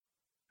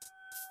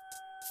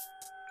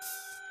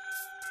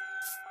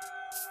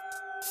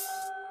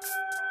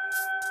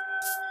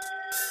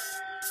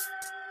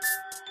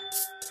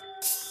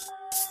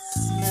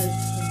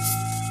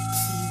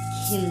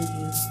kill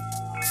you.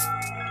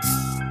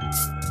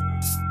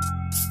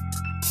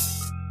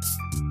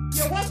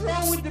 Yeah, what's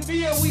wrong with the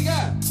bill we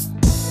got?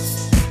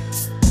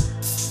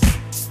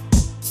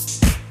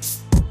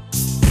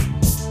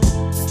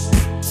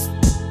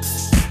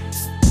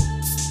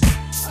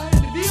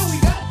 The deal we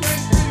got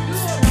came pretty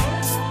good,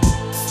 huh?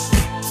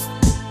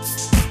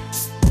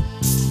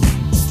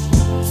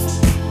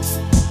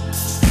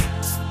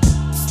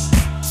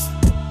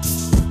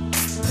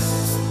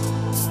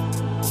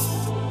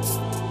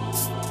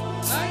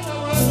 I ain't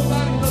gonna let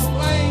nobody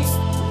complain.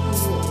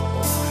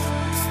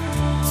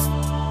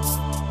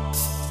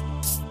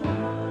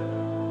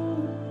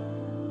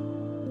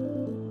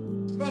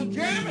 From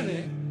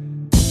Germany.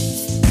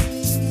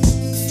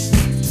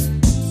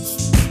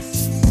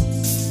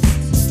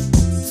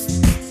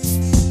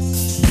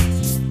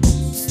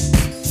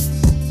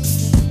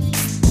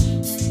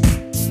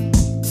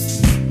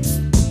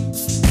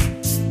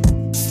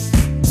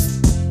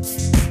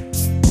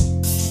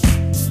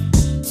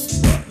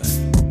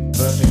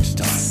 Perfect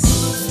time.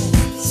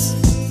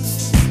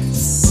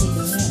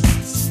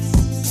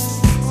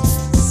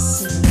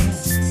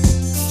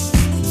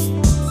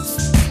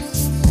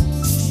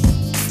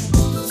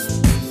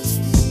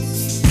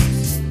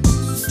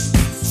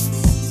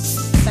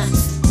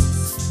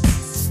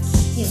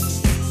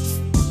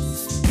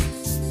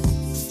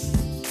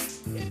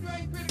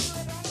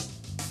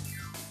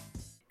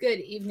 Good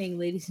evening,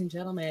 ladies and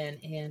gentlemen,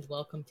 and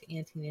welcome to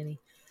Anti-Nanny.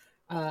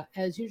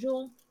 As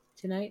usual,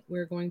 tonight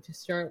we're going to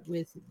start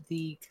with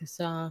the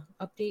CASA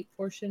update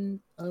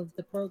portion of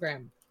the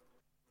program.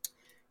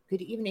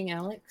 Good evening,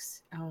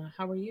 Alex.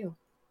 How are you?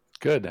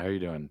 Good. How are you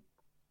doing?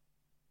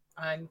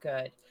 I'm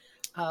good.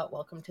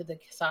 Welcome to the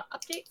CASA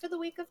update for the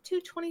week of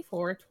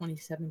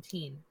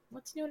 2/24/2017.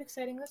 What's new and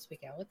exciting this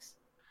week, Alex?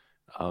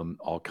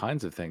 All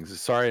kinds of things.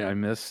 Sorry, I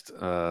missed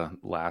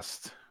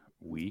last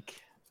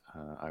week.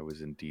 I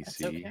was in DC.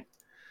 That's okay.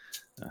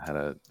 I had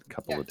a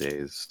couple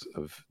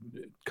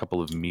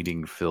of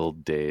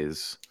meeting-filled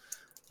days,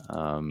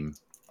 and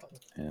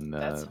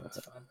That sounds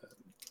fun.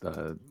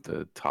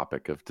 the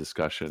topic of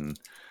discussion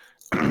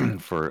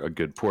for a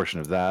good portion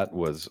of that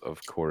was,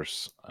 of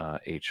course,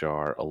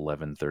 HR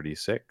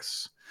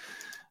 1136,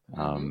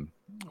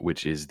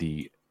 which is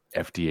the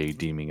FDA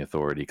Deeming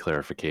Authority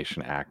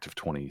Clarification Act of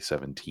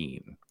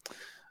 2017.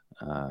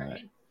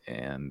 Right.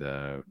 And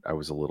I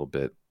was a little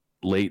bit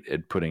late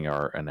at putting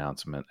our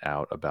announcement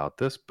out about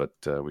this, but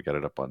we got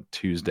it up on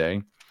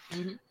Tuesday.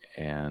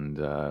 And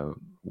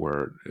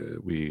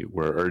we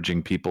were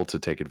urging people to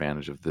take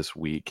advantage of this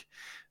week,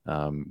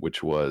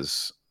 which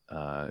was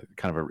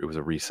it was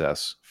a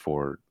recess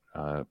for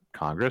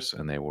Congress,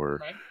 and they were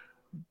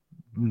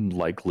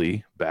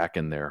likely back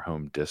in their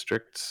home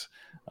districts,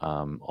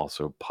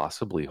 also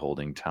possibly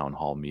holding town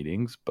hall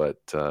meetings. But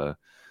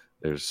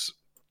there's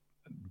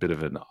a bit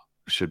of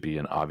should be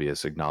an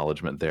obvious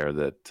acknowledgement there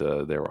that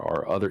there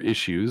are other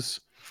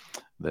issues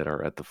that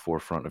are at the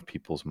forefront of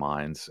people's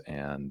minds.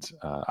 And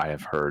I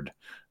have heard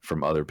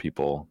from other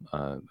people,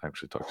 I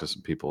actually talked to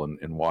some people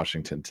in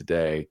Washington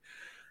today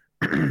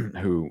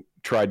who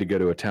tried to go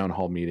to a town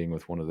hall meeting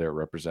with one of their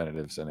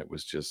representatives, and it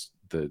was just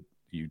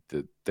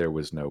there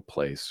was no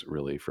place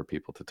really for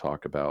people to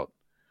talk about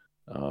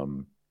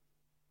the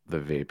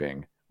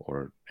vaping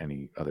or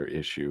any other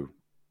issue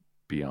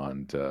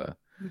beyond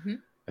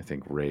I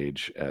think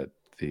rage at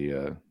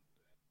the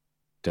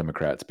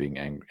Democrats being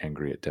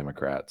angry at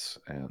Democrats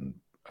and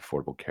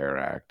Affordable Care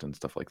Act and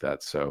stuff like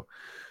that. So,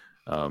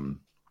 and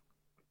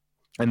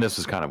this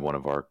is kind of one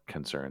of our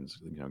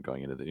concerns,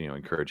 going into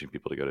encouraging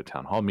people to go to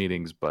town hall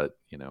meetings, but,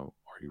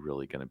 are you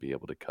really going to be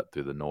able to cut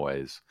through the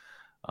noise?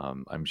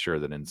 I'm sure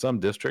that in some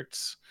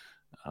districts,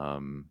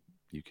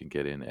 you can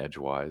get in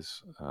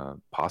edgewise,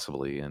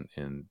 possibly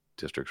in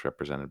districts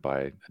represented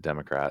by a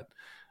Democrat.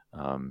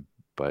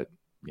 But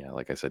yeah,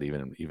 like I said,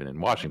 even in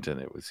Washington,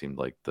 it seemed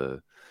like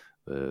the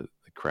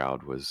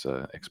crowd was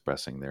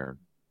expressing their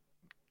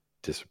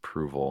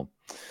disapproval.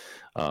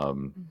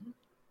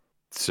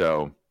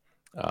 So,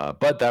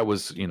 but that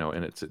was,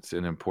 and it's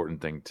an important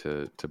thing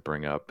to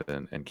bring up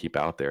and keep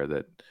out there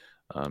that,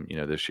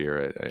 this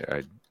year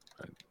I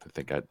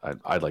think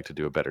I'd like to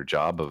do a better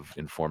job of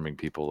informing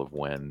people of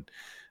when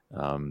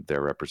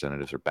their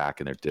representatives are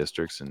back in their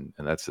districts, and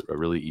that's a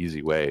really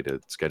easy way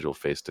to schedule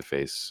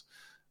face-to-face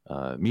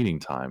meeting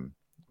time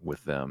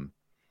with them.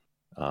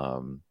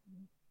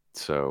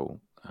 So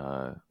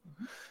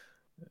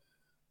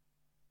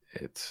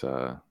it's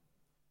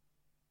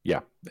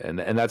yeah,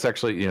 and that's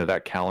actually,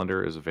 that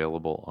calendar is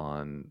available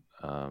on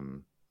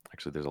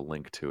actually there's a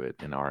link to it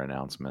in our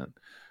announcement.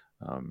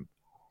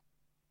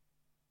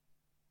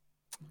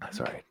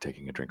 Sorry,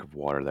 taking a drink of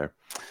water there.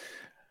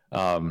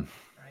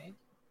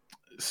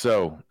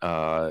 So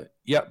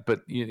yeah,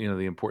 but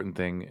the important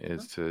thing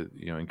is to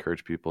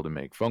encourage people to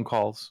make phone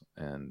calls,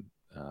 and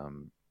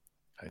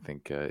I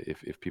think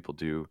if people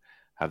do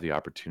have the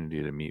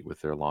opportunity to meet with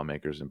their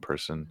lawmakers in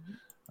person,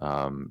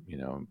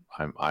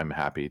 I'm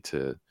happy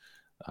to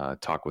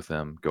talk with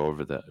them, go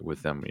over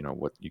with them,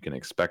 what you can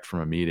expect from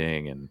a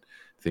meeting and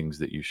things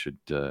that you should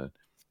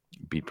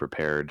be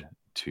prepared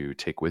to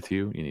take with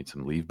you. You need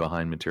some leave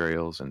behind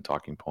materials and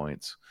talking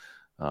points.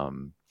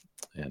 And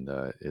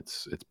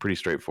it's pretty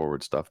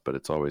straightforward stuff, but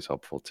it's always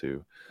helpful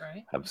to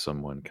Right. have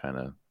someone kind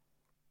of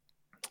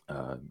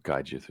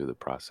guide you through the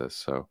process.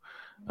 So,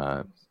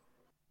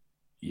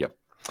 yep.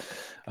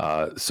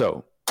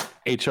 So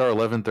HR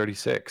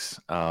 1136,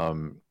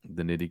 the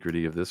nitty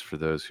gritty of this for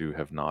those who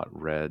have not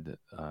read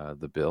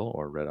the bill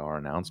or read our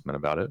announcement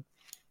about it.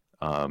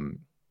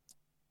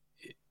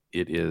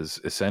 It is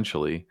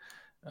essentially,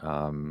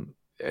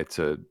 it's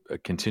a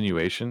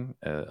continuation,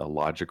 a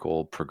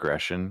logical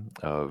progression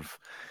of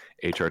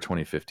HR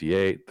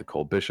 2058, the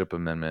Cole Bishop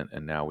Amendment,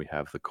 and now we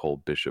have the Cole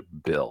Bishop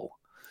Bill.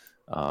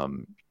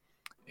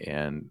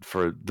 And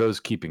for those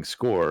keeping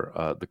score,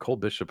 the Cole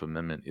Bishop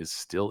Amendment is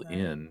still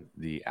in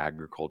the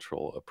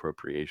Agricultural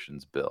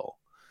Appropriations Bill.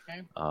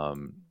 Okay.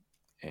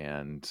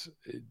 And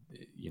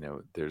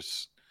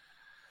there's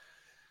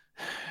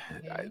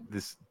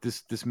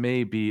this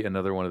may be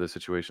another one of those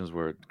situations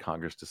where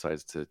Congress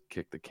decides to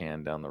kick the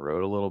can down the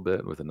road a little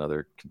bit with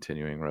another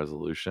continuing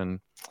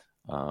resolution.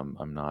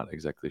 I'm not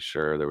exactly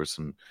sure. There was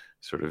some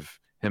sort of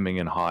hemming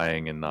and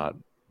hawing and not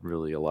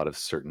really a lot of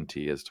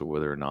certainty as to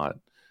whether or not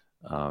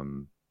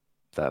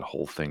that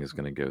whole thing is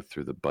going to go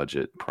through the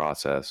budget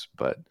process.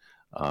 But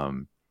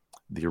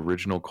the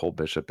original Cole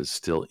Bishop is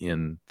still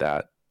in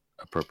that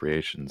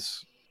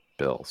appropriations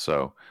bill.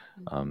 So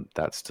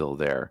that's still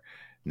there.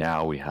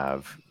 Now we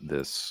have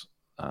this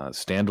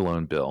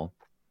standalone bill,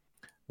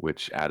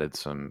 which added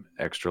some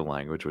extra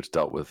language, which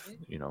dealt with,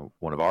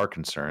 one of our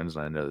concerns.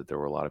 And I know that there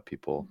were a lot of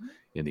people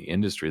in the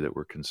industry that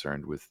were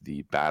concerned with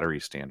the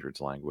battery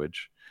standards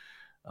language.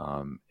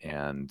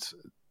 And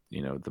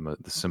the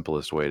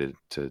simplest way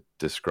to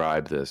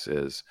describe this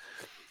is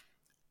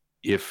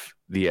if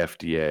the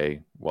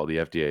FDA, while the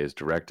FDA is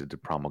directed to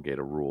promulgate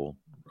a rule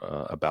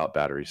about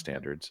battery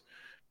standards,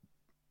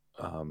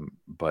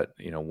 but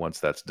once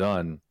that's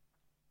done,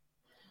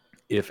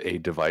 if a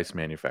device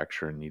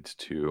manufacturer needs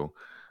to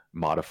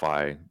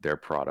modify their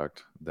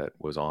product that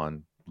was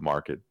on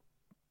market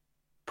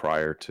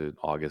prior to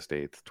August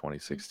 8th,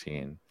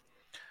 2016,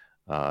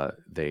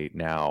 they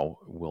now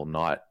will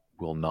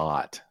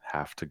not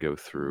have to go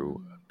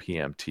through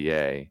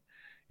PMTA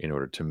in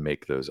order to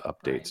make those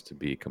updates to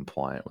be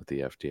compliant with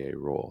the FDA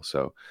rule.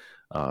 So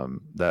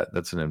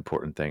that's an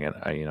important thing. And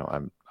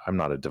I'm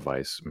not a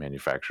device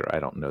manufacturer. I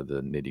don't know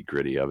the nitty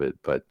gritty of it,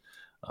 but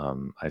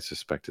I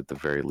suspect at the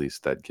very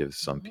least that gives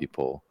some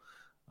people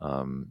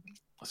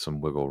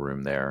some wiggle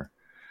room there.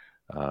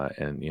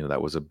 And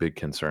that was a big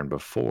concern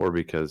before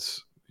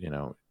because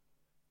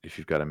if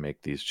you've got to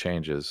make these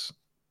changes,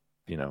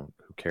 who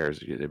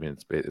cares? I mean,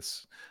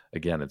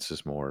 it's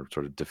just more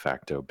sort of de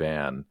facto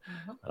ban.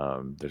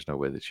 There's no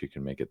way that you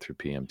can make it through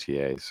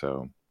PMTA.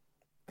 So,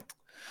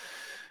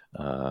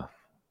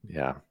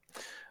 yeah.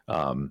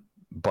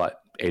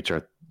 But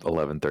HR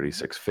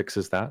 1136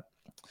 fixes that.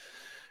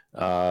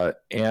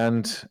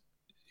 And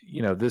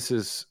this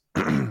is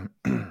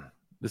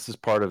this is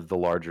part of the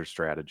larger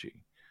strategy.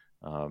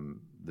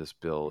 This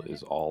bill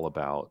is all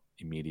about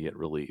immediate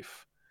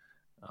relief.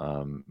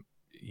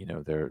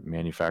 Their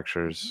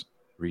manufacturers,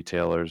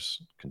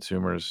 retailers,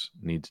 consumers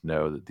need to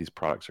know that these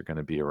products are going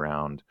to be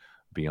around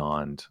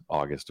beyond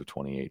August of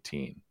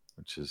 2018,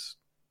 which is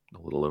a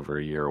little over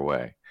a year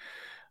away.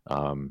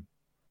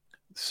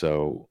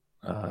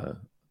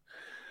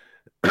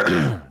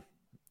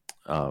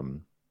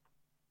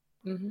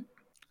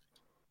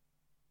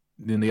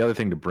 Then the other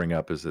thing to bring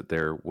up is that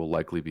there will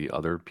likely be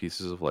other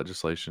pieces of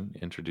legislation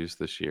introduced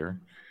this year.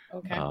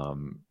 Okay.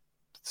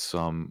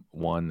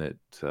 One that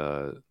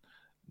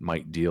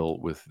might deal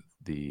with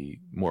the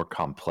more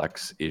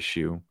complex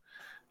issue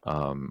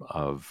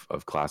of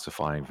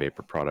classifying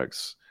vapor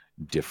products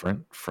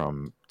different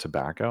from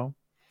tobacco.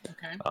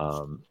 Okay.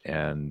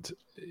 And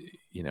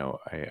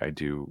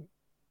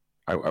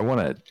I want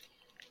to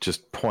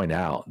just point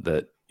out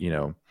that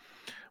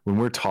when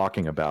we're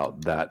talking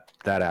about that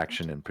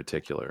action in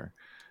particular,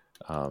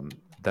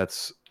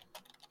 that's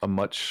a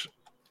much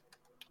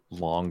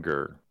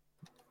longer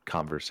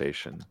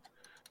conversation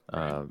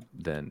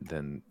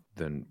than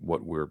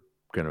what we're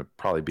going to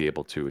probably be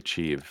able to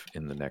achieve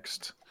in the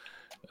next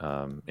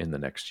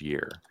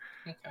year.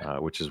 Okay.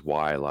 Which is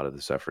why a lot of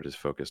this effort is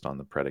focused on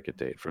the predicate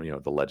date. From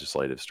the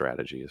legislative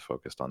strategy is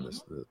focused on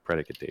the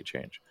predicate date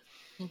change.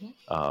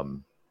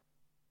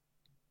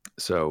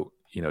 So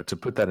to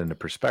put that into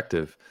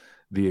perspective,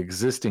 the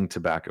existing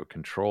Tobacco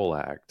Control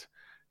Act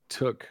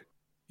took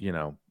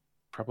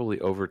probably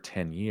over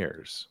 10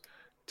 years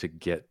to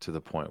get to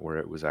the point where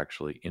it was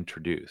actually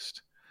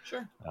introduced.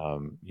 Sure.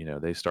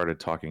 They started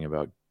talking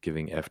about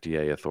giving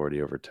FDA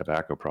authority over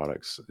tobacco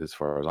products, as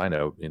far as I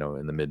know,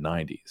 in the mid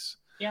 90s.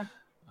 Yeah.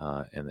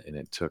 And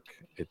it took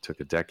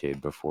a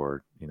decade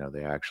before,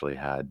 they actually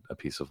had a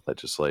piece of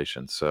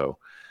legislation. So,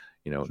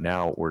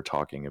 now we're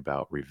talking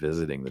about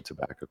revisiting the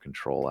Tobacco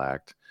Control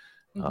Act.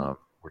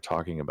 We're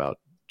talking about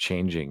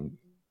changing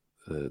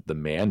the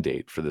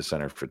mandate for the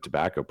Center for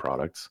Tobacco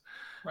Products.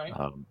 Right.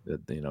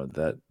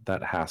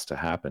 That has to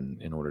happen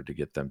in order to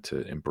get them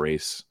to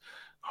embrace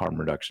harm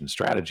reduction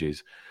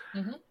strategies.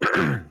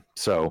 Mm-hmm.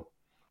 So,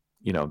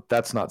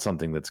 that's not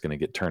something that's going to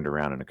get turned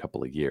around in a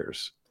couple of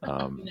years.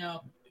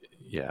 No.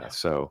 Yeah. No.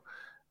 So,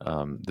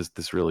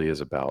 this really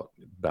is about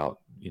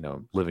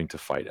living to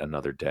fight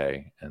another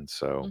day. And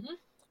so,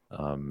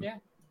 Mm-hmm. um, Yeah.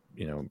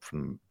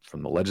 from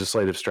the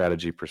legislative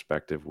strategy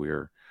perspective, we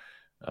are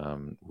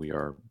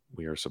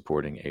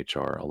supporting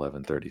HR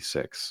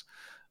 1136.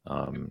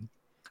 Okay.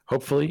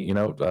 Hopefully,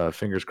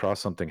 fingers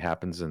crossed, something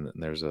happens and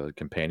there's a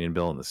companion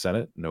bill in the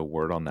Senate. No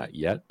word on that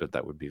yet, but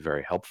that would be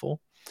very helpful.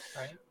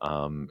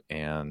 Right.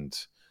 And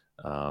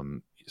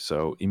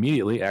so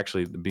immediately,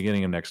 actually, the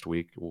beginning of next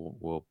week,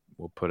 we'll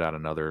put out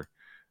another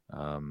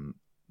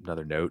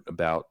note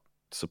about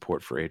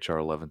support for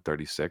HR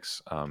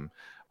 1136.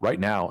 Right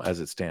now, as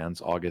it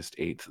stands,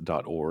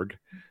 august8th.org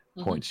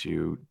Mm-hmm. points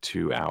you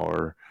to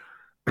our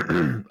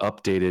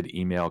updated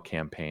email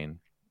campaign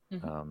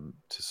Mm-hmm.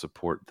 to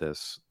support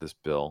this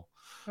bill.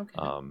 Okay.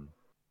 Um,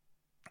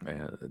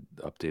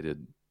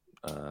 Updated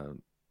uh,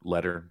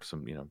 letter,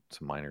 some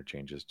minor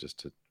changes just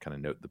to kind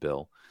of note the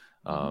bill.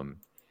 Mm-hmm. Um,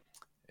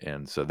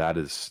 and so that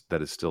is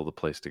still the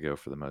place to go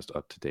for the most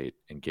up to date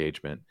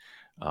engagement.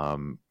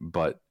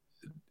 But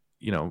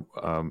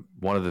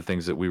one of the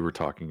things that we were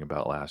talking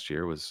about last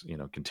year was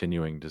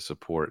continuing to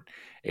support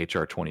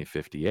HR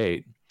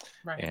 2058,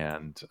 Right.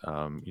 and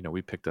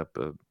we picked up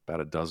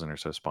about a dozen or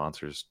so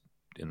sponsors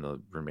in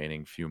the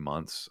remaining few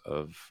months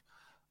of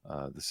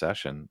the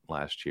session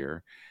last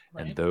year,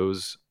 and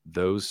Right.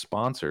 those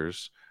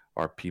sponsors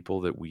are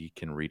people that we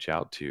can reach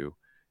out to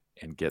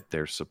and get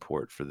their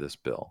support for this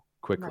bill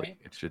quickly. Right.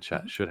 It should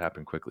Mm-hmm. should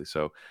happen quickly.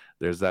 So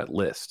there's that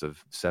list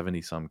of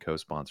 70 some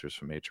co-sponsors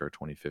from HR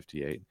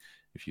 2058.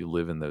 If you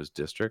live in those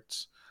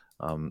districts,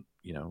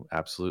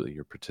 absolutely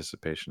your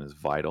participation is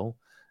vital,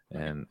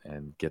 Right.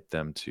 and get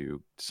them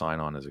to sign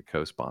on as a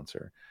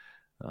co-sponsor.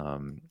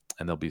 And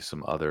there'll be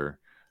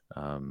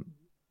um,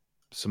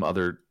 some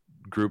other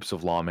groups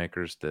of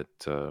lawmakers that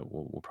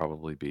we'll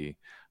probably be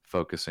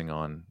focusing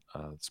on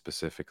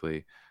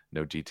specifically.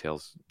 No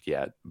details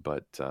yet,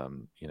 but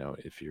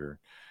if you're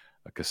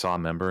a CASA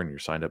member and you're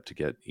signed up to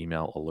get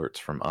email alerts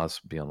from us,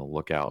 be on the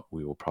lookout.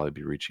 We will probably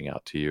be reaching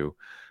out to you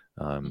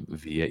Mm-hmm.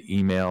 via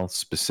email,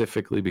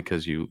 specifically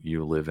because you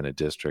live in a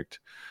district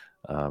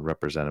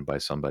represented by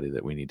somebody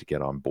that we need to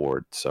get on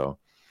board. So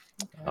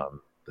Okay.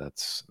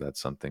 that's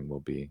something we'll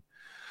be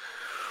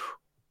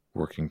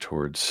working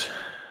towards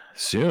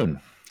soon.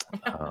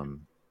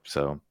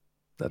 So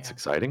that's Yeah.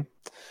 exciting.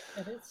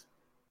 It is.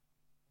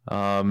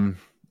 Um,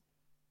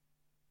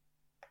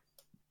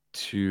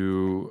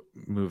 to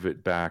move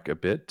it back a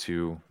bit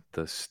to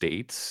the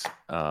states,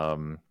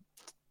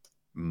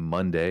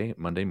 Monday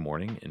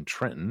morning in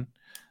Trenton,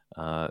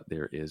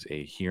 there is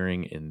a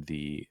hearing in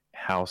the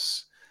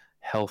House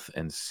Health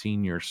and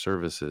Senior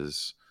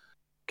Services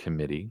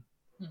Committee.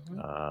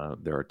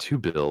 Mm-hmm. There are two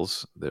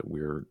bills that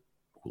we're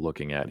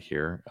looking at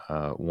here.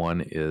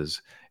 One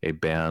is a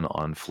ban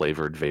on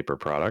flavored vapor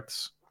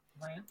products,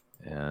 Right.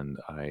 and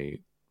I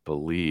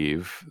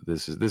believe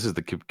this is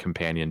the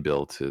companion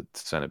bill to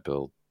Senate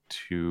Bill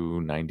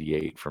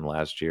 298 from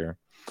last year,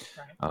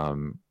 Right.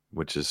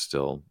 which is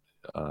still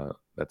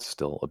that's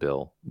still a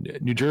bill.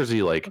 New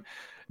Jersey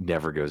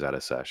never goes out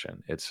of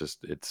session. It's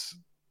just it's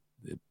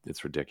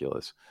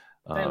ridiculous.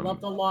 They love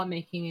the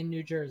lawmaking in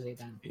New Jersey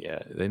then.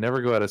 Yeah, they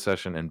never go out of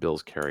session, and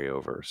bills carry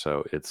over,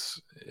 so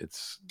it's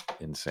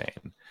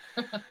insane.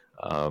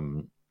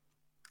 um,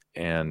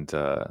 and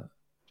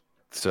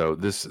so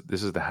this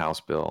is the House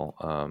bill.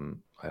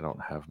 I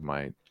don't have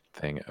my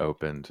thing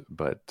opened,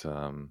 but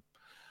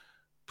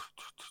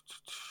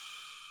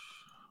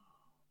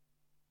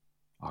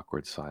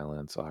awkward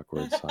silence,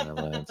 awkward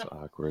silence,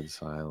 awkward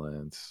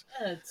silence.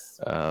 It's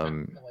not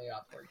Um, really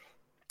awkward.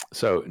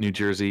 so New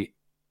Jersey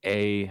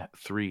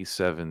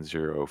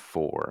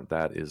A3704.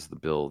 That is the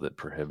bill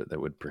that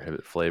would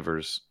prohibit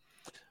flavors.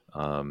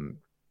 Um,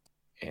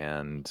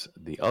 and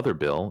the other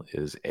bill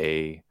is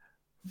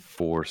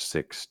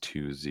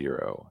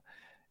A4620.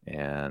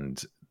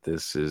 And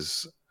this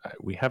is,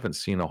 we haven't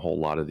seen a whole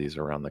lot of these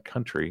around the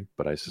country,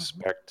 but I Mm-hmm.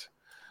 suspect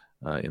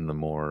in the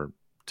more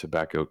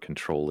tobacco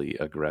control-y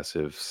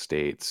aggressive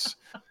states,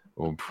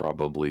 we'll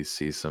probably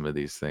see some of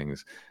these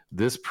things.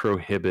 This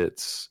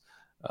prohibits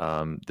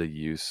the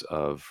use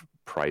of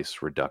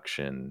price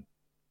reduction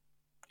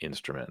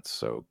instruments,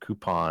 so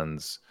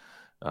coupons,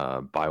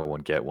 buy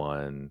one get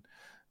one,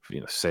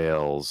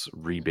 sales,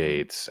 Mm-hmm.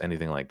 rebates,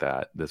 anything like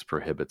that. This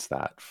prohibits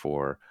that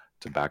for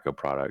tobacco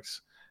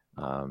products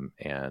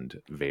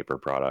and vapor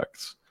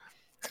products,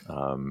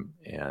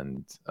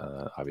 and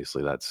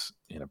obviously that's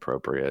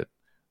inappropriate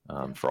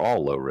Yeah. for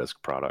all low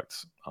risk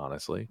products,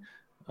 honestly.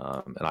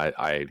 And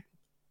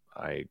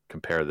I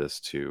compare this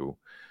to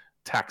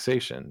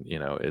taxation.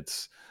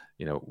 It's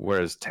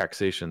whereas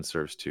taxation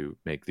serves to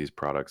make these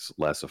products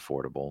less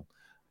affordable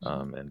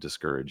Mm-hmm. and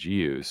discourage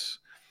use,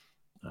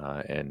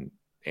 and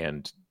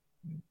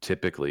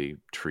typically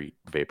treat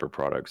vapor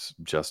products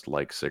just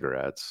like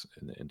cigarettes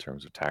in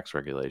terms of tax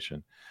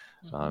regulation.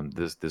 Mm-hmm.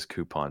 This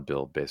coupon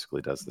bill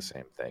basically does the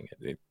same thing.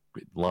 It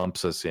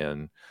lumps us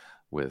in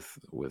with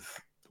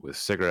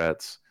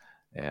cigarettes,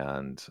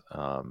 and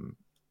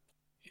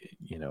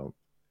you know,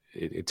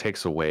 it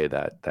takes away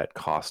that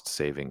cost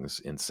savings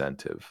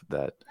incentive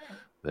that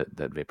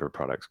vapor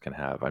products can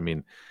have. I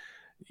mean,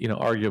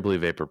 arguably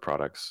vapor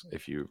products,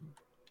 if you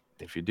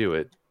do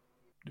it,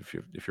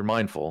 if you're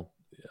mindful,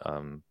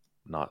 um,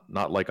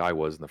 not like I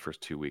was in the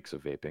first 2 weeks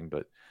of vaping,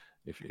 but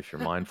if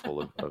you're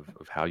mindful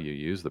of how you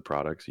use the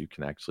products, you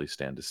can actually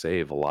stand to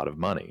save a lot of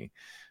money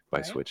by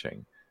Right.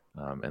 switching,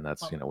 and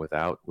that's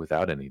Well,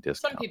 without any some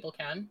discount. people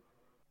can.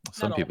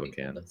 Some Not all people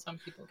people, can, but some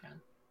people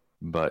can.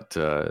 but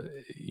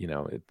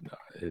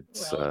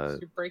it's. Well,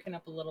 Alex, you're breaking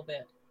up a little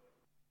bit.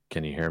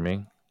 Can you hear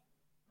me?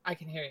 I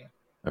can hear you.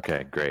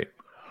 Okay, great.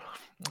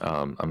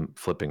 I'm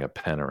flipping a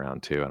pen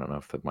around too. I don't know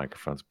if the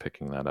microphone's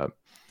picking that up.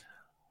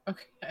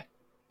 Okay.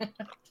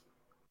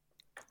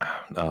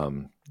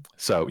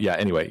 So yeah,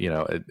 anyway,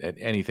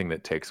 anything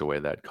that takes away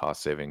that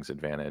cost savings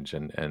advantage,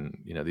 and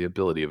the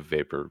ability of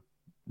vapor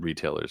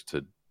retailers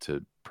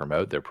to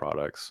promote their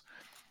products,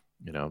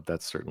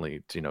 that's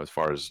certainly, as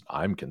far as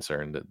I'm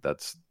concerned,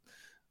 that's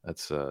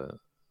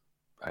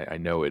I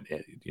know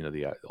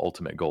the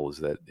ultimate goal is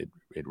that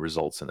it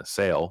results in a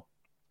sale.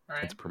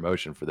 Right. It's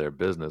promotion for their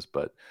business,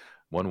 but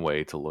one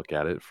way to look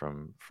at it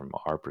from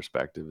our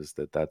perspective is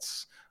that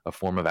that's a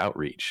form of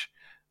outreach.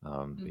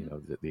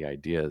 The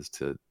idea is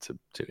to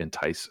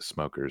entice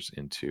smokers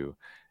into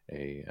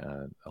a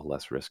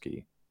less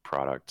risky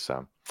product.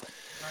 So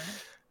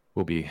Right.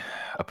 we'll be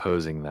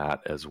opposing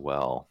that as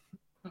well.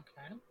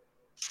 Okay.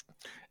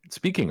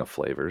 Speaking of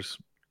flavors,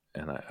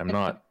 and I'm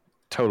not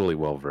totally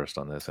well versed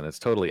on this, and it's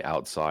totally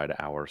outside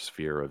our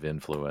sphere of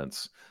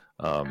influence.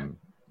 Okay.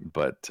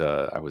 But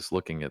I was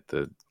looking at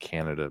the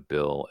Canada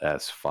Bill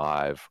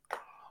S5,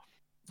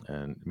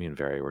 and me and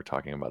Very were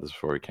talking about this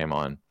before we came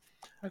on.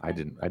 Okay.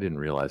 I didn't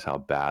realize how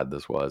bad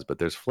this was, but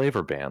there's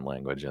flavor ban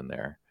language in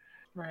there,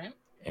 Right.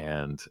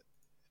 and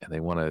they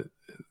want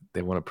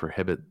to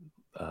prohibit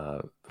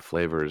the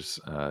flavors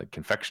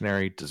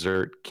confectionery,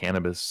 dessert,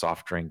 cannabis,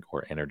 soft drink,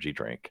 or energy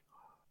drink.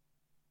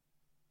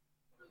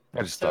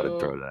 I just thought I'd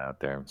throw So that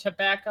out there.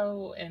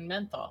 tobacco and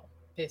menthol,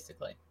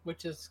 basically,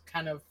 which is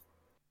kind of,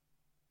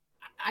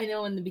 I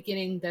know in the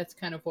beginning that's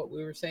kind of what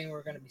we were saying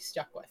we're going to be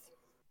stuck with.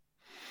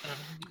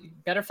 You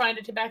better find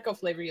a tobacco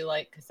flavor you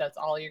like, because that's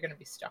all you're going to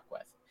be stuck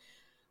with.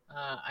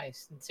 I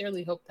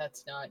sincerely hope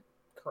that's not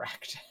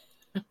correct.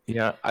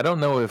 Yeah, I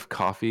don't know if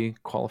coffee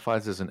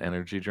qualifies as an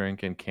energy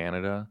drink in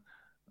Canada,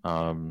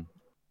 but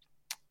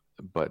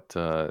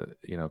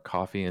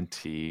coffee and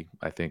tea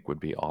I think would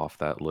be off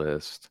that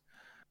list.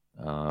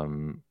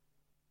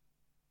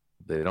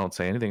 They don't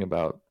say anything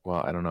about.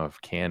 Well, I don't know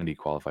if candy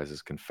qualifies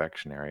as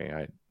confectionery.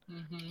 I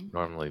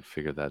normally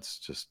figure that's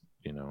just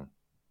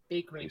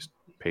Bakery.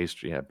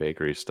 pastry, yeah,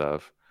 bakery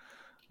stuff.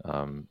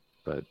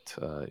 But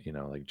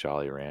like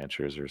Jolly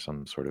Ranchers or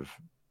some sort of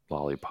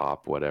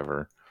lollipop,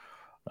 whatever.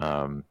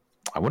 I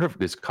wonder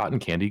if is cotton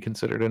candy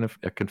considered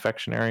a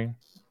confectionery?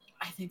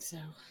 I think so.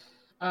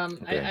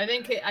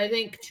 Okay. I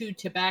think to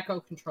tobacco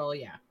control,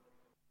 yeah.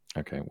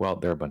 Okay. Well,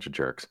 they're a bunch of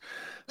jerks.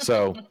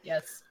 So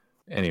yes.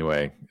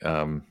 Anyway,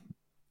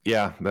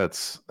 yeah,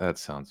 that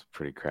sounds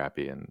pretty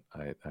crappy, and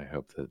I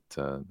hope that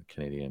the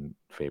Canadian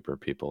vapor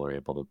people are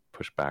able to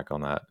push back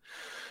on that,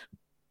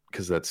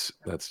 because that's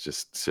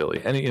just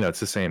silly. And it's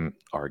the same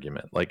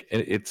argument. Like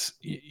it's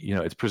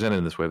it's presented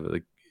in this way, but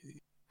like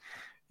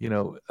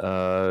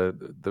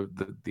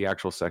the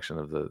actual section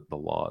of the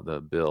law,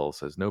 the bill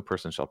says no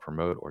person shall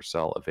promote or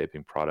sell a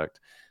vaping product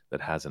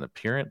that has an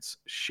appearance,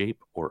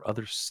 shape, or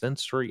other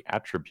sensory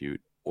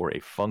attribute or a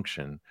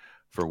function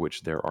for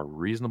which there are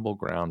reasonable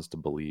grounds to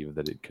believe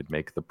that it could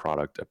make the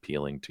product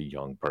appealing to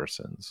young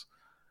persons.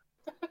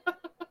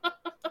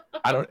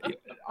 I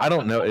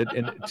don't know.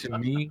 And to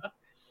me,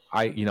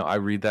 I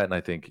read that and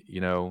I think,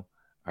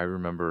 I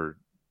remember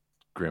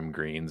Grim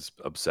Green's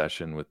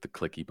obsession with the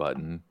clicky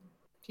button.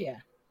 Yeah.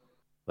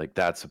 Like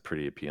that's a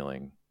pretty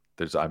appealing.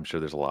 I'm sure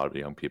there's a lot of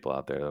young people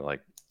out there that are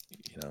like,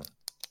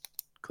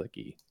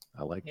 clicky.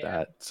 I like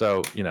that.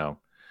 So,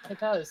 it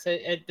does.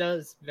 It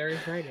does. Very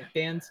right. It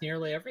bans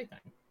nearly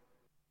everything.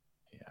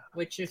 Yeah.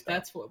 Which, if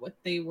that's what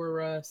they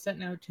were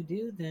setting out to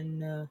do,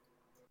 then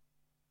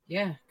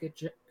yeah, good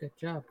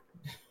job.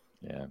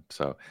 Yeah.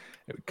 So,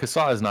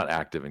 CASA is not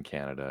active in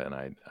Canada, and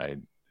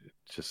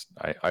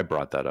I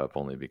brought that up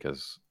only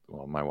because,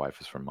 well, my wife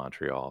is from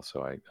Montreal,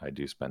 so I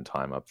do spend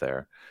time up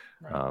there.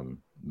 Right.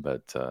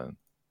 But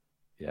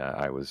yeah,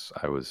 I was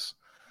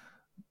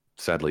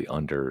sadly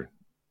under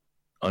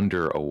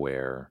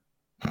aware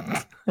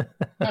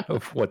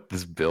of what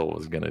this bill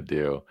was going to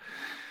do.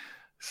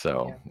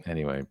 So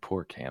anyway,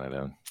 poor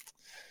Canada.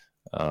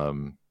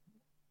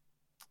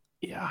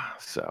 Yeah.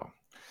 So,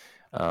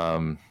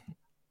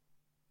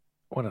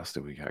 what else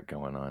do we got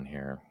going on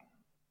here?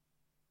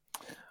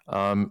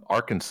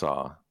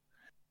 Arkansas.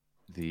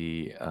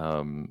 This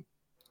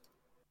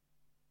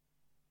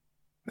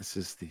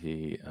is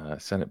the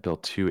Senate Bill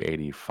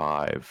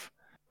 285.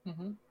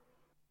 Mm-hmm.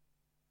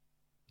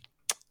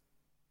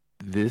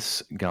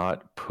 This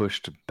got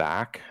pushed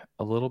back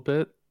a little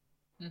bit.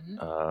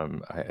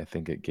 Mm-hmm. I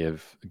think it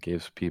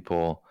gives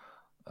people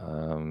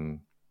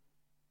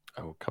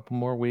a couple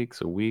more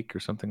weeks, a week or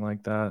something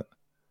like that,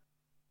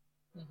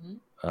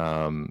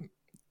 Mm-hmm.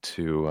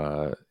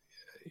 to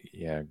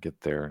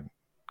get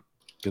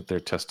their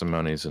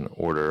testimonies in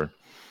order.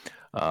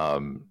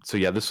 So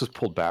yeah, this was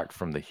pulled back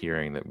from the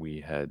hearing that we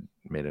had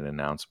made an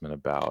announcement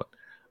about,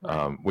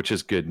 Right. which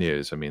is good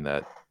news. I mean,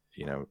 that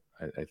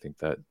I think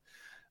that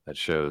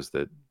shows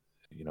that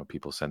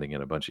people sending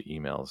in a bunch of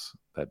emails,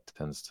 that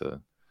tends to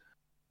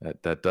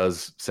that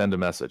does send a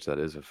message that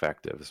is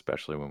effective,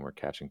 especially when we're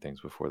catching things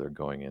before they're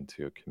going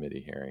into a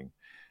committee hearing.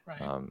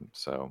 Right.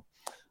 So,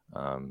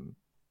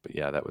 but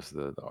yeah, that was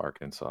the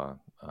Arkansas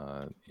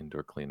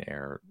indoor clean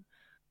air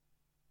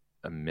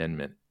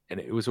amendment, and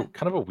it was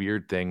kind of a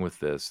weird thing with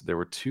this. There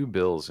were two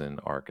bills in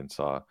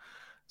Arkansas.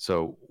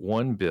 So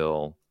one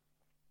bill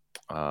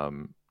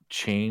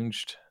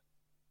changed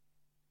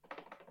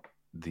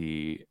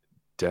the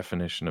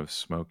definition of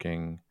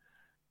smoking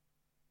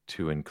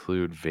to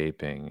include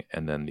vaping,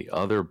 and then the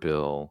other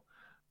bill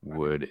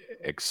would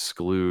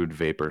exclude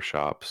vapor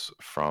shops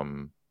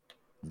from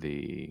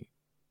the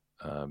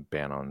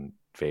ban on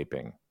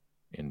vaping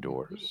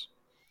indoors.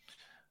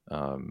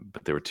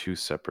 But there were two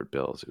separate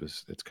bills.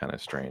 It's kind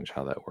of strange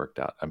how that worked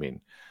out. I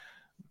mean,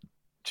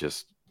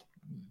 just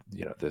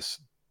this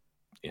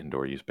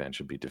indoor use ban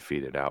should be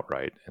defeated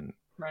outright, and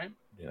Right.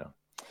 you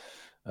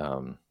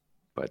know,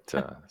 but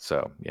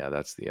so yeah,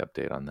 that's the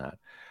update on that.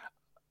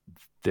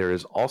 There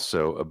is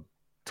also a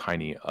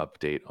tiny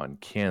update on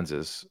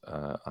Kansas.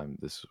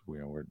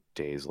 We're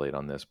days late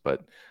on this,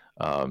 but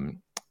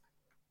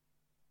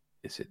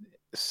is it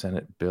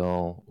Senate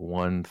Bill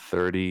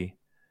 130?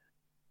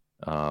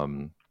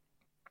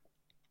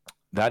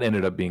 That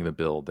ended up being the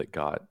bill that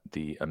got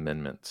the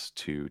amendments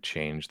to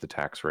change the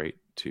tax rate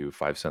to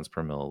 5 cents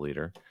per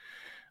milliliter,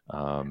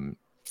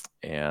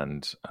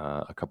 and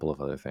a couple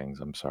of other things.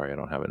 I'm sorry, I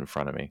don't have it in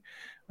front of me.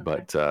 Okay.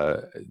 But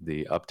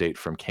the update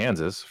from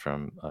Kansas,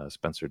 from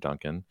Spencer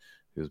Duncan,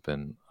 who's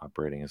been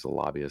operating as a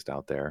lobbyist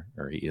out there,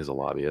 or he is a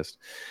lobbyist,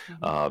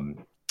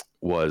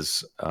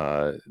 was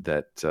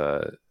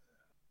that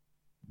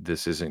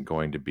this isn't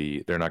going to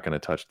be, they're not going to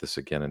touch this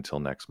again until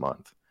next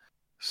month.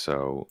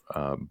 So,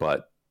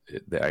 but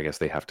I guess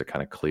they have to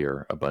kind of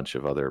clear a bunch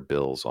of other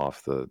bills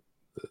off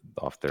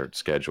their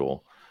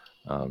schedule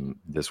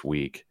this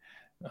week,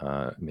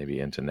 maybe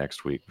into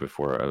next week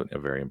before a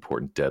very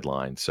important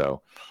deadline.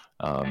 So,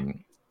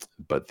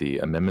 but the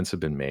amendments have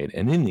been made,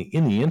 and in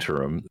the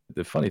interim,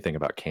 the funny thing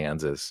about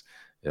Kansas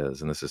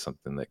is, and this is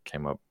something that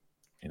came up,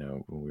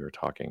 when we were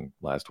talking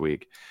last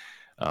week.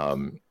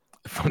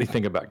 The funny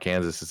thing about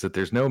Kansas is that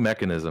there's no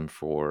mechanism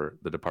for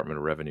the Department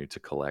of Revenue to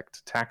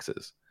collect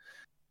taxes.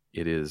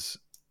 It is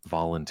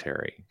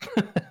voluntary.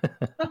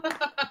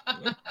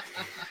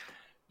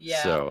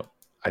 Yeah. So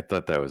I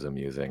thought that was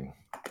amusing.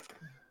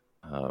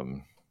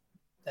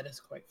 That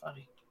is quite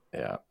funny.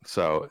 Yeah.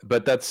 So,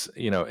 but that's,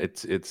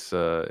 it's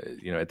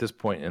at this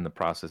point in the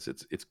process,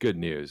 it's good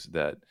news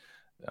that,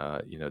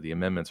 the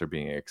amendments are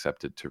being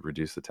accepted to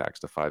reduce the tax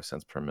to 5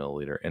 cents per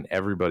milliliter, and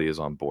everybody is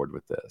on board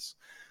with this.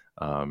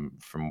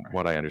 From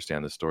what I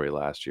understand, the story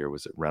last year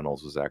was that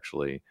Reynolds was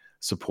actually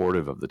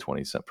supportive of the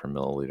 20 cent per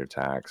milliliter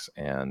tax,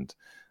 and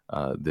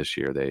this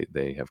year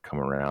they have come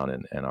around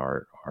and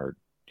are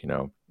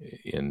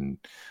in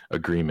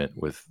agreement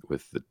with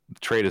the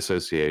trade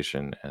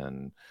association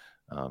and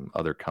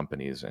other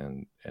companies,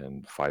 and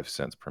 5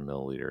 cents per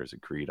milliliter is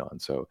agreed on.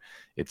 So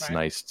it's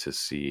nice to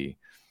see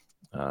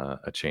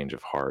a change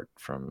of heart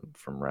from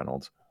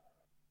Reynolds.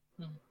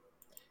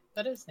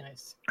 That is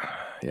nice.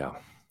 Yeah.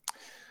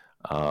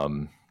 I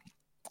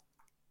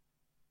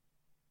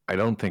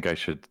don't think I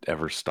should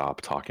ever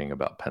stop talking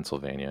about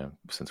Pennsylvania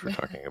since we're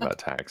talking about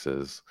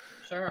taxes.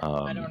 Sure,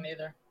 I don't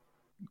either.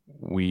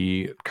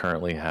 We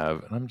currently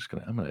have, and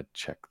I'm gonna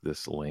check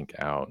this link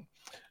out.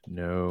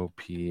 No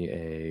PA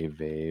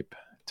vape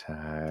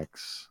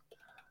tax.com.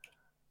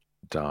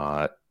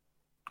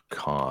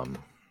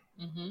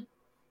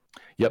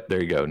 Yep,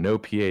 there you go. No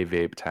PA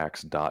vape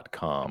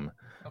tax.com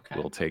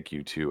will take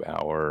you to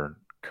our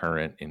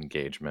current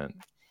engagement.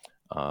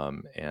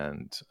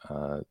 And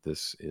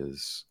this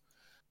is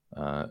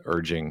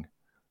urging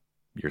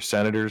your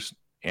senators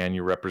and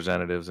your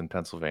representatives in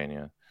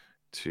Pennsylvania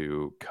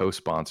to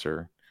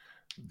co-sponsor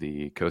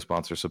the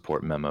co-sponsor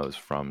support memos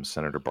from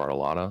Senator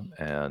Bartolotta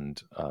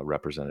and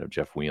Representative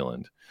Jeff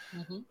Wieland.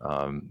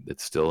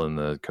 It's still in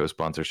the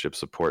co-sponsorship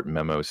support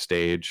memo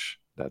stage.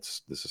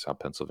 This is how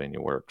Pennsylvania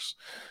works.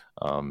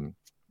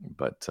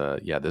 But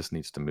yeah, this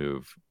needs to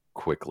move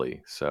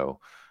quickly. So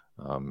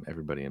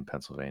everybody in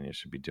Pennsylvania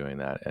should be doing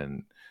that,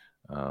 and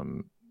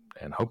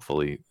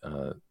hopefully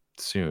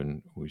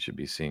soon we should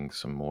be seeing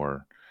some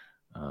more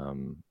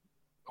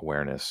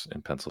awareness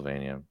in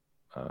Pennsylvania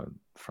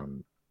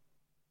from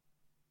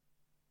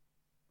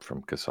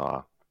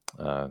CASA.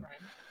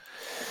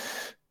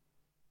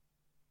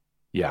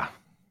 Yeah,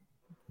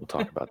 we'll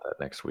talk about that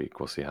next week.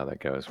 We'll see how that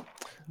goes.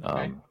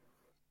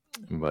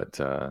 But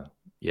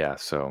yeah,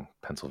 so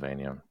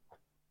Pennsylvania.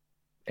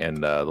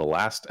 And the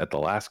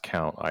last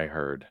count I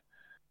heard,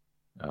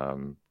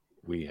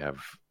 we have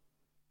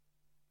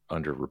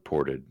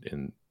underreported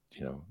in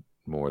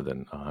more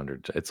than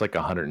 100. It's like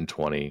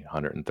 120,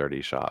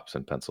 130 shops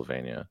in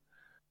Pennsylvania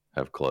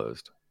have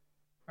closed.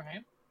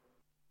 Right.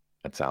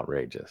 That's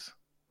outrageous.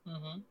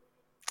 Mm-hmm.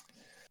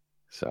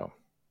 So,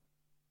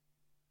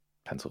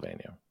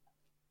 Pennsylvania.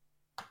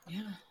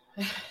 Yeah.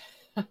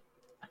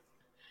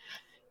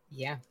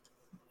 Yeah.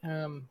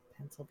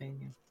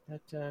 Pennsylvania.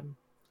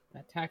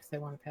 That tax they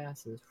want to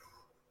pass is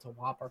it's a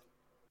whopper.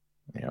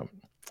 Yeah.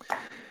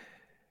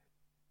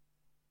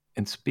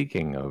 And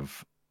speaking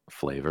of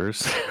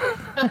flavors,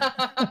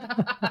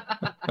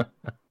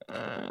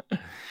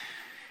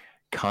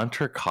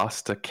 Contra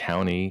Costa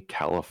County,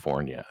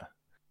 California.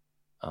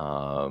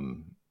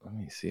 Let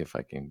me see if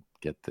I can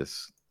get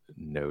this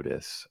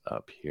notice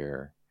up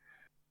here.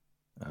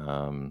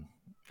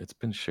 It's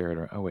been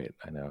shared. Oh wait,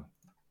 I know.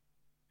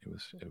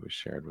 It was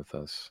shared with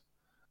us.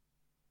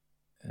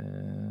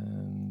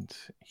 And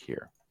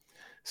here.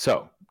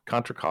 So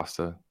Contra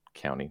Costa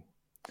County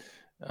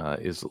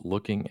is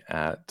looking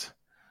at,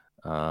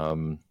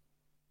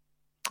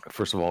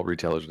 first of all,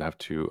 retailers would have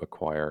to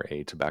acquire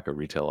a tobacco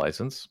retail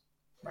license.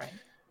 Right.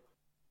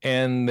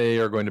 And they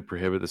are going to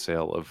prohibit the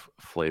sale of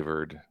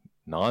flavored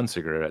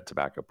non-cigarette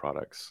tobacco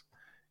products,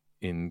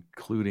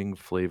 including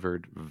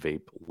flavored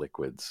vape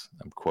liquids.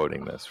 I'm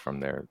quoting this from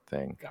their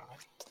thing. God.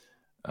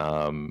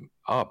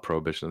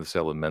 Prohibition of the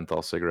sale of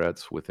menthol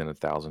cigarettes within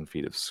 1,000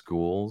 feet of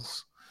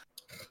schools.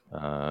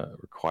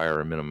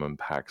 Require a minimum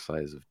pack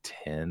size of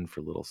 10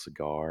 for little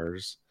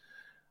cigars.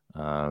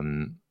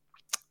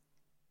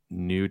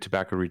 New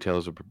tobacco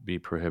retailers will be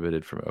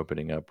prohibited from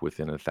opening up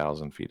within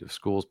 1,000 feet of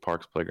schools,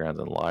 parks,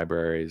 playgrounds, and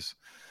libraries.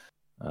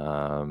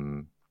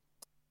 500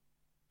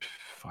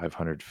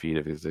 feet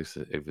of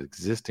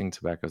existing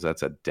tobaccos.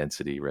 That's a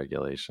density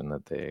regulation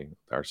that they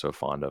are so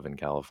fond of in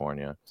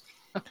California.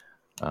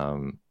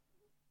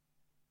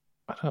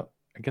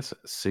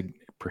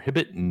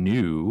 Prohibit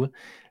new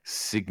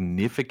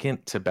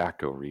significant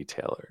tobacco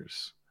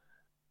retailers,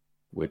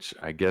 which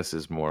I guess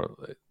is more,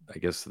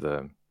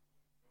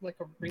 like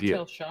a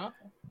retail shop.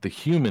 The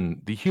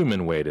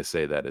human way to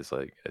say that is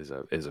like is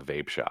a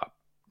vape shop,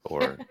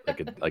 or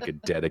like a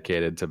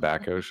dedicated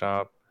tobacco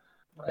shop,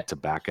 right. A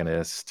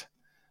tobacconist.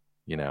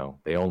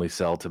 They only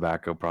sell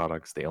tobacco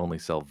products. They only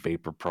sell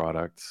vapor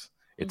products.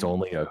 It's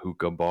only a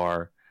hookah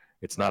bar.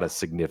 It's not a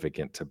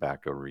significant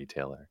tobacco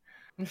retailer.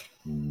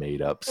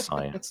 Made up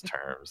science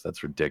terms.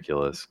 That's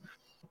ridiculous.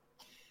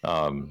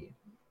 So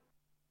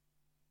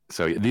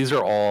these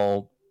are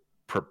all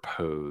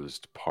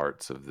proposed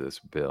parts of this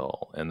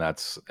bill, and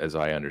that's, as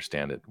I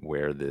understand it,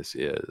 where this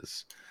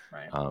is.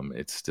 Right.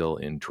 It's still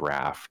in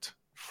draft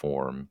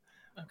form.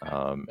 Okay.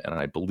 And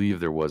I believe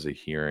there was a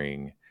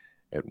hearing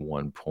at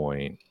one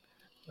point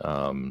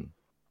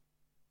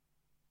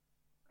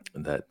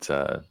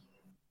that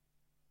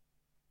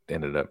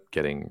ended up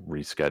getting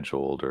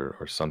rescheduled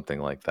or something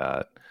like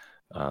that.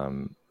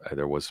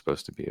 There was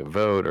supposed to be a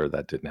vote, or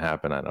that didn't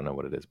happen. I don't know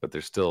what it is, but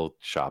they're still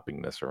shopping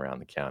this around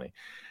the county.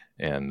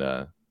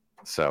 And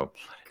so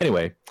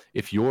anyway,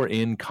 if you're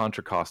in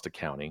Contra Costa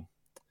County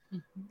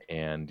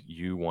and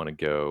you want to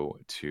go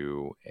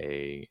to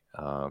a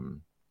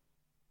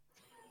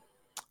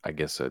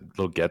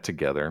little get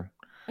together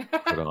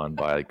put on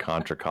by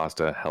Contra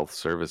Costa Health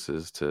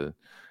Services to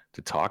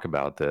talk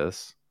about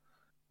this,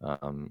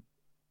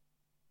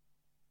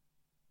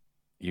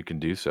 you can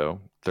do so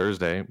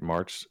Thursday,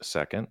 March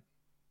 2nd,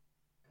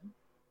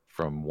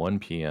 from 1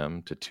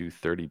 p.m. to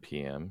 2:30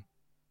 p.m.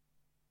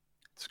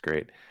 It's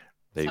great.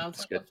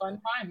 Sounds like a fun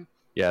time.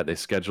 Yeah, they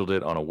scheduled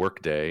it on a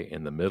work day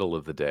in the middle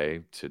of the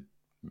day to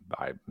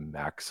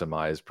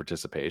maximize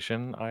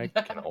participation, I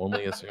can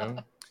only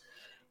assume.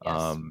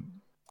 Yes.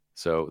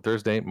 So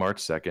Thursday,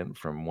 March 2nd,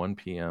 from 1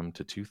 p.m.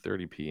 to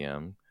 2:30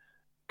 p.m.,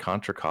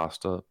 Contra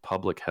Costa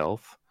Public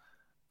Health,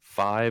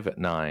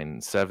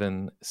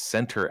 597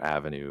 Center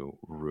Avenue,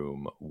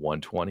 room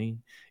 120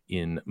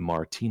 in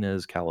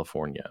Martinez,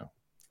 California.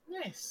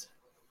 Nice.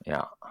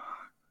 Yeah.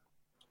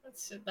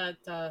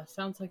 That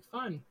sounds like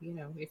fun.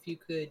 If you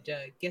could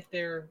get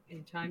there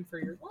in time for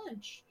your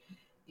lunch,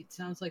 it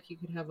sounds like you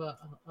could have a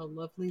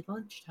lovely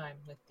lunchtime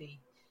with the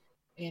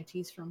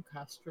aunties from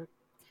Contra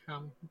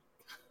County?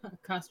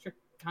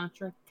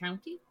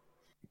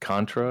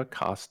 Contra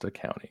Costa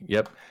County.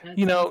 Yep. That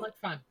sounds like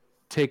fun.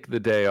 Take the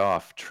day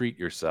off. Treat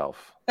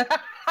yourself.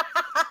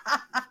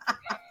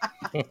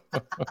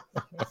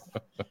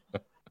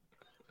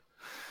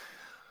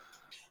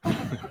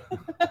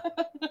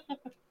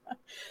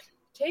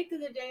 Take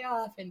the day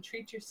off and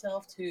treat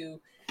yourself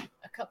to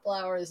a couple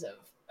hours of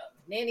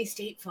nanny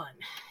state fun.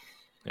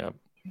 Yep.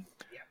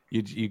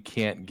 You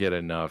can't get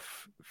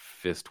enough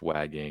fist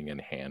wagging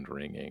and hand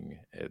wringing.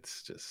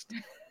 It's just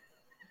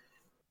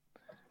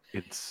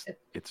it's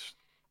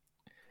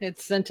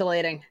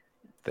scintillating.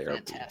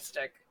 Therapy.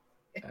 Fantastic.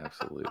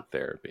 Absolute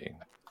therapy.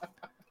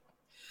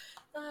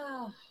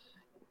 Oh.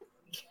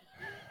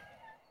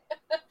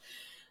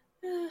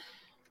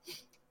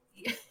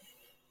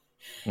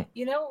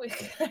 You know, what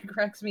kind of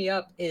cracks me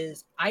up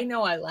is I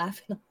know I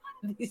laugh at a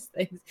lot of these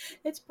things.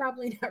 It's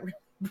probably not really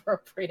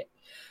appropriate,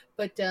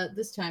 but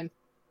this time,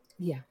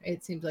 yeah,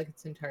 it seems like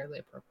it's entirely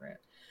appropriate.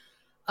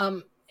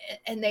 Um,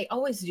 and they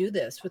always do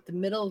this with the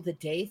middle of the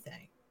day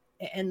thing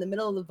and the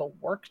middle of a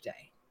work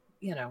day.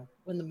 You know,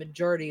 when the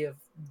majority of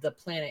the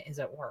planet is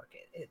at work,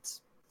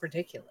 it's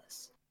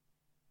ridiculous.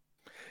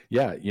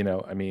 Yeah,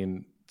 I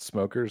mean,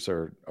 smokers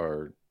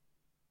are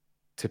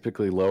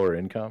typically lower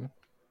income.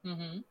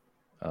 Mm-hmm.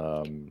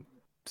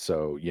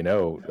 So,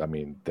 I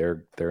mean,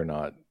 they're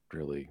not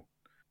really,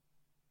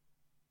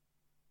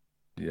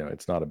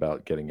 it's not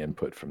about getting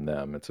input from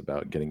them. It's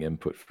about getting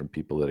input from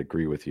people that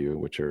agree with you,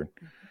 which are,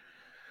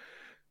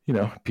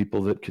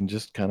 people that can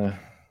just kind of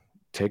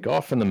take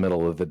off in the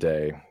middle of the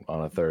day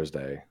on a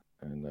Thursday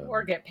and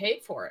Or get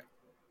paid for it.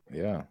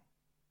 yeah.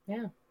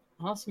 Yeah,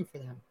 awesome for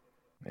them.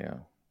 Yeah.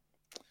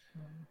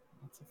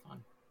 Lots of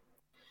fun.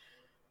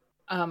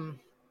 Um,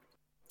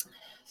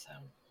 so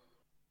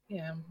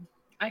yeah,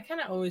 I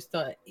kind of always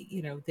thought,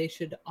 they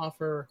should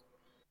offer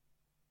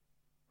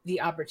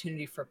the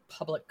opportunity for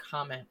public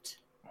comment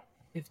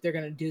if they're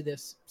going to do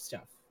this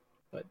stuff,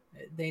 but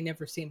they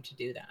never seem to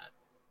do that.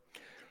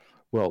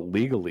 Well,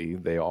 legally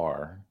they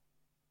are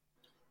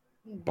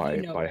by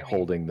What I mean.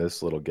 holding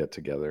this little get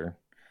together.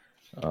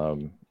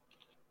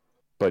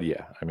 But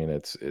yeah, I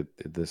mean,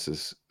 this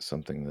is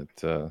something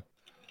that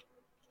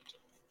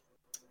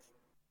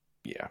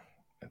yeah,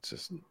 it's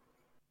just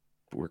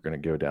we're going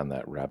to go down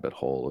that rabbit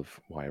hole of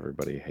why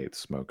everybody hates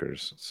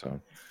smokers. So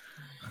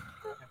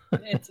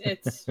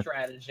it's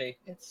strategy.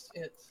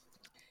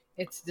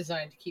 It's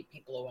designed to keep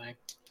people away,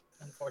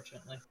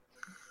 unfortunately.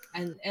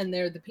 And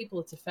they're the people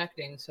it's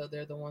affecting, so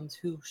they're the ones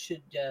who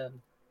should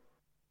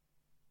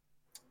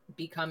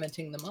be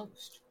commenting the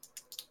most.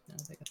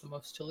 They got the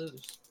most to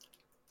lose.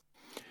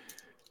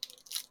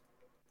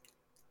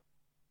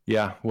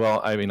 yeah,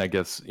 well, I mean, I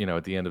guess,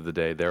 at the end of the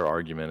day, their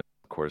argument,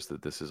 of course,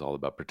 that this is all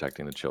about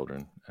protecting the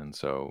children. And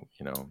so,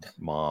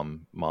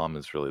 mom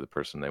is really the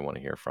person they want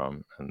to hear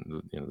from.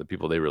 And, the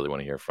people they really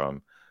want to hear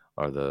from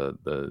are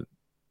the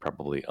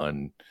probably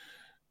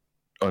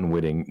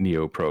unwitting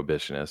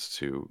neo-prohibitionists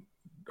who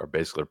are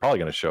basically probably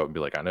going to show up and be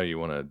like, I know you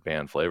want to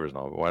ban flavors and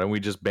all, but why don't we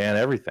just ban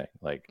everything?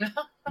 Like,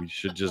 we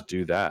should just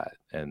do that.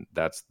 And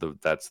that's the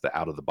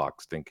out of the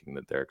box thinking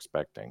that they're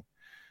expecting.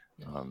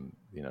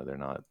 They're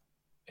not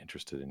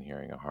interested in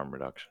hearing a harm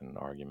reduction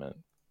argument.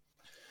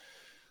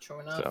 True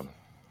enough. So,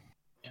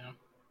 yeah.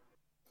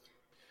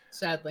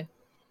 Sadly.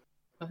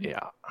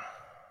 Yeah.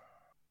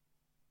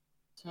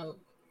 So,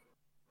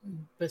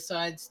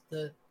 besides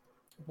the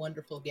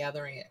wonderful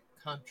gathering at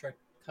Contra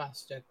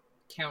Costa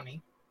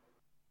County,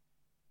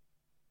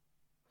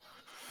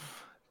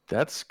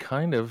 that's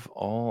kind of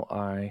all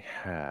I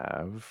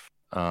have.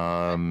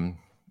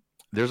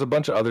 There's a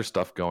bunch of other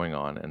stuff going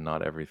on, and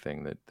not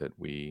everything that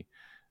we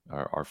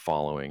are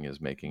following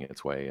is making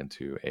its way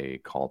into a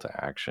call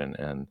to action.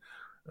 And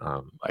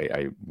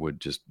I would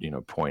just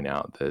point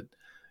out that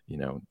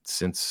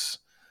since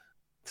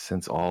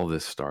all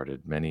this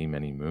started many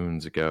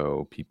moons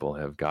ago, people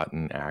have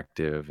gotten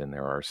active, and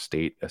there are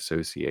state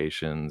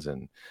associations,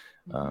 and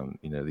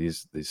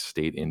these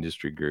state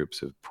industry groups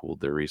have pooled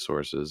their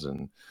resources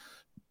and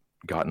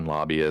gotten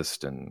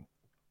lobbyists, and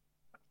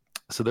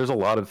so there's a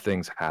lot of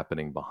things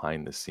happening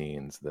behind the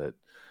scenes that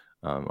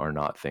are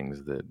not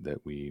things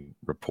that we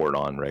report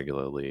on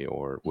regularly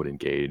or would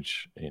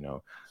engage,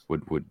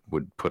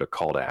 would put a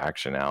call to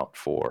action out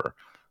for.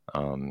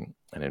 And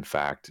in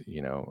fact,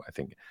 I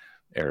think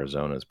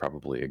Arizona is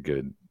probably a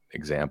good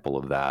example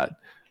of that.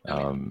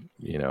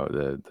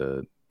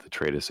 The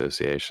trade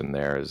association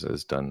there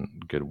has done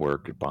good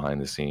work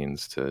behind the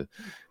scenes to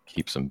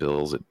keep some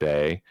bills at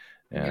bay.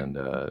 And,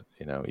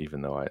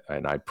 even though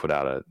I put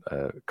out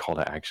a call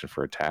to action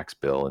for a tax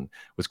bill and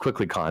was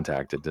quickly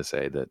contacted to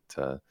say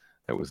that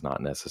it was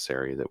not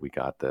necessary that we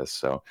got this.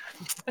 So,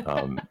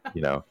 but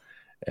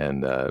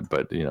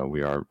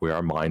we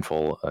are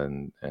mindful,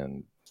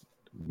 and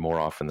more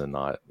often than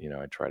not,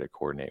 I try to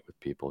coordinate with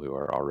people who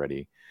are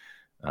already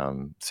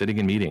sitting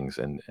in meetings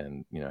and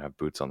have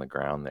boots on the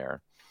ground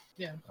there.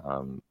 Yeah.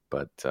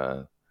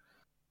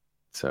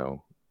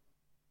 So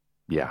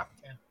yeah.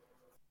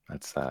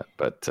 That's that.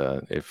 But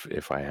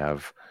if I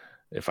have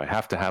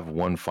to have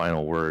one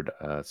final word,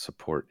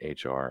 support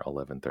HR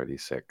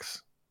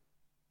 1136.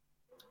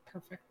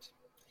 Perfect.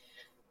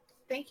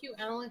 Thank you,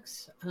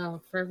 Alex,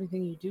 for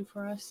everything you do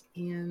for us,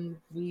 and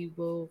we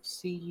will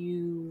see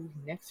you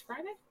next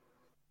Friday.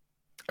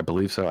 I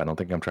believe so. I don't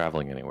think I'm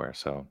traveling anywhere,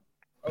 so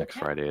next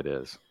Friday it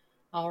is.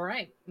 All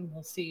right.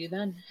 We'll see you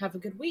then. Have a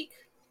good week.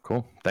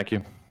 Cool. Thank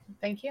you.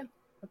 Thank you.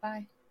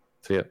 Bye-bye.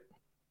 See ya.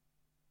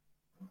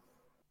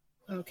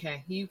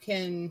 Okay, you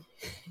can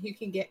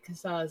get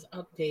CASA's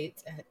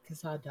updates at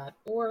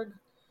casa.org.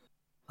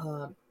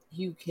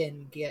 You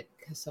can get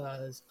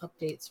CASA's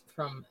updates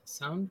from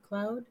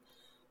SoundCloud,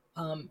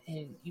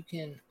 and you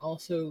can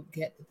also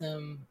get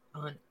them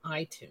on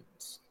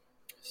iTunes.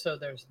 So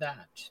there's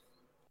that.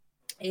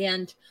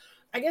 And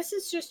I guess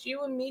it's just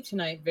you and me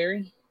tonight,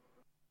 Very.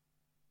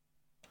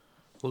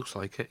 Looks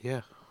like it,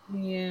 yeah.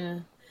 Yeah.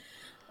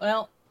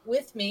 Well,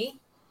 with me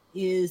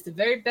is the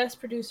very best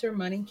producer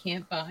money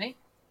can't buy.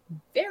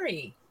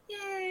 Very.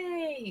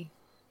 Yay!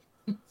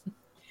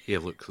 Yeah,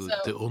 look, So,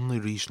 the only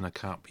reason I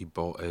can't be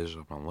bought is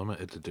I'm a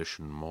limited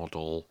edition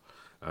model,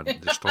 and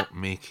they stopped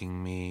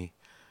making me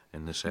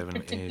in the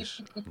 70s,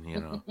 and, you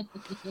know.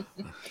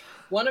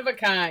 one of a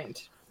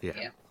kind. Yeah.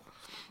 Yeah.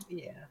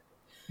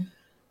 Yeah.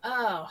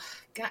 Oh,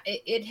 God,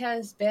 it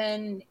has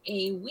been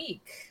a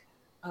week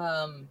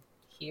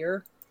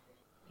here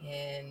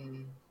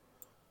in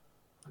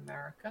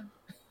America.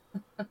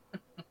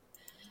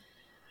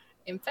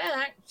 In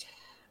fact,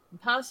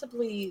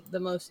 possibly the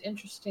most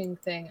interesting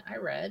thing I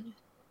read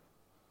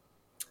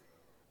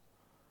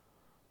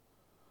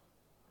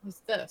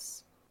was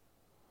this.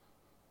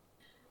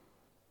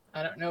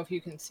 I don't know if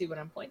you can see what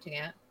I'm pointing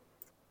at.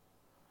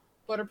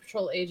 Border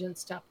Patrol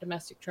agents stop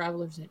domestic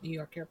travelers at New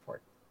York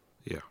airport.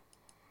 Yeah.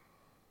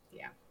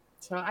 Yeah.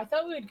 So I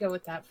thought we would go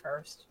with that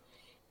first,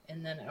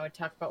 and then I would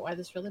talk about why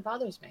this really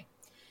bothers me.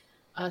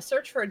 A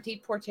search for a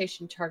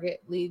deportation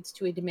target leads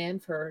to a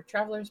demand for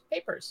travelers'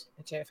 papers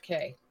at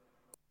JFK.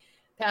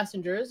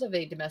 Passengers of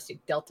a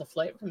domestic Delta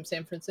flight from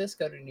San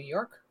Francisco to New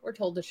York were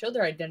told to show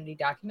their identity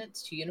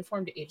documents to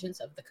uniformed agents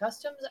of the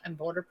Customs and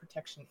Border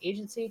Protection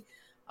Agency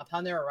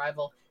upon their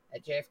arrival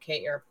at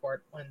JFK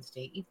Airport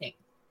Wednesday evening.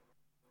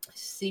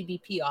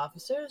 CBP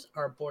officers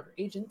are border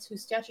agents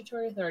whose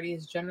statutory authority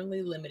is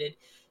generally limited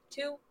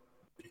to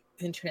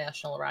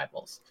international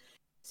arrivals.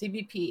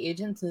 CBP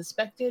agents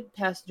inspected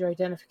passenger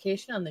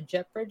identification on the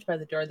jet bridge by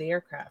the door of the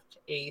aircraft.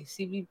 A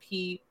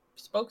CBP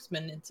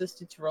spokesman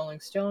insisted to Rolling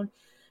Stone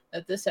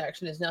that this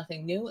action is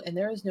nothing new and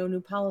there is no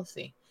new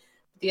policy.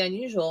 The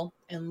unusual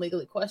and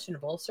legally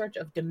questionable search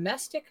of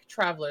domestic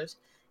travelers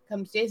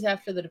comes days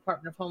after the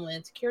Department of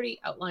Homeland Security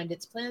outlined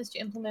its plans to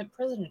implement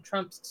President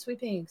Trump's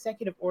sweeping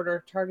executive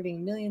order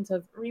targeting millions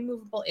of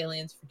removable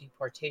aliens for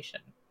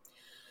deportation.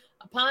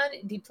 Upon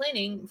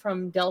deplaning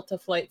from Delta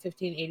Flight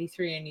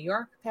 1583 in New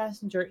York,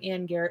 passenger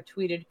Ann Garrett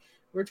tweeted,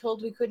 "We're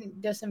told we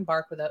couldn't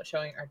disembark without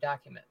showing our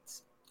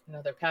documents."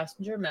 Another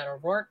passenger, Matt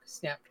O'Rourke,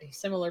 snapped a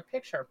similar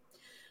picture.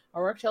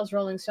 O'Rourke tells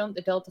Rolling Stone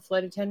the Delta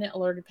flight attendant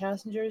alerted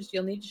passengers,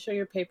 "You'll need to show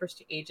your papers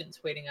to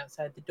agents waiting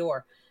outside the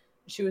door."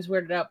 She was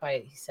weirded out by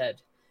it, he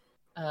said.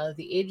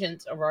 The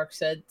agent, O'Rourke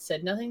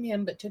said nothing to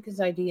him but took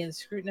his ID and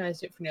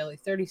scrutinized it for nearly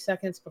 30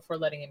 seconds before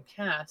letting him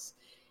pass.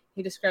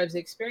 He describes the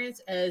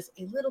experience as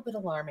a little bit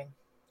alarming.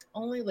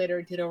 Only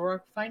later did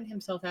O'Rourke find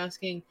himself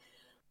asking,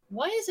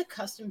 "Why is a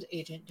customs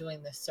agent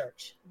doing this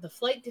search? The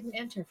flight didn't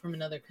enter from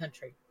another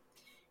country."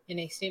 In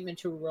a statement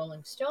to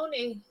Rolling Stone,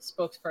 a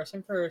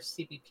spokesperson for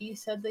CBP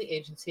said the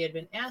agency had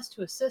been asked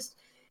to assist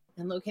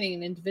in locating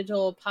an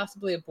individual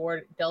possibly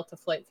aboard Delta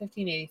Flight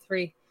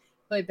 1583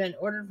 who had been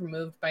ordered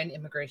removed by an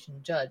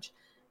immigration judge.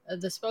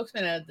 The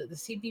spokesman added that the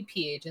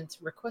CBP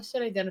agents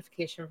requested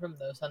identification from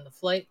those on the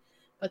flight,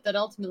 but that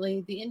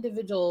ultimately the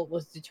individual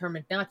was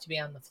determined not to be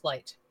on the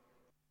flight.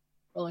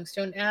 Rolling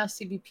Stone asked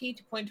CBP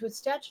to point to its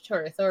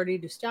statutory authority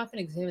to stop and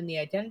examine the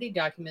identity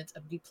documents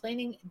of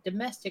deplaning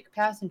domestic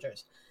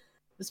passengers.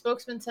 The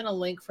spokesman sent a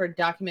link for a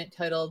document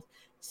titled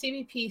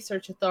CBP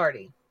Search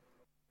Authority.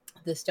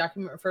 This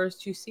document refers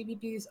to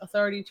CBP's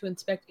authority to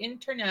inspect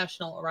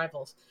international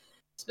arrivals.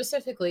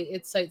 Specifically,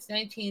 it cites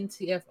 19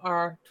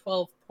 CFR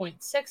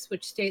 12.6,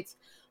 which states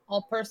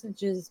all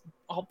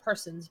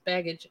persons,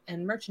 baggage,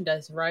 and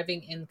merchandise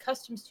arriving in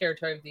customs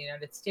territory of the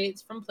United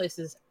States from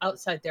places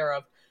outside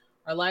thereof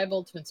are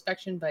liable to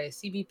inspection by a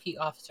CBP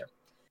officer.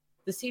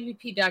 The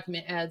CBP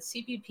document adds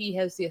CBP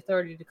has the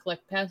authority to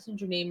collect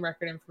passenger name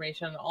record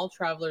information on all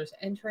travelers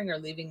entering or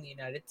leaving the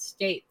United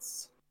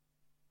States.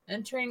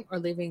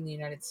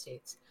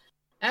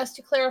 Asked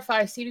to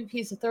clarify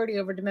CBP's authority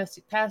over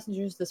domestic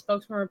passengers, the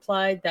spokesman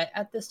replied that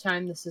at this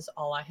time, this is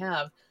all I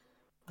have.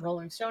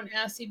 Rolling Stone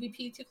asked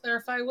CBP to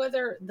clarify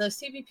whether the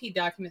CBP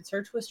document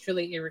search was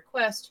truly a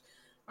request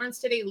or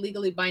instead a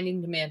legally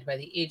binding demand by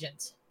the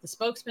agents. The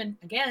spokesman,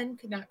 again,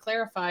 could not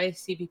clarify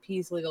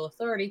CBP's legal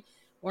authority,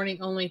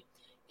 warning only,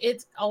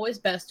 "It's always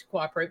best to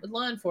cooperate with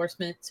law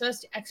enforcement so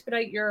as to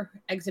expedite your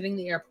exiting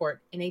the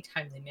airport in a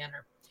timely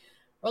manner."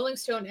 Rolling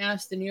Stone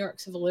asked the New York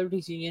Civil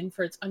Liberties Union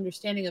for its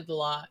understanding of the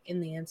law in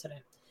the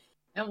incident.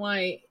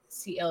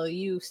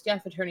 NYCLU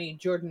staff attorney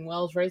Jordan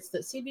Wells writes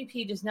that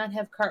CBP does not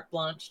have carte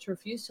blanche to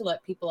refuse to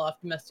let people off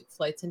domestic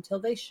flights until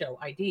they show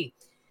ID.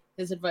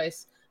 His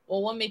advice,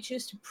 while one may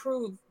choose to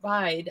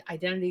provide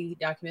identity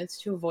documents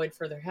to avoid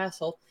further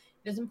hassle,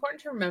 it is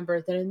important to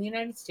remember that in the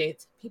United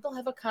States, people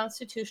have a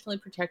constitutionally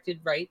protected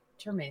right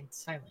to remain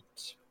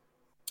silent.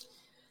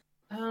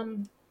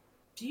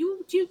 Do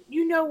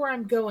you know where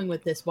I'm going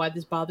with this? Why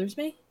this bothers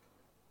me?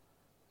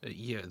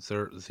 Yeah,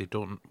 they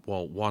don't.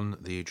 Well, one,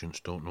 the agents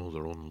don't know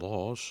their own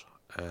laws,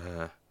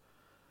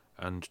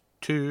 and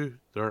two,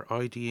 they're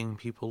IDing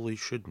people they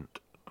shouldn't.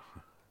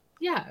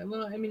 Yeah,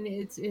 well, I mean,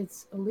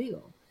 it's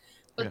illegal,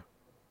 but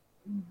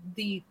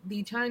the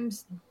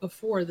times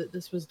before that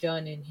this was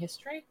done in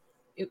history,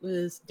 it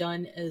was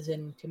done as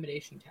an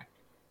intimidation tactic.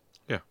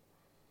 Yeah.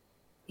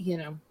 You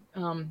know,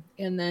 And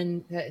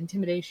then that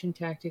intimidation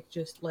tactic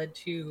just led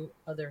to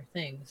other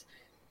things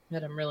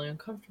that I'm really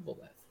uncomfortable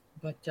with.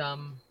 But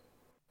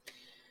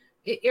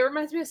it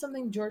reminds me of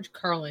something George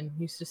Carlin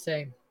used to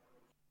say.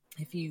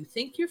 If you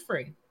think you're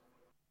free,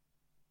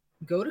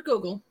 go to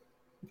Google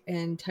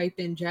and type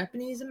in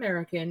Japanese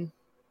American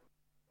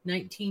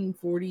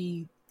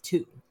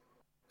 1942.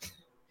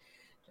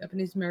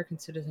 Japanese American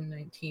citizen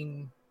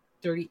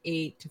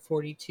 1938 to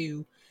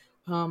 42.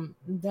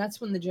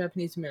 That's when the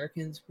Japanese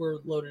Americans were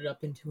loaded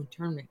up into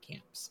internment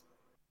camps.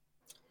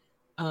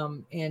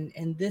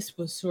 And this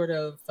was sort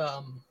of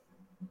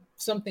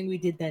something we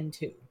did then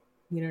too.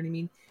 You know what I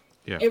mean?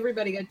 Yeah.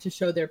 Everybody got to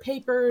show their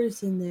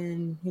papers, and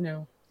then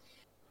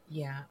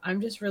yeah, I'm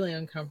just really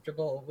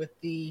uncomfortable with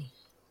the.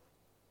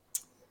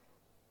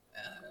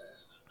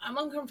 I'm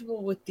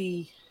uncomfortable with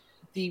the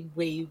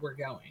way we're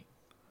going.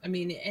 I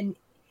mean, and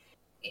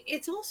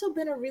it's also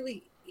been a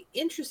really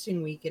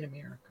interesting week in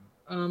America.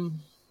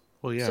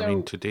 Well, yeah, I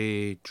mean, So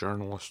today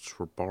journalists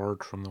were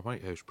barred from the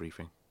White House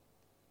briefing.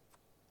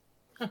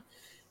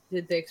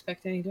 did they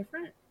expect any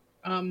different?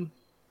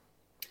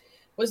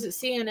 Was it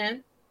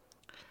CNN?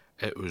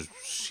 It was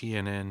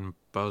CNN,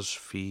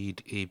 BuzzFeed,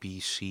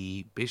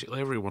 ABC,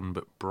 basically everyone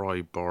but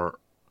Breitbart,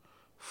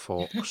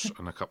 Fox,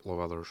 and a couple of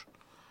others.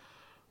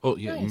 Oh,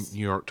 yeah, Nice.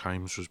 New York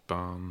Times was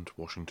banned,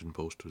 Washington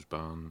Post was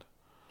banned.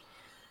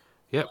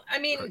 Yep, I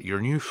mean, your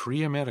new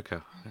free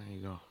America. There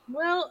you go.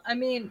 well, I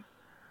mean,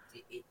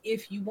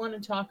 if you want to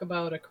talk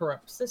about a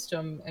corrupt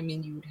system, I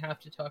mean, you would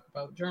have to talk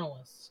about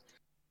journalists.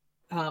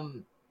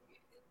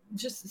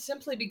 Just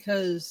simply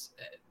because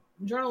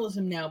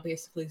journalism now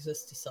basically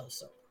exists to sell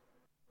soap,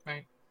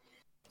 right?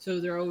 So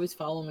they're always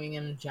following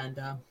an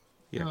agenda.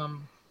 Yeah.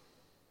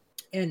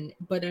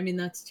 But I mean,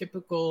 that's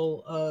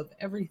typical of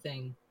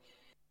everything.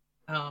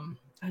 I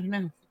don't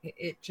know.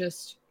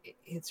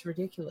 It's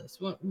ridiculous.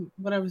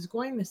 What I was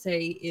going to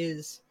say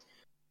is,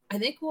 I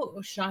think what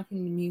was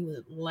shocking to me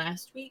was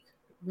last week.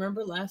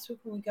 Remember last week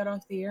when we got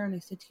off the air and I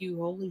said to you,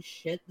 "Holy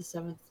shit, the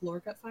seventh floor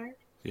got fired."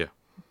 Yeah.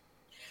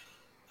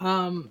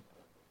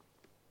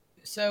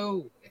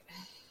 So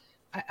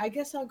I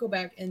guess I'll go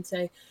back and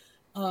say,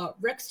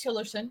 Rex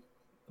Tillerson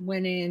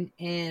went in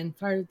and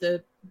fired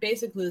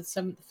basically the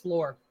seventh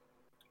floor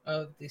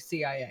of the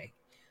CIA.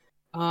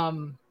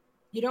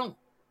 You don't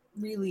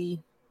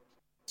really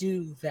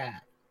do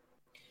that.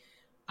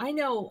 I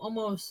know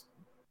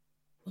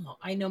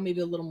I know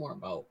maybe a little more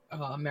about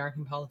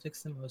American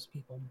politics than most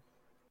people,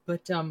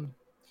 but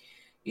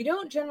you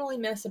don't generally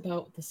mess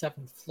about with the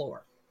seventh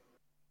floor.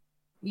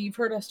 You've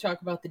heard us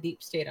talk about the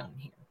deep state on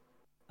here.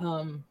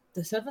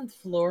 The seventh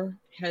floor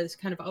has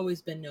kind of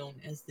always been known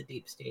as the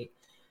deep state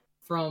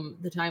from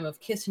the time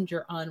of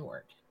Kissinger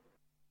onward.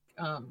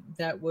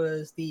 That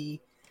was the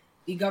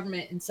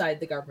government inside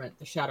the government,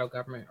 the shadow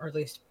government, or at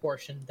least a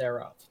portion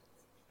thereof.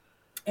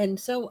 And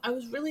so I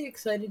was really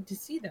excited to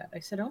see that. I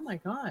said, "Oh my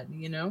God,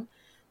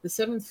 the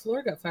seventh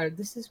floor got fired.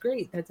 This is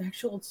great. That's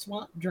actual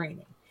swamp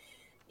draining."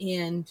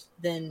 And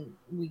then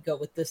we go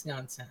with this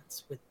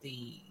nonsense with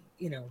the,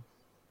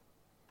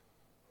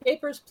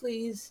 papers,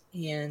 please,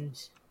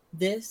 and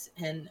this,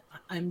 and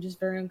I'm just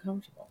very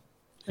uncomfortable.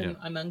 Yeah.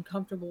 I'm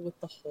uncomfortable with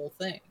the whole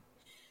thing.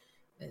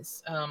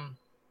 It's an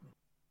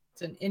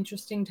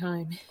interesting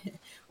time.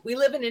 We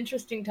live in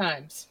interesting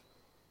times.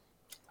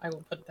 I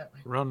will put it that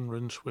way. Run,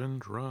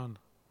 Rincewind, run.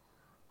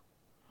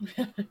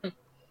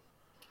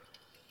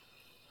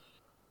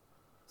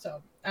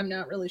 So I'm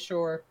not really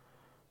sure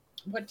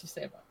what to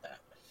say about that.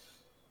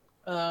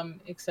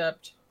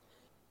 Except,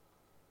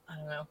 I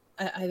don't know.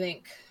 I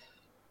think,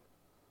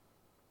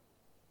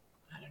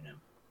 I don't know.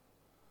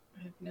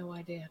 I have no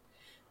idea.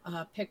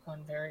 Pick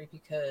one, Barry,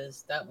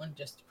 because that one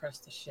just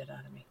depressed the shit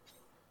out of me.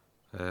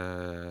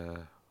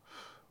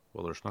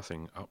 Well, there's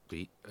nothing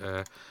upbeat.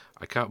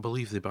 I can't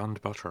believe they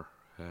banned butter.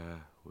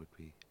 Would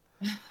be.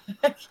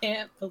 I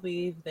can't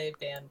believe they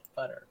banned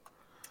butter.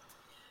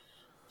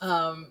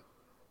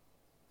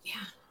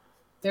 Yeah.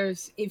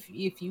 There's if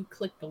you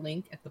click the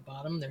link at the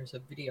bottom, there's a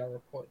video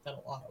report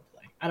that'll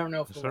autoplay. I don't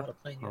know if it'll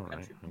autoplay in your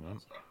country.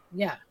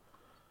 Yeah.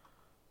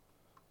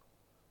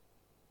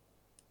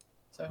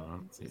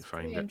 So it's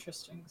pretty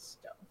interesting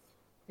stuff.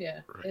 Yeah,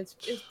 right. It's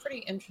pretty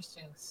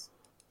interesting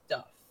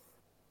stuff.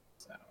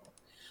 So,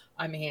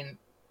 I mean,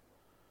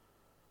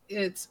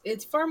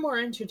 it's far more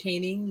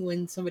entertaining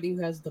when somebody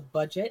who has the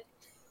budget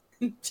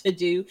to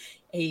do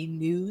a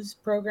news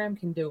program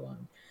can do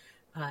one.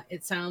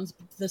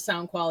 The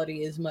sound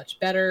quality is much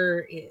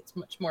better. It's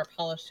much more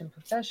polished and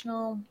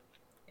professional.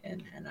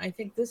 And I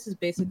think this is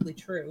basically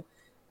true.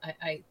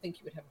 I think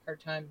you would have a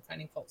hard time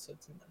finding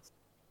falsehoods in this.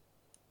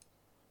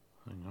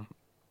 Hang on.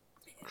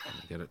 I'm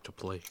trying to get it to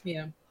play.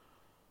 Yeah.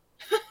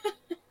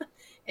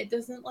 It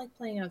doesn't like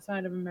playing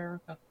outside of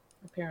America,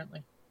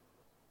 apparently.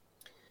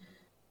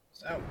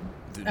 So,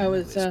 I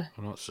was... Oh,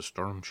 that's the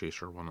Storm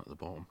Chaser one at the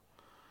bottom.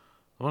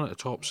 The one at the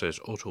top says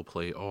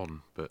autoplay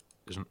on, but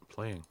isn't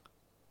playing.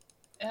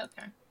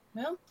 Okay.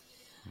 Well,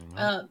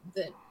 I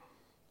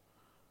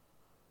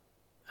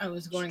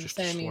was going to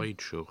say... It's just a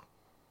slideshow.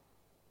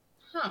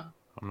 Huh.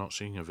 I'm not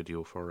seeing a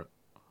video for it.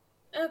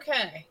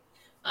 Okay.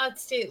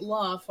 State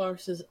law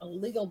forces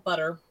illegal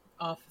butter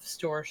off of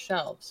store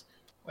shelves,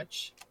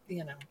 which,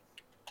 you know.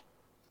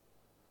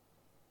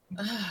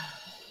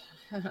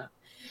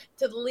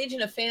 To the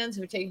legion of fans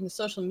who have taken to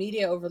social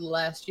media over the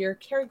last year,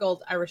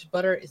 Kerrygold Irish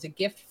butter is a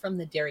gift from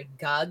the dairy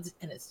gods,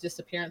 and its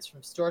disappearance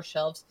from store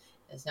shelves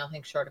is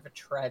nothing short of a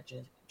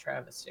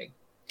travesty.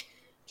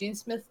 Jean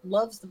Smith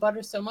loves the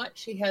butter so much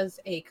she has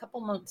a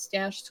couple months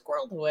stash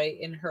squirreled away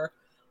in her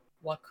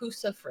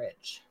Wakusa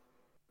fridge.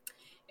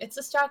 It's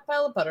a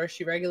stockpile of butter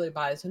she regularly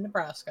buys in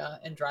Nebraska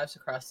and drives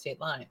across state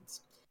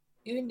lines.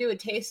 You can do a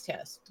taste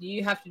test.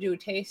 You have to do a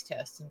taste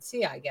test and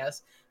see, I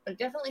guess, but it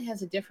definitely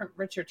has a different,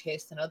 richer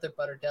taste than other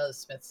butter does,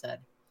 Smith said.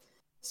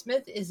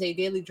 Smith is a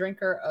daily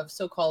drinker of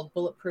so-called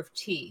bulletproof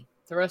tea.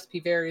 The recipe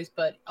varies,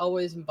 but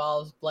always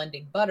involves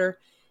blending butter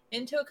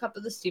into a cup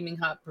of the steaming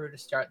hot brew to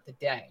start the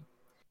day.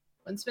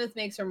 When Smith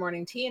makes her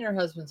morning tea and her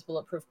husband's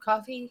bulletproof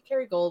coffee,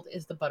 Kerrygold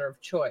is the butter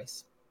of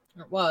choice.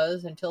 It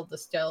was until the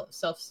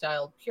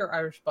self-styled pure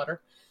Irish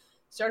butter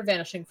started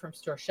vanishing from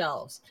store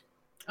shelves.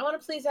 I want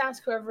to please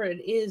ask whoever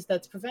it is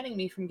that's preventing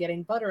me from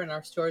getting butter in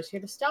our stores here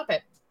to stop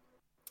it.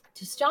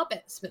 To stop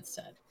it, Smith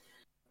said.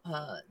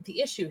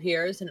 The issue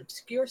here is an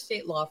obscure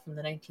state law from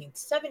the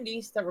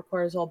 1970s that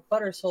requires all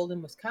butter sold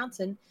in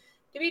Wisconsin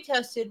to be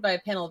tested by a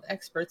panel of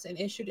experts and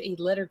issued a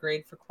letter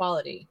grade for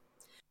quality.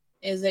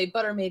 As a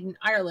butter made in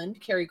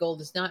Ireland,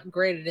 Kerrygold is not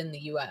graded in the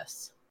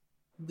U.S.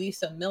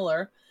 Lisa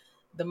Miller,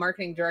 the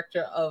marketing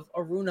director of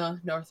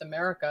Aruna North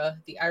America,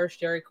 the Irish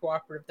dairy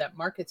cooperative that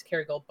markets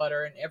Kerrygold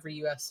butter in every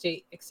U.S.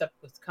 state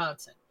except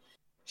Wisconsin.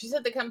 She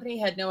said the company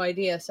had no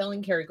idea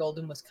selling Kerrygold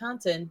in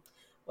Wisconsin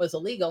was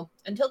illegal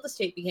until the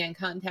state began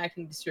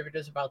contacting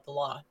distributors about the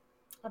law.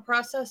 A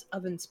process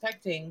of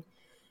inspecting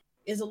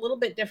is a little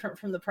bit different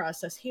from the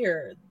process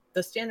here.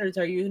 The standards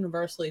are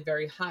universally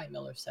very high,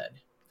 Miller said.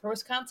 For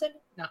Wisconsin,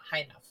 not high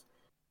enough.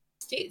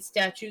 State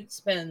statute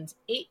spends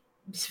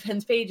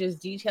pages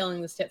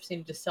detailing the steps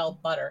needed to sell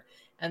butter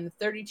and the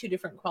 32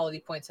 different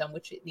quality points on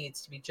which it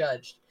needs to be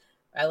judged.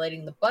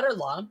 Violating the butter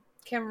law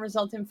can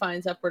result in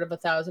fines upward of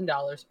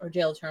 $1,000 or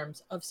jail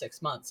terms of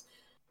 6 months.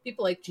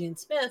 People like Jean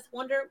Smith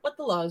wonder what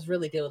the law is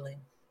really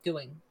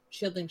doing,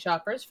 shielding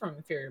shoppers from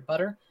inferior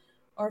butter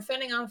or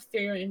fending off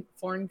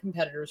foreign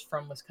competitors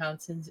from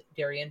Wisconsin's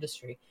dairy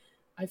industry.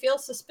 I feel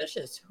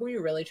suspicious. Who are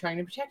you really trying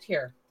to protect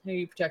here? Are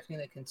you protecting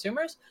the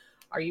consumers?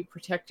 Are you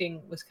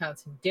protecting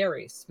Wisconsin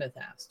dairies? Smith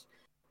asked.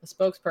 A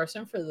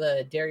spokesperson for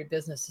the Dairy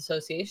Business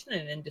Association,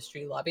 an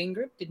industry lobbying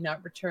group, did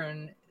not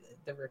return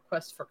the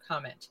request for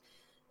comment.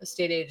 The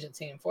state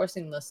agency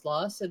enforcing this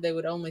law said they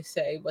would only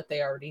say what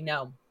they already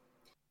know.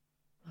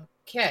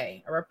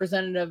 Okay, a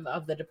representative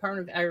of the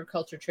Department of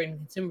Agriculture, Trade, and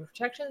Consumer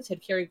Protection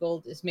said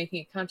Kerrygold is making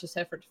a conscious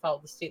effort to follow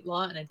the state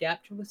law and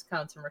adapt to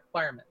Wisconsin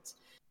requirements.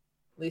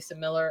 Lisa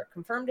Miller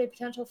confirmed a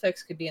potential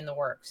fix could be in the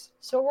works.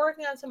 So we're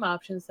working on some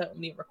options that will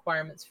meet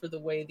requirements for the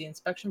way the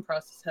inspection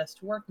process has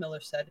to work, Miller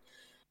said.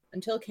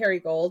 Until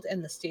Kerrygold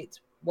and the states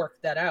work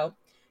that out,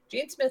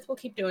 Jane Smith will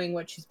keep doing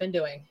what she's been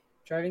doing,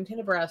 driving to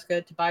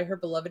Nebraska to buy her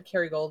beloved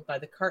Kerrygold by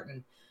the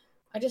carton.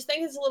 I just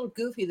think it's a little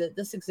goofy that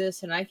this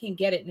exists and I can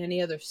get it in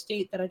any other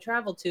state that I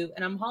travel to,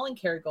 and I'm hauling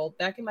Kerrygold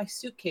back in my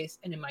suitcase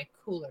and in my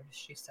cooler,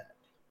 she said.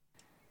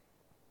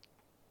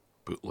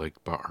 Bootleg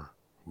butter.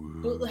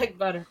 Ooh. Bootleg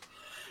butter.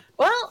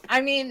 Well, I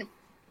mean,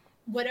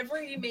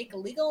 whatever you make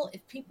illegal,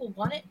 if people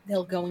want it,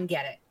 they'll go and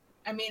get it.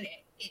 I mean,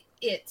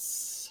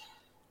 it's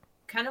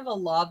kind of a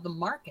law of the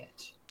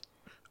market.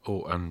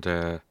 Oh, and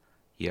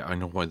yeah, I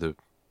know why the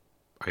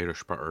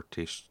Irish butter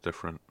tastes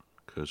different,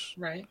 because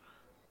right.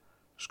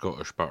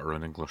 Scottish butter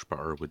and English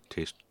butter would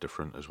taste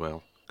different as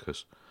well,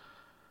 because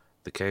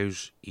the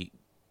cows eat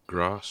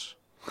grass.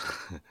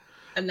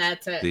 And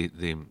that's it.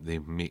 They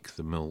make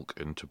the milk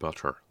into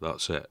butter.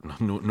 That's it.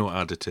 No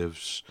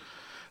additives.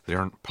 They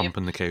aren't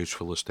pumping the cows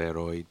full of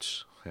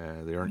steroids.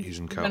 They aren't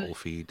using cattle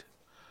feed.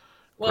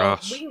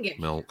 Grass,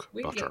 milk,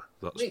 butter.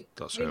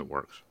 That's how it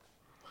works.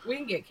 We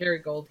can get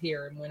Kerrygold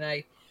here, and when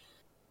I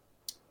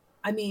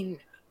mean,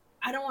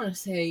 I don't want to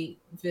say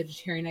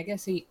vegetarian. I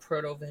guess I eat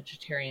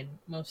proto-vegetarian,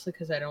 mostly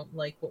because I don't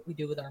like what we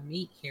do with our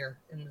meat here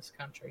in this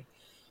country.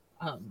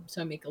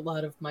 So I make a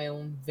lot of my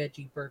own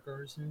veggie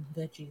burgers and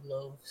veggie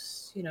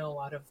loaves,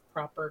 out of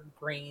proper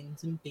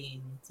grains and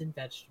beans and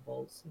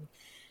vegetables and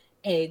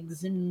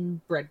eggs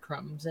and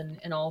breadcrumbs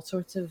and all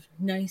sorts of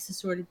nice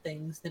assorted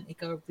things that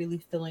make a really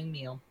filling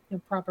meal.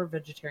 Proper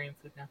vegetarian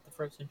food, not the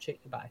frozen shit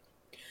you buy.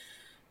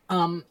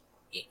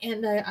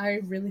 And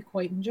I really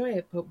quite enjoy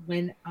it. But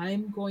when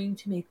I'm going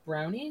to make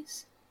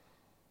brownies,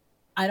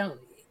 I don't...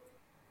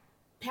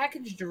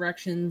 Package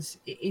directions,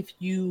 if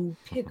you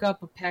pick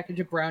up a package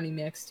of brownie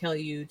mix, tell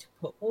you to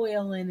put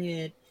oil in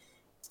it,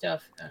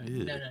 stuff.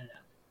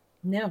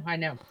 No, I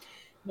know.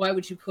 Why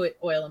would you put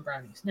oil in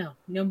brownies?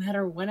 No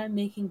matter when I'm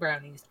making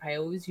brownies, I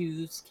always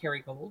use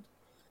Kerrygold.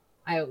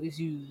 I always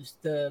use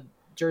the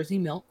Jersey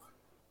milk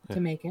to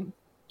make it.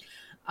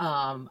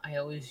 I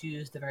always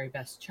use the very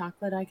best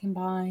chocolate I can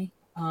buy.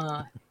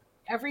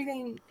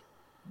 Everything,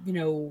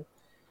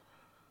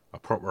 A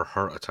proper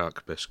heart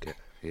attack biscuit,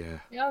 yeah.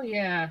 Oh,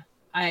 yeah.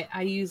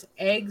 I use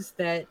eggs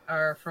that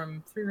are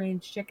from free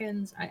range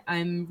chickens.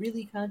 I'm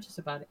really conscious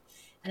about it,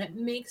 and it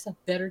makes a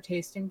better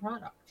tasting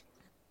product.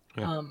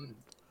 Yeah.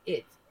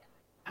 It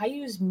I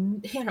use,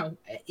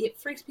 it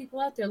freaks people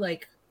out. They're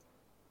like,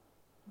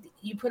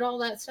 you put all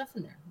that stuff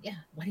in there. Yeah.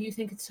 Why do you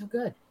think it's so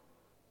good?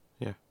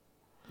 Yeah.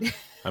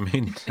 I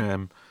mean,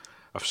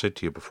 I've said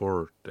to you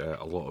before,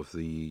 a lot of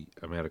the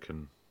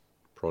American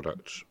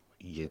products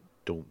you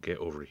don't get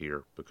over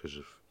here because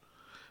of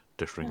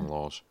differing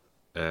laws.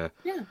 Yeah.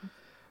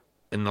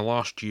 In the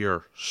last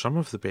year, some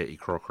of the Betty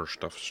Crocker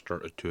stuff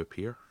started to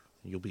appear.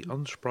 You'll be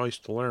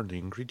unsurprised to learn the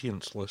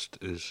ingredients list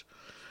is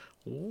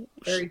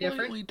Very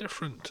slightly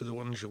different to the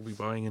ones you'll be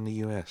buying in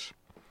the US.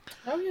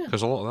 Oh yeah.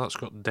 Because a lot of that's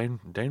got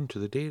down to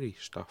the dairy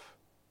stuff.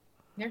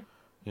 Yeah.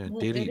 Yeah,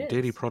 Well,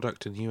 dairy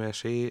product in the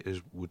USA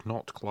would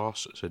not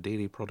class as a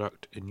dairy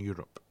product in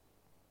Europe.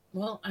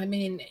 Well, I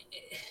mean,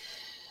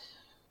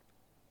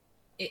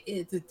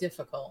 it's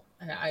difficult.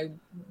 I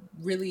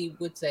really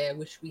would say I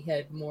wish we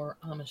had more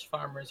Amish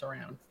farmers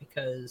around,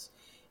 because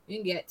you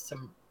can get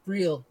some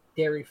real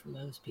dairy from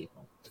those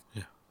people.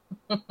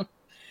 Yeah.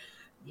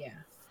 Yeah.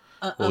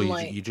 Well,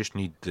 you just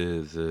need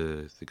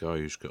the guy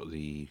who's got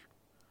the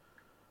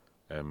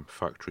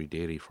factory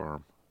dairy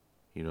farm.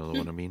 You know the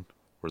one I mean?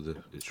 Where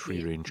it's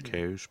free range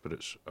cows, but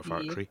it's a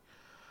factory.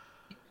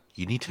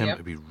 You need him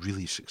to be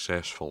really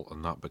successful,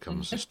 and that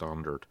becomes the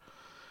standard.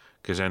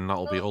 Because then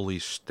that'll be all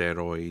these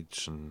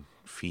steroids and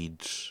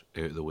feeds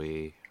out of the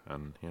way,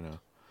 and Well,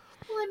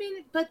 I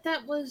mean, but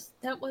that was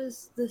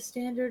the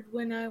standard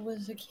when I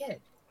was a kid.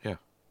 Yeah.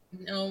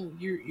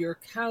 Your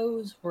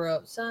cows were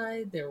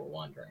outside. They were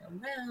wandering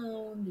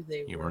around.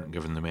 You weren't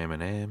giving them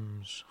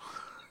M&Ms.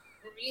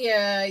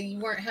 Yeah, you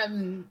weren't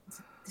having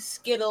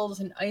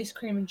Skittles and ice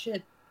cream and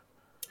shit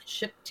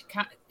shipped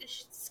to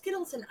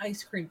Skittles and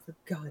ice cream, for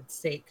God's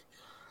sake.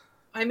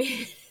 I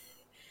mean,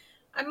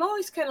 I'm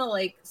always kind of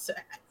like,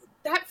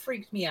 that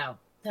freaked me out.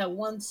 That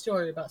one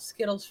story about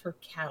Skittles for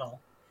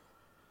cattle.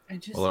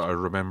 Well, I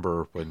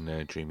remember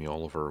when Jamie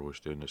Oliver was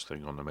doing this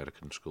thing on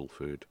American school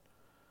food,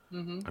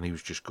 and he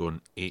was just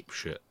going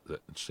apeshit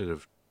that instead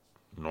of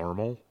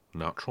normal,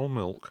 natural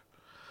milk,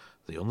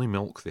 the only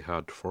milk they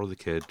had for the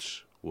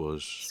kids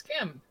was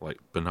skim, like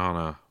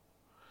banana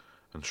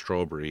and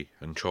strawberry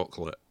and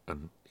chocolate.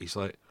 And he's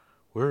like,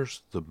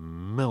 "Where's the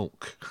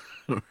milk?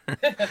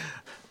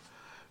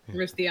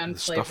 Where's the unflavored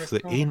stuff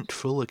that ain't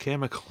full of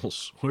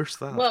chemicals? Where's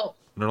that?" Well,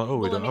 and they're like, "Oh,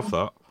 we don't have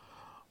that."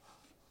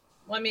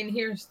 Well, I mean,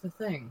 here's the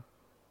thing.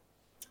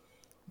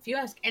 If you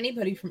ask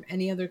anybody from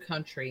any other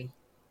country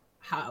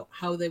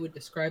how they would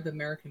describe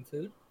American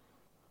food,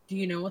 do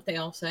you know what they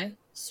all say?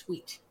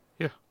 Sweet.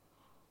 Yeah.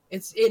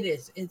 It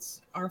is.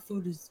 It's our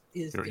food is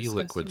your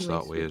e-liquid's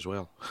that way as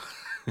well.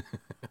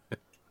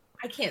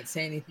 I can't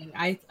say anything.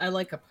 I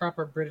like a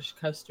proper British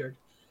custard.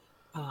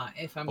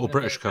 If I'm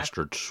British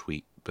custard's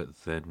sweet, but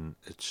then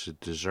it's a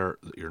dessert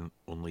that you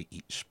only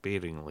eat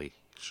sparingly.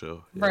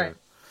 So yeah. Right.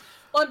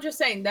 Well, I'm just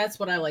saying that's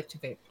what I like to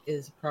vape,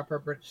 is a proper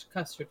British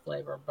custard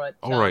flavor. But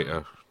right,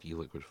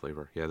 e-liquid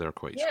flavor. Yeah, they're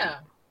quite sweet.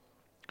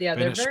 Yeah,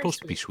 they're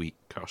supposed to be sweet.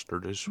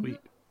 Custard is sweet.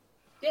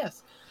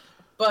 Yes,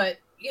 but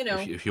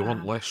if you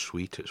want less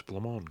sweet, it's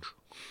blancmange.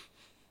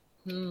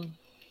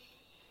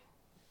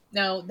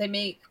 Now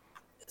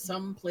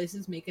some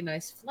places make a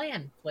nice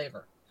flan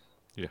flavor.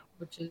 Yeah,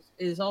 which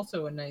is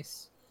also a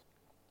nice.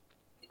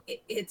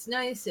 It's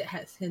nice. It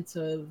has hints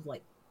of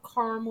like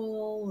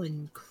caramel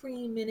and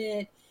cream in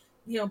it,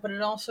 but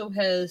it also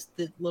has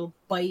the little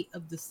bite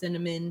of the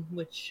cinnamon,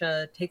 which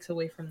takes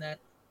away from that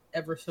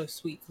ever so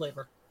sweet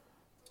flavor.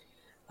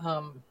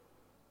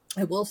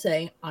 I will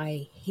say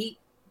I hate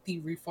the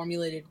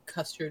reformulated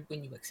custard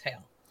when you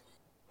exhale.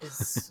 It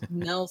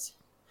smells.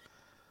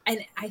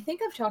 And I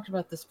think I've talked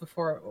about this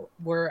before,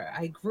 where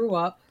I grew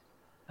up.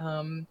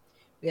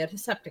 We had a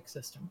septic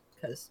system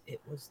because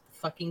it was the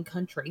fucking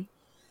country.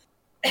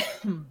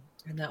 And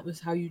that was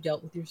how you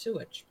dealt with your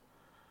sewage.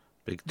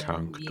 Big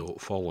tank,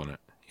 don't fall in it.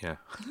 Yeah.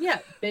 Yeah,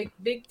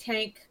 big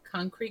tank,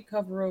 concrete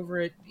cover over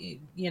it.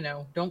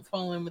 Don't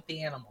fall in with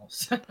the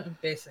animals.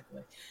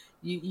 Basically,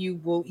 you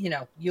will.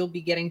 You'll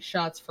be getting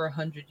shots for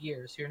 100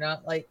 years. You're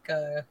not like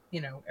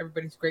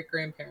everybody's great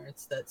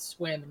grandparents that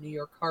swam in New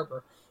York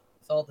Harbor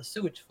with all the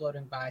sewage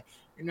floating by.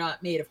 You're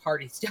not made of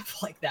hardy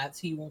stuff like that,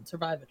 so you won't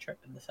survive a trip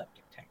in the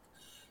septic tank.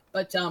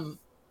 But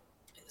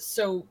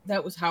so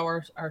that was how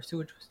our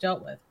sewage was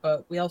dealt with.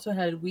 But we also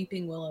had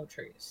weeping willow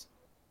trees.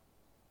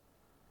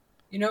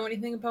 You know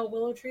anything about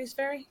willow trees,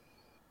 Fairy?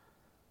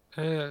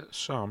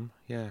 Some,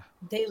 yeah.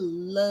 They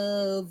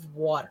love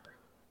water.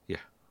 Yeah.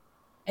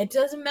 It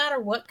doesn't matter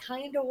what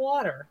kind of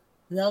water,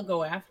 they'll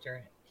go after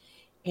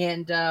it.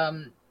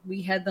 And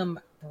we had them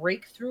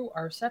break through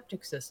our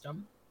septic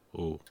system.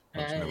 Oh,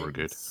 that's never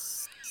good.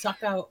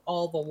 Suck out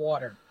all the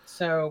water.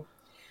 So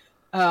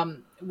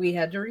we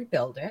had to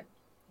rebuild it.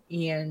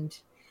 And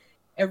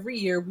every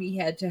year we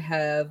had to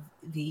have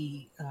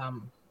the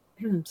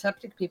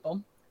septic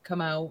people come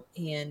out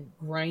and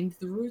grind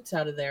the roots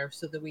out of there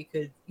so that we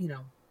could,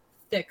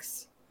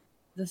 fix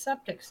the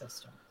septic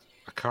system.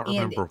 I can't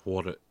remember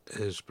what it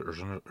is, but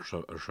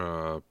there's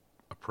a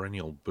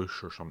perennial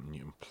bush or something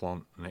you can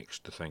plant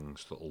next to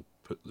things that'll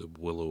put the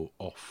willow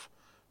off,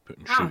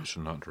 putting shoots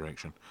in that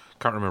direction.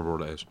 Can't remember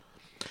what it is.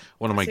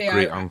 One of my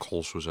great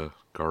uncles was a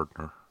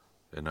gardener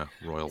in a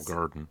royal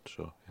garden,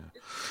 so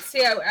yeah.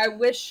 See, I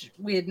wish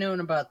we had known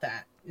about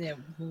that. Yeah,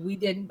 we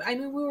didn't. I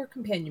mean, we were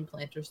companion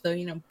planters, though.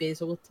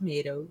 Basil with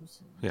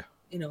tomatoes. Yeah.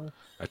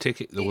 I take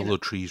it the willow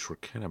trees were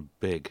kind of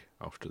big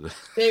after this.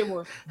 They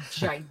were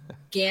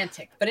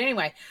gigantic. But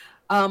anyway,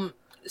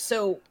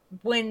 so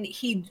when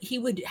he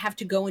would have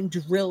to go and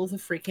drill the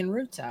freaking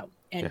roots out,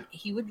 and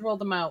he would drill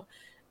them out,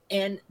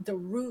 and the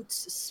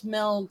roots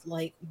smelled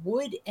like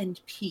wood and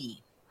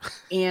pee.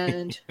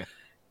 And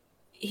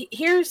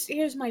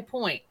here's my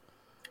point.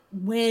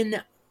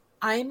 When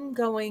I'm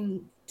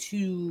going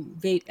to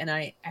vape and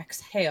I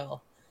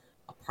exhale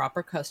a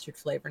proper custard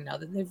flavor, now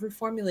that they've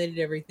reformulated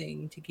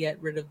everything to get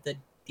rid of the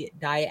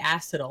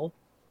diacetyl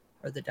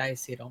or the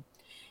diacetyl,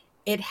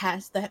 it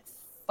has that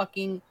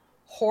fucking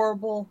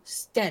horrible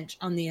stench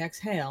on the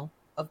exhale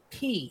of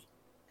pee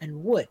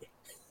and wood.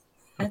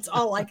 That's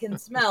all I can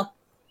smell.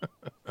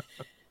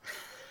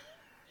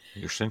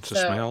 Your sense of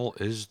smell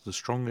is the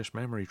strongest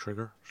memory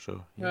trigger.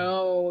 So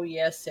Oh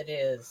yes, it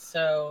is.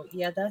 So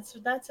yeah, that's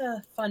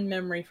a fun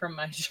memory from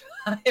my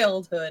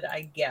childhood,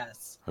 I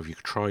guess. Have you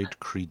tried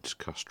Creed's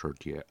custard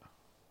yet?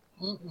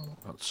 Mm-mm.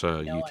 That's a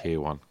UK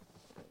one,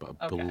 but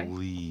I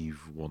believe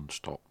One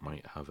Stop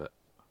might have it.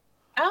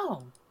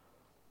 Oh,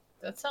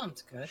 that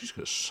sounds good. She's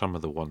got some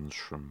of the ones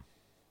from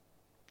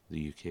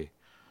the UK.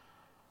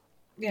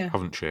 Yeah,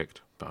 haven't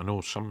checked, but I know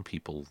some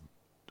people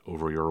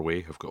over your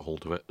way have got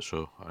hold of it,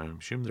 so I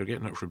assume they're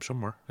getting it from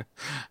somewhere.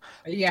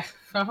 Yeah.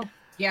 Oh,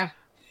 yeah.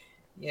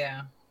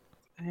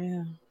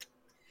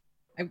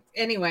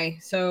 Anyway,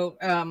 so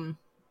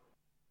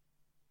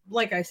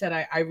like I said,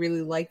 I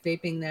really like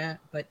vaping that,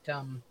 but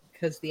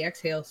because the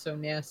exhale is so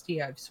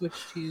nasty, I've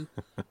switched to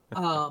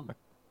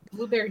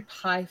blueberry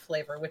pie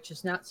flavor, which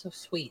is not so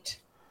sweet,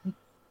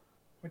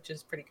 which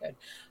is pretty good.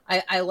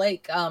 I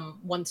like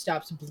One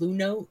Stop's Blue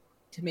Note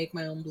to make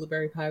my own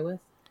blueberry pie with.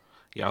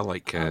 Yeah, I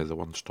like the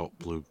One Stop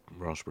Blue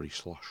Raspberry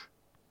Slush.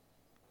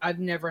 I've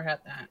never had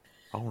that.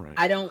 All right.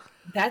 I don't.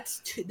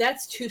 That's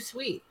too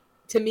sweet.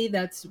 To me,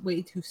 that's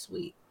way too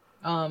sweet.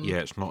 Yeah,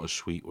 it's not as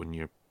sweet when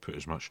you put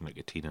as much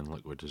nicotine in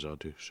liquid as I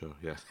do. So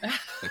yeah.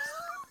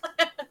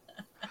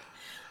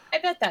 I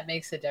bet that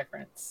makes a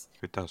difference.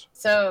 It does.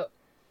 So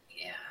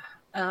yeah.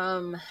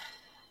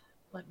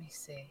 Let me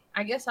see.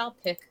 I guess I'll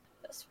pick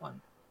this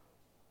one.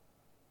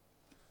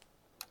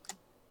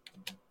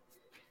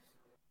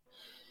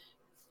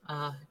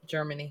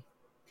 Germany.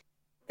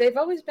 They've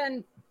always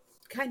been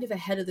kind of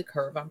ahead of the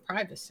curve on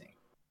privacy,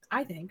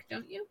 I think,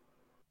 don't you?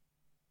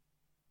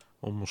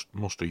 Almost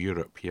most of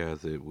Europe, yeah,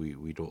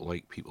 we don't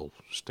like people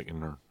sticking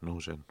their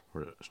nose in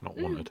where it's not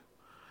wanted.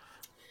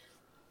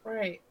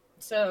 Right.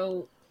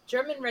 So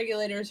German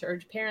regulators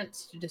urge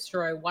parents to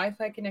destroy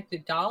Wi-Fi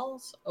connected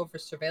dolls over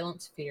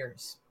surveillance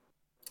fears.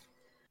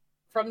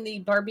 From the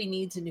Barbie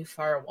Needs a New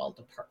Firewall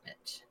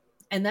department.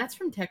 And that's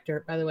from Tech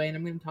Dirt, by the way, and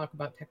I'm going to talk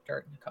about Tech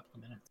Dirt in a couple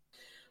of minutes.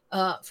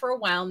 For a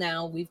while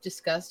now, we've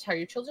discussed how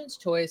your children's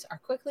toys are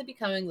quickly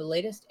becoming the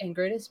latest and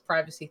greatest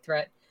privacy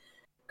threat,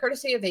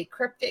 courtesy of a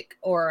cryptic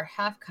or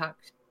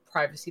half-cocked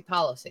privacy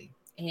policy,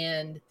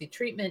 and the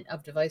treatment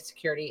of device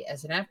security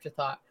as an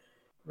afterthought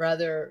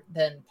rather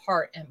than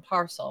part and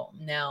parcel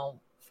now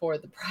for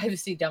the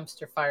privacy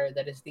dumpster fire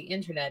that is the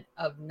Internet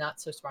of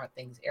not-so-smart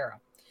things era.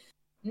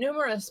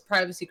 Numerous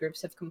privacy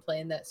groups have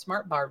complained that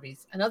smart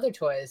Barbies and other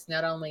toys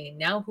not only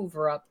now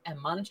hoover up and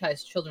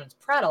monetize children's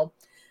prattle,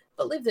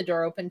 but leave the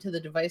door open to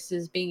the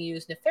devices being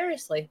used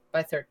nefariously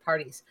by third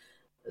parties.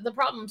 The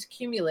problems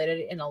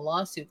accumulated in a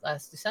lawsuit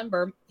last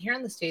December here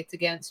in the States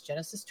against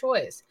Genesis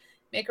Toys,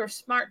 maker of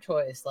smart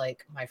toys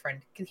like My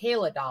Friend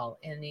Kayla doll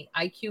and the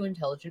IQ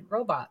Intelligent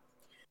Robot.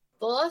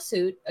 The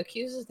lawsuit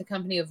accuses the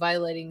company of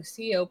violating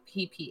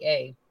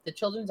COPPA, the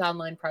Children's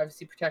Online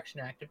Privacy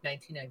Protection Act of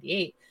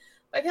 1998,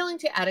 by failing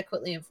to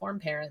adequately inform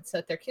parents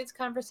that their kids'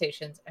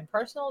 conversations and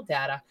personal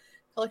data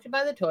collected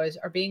by the toys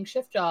are being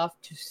shipped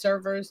off to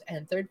servers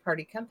and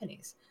third-party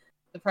companies.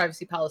 The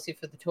privacy policy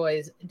for the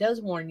toys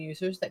does warn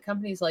users that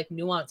companies like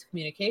Nuance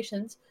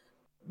Communications,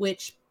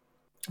 which,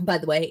 by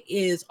the way,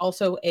 is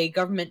also a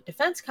government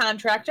defense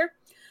contractor,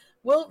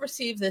 will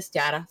receive this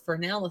data for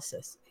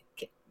analysis.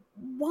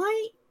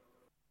 Why?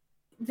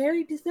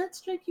 Does that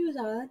strike you as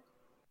odd?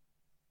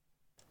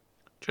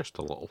 Just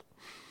a little.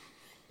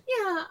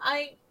 Yeah,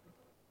 I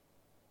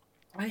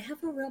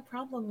have a real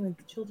problem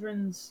with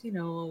children's,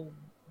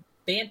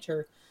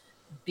 banter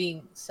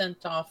being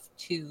sent off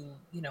to,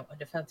 a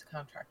defense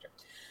contractor.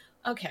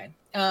 Okay.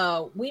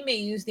 We may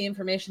use the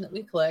information that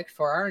we collect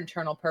for our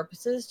internal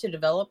purposes to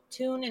develop,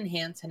 tune,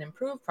 enhance, and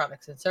improve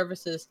products and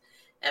services,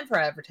 and for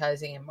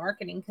advertising and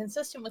marketing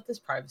consistent with this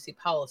privacy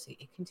policy.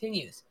 It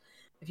continues.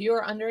 If you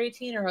are under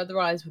 18 or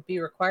otherwise would be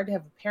required to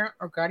have a parent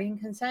or guardian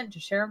consent to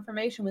share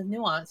information with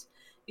Nuance,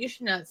 you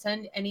should not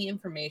send any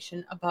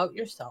information about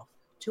yourself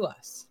to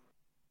us.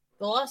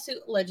 The lawsuit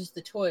alleges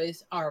the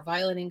toys are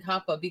violating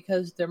COPPA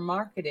because they're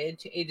marketed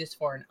to ages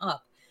 4 and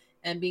up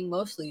and being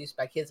mostly used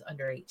by kids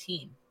under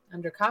 18.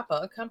 Under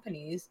COPPA,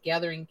 companies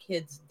gathering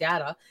kids'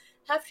 data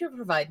have to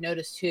provide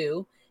notice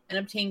to and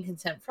obtain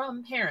consent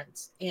from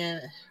parents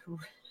and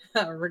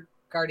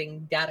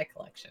regarding data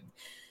collection.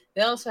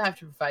 They also have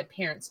to provide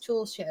parents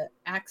tools to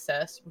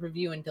access,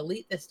 review, and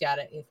delete this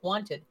data if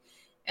wanted,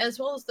 as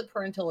well as the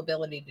parental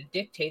ability to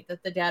dictate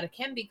that the data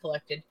can be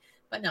collected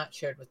but not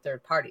shared with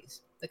third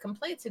parties. The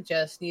complaint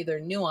suggests neither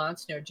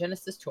Nuance nor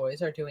Genesis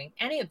Toys are doing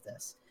any of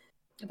this.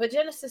 But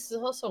Genesis is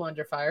also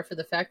under fire for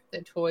the fact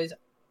that toys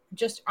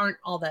just aren't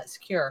all that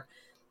secure.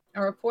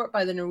 A report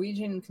by the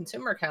Norwegian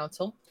Consumer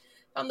Council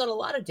found that a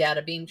lot of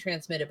data being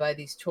transmitted by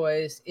these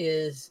toys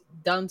is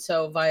done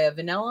so via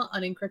vanilla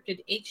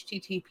unencrypted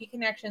HTTP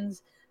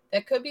connections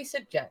that could be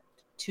subject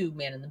to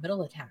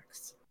man-in-the-middle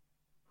attacks.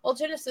 While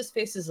Genesis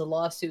faces a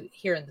lawsuit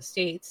here in the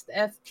States, the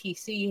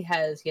FTC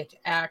has yet to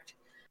act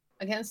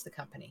against the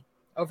company.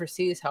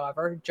 Overseas,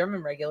 however,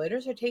 German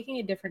regulators are taking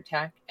a different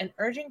tack and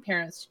urging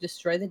parents to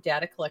destroy the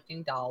data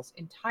collecting dolls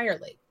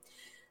entirely.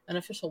 An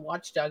official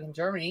watchdog in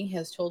Germany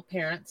has told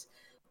parents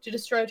to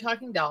destroy a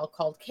talking doll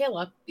called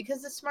Kayla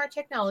because the smart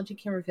technology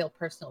can reveal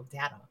personal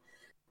data.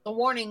 The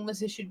warning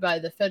was issued by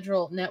the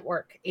federal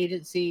network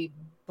agency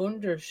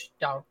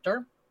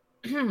Bundesstaat,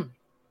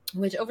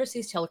 which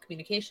oversees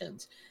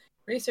telecommunications.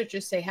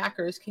 Researchers say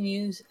hackers can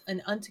use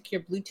an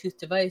unsecured Bluetooth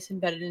device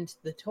embedded into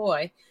the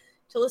toy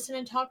to listen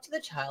and talk to the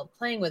child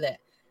playing with it.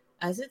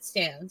 As it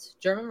stands,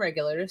 German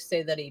regulators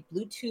say that a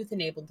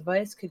Bluetooth-enabled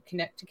device could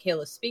connect to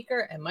Kayla's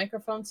speaker and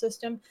microphone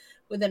system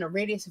within a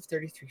radius of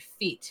 33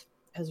 feet.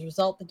 As a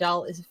result, the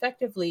doll is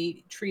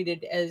effectively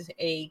treated as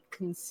a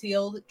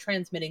concealed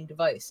transmitting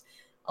device,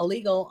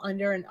 illegal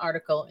under an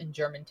article in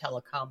German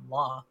telecom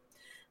law.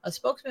 A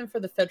spokesman for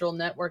the Federal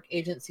Network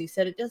Agency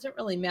said it doesn't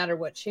really matter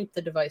what shape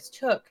the device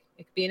took.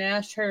 It could be an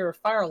ashtray or a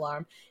fire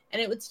alarm,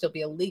 and it would still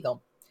be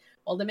illegal.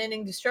 While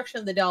demanding destruction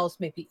of the dolls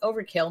may be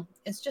overkill,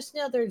 it's just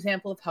another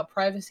example of how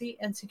privacy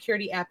and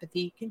security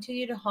apathy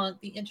continue to haunt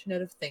the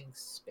Internet of Things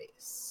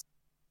space.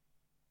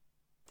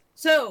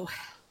 So,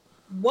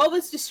 what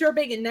was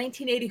disturbing in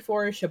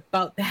 1984-ish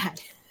about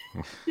that?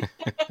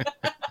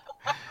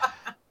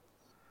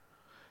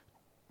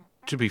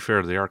 To be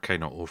fair, they are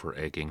kind of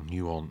over-egging.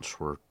 Nuance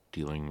were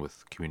dealing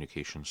with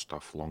communication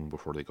stuff long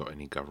before they got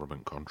any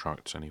government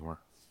contracts anywhere.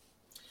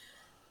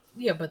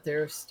 Yeah, but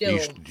they're still... They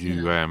used to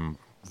do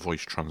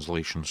voice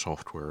translation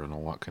software and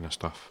all that kind of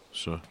stuff.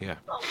 So, yeah.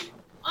 Well,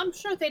 I'm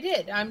sure they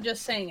did. I'm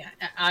just saying,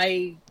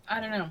 I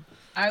don't know.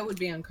 I would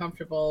be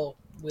uncomfortable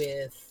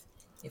with,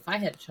 if I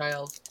had a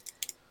child,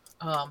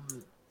 a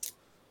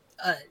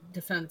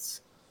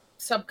defense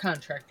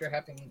subcontractor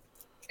having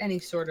any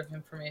sort of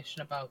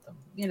information about them.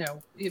 You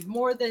know,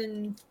 more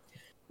than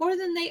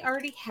they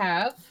already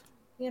have.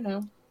 You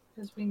know,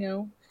 because we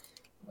know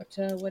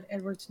what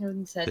Edward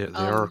Snowden said. They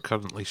are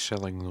currently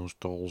selling those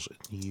dolls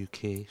in the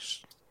UK,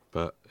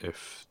 but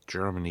if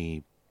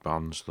Germany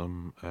bans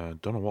them,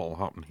 don't know what will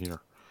happen here.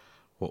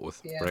 What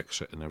with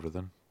Brexit and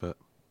everything, but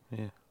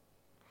yeah.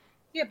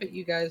 Yeah, but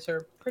you guys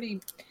are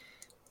pretty.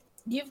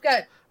 You've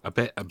got. I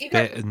bet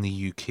in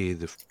the UK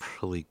they've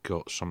probably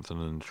got something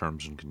in the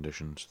terms and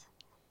conditions.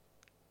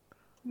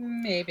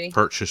 Maybe.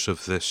 Purchase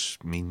of this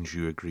means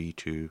you agree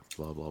to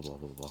blah blah blah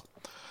blah blah.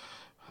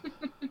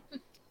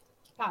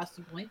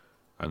 Possibly.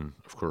 And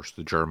of course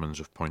the Germans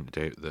have pointed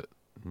out that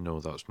no,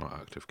 that's not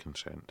active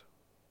consent.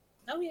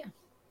 Oh yeah.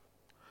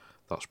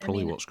 That's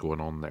probably what's going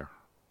on there.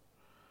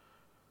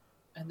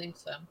 I think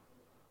so.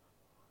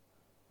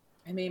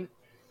 I mean,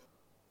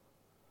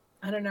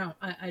 I don't know.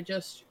 I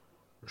just...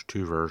 There's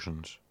two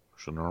versions.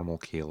 There's a normal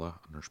Kayla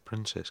and there's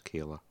Princess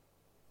Kayla.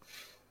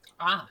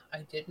 Ah, I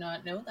did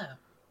not know that.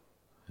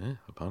 Yeah,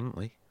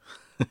 apparently.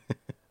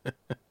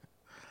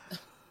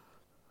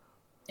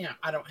 Yeah,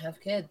 I don't have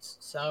kids,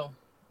 so,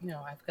 you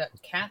know, I've got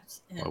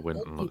cats and I went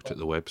and looked at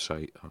the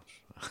website.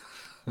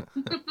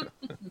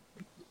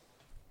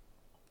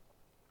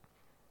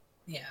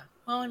 Yeah.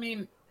 Well, I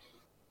mean,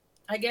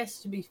 I guess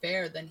to be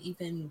fair, then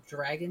even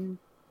Dragon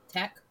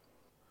Tech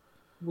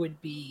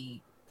would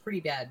be pretty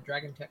bad.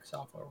 Dragon Tech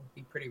software would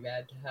be pretty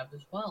bad to have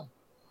as well.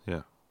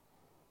 Yeah.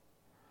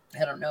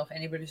 I don't know if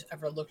anybody's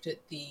ever looked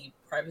at the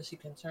privacy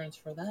concerns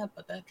for that,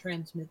 but that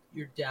transmits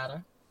your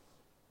data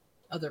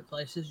other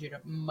places you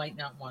might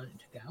not want it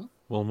to go.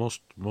 Well,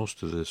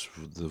 most of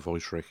the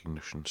voice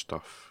recognition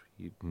stuff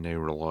now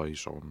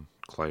relies on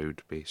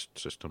cloud-based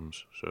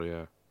systems, so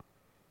yeah.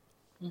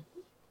 Mm-hmm.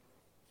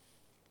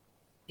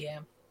 Yeah,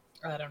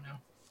 I don't know.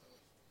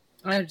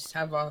 I just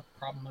have a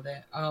problem with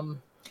it. But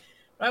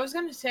I was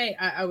going to say,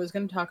 I was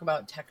going to talk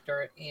about Tech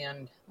Dirt,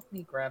 and let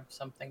me grab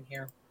something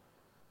here.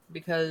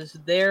 Because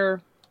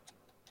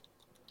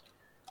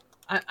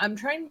I'm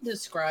trying to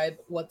describe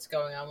what's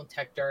going on with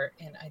Tech Dirt,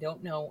 and I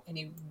don't know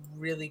any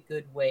really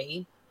good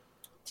way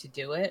to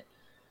do it.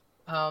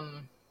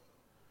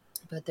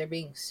 But they're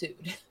being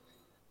sued.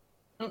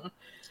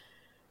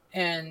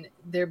 And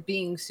they're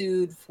being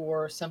sued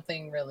for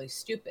something really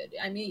stupid.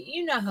 I mean,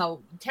 you know how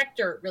Tech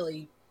Dirt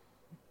really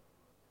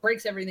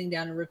breaks everything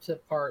down and rips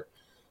it apart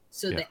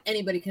so that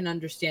anybody can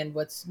understand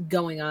what's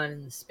going on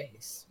in the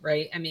space,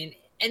 right? I mean,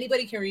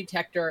 anybody can read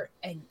Tector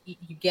and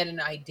you get an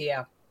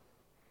idea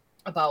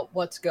about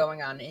what's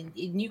going on, and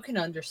you can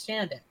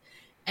understand it.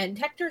 And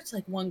Tector's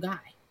like one guy.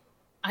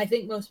 I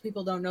think most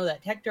people don't know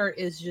that. Tector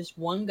is just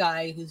one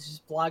guy who's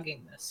just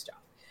blogging this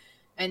stuff.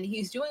 And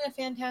he's doing a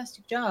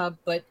fantastic job,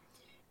 but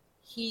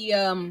he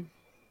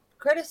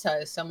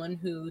criticized someone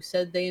who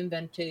said they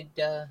invented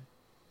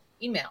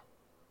email,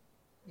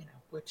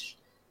 which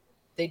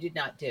they did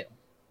not do.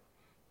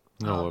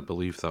 No, I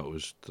believe that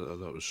was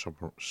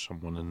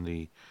someone in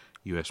the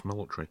U.S.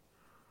 military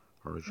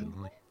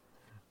originally.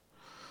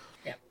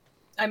 Yeah,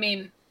 I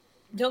mean,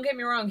 don't get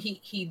me wrong.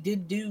 He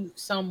did do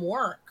some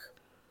work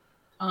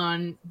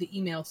on the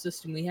email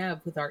system we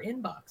have with our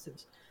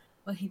inboxes,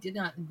 but he did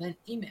not invent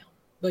email.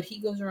 But he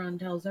goes around and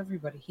tells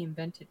everybody he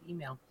invented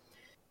email.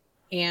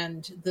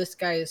 And this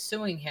guy is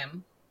suing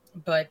him,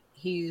 but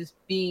he's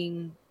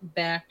being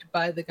backed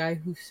by the guy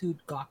who sued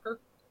Gawker.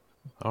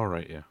 All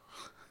right, yeah.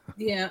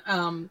 Yeah,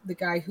 the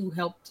guy who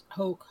helped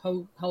Hulk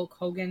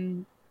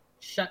Hogan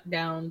shut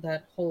down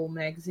that whole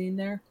magazine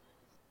there.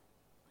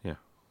 Yeah.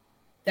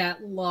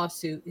 That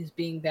lawsuit is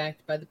being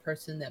backed by the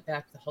person that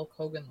backed the Hulk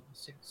Hogan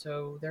lawsuit,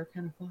 so they're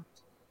kind of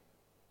fucked.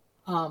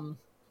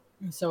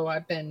 So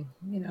I've been,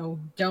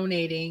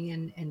 donating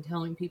and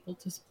telling people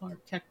to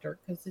support Tector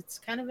because it's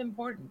kind of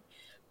important.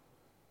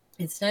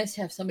 It's nice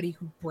to have somebody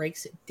who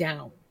breaks it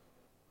down.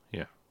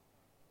 Yeah.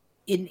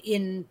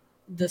 In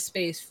the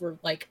space for,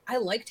 like, I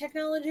like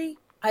technology.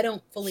 I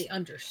don't fully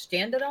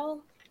understand it all,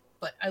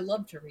 but I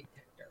love to read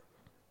Tector.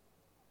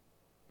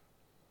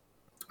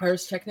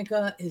 Ars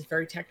Technica is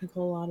very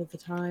technical a lot of the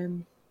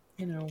time.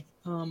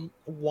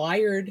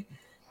 Wired.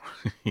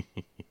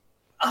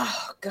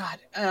 Oh, God.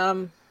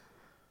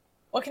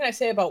 What can I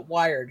say about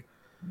Wired?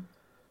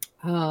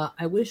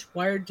 I wish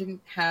Wired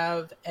didn't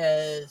have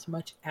as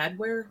much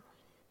adware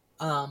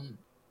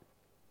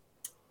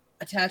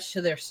attached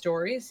to their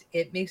stories.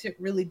 It makes it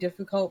really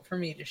difficult for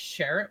me to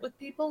share it with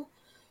people.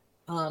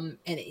 And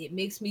it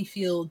makes me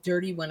feel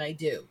dirty when I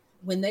do.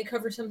 When they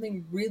cover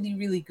something really,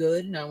 really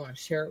good and I want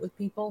to share it with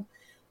people,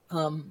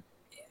 I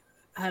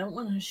don't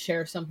want to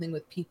share something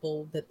with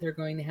people that they're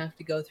going to have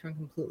to go through and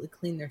completely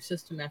clean their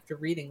system after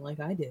reading like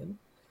I do.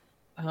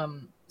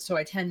 So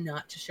I tend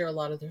not to share a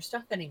lot of their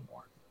stuff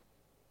anymore.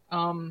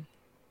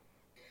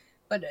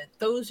 But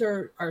those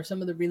are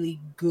some of the really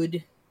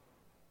good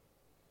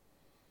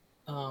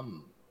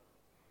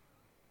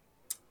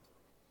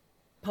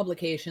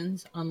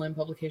publications, online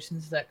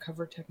publications that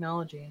cover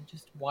technology, and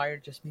just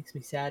Wired just makes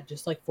me sad,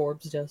 just like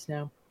Forbes does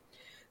now.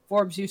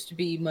 Forbes used to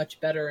be much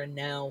better, and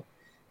now,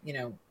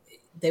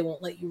 they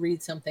won't let you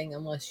read something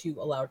unless you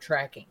allow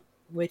tracking,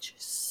 which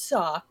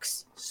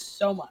sucks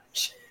so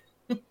much.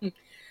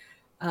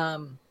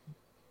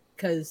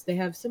 Because they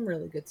have some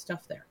really good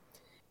stuff there.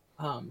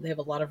 They have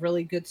a lot of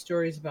really good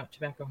stories about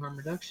tobacco harm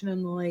reduction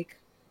and the like,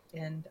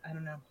 and I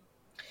don't know.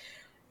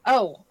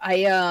 Oh,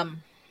 I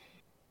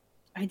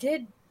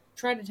did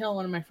try to tell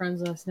one of my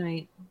friends last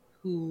night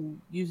who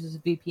uses a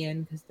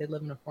VPN because they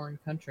live in a foreign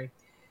country.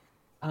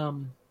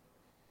 You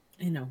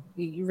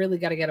really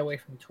got to get away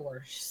from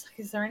Tor. She's like,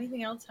 "Is there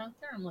anything else out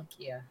there?" I'm like,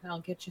 "Yeah,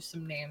 I'll get you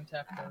some names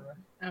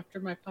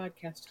after my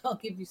podcast. I'll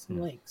give you some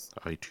links."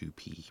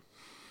 I2P.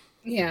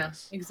 Yeah,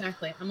 yes.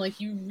 Exactly. I'm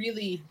like, you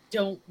really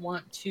don't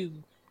want to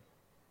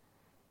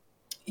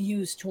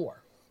use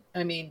Tor.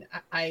 I mean,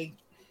 I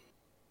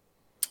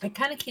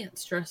kind of can't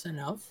stress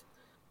enough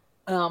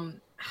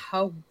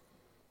how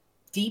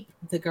deep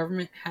the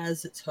government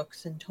has its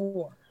hooks in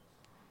Tor.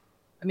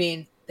 I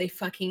mean, they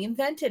fucking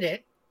invented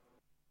it.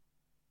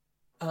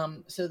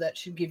 So that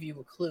should give you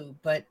a clue.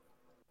 But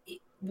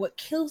what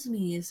kills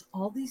me is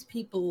all these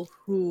people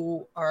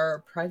who are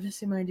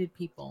privacy-minded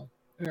people,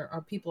 or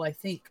are people I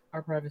think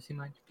are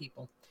privacy-minded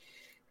people.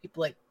 People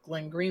like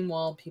Glenn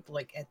Greenwald, people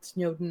like Ed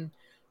Snowden.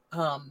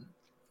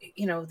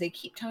 They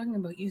keep talking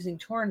about using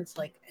Tor, and it's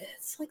like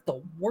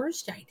the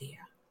worst idea.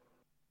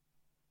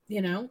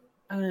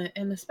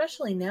 And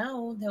especially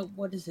now that,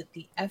 what is it?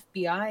 The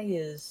FBI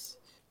is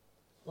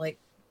like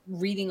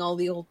reading all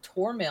the old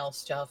Tor mail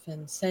stuff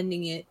and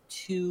sending it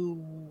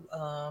to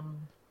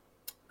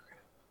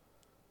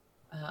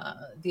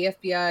the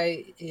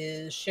FBI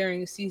is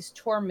sharing seized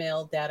Tor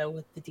mail data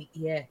with the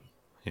DEA.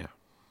 Yeah.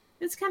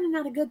 It's kind of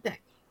not a good thing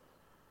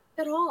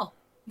at all.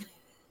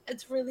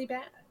 It's really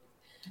bad.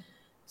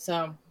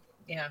 So,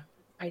 yeah,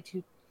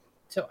 I2P?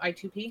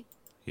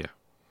 Yeah.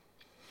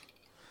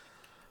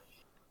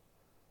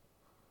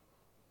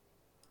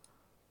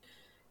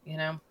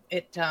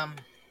 It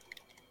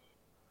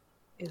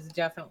is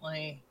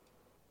definitely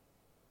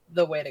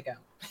the way to go.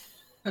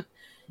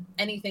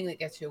 Anything that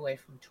gets you away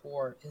from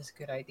Tor is a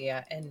good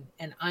idea. And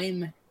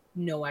I'm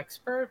no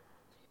expert,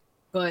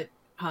 but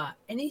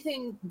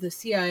anything the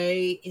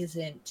CIA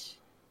isn't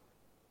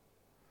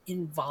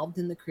involved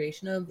in the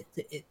creation of,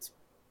 it's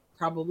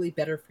probably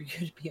better for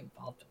you to be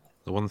involved in it.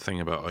 The one thing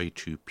about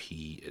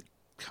I2P, it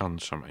can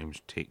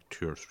sometimes take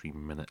 2 or 3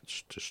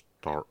 minutes to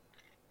start.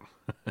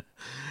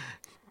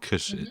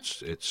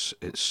 because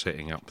it's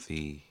setting up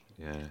the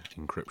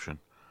encryption.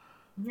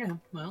 Yeah,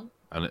 well.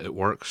 And it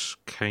works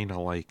kind of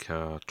like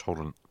a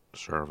torrent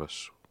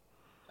service.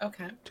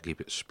 Okay. To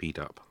keep it speed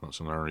up. That's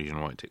another reason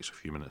why it takes a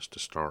few minutes to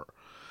start.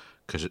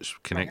 Because it's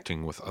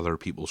connecting with other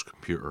people's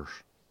computers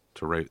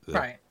to route the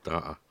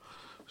data.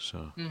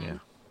 So, yeah.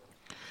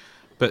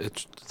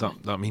 But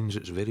that means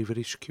it's very,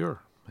 very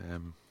secure.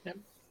 Yep.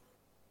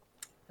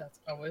 That's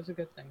always a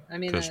good thing. I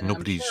mean, because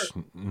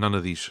none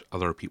of these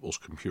other people's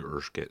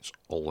computers gets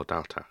all the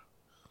data.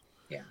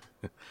 Yeah.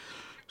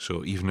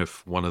 So even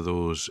if one of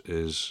those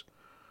is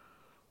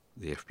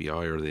the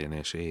FBI or the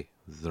NSA,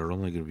 they're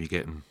only going to be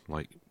getting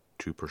like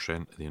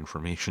 2% of the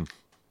information.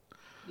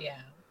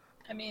 Yeah.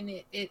 I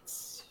mean,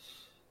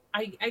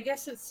 I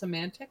guess it's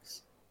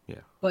semantics.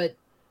 Yeah. But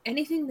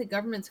anything the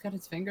government's got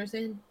its fingers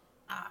in,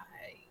 I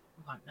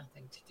want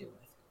nothing to do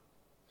with.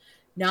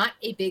 Not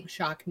a big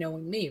shock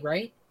knowing me,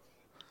 right?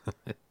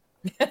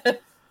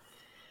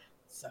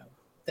 So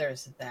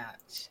there's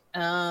that.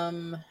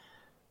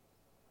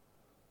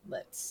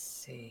 Let's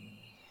see.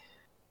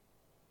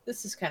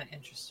 This is kind of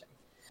interesting.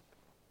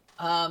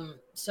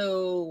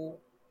 So,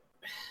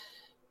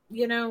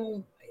 you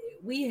know,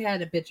 we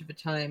had a bitch of a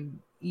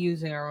time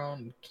using our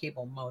own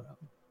cable modem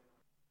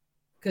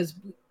because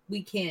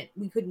we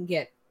couldn't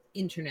get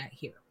internet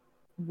here.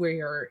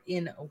 We're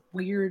in a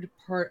weird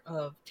part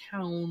of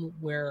town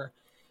where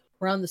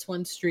we're on this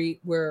one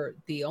street where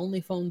the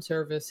only phone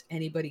service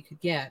anybody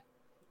could get,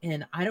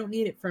 and I don't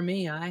need it for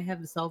me. I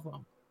have a cell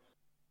phone,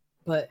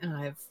 but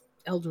I have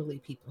elderly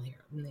people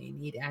here and they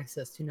need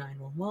access to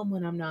 911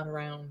 when I'm not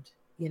around.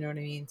 You know what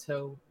I mean?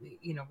 So, we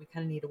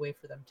kind of need a way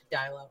for them to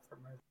dial out for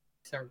emergency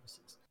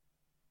services.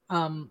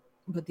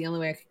 But the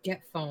only way I could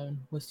get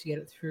phone was to get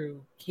it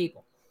through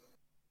cable.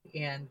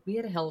 And we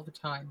had a hell of a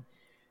time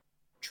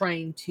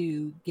trying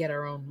to get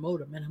our own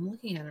modem. And I'm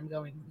looking at it, I'm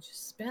going,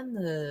 just spend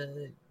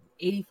the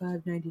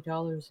 $85,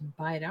 $90 and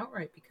buy it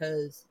outright,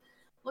 because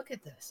look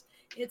at this.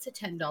 It's a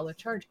 $10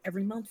 charge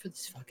every month for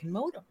this fucking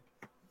modem.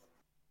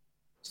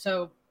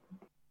 So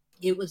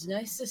it was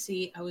nice to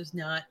see I was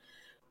not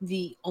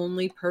the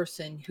only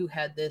person who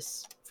had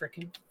this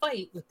freaking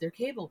fight with their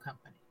cable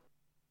company.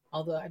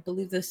 Although I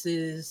believe this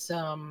is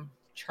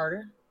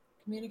Charter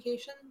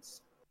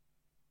Communications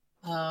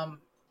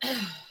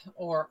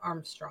or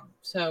Armstrong.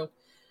 So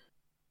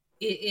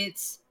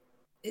it's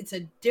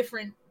a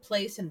different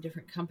place and a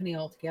different company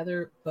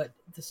altogether, but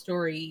the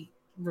story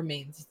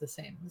remains the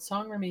same. The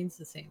song remains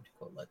the same, to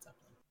quote Led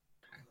Zeppelin.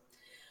 Okay.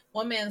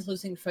 One man's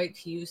losing fight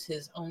to use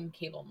his own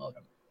cable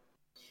modem.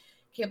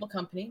 Cable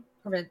company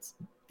prevents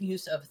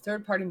use of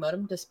third-party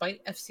modem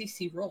despite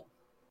FCC rule,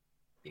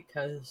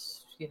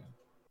 because we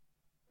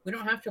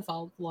don't have to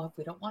follow the law if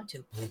we don't want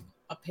to,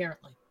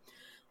 apparently.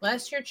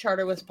 Last year,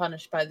 Charter was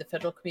punished by the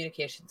Federal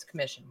Communications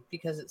Commission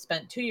because it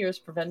spent 2 years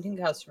preventing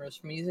customers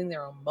from using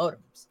their own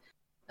modems.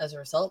 As a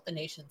result, the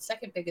nation's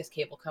second biggest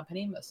cable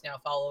company must now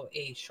follow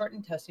a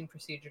shortened testing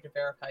procedure to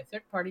verify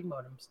third-party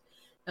modems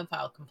and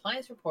file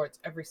compliance reports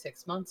every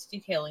 6 months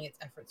detailing its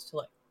efforts to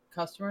let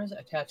customers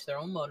attach their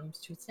own modems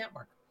to its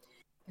network.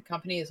 The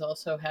company has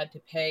also had to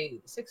pay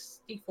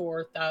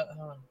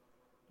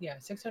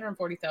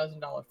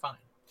 $640,000 fine.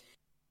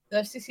 The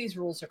FCC's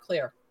rules are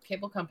clear.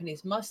 Cable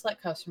companies must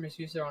let customers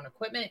use their own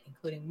equipment,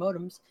 including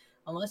modems,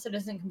 unless it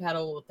isn't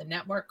compatible with the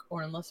network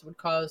or unless it would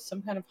cause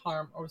some kind of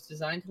harm or was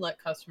designed to let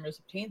customers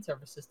obtain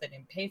services they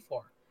didn't pay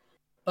for.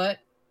 But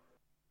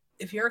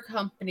if you're a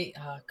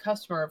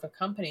customer of a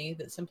company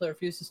that simply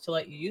refuses to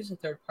let you use a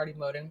third-party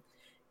modem,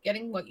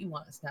 getting what you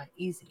want is not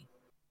easy.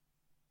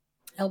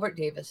 Albert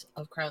Davis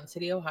of Crown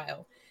City,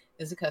 Ohio,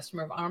 is a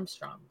customer of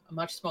Armstrong, a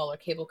much smaller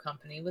cable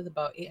company with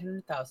about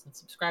 800,000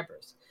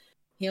 subscribers.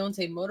 He owns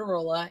a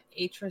Motorola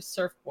Atris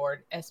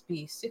Surfboard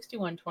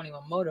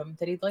SB6121 modem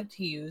that he'd like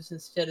to use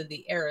instead of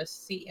the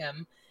Aris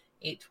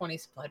CM820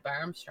 supplied by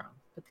Armstrong,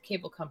 but the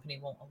cable company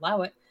won't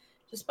allow it,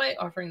 despite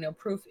offering no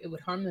proof it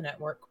would harm the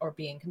network or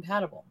be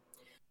incompatible.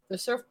 The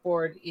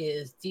Surfboard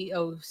is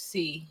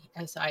DOCSIS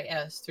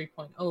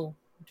 3.0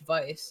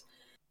 device,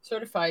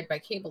 certified by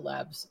Cable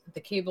Labs, the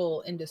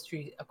cable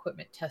industry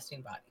equipment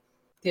testing body.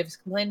 Davis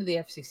complained to the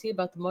FCC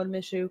about the modem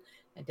issue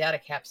and data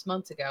caps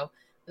months ago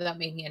without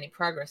making any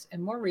progress,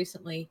 and more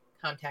recently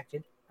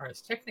contacted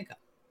Ars Technica.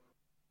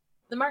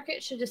 The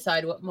market should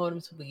decide what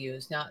modems will be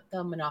used, not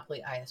the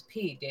monopoly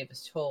ISP,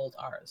 Davis told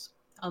Ars.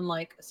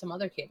 Unlike some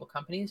other cable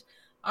companies,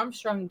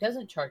 Armstrong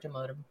doesn't charge a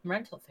modem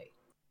rental fee.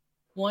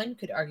 One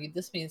could argue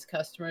this means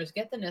customers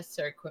get the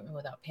necessary equipment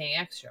without paying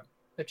extra,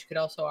 but you could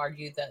also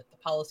argue that the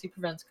policy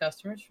prevents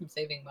customers from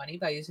saving money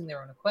by using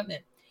their own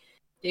equipment.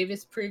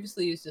 Davis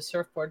previously used a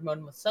Surfboard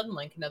modem with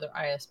Suddenlink, another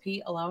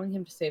ISP, allowing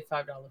him to save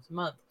 $5 a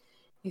month.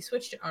 He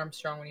switched to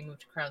Armstrong when he moved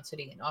to Crown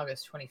City in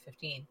August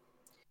 2015.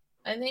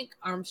 I think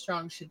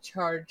Armstrong should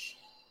charge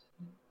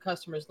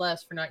customers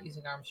less for not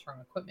using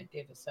Armstrong equipment,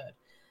 Davis said.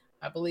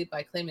 I believe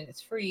by claiming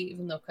it's free,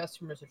 even though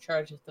customers are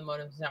charged if the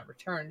modem is not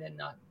returned and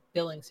not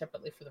billing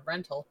separately for the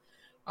rental,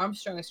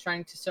 Armstrong is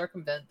trying to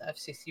circumvent the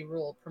FCC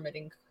rule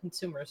permitting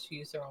consumers to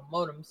use their own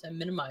modems and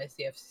minimize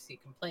the FCC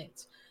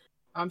complaints.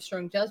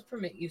 Armstrong does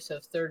permit use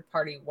of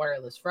third-party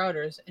wireless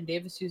routers, and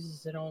Davis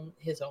uses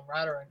his own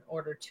router in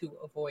order to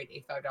avoid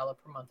a $5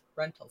 per month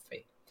rental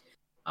fee.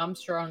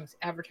 Armstrong's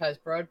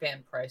advertised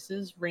broadband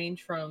prices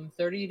range from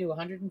 $30 to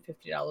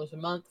 $150 a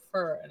month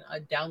for a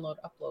download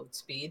upload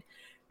speed,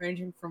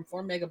 ranging from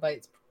 4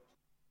 megabytes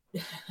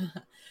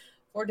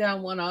 4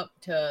 down, 1 up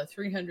to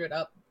 300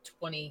 up,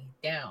 20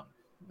 down.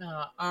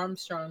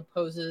 Armstrong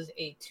poses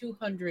a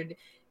 200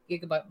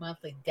 gigabyte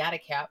monthly data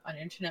cap on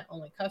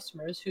internet-only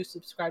customers who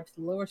subscribe to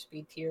the lower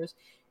speed tiers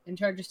and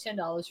charges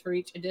 $10 for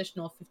each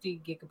additional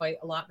 50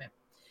 gigabyte allotment.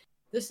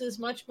 This is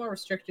much more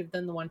restrictive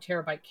than the 1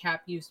 terabyte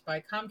cap used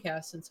by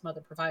Comcast and some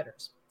other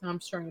providers.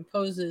 Armstrong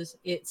imposes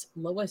its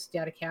lowest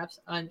data caps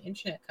on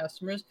internet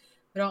customers,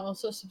 but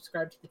also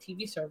subscribe to the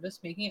TV service,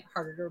 making it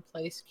harder to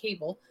replace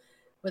cable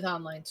with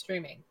online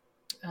streaming.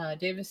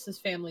 Davis's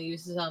family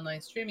uses online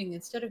streaming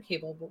instead of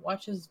cable, but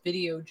watches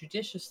video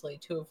judiciously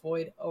to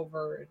avoid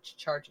overage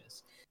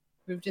charges.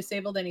 We've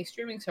disabled any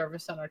streaming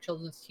service on our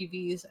children's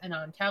TVs and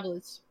on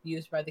tablets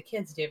used by the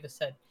kids, Davis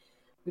said.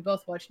 We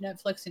both watch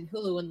Netflix and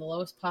Hulu in the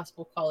lowest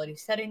possible quality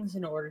settings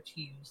in order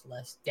to use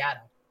less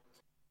data.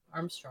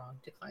 Armstrong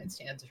declines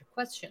to answer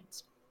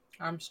questions.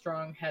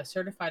 Armstrong has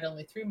certified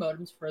only 3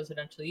 modems for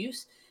residential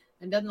use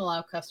and doesn't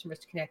allow customers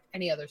to connect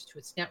any others to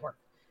its network.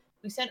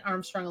 We sent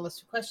Armstrong a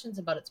list of questions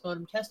about its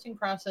modem testing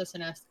process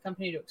and asked the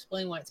company to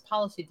explain why its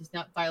policy does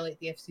not violate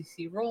the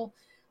FCC rule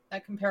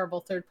that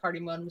comparable third-party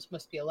modems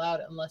must be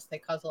allowed unless they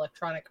cause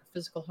electronic or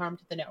physical harm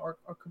to the network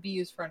or could be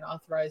used for an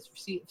authorized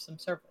receipt of some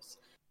service.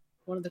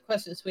 One of the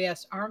questions we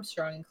asked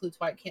Armstrong includes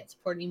why it can't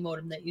support any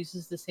modem that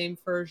uses the same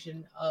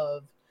version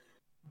of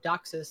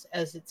DOCSIS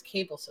as its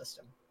cable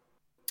system.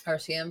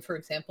 RCM, for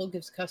example,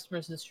 gives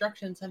customers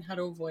instructions on how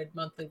to avoid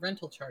monthly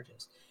rental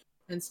charges.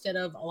 Instead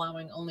of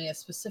allowing only a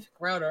specific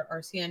router,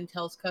 RCN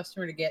tells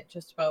customer to get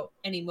just about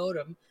any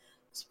modem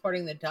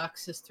supporting the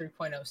DOCSIS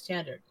 3.0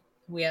 standard.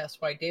 We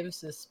asked why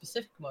Davis's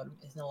specific modem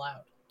isn't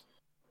allowed.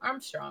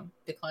 Armstrong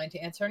declined to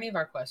answer any of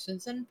our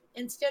questions and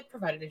instead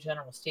provided a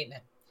general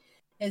statement.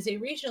 As a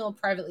regional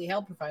privately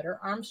held provider,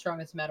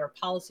 Armstrong, as a matter of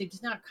policy,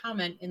 does not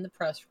comment in the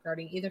press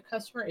regarding either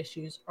customer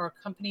issues or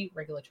company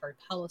regulatory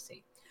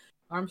policy.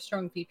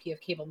 Armstrong VP of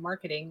Cable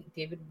Marketing,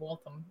 David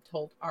Waltham,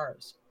 told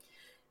ours.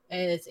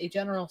 As a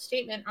general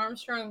statement,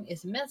 Armstrong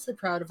is immensely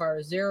proud of our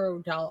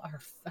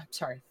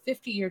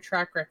 50-year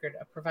track record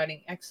of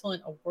providing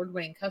excellent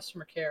award-winning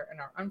customer care and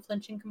our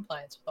unflinching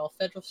compliance with all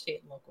federal,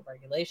 state, and local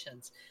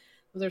regulations.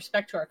 With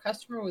respect to our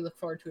customer, we look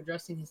forward to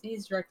addressing his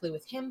needs directly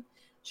with him,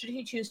 should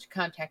he choose to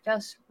contact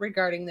us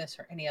regarding this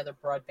or any other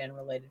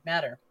broadband-related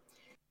matter.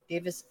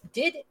 Davis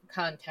did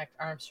contact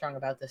Armstrong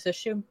about this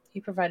issue. He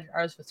provided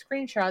ours with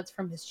screenshots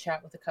from his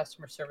chat with a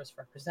customer service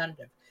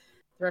representative.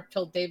 The rep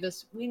told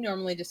Davis, "We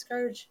normally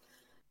discourage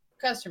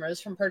customers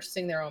from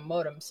purchasing their own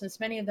modem since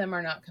many of them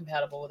are not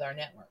compatible with our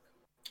network.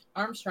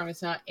 Armstrong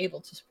is not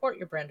able to support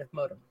your brand of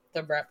modem."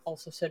 The rep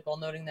also said, while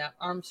noting that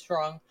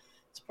Armstrong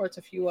supports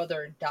a few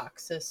other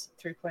DOCSIS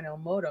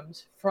 3.0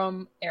 modems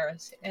from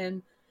Eris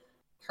and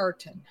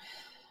Harton.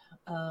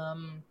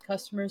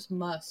 Customers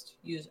must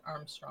use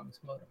Armstrong's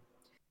modem.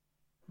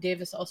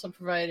 Davis also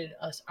provided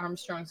us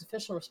Armstrong's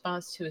official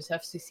response to his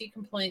FCC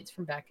complaints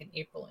from back in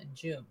April and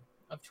June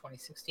of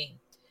 2016.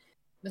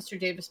 Mr.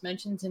 Davis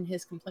mentions in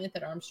his complaint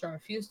that Armstrong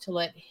refused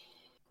to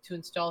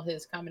install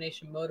his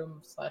combination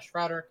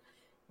modem/router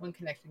when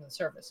connecting the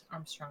service.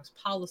 Armstrong's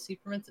policy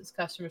permits its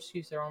customers to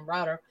use their own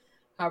router.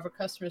 However,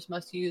 customers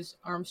must use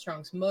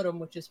Armstrong's modem,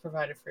 which is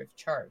provided free of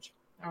charge.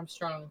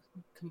 Armstrong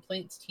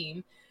complaints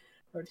team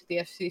wrote to the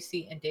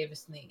FCC and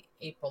Davis in the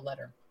April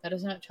letter. That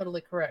is not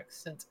totally correct,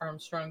 since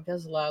Armstrong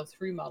does allow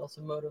 3 models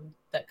of modem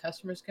that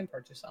customers can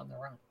purchase on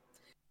their own.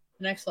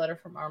 The next letter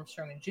from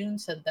Armstrong in June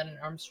said that an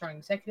Armstrong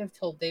executive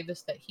told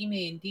Davis that he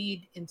may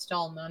indeed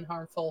install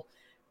non-harmful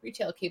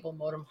retail cable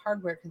modem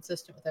hardware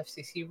consistent with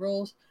FCC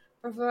rules,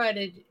 but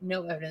provided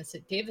no evidence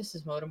that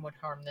Davis's modem would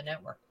harm the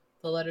network.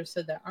 The letter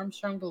said that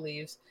Armstrong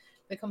believes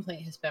the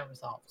complaint has been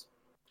resolved.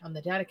 On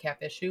the data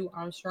cap issue,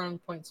 Armstrong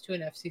points to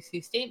an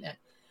FCC statement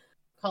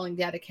calling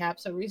data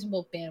caps a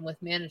reasonable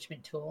bandwidth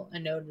management tool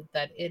and noted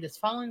that it is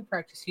following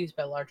practice used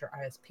by larger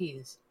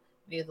ISPs.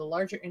 Many of the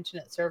larger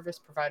internet service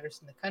providers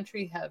in the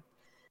country have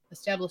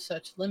established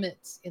such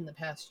limits in the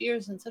past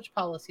years, and such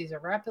policies are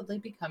rapidly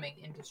becoming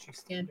industry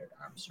standard,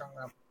 Armstrong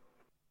wrote.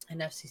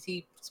 An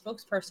FCC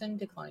spokesperson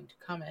declined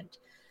to comment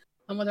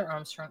on whether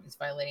Armstrong is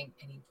violating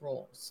any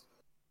rules.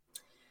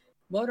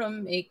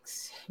 Modem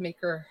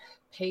maker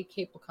pay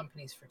cable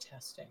companies for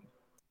testing.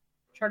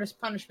 Charter's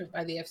punishment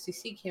by the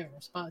FCC came in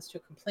response to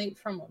a complaint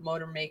from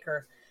modem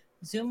maker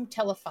Zoom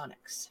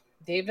Telephonics.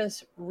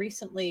 Davis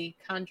recently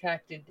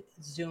contacted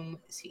Zoom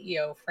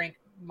CEO Frank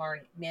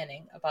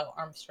Manning about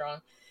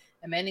Armstrong,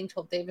 and Manning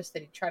told Davis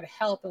that he'd try to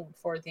help and would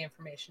forward the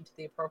information to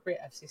the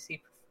appropriate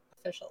FCC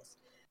officials.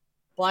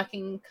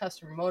 Blocking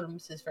customer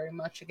modems is very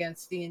much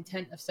against the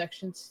intent of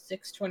Section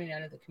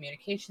 629 of the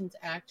Communications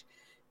Act,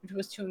 which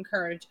was to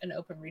encourage an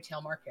open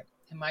retail market.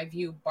 In my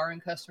view, barring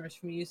customers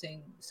from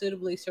using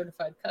suitably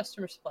certified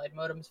customer-supplied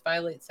modems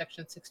violates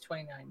Section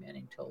 629,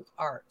 Manning told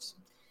ARS.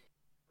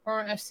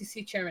 Former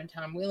FCC Chairman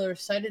Tom Wheeler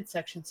cited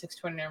Section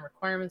 629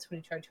 requirements when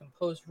he tried to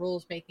impose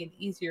rules making it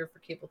easier for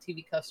cable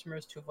TV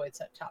customers to avoid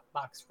set-top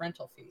box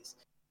rental fees.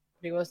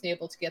 But he wasn't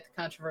able to get the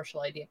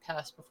controversial idea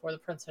passed before the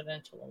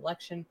presidential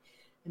election.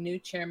 The new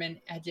chairman,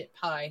 Ajit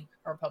Pai,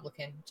 a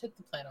Republican, took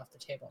the plan off the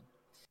table.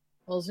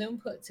 While Zoom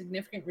put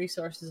significant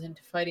resources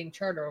into fighting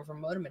Charter over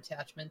modem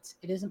attachments,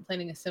 it isn't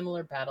planning a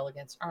similar battle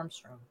against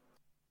Armstrong.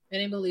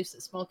 Many believes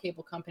that small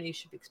cable companies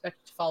should be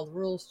expected to follow the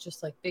rules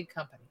just like big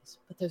companies,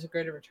 but there's a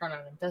greater return on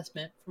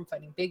investment from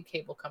fighting big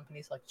cable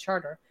companies like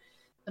Charter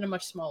than a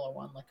much smaller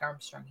one like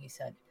Armstrong, he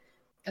said.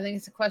 I think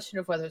it's a question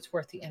of whether it's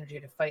worth the energy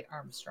to fight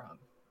Armstrong.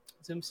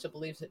 Zoom still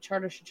believes that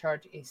Charter should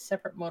charge a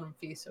separate modem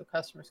fee so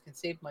customers can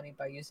save money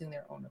by using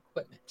their own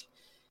equipment.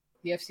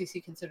 The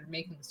FCC considered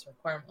making this a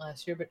requirement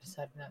last year, but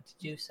decided not to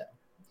do so.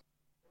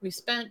 We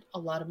spent a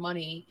lot of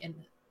money in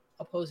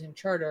opposing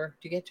Charter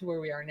to get to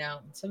where we are now,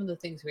 and some of the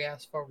things we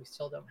asked for we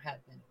still don't have,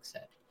 Manning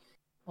said.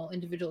 While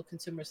individual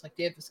consumers like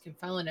Davis can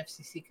file an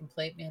FCC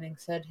complaint, Manning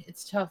said,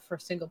 it's tough for a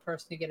single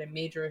person to get a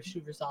major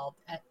issue resolved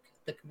at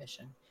the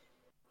commission.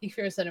 He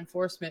fears that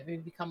enforcement may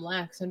become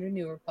lax under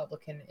new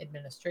Republican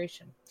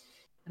administration.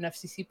 An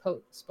FCC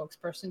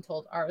spokesperson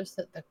told ARS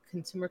that the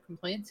consumer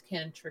complaints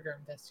can trigger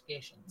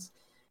investigations.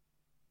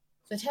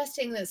 The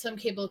testing that some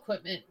cable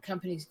equipment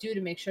companies do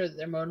to make sure that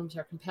their modems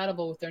are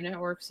compatible with their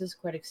networks is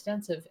quite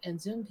extensive,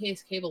 and Zoom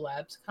pays cable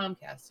labs,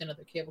 Comcast, and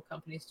other cable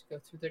companies to go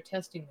through their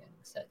testing, Manning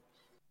said.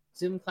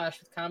 Zoom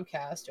clashed with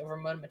Comcast over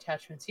modem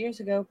attachments years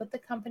ago, but the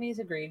companies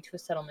agreed to a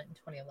settlement in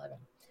 2011.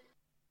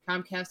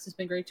 Comcast has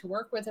been great to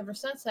work with ever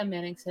since then,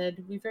 Manning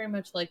said. We very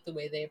much like the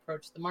way they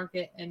approached the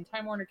market, and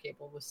Time Warner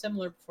Cable was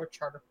similar before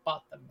Charter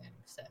bought them, Manning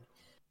said.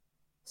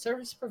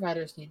 Service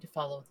providers need to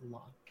follow the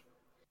law.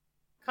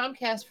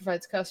 Comcast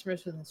provides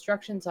customers with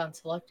instructions on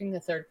selecting the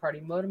third-party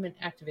modem and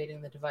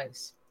activating the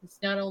device. It's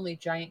not only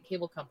giant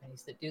cable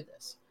companies that do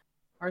this.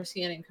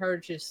 RCN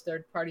encourages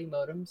third-party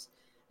modems.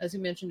 As we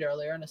mentioned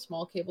earlier, and a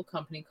small cable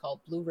company called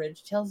Blue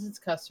Ridge tells its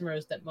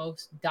customers that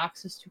most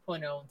DOCSIS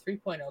 2.0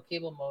 and 3.0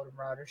 cable modem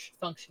routers should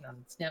function on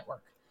its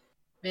network.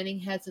 Manning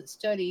hasn't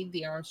studied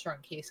the Armstrong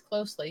case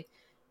closely,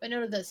 but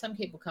noted that some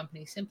cable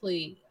companies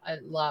simply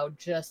allow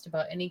just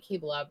about any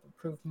cable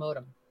lab-approved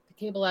modem.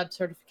 Cable lab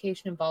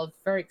certification involved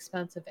very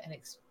expensive and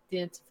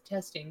extensive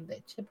testing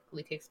that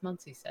typically takes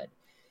months, he said.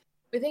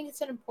 We think it's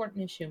an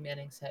important issue,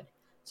 Manning said.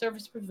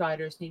 Service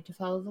providers need to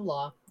follow the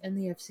law, and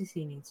the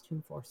FCC needs to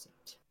enforce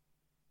it.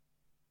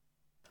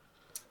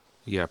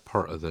 Yeah,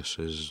 part of this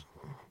is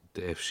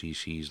the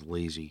FCC's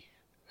lazy.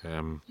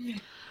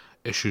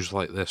 Issues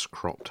like this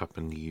cropped up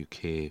in the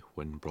UK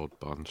when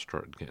broadband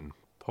started getting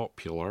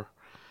popular,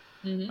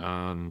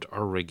 and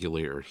our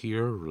regulator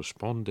here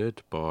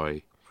responded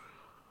by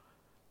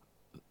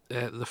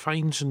the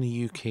fines in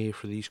the UK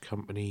for these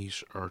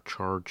companies are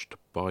charged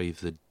by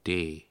the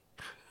day.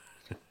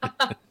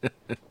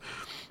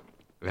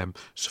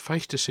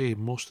 Suffice to say,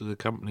 most of the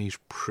companies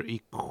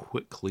pretty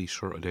quickly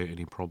sorted out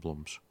any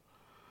problems.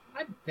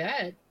 I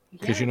bet.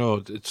 Because, you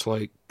know, it's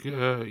like,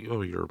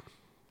 you're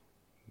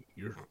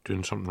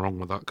doing something wrong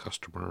with that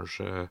customer's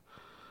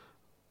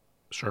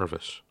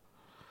service.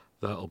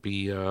 That'll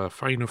be a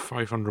fine of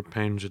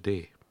 £500 a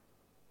day.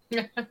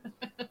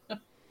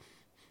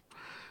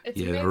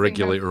 The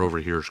regulator over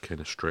here is kind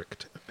of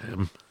strict.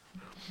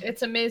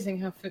 It's amazing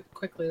how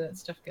quickly that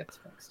stuff gets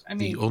fixed. I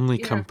mean, the only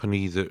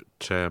company that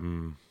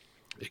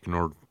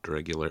ignored the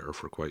regulator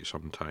for quite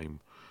some time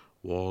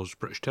was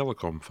British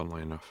Telecom,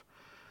 funnily enough.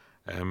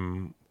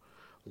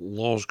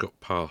 Laws got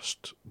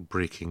passed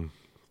breaking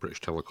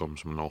British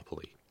Telecom's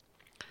monopoly.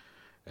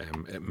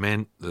 It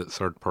meant that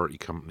third-party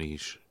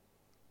companies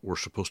were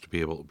supposed to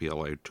be able to be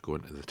allowed to go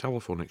into the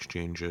telephone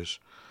exchanges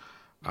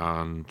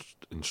and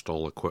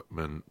install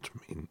equipment,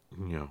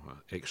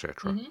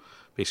 etc.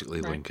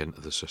 Basically link into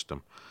the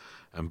system.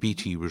 And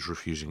BT was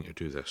refusing to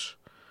do this.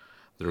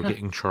 They were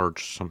getting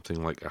charged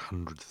something like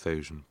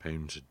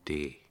 £100,000 a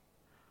day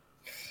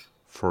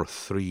for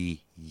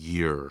 3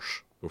 years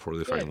before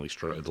they finally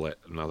started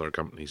letting other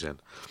companies in.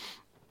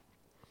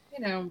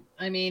 You know,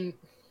 I mean,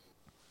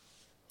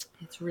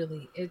 it's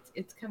really,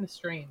 it's kind of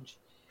strange.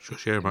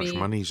 Shows you how much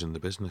money's in the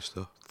business,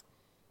 though.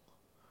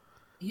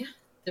 Yeah.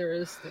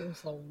 There's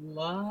a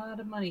lot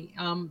of money.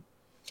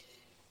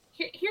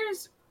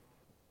 Here's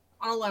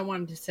all I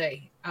wanted to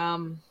say.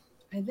 I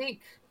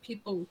think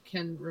people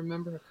can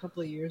remember a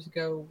couple of years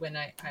ago when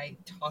I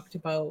talked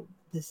about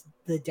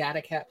the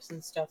data caps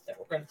and stuff that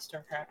were going to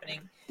start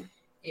happening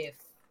if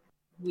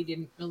we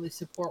didn't really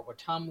support what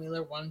Tom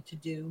Wheeler wanted to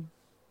do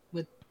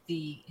with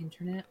the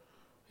internet.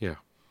 Yeah.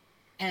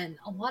 And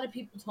a lot of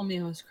people told me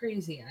I was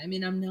crazy. I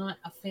mean, I'm not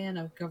a fan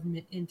of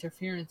government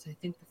interference. I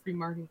think the free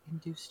market can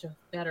do stuff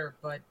better,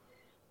 but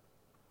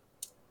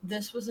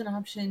this was an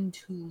option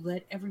to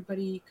let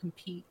everybody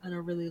compete on a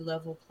really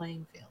level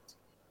playing field.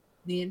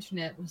 The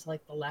internet was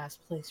like the last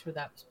place where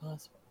that was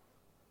possible.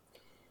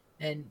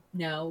 And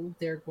now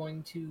they're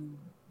going to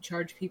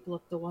charge people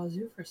up the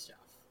wazoo for stuff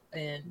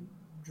and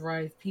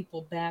drive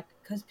people back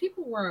because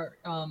people were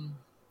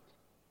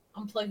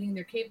unplugging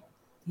their cable.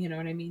 You know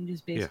what I mean?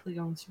 Just basically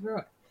going through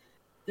it.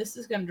 This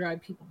is going to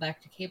drive people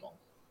back to cable.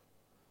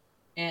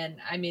 And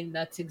I mean,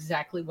 that's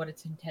exactly what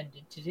it's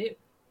intended to do.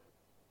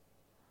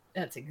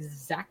 That's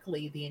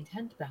exactly the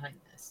intent behind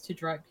this, to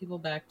drive people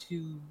back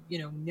to,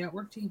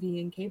 network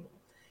TV and cable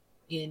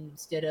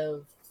instead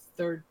of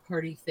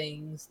third-party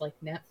things like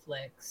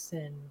Netflix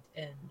and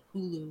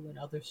Hulu and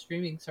other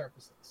streaming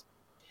services,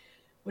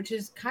 which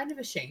is kind of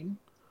a shame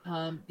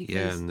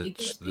because it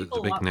gives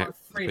people a lot more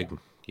freedom.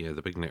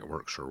 The big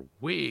networks are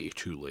way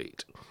too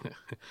late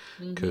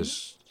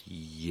because,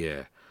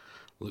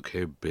 look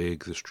how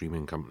big the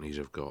streaming companies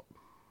have got.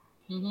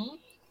 Mm-hmm.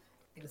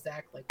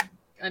 Exactly.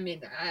 I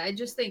mean, I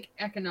just think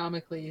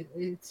economically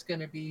it's going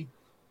to be...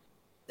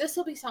 This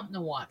will be something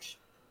to watch.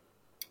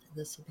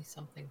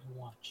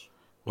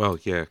 Well,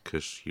 yeah,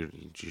 because you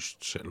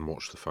just sit and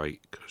watch the fight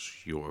because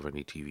you don't have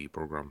any TV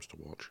programs to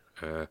watch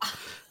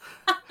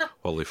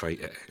while they fight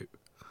it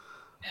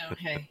out.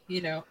 Okay,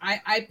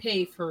 I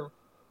pay for,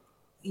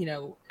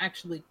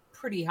 actually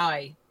pretty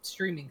high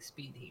streaming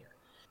speed here.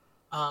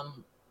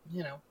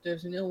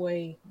 There's no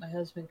way my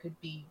husband could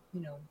be,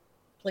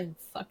 playing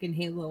fucking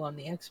Halo on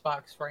the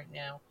Xbox right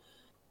now.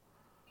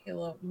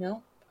 Halo,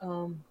 no.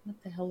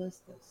 What the hell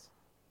is this?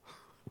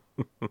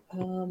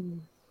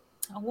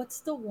 What's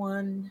the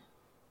one?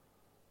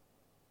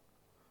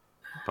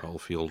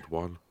 Battlefield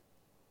 1?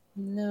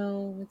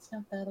 No, it's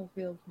not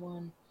Battlefield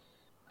 1.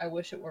 I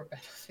wish it were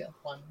Battlefield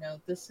 1.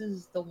 No, this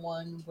is the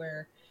one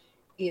where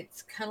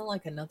it's kind of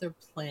like another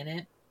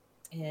planet,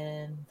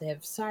 and they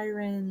have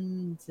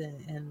sirens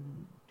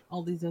and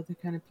all these other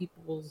kind of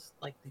peoples,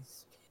 like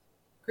these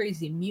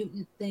crazy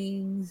mutant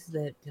things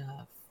that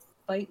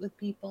fight with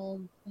people.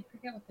 I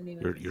forget what the name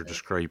of it is. You're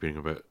describing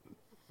about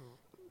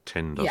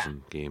 10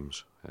 dozen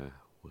games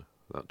with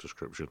that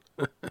description.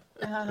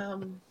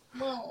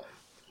 Well...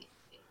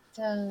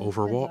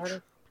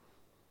 Overwatch?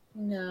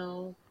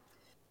 No.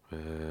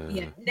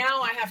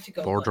 Now I have to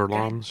go.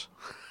 Borderlands?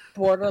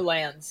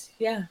 Borderlands.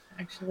 Yeah,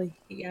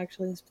 he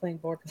actually is playing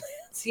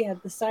Borderlands. Yeah,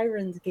 the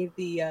sirens gave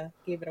it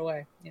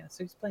away. Yeah,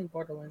 so he's playing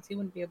Borderlands. He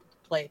wouldn't be able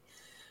to play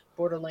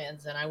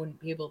Borderlands, and I wouldn't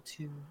be able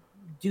to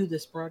do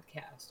this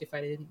broadcast if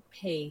I didn't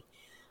pay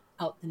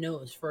out the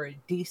nose for a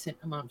decent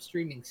amount of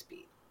streaming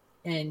speed.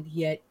 And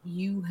yet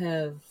you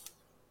have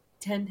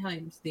 10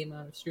 times the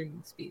amount of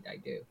streaming speed I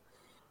do.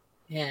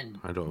 And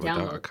I don't have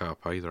a data cap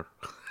either.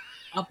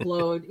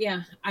 Upload.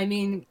 Yeah. I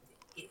mean,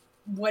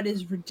 what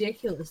is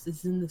ridiculous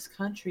is in this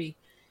country,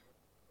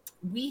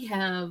 we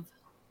have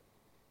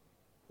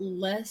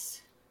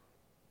less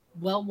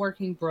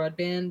well-working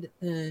broadband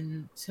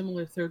than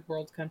similar third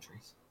world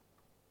countries.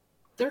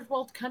 Third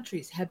world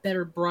countries have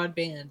better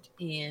broadband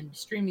and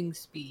streaming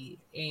speed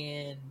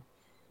and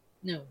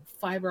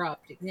fiber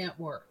optic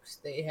networks.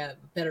 They have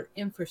a better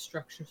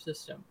infrastructure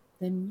system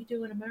than we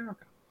do in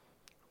America.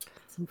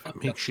 If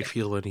it makes you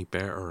feel any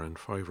better, in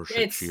 5 or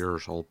 6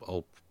 years,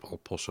 I'll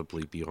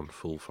possibly be on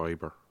full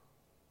fiber.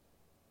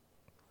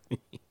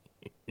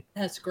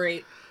 That's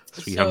great.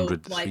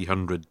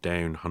 300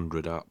 down,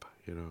 100 up,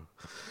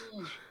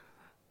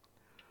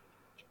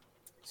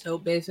 So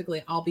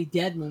basically, I'll be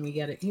dead when we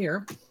get it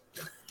here.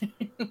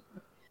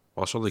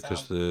 Well, it's only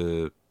because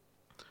the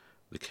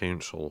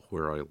council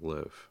where I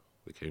live,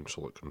 the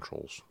council that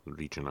controls the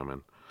region I'm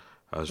in,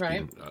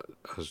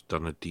 has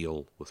done a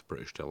deal with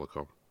British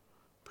Telecom,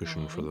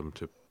 pushing for them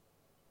to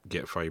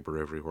get fibre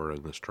everywhere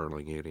in the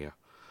Stirling area.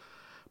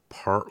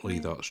 Partly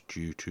that's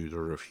due to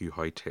there are a few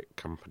high-tech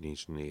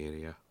companies in the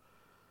area.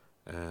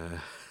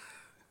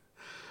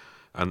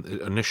 And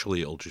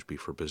initially it'll just be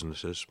for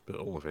businesses, but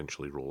it'll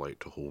eventually roll out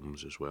to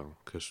homes as well.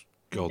 Because,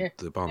 God,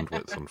 the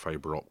bandwidth on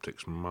fibre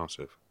optics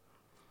massive.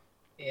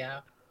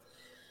 Yeah.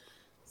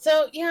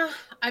 So,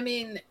 I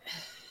mean,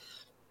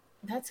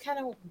 that's kind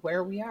of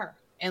where we are.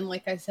 And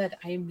like I said,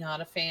 I am not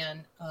a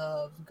fan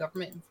of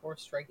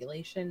government-enforced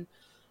regulation.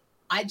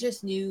 I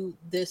just knew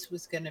this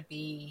was going to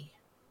be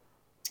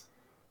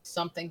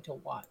something to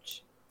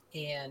watch.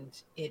 And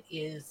it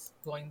is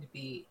going to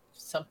be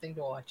something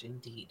to watch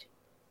indeed.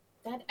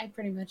 That I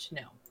pretty much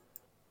know.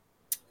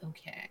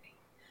 Okay.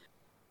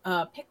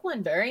 Pick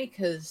one, Barry,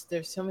 because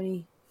there's so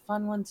many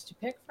fun ones to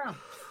pick from.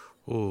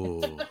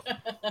 Oh,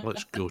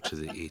 let's go to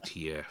the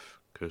ATF,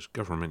 because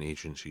government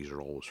agencies are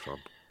always fun.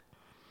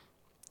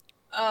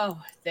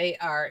 Oh, they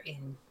are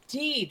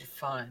indeed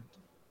fun.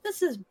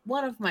 This is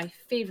one of my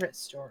favorite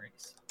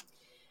stories.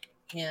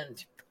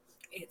 And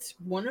it's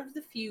one of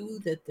the few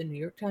that the New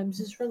York Times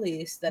has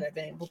released that I've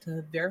been able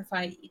to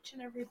verify each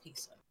and every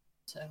piece of.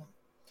 So,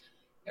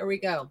 here we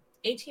go.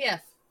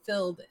 ATF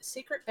filled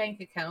secret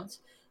bank accounts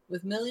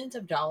with millions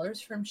of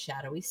dollars from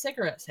shadowy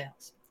cigarette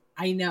sales.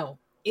 I know,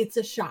 it's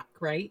a shock,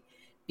 right?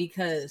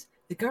 Because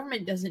the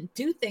government doesn't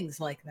do things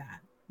like that.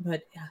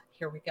 But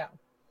here we go.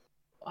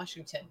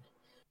 Washington.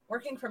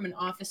 Working from an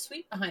office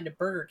suite behind a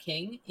Burger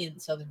King in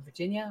Southern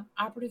Virginia,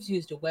 operatives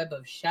used a web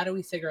of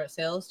shadowy cigarette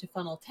sales to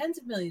funnel tens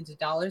of millions of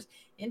dollars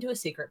into a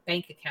secret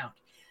bank account.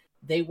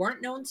 They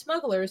weren't known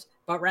smugglers,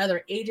 but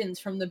rather agents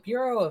from the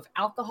Bureau of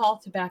Alcohol,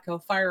 Tobacco,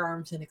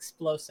 Firearms, and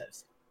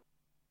Explosives.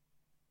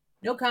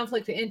 No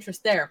conflict of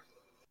interest there.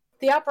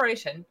 The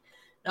operation,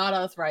 not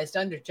authorized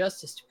under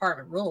Justice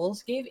Department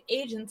rules, gave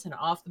agents an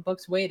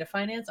off-the-books way to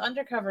finance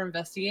undercover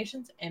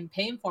investigations and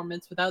pay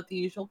informants without the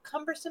usual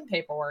cumbersome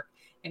paperwork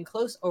and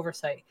close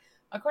oversight,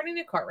 according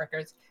to court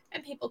records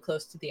and people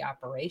close to the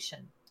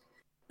operation.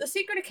 The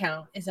secret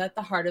account is at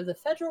the heart of the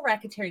federal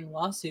racketeering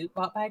lawsuit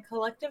brought by a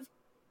collective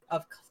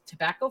of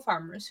tobacco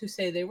farmers who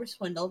say they were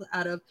swindled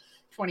out of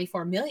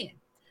 $24 million.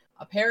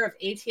 A pair of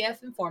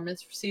ATF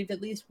informants received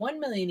at least $1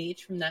 million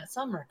each from that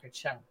sum, records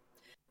show.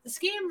 The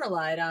scheme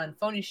relied on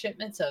phony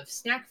shipments of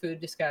snack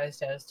food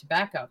disguised as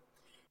tobacco.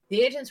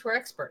 The agents were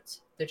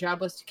experts. Their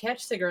job was to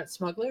catch cigarette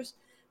smugglers,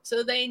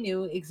 so they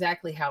knew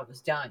exactly how it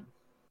was done.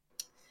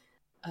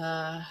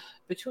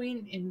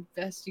 Between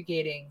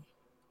investigating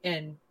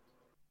and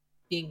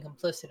being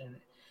complicit in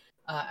it.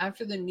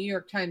 After the New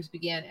York Times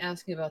began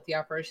asking about the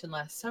operation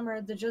last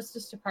summer, the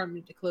Justice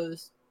Department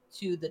disclosed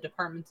to the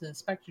department's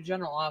Inspector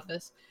General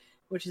office,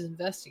 which is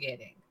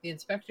investigating. The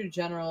Inspector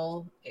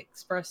General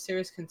expressed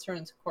serious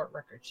concerns, court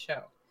records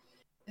show.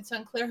 It's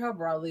unclear how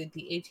broadly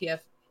the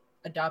ATF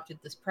adopted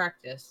this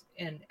practice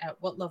and at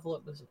what level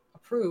it was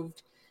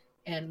approved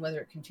and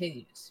whether it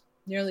continues.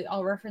 Nearly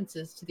all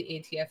references to the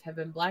ATF have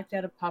been blacked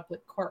out of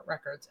public court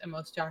records, and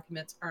most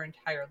documents are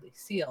entirely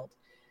sealed.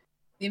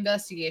 The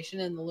investigation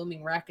and the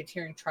looming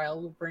racketeering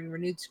trial will bring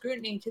renewed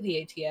scrutiny to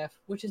the ATF,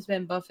 which has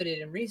been buffeted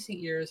in recent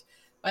years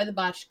by the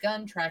botched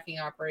gun tracking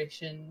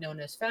operation known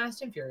as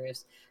Fast and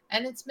Furious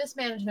and its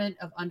mismanagement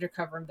of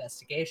undercover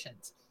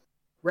investigations.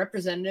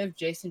 Representative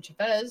Jason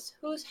Chavez,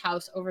 whose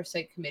House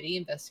Oversight Committee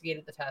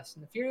investigated the Fast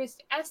and the Furious,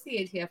 asked the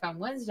ATF on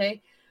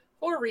Wednesday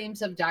for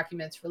reams of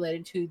documents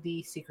related to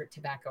the secret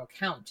tobacco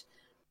account.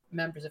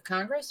 Members of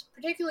Congress,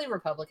 particularly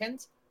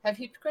Republicans, have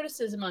heaped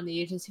criticism on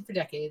the agency for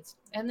decades,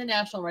 and the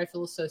National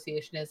Rifle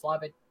Association has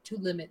lobbied to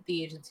limit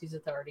the agency's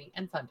authority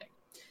and funding.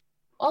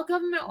 While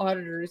government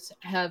auditors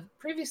have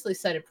previously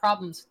cited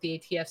problems with the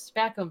ATF's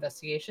tobacco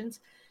investigations,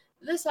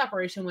 this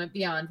operation went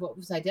beyond what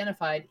was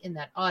identified in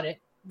that audit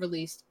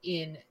released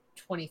in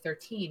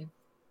 2013.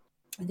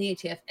 The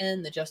ATF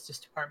and the Justice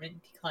Department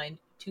declined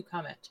to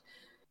comment.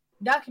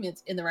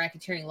 Documents in the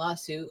racketeering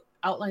lawsuit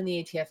outline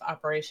the ATF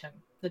operation.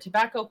 The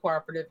tobacco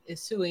cooperative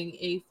is suing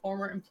a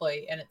former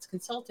employee and its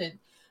consultant,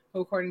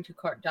 who, according to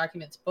court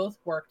documents, both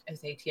worked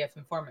as ATF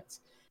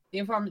informants. The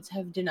informants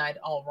have denied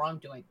all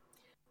wrongdoing.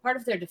 Part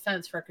of their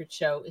defense, records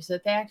show, is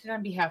that they acted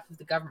on behalf of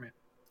the government.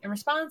 In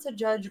response, a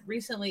judge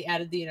recently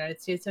added the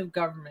United States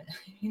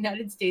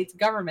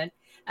government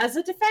as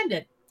a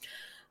defendant.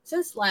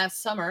 Since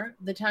last summer,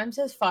 the Times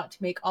has fought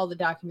to make all the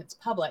documents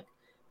public,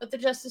 but the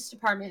Justice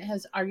Department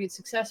has argued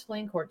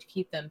successfully in court to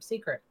keep them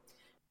secret.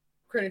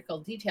 Critical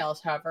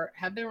details, however,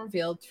 have been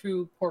revealed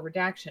through poor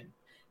redaction,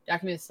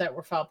 documents that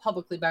were filed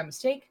publicly by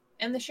mistake,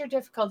 and the sheer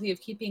difficulty of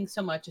keeping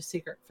so much a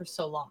secret for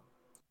so long.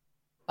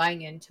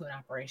 Buying into an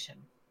operation.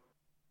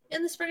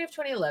 In the spring of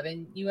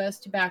 2011, U.S.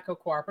 Tobacco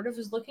Cooperative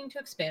was looking to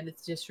expand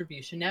its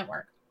distribution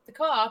network. The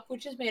co-op,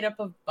 which is made up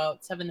of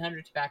about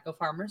 700 tobacco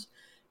farmers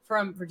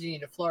from Virginia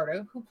to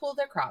Florida, who pool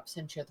their crops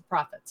and share the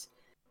profits.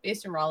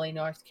 Based in Raleigh,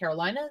 North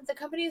Carolina, the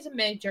company is a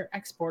major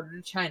exporter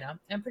to China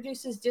and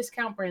produces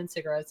discount brand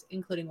cigarettes,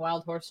 including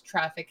Wild Horse,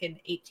 Traffic, and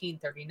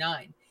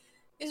 1839.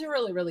 These are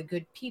really, really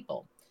good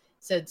people,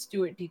 said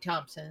Stuart D.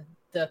 Thompson,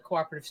 the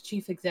cooperative's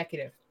chief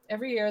executive.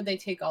 Every year, they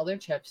take all their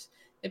chips,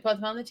 they put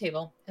them on the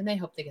table, and they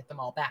hope they get them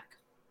all back.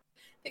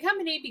 The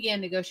company began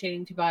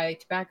negotiating to buy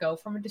tobacco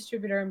from a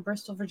distributor in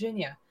Bristol,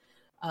 Virginia,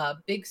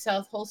 Big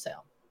South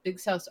Wholesale. Big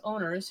South's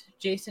owners,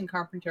 Jason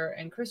Carpenter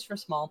and Christopher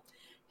Small,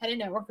 had a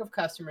network of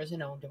customers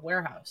and owned a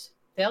warehouse.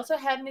 They also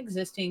had an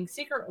existing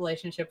secret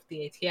relationship with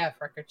the ATF,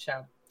 records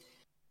show.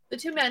 The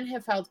two men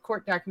have filed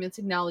court documents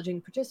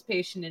acknowledging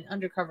participation in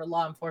undercover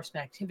law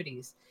enforcement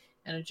activities,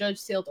 and a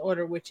judge-sealed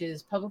order, which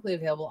is publicly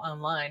available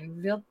online,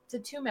 revealed the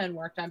two men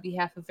worked on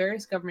behalf of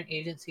various government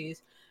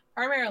agencies,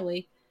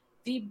 primarily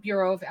the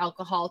Bureau of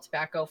Alcohol,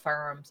 Tobacco,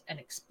 Firearms, and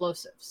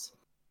Explosives.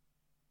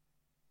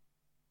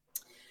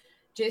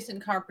 Jason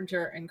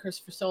Carpenter and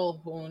Christopher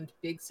Soule, who owned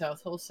Big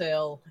South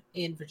Wholesale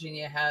in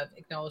Virginia, have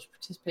acknowledged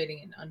participating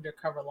in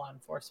undercover law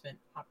enforcement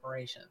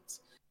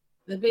operations.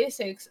 The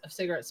basics of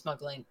cigarette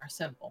smuggling are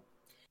simple.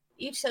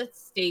 Each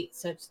state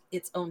sets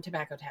its own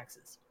tobacco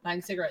taxes.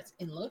 Buying cigarettes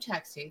in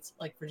low-tax states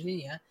like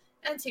Virginia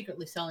and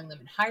secretly selling them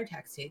in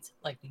higher-tax states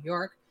like New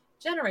York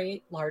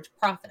generate large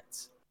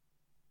profits.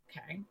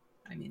 Okay,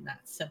 I mean,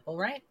 that's simple,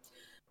 right?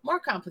 More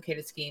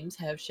complicated schemes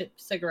have shipped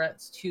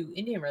cigarettes to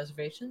Indian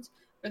reservations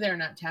where they are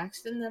not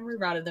taxed and then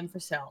rerouted them for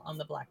sale on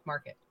the black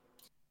market.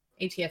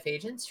 ATF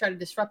agents try to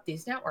disrupt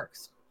these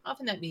networks.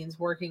 Often that means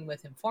working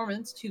with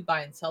informants to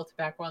buy and sell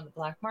tobacco on the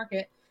black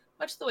market,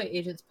 much the way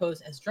agents pose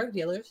as drug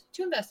dealers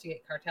to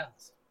investigate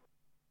cartels.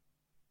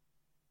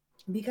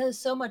 Because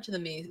so much of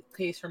the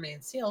case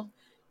remains sealed,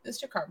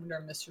 Mr. Carpenter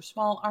and Mr.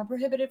 Small are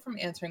prohibited from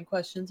answering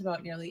questions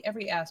about nearly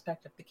every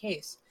aspect of the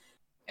case.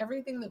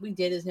 Everything that we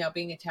did is now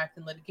being attacked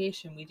in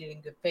litigation. We did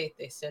in good faith,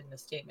 they said in a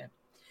statement.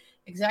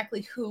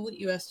 Exactly who at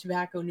U.S.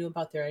 Tobacco knew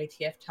about their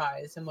ATF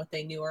ties and what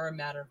they knew are a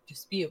matter of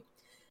dispute.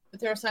 But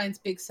there are signs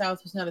Big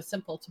South was not a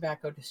simple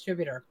tobacco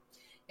distributor.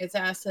 Its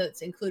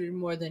assets included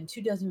more than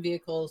 24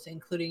 vehicles,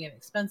 including an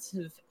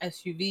expensive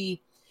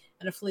SUV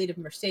and a fleet of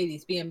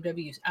Mercedes,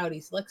 BMWs,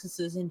 Audis,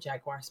 Lexuses, and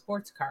Jaguar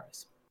sports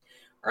cars.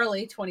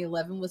 Early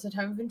 2011 was a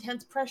time of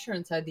intense pressure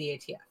inside the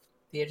ATF.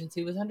 The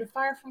agency was under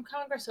fire from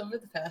Congress over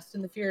the Fast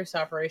and the Furious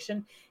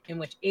operation, in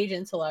which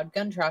agents allowed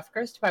gun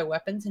traffickers to buy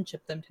weapons and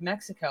ship them to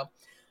Mexico,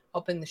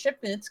 hoping the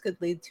shipments could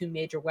lead to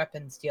major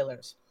weapons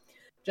dealers.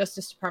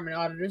 Justice Department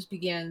auditors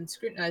began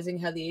scrutinizing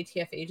how the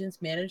ATF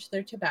agents managed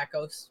their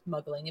tobacco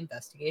smuggling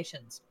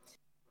investigations.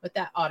 With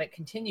that audit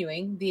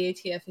continuing, the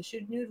ATF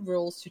issued new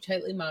rules to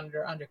tightly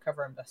monitor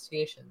undercover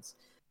investigations.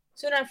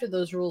 Soon after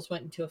those rules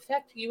went into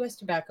effect, U.S.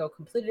 Tobacco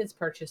completed its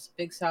purchase of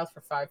Big South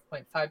for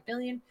 $5.5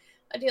 billion,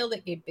 a deal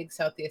that gave Big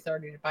South the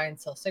authority to buy and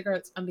sell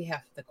cigarettes on behalf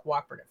of the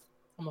cooperative.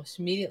 Almost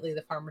immediately,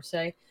 the farmers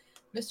say,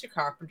 Mr.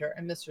 Carpenter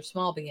and Mr.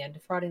 Small began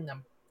defrauding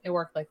them. It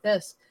worked like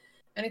this.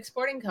 An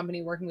exporting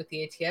company working with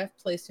the ATF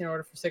placed an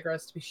order for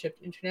cigarettes to be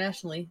shipped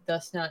internationally,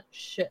 thus not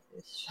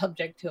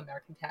subject to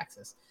American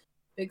taxes.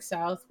 Big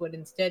South would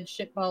instead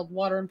ship bottled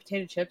water and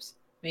potato chips,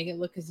 making it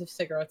look as if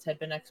cigarettes had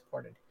been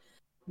exported.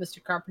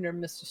 Mr. Carpenter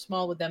and Mr.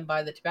 Small would then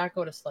buy the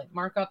tobacco at a slight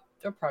markup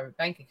to a private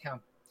bank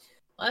account.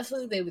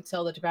 Lastly, they would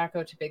sell the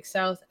tobacco to Big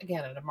South,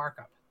 again at a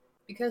markup.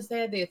 Because they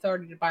had the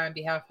authority to buy on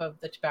behalf of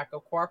the tobacco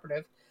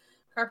cooperative,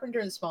 Carpenter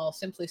and Small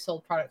simply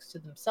sold products to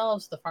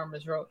themselves, the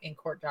farmers wrote in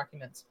court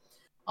documents.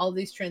 All of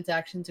these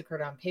transactions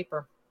occurred on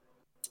paper.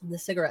 The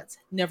cigarettes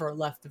never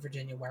left the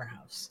Virginia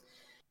warehouse.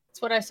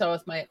 It's what I saw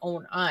with my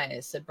own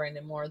eyes, said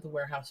Brandon Moore, the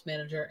warehouse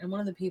manager, and one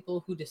of the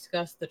people who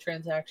discussed the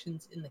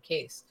transactions in the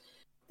case.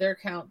 Their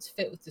accounts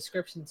fit with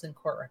descriptions in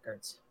court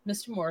records.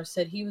 Mr. Moore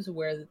said he was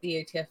aware that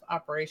the ATF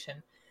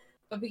operation,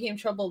 but became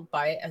troubled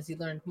by it as he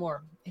learned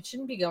more. It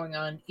shouldn't be going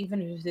on, even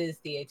if it is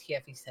the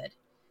ATF, he said.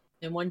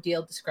 In one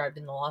deal described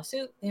in the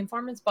lawsuit, the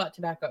informants bought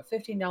tobacco at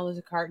 $15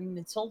 a carton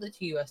and sold it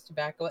to U.S.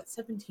 Tobacco at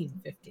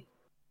 $17.50.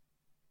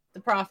 The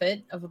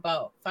profit of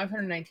about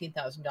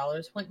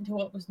 $519,000 went into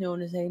what was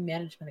known as a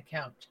management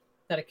account.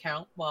 That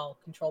account, while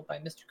controlled by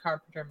Mr.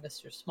 Carpenter and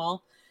Mr.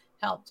 Small,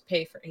 helped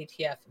pay for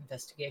ATF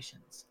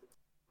investigations.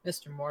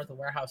 Mr. Moore, the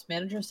warehouse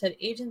manager, said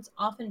agents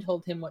often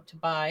told him what to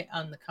buy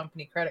on the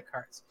company credit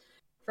cards.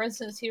 For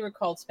instance, he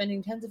recalled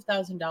spending tens of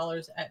thousands of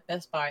dollars at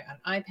Best Buy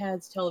on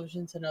iPads,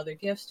 televisions, and other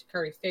gifts to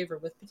curry favor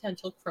with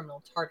potential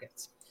criminal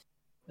targets.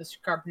 Mr.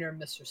 Carpenter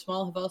and Mr.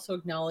 Small have also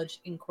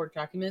acknowledged in court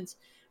documents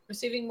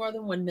receiving more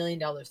than $1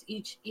 million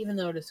each, even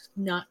though it is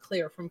not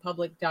clear from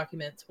public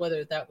documents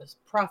whether that was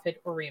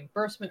profit or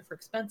reimbursement for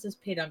expenses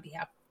paid on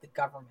behalf of the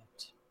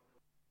government.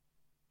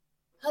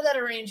 How that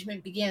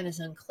arrangement began is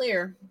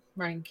unclear.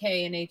 Ryan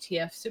Kay, an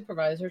ATF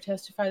supervisor,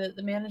 testified that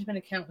the management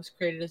account was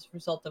created as a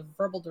result of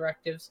verbal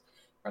directives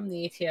from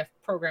the ATF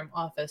program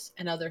office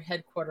and other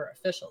headquarter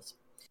officials.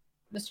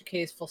 Mr.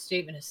 Kay's full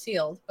statement is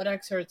sealed, but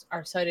excerpts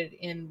are cited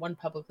in one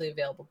publicly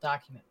available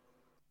document.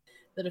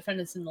 The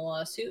defendants in the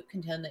lawsuit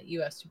contend that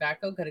U.S.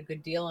 Tobacco got a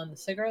good deal on the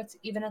cigarettes,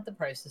 even at the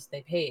prices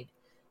they paid.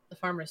 The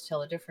farmers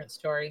tell a different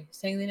story,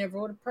 saying they never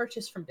would have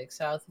purchased from Big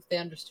South if they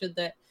understood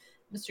that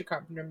Mr.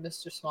 Carpenter and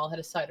Mr. Small had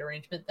a side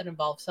arrangement that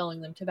involved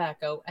selling them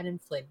tobacco at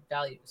inflated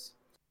values.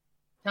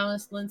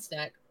 Thomas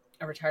Linsnack,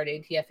 a retired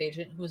ATF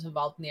agent who was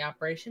involved in the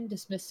operation,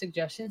 dismissed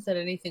suggestions that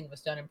anything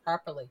was done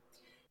improperly.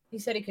 He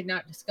said he could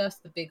not discuss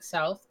the Big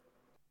South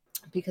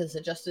because the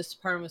Justice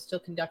Department was still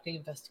conducting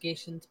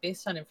investigations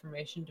based on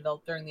information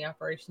developed during the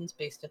operations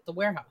based at the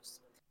warehouse.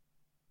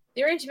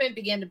 The arrangement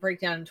began to break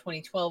down in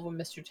 2012 when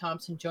Mr.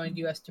 Thompson joined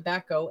U.S.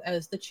 Tobacco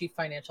as the chief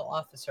financial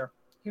officer.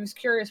 He was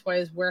curious why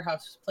his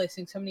warehouse was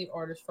placing so many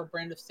orders for a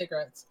brand of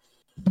cigarettes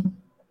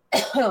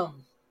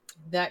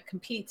that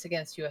competes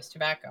against U.S.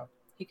 Tobacco.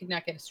 He could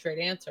not get a straight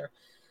answer,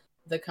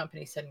 the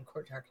company said in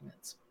court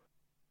documents.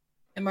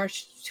 In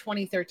March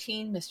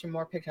 2013, Mr.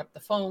 Moore picked up the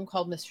phone,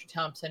 called Mr.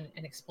 Thompson,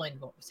 and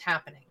explained what was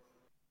happening.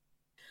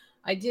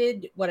 I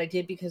did what I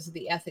did because of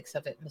the ethics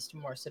of it, Mr.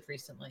 Moore said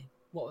recently.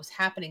 What was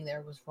happening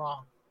there was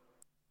wrong.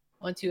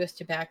 Once U.S.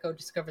 Tobacco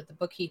discovered the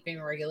bookkeeping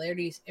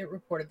irregularities, it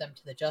reported them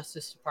to the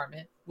Justice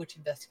Department, which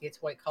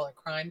investigates white-collar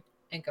crime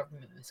and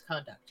government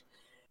misconduct.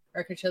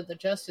 Records show the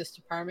Justice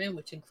Department,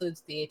 which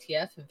includes the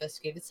ATF,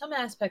 investigated some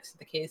aspects of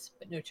the case,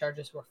 but no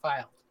charges were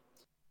filed.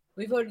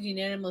 We voted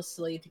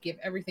unanimously to give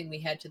everything we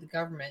had to the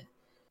government,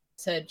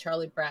 said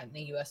Charlie Bratton, a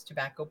U.S.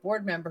 Tobacco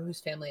board member whose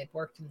family had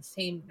worked in the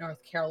same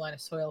North Carolina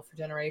soil for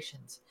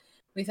generations.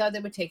 We thought they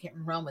would take it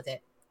and run with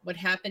it. What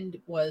happened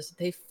was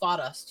they fought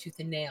us tooth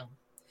and nail.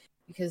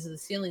 Because of the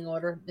sealing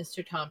order,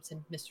 Mr.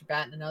 Thompson, Mr.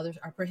 Batten, and others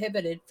are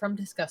prohibited from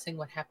discussing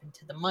what happened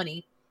to the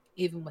money,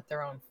 even with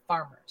their own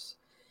farmers.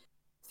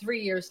 3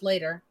 years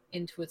later,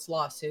 into its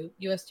lawsuit,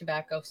 U.S.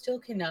 Tobacco still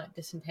cannot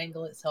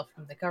disentangle itself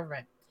from the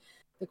government.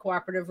 The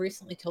cooperative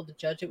recently told the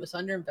judge it was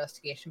under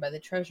investigation by the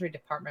Treasury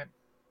Department.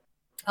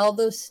 All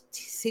those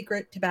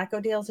secret tobacco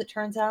deals, it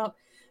turns out,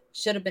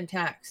 should have been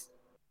taxed.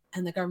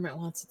 and the government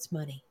wants its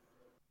money.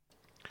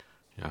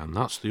 Yeah, and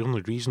that's the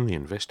only reason the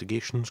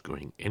investigation's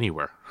going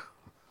anywhere.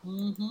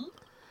 Mm-hmm.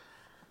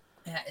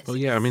 That is Well,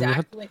 yeah,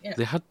 exactly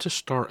they had to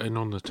start in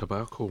on the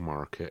tobacco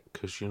market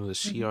because the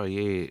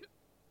CIA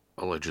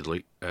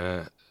allegedly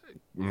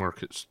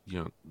markets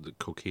the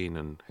cocaine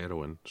and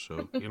heroin.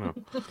 So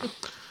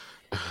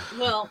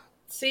Well,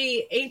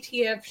 see,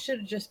 ATF should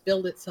have just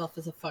billed itself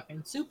as a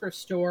fucking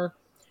superstore,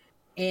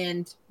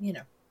 and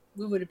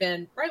we would have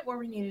been right where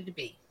we needed to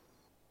be.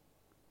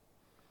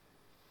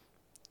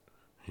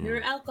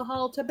 Your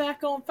alcohol,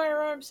 tobacco, and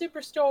firearm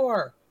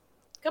superstore.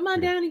 Come on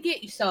down and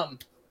get you some.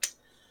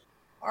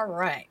 All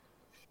right.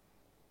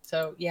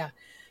 So, yeah.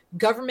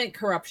 Government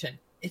corruption.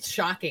 It's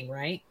shocking,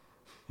 right?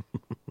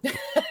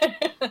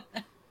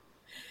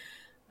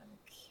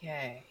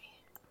 Okay.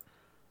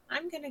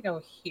 I'm going to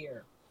go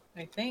here,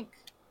 I think.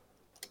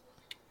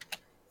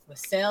 With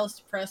sales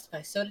depressed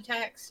by soda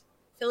tax,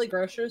 Philly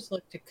grocers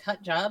look to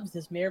cut jobs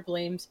as mayor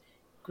blames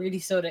greedy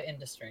soda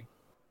industry.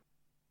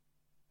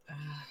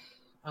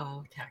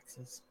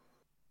 Taxes.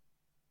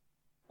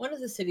 One of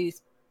the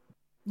city's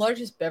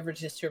largest beverage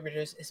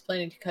distributors is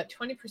planning to cut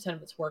 20%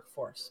 of its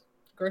workforce.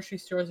 Grocery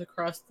stores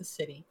across the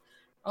city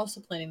are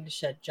also planning to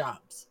shed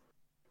jobs.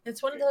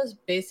 It's one of those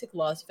basic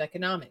laws of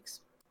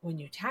economics. When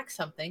you tax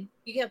something,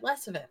 you get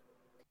less of it.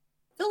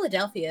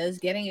 Philadelphia is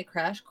getting a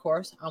crash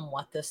course on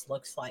what this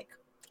looks like.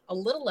 A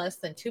little less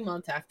than 2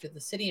 months after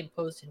the city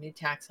imposed a new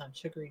tax on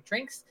sugary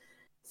drinks,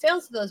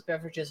 sales of those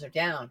beverages are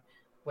down,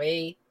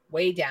 way,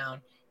 way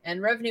down, and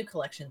revenue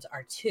collections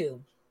are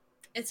too.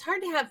 It's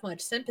hard to have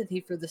much sympathy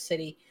for the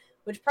city,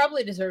 which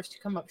probably deserves to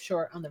come up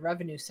short on the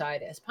revenue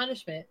side as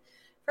punishment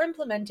for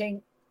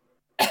implementing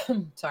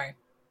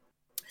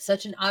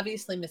such an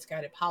obviously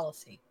misguided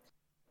policy.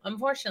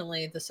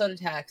 Unfortunately, the soda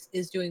tax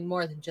is doing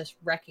more than just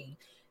wrecking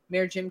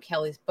Mayor Jim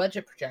Kelly's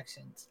budget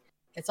projections.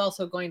 It's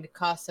also going to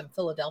cost some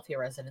Philadelphia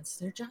residents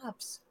their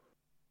jobs.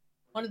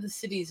 One of the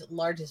city's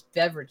largest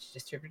beverage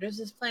distributors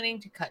is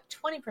planning to cut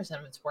 20%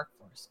 of its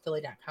workforce,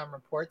 Philly.com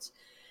reports,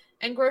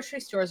 and grocery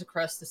stores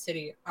across the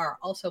city are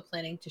also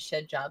planning to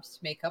shed jobs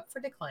to make up for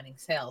declining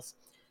sales.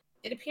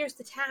 It appears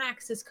the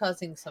tax is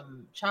causing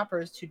some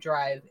shoppers to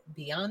drive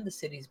beyond the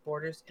city's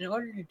borders in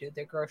order to do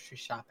their grocery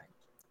shopping.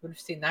 Would have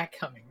seen that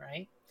coming,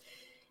 right?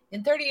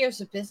 In 30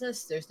 years of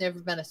business, there's never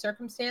been a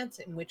circumstance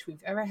in which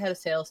we've ever had a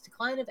sales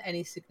decline of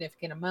any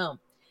significant amount.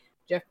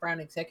 Jeff Brown,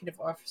 executive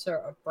officer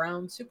of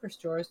Brown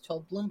Superstores,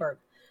 told Bloomberg,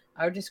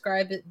 "I would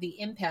describe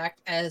the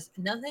impact as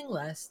nothing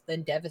less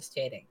than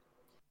devastating."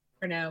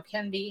 For now,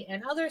 Kennedy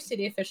and other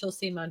city officials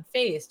seem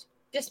unfazed,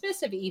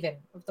 dismissive even,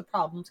 of the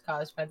problems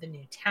caused by the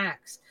new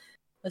tax.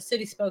 A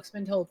city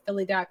spokesman told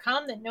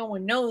Philly.com that no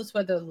one knows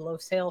whether the low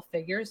sale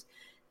figures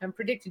and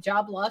predicted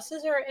job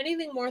losses are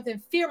anything more than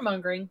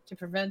fear-mongering to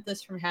prevent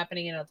this from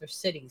happening in other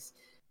cities.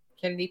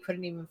 Kennedy put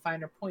an even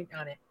finer point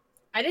on it.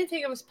 "I didn't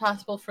think it was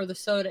possible for the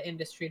soda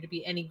industry to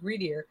be any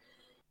greedier,"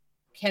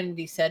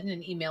 Kennedy said in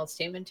an emailed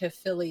statement to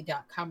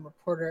Philly.com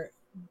reporter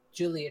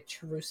Julia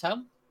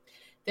Caruso.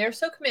 "They are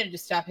so committed to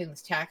stopping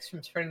this tax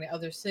from spreading to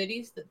other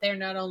cities that they're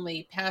not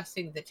only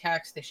passing the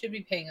tax they should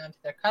be paying on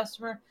to their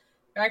customer,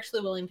 they're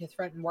actually willing to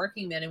threaten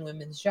working men and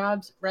women's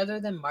jobs rather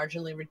than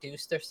marginally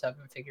reduce their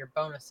seven-figure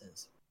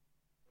bonuses."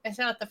 It's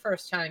not the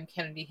first time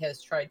Kennedy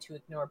has tried to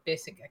ignore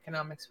basic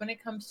economics when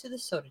it comes to the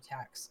soda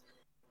tax.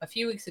 A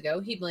few weeks ago,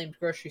 he blamed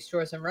grocery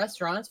stores and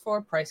restaurants for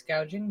price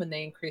gouging when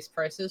they increased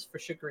prices for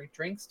sugary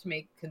drinks to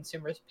make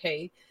consumers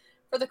pay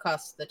for the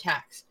cost of the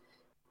tax.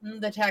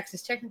 The tax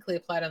is technically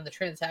applied on the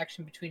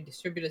transaction between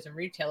distributors and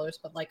retailers,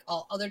 but like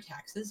all other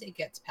taxes, it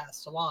gets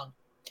passed along.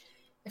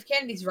 If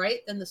Kennedy's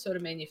right, then the soda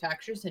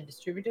manufacturers and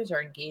distributors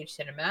are engaged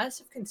in a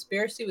massive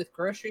conspiracy with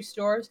grocery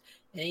stores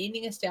and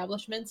eating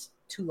establishments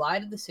to lie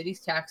to the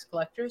city's tax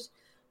collectors,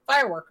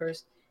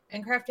 fireworkers,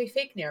 and craft a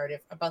fake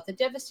narrative about the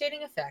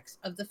devastating effects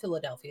of the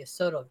Philadelphia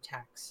soda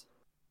tax.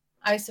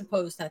 I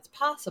suppose that's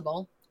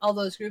possible. All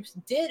those groups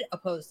did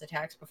oppose the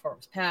tax before it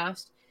was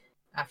passed,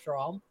 after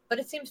all, but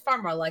it seems far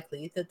more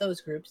likely that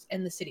those groups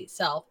and the city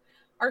itself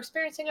are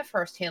experiencing a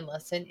first-hand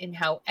lesson in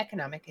how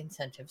economic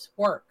incentives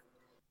work.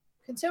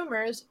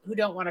 Consumers who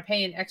don't want to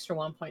pay an extra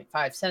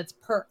 1.5 cents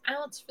per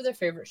ounce for their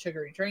favorite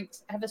sugary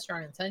drinks have a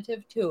strong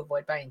incentive to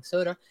avoid buying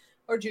soda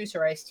or juice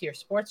or iced tea or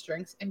sports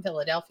drinks in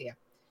Philadelphia.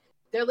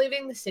 They're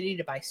leaving the city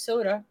to buy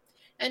soda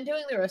and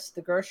doing the rest of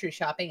the grocery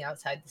shopping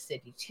outside the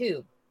city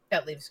too.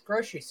 That leaves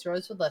grocery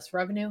stores with less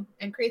revenue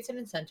and creates an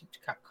incentive to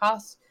cut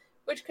costs,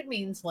 which could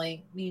mean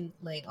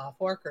laying off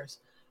workers.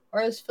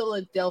 Or as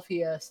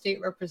Philadelphia State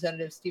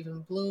Representative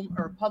Stephen Bloom,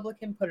 a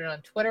Republican, put it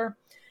on Twitter,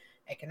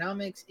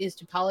 "Economics is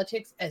to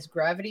politics as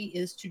gravity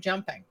is to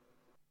jumping."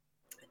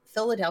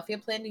 Philadelphia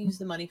planned to use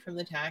the money from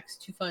the tax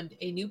to fund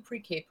a new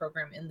pre-K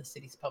program in the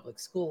city's public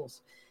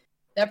schools.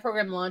 That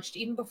program launched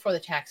even before the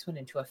tax went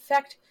into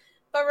effect,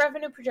 but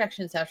revenue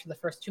projections after the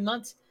first 2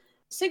 months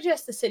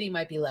suggest the city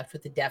might be left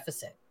with a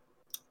deficit.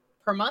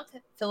 Per month,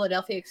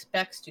 Philadelphia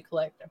expects to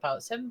collect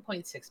about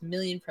 $7.6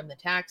 million from the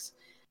tax,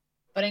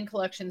 but in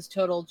collections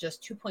totaled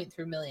just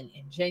 $2.3 million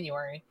in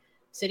January,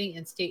 City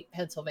and State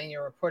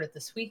Pennsylvania reported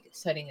this week,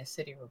 citing a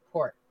city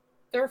report.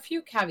 There are a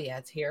few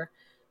caveats here.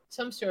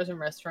 Some stores and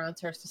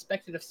restaurants are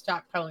suspected of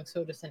stockpiling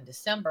sodas in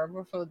December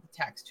before the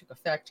tax took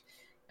effect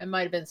and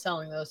might have been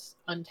selling those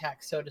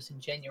untaxed sodas in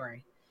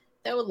January.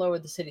 That would lower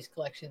the city's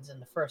collections in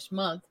the first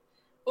month,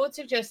 but would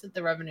suggest that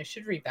the revenue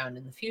should rebound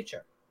in the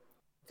future.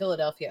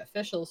 Philadelphia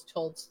officials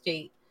told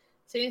City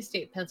and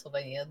State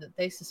Pennsylvania that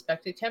they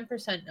suspect a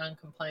 10%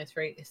 noncompliance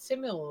rate is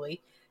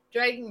similarly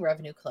dragging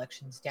revenue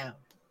collections down.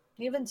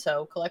 Even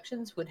so,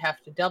 collections would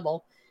have to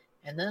double,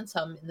 and then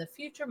some in the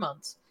future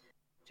months,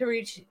 to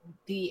reach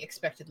the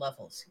expected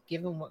levels.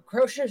 Given what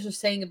grocers are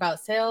saying about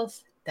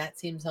sales, that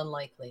seems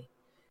unlikely.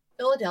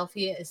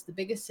 Philadelphia is the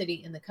biggest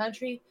city in the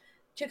country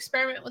to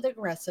experiment with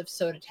aggressive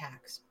soda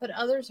tax, but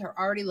others are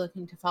already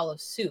looking to follow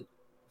suit.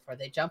 Before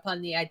they jump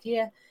on the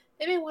idea,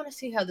 they may want to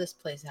see how this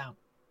plays out.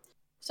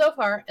 So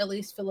far, at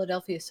least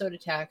Philadelphia's soda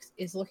tax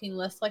is looking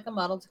less like a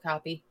model to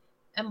copy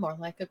and more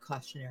like a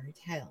cautionary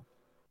tale.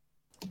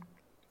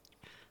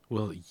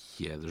 Well,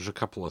 yeah, there's a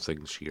couple of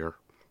things here.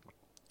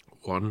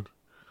 One,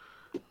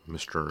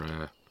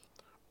 Mr.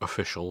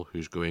 Official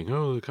who's going,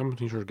 oh, the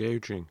companies are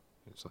gouging.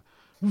 It's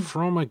like,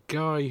 from a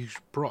guy who's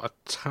brought a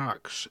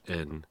tax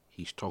in,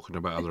 he's talking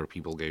about other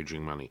people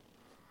gouging money.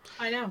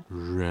 I know.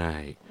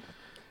 Right.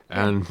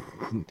 And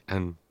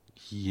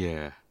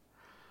yeah.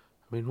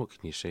 I mean, what can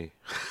you say?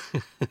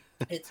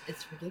 It's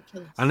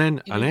ridiculous. And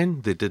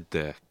then they did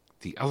the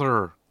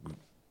other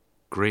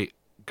great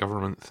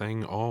government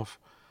thing of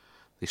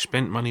they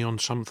spent money on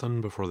something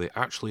before they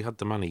actually had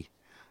the money.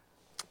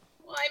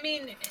 Well, I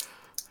mean,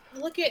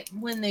 look at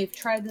when they've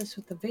tried this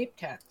with the vape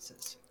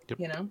taxes, Yep.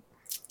 you know?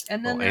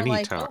 And then they're any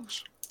like,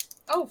 tax.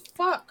 oh,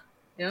 fuck,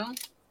 you know?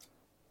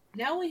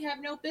 Now we have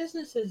no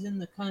businesses in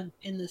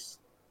this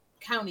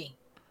county.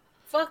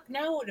 Fuck,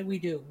 now what do we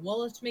do? Well,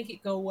 let's make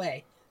it go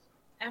away.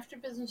 After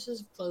businesses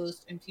have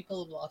closed and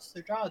people have lost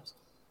their jobs,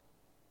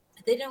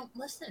 they don't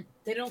listen.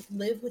 They don't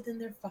live within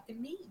their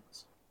fucking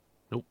means.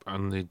 Nope,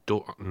 and they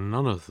don't.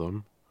 None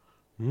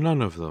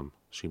of them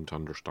seem to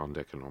understand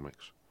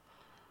economics.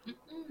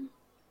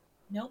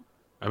 Nope.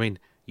 I mean,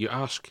 you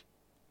ask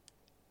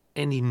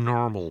any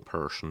normal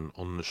person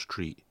on the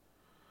street,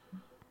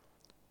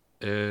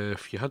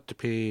 if you had to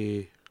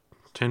pay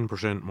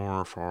 10%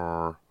 more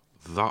for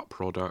that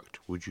product,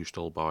 would you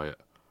still buy it?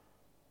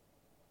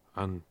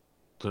 And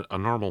a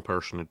normal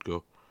person would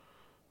go,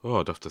 oh,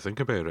 I'd have to think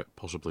about it.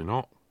 Possibly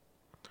not.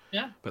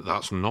 Yeah. But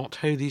that's not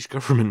how these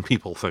government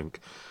people think.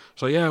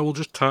 So yeah, we'll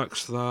just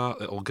tax that.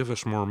 It'll give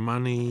us more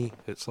money.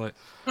 It's like,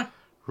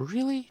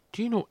 really?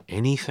 Do you know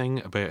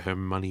anything about how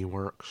money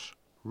works?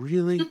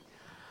 Really?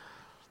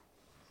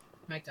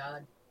 My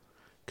God.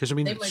 Because, I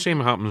mean, the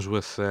same happens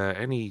with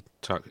any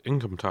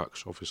income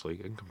tax, obviously.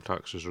 Income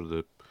taxes are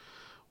the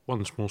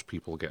ones most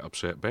people get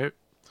upset about.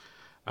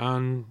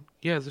 And,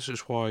 yeah, this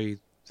is why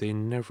they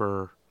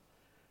never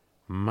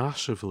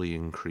massively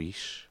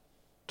increase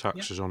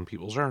taxes on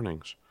people's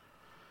earnings.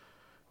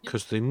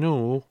 Because they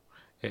know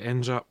it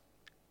ends up...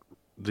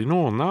 They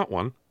know on that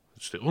one,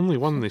 it's the only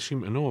one they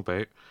seem to know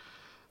about,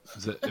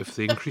 that if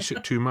they increase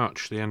it too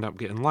much, they end up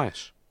getting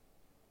less.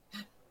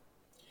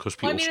 Because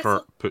people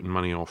start putting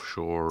money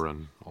offshore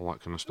and all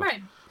that kind of stuff.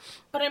 Right.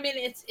 But I mean,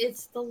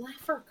 it's the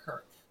Laffer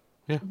curve.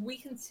 Yeah. We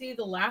can see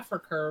the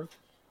Laffer curve.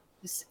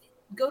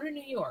 Go to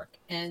New York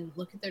and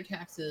look at their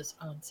taxes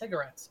on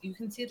cigarettes. You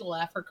can see the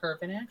Laffer curve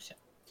in action.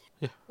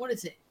 Yeah. What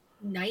is it?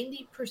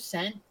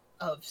 90%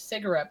 of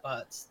cigarette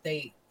butts,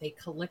 they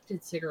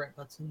collected cigarette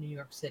butts in New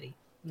York City.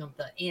 You know,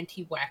 the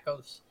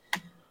anti-wackos,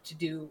 to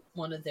do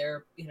one of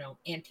their,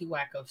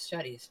 anti-wacko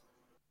studies.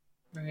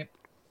 Right.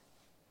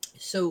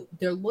 So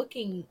they're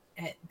looking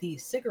at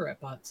these cigarette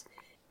butts,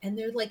 and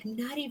they're like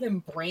not even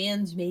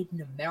brands made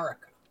in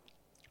America.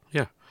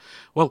 Yeah.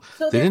 Well,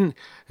 so they didn't...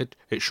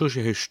 It shows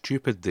you how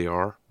stupid they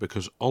are,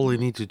 because all they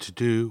needed to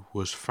do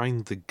was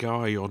find the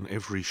guy on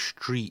every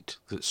street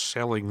that's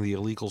selling the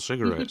illegal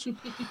cigarettes.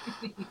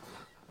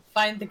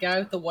 Find the guy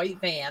with the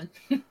white van.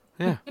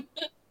 Yeah.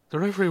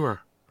 They're everywhere.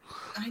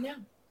 I know.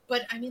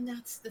 But, I mean,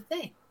 that's the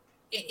thing.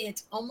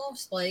 It's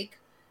almost like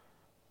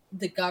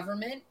the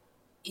government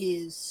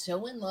is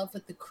so in love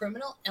with the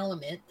criminal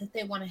element that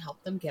they want to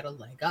help them get a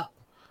leg up.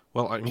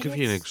 Well, I can give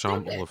you an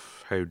example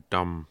of how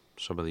dumb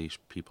some of these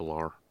people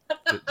are.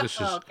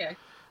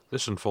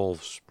 This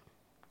involves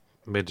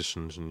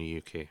medicines in the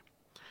UK.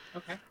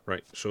 Okay.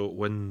 Right. So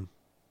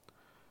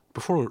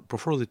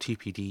before the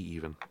TPD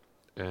even,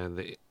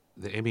 the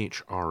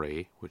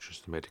MHRA, which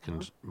is the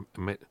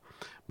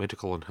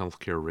Medical and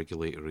Healthcare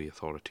Regulatory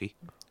Authority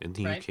in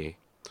the UK,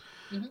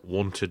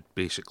 wanted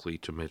basically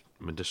to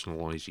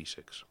medicinalise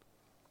e-cigs.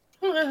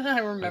 I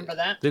remember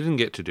that. They didn't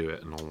get to do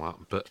it and all that,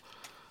 but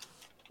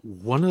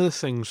one of the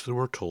things they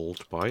were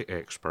told by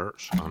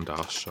experts and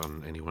us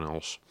and anyone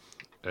else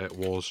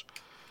was,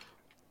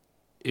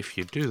 if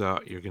you do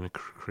that, you're going to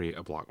create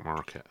a black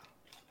market.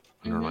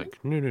 And they're like,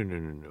 no,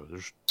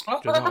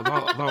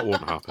 that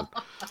won't happen.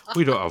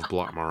 We don't have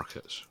black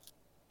markets.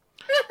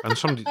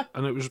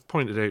 And it was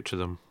pointed out to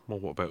them, well,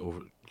 what about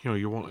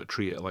you want to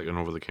treat it like an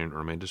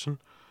over-the-counter medicine?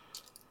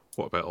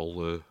 What about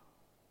all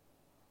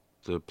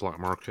the black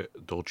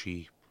market,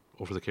 dodgy,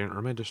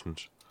 over-the-counter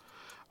medicines?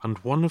 And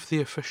one of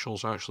the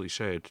officials actually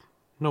said,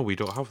 no, we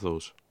don't have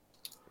those.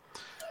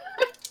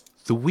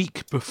 The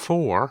week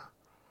before,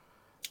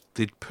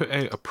 they'd put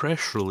out a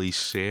press release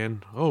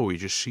saying, oh, we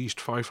just seized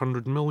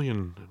 £500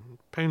 million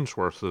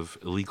worth of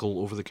illegal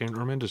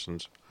over-the-counter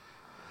medicines.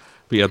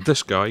 But you had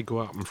this guy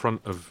go out in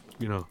front of,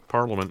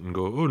 Parliament and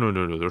go, oh,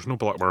 no, there's no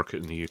black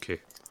market in the UK.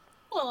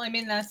 Well, I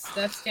mean, that's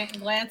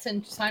Lance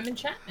and Simon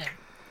Chapman.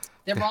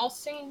 They're all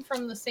singing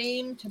from the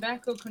same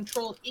tobacco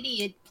control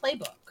idiot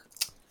playbook.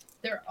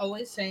 They're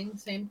always saying the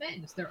same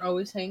things. They're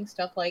always saying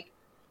stuff like,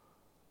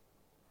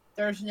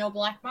 there's no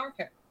black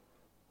market.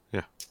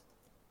 Yeah.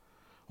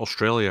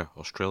 Australia,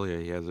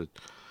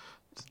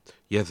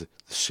 yeah, the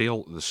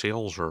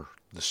sales are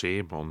the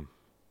same on.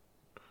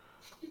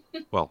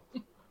 Well,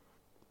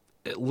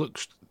 it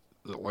looks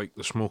like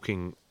the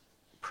smoking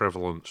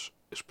prevalence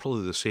is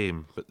probably the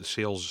same, but the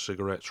sales of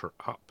cigarettes are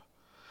up.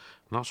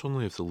 And that's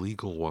only of the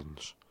legal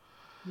ones.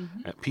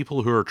 Mm-hmm.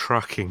 People who are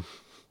tracking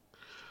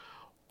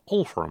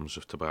all forms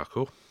of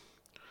tobacco,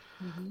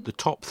 the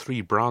top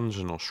 3 brands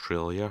in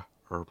Australia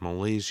are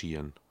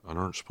Malaysian and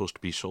aren't supposed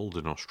to be sold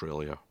in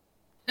Australia.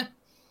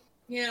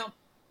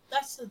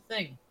 That's the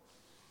thing.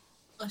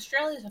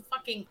 Australia's a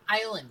fucking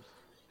island.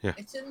 Yeah.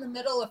 It's in the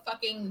middle of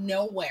fucking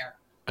nowhere.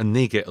 And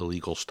they get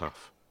illegal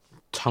stuff.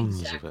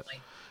 Tons of it.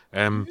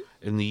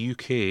 In the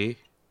UK,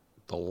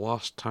 the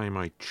last time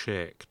I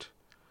checked,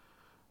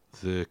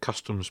 the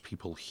customs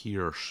people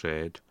here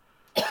said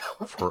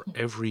for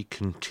every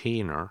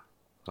container,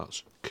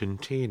 that's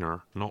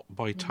container, not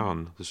by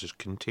ton, this is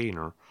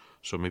container,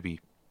 so maybe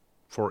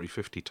 40,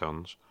 50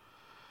 tons,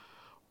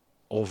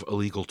 of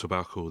illegal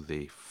tobacco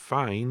they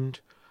find,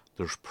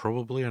 there's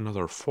probably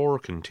another 4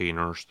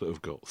 containers that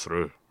have got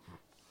through.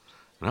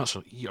 And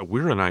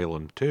we're an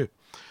island too.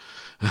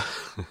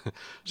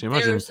 So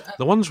imagine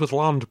the ones with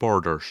land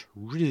borders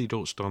really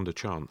don't stand a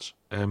chance.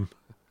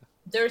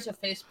 There's a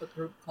Facebook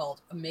group called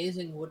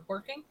Amazing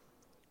Woodworking.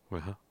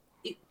 Uh-huh.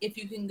 If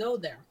you can go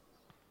there,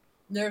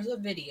 there's a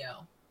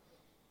video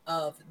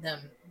of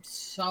them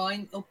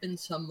sawing open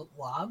some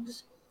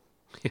logs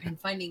and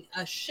finding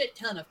a shit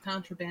ton of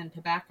contraband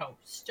tobacco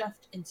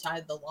stuffed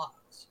inside the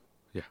logs.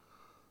 Yeah.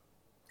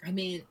 I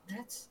mean,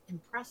 that's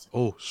impressive.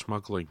 Oh,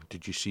 smuggling.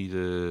 Did you see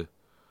the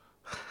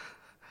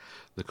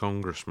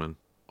congressman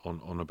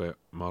on about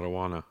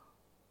marijuana?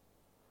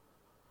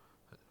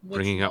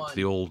 Bringing up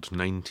the old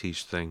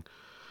 90s thing.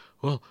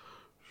 Well,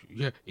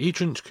 yeah,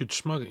 agents could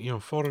smuggle,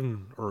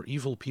 foreign or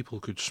evil people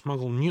could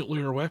smuggle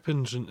nuclear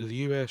weapons into the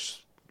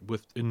US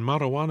in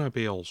marijuana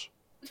bales.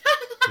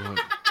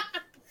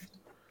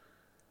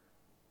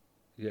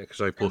 Yeah,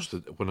 because I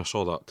posted, when I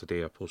saw that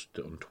today, I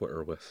posted it on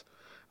Twitter with,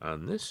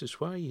 and this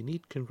is why you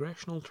need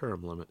congressional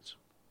term limits.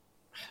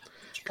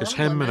 Because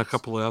him and a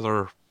couple of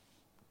other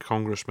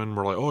congressmen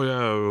were like,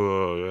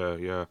 oh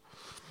yeah.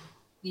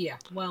 Yeah,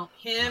 well,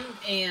 him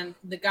and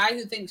the guy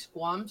who thinks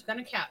Guam's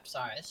going to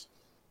capsize,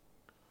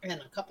 and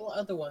a couple of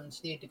other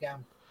ones need to go.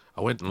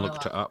 I went and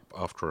looked it up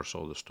after I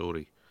saw the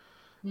story.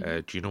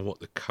 Do you know what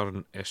the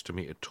current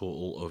estimated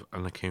total of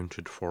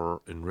unaccounted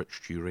for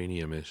enriched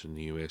uranium is in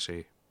the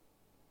USA?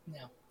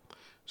 No.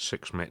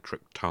 6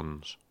 metric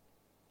tons.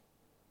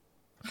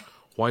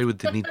 Why would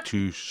they need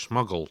to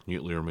smuggle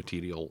nuclear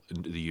material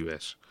into the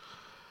US?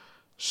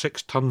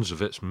 6 tons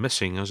of it's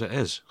missing as it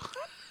is.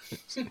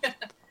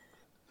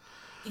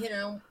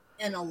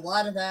 And a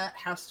lot of that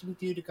has to be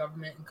due to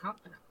government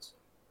incompetence.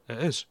 It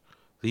is.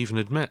 They even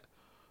admit,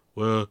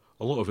 well,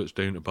 a lot of it's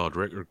down to bad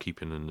record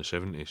keeping in the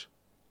 70s.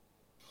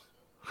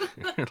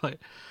 You're like,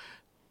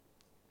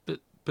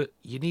 but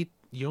you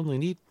only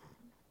need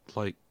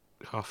like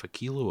half a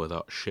kilo of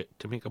that shit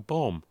to make a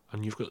bomb,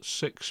 and you've got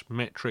 6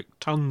 metric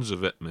tons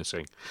of it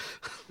missing.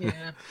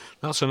 Yeah.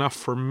 That's enough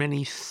for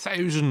many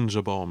thousands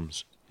of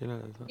bombs.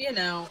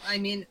 I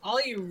mean, all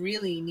you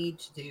really need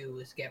to do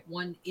is get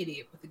one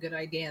idiot with a good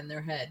idea in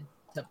their head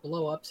to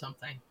blow up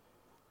something.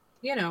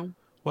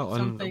 Well,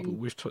 something...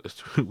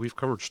 and we've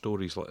covered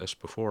stories like this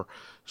before.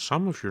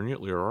 Some of your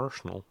nuclear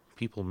arsenal,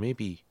 people may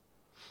be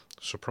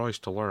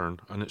surprised to learn,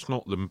 and it's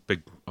not the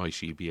big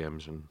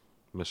ICBMs and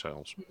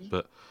missiles,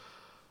 but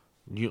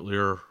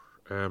nuclear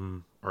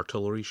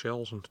artillery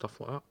shells and stuff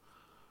like that.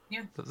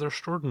 Yeah. They're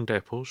stored in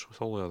depots with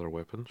all the other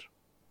weapons.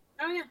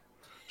 Oh, yeah.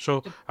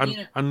 So,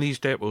 and these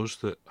depots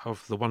that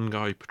have the one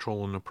guy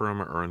patrolling the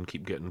perimeter and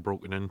keep getting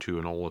broken into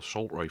and all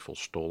assault rifles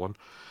stolen,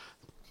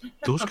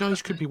 those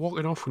guys could be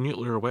walking off with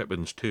nuclear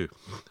weapons too.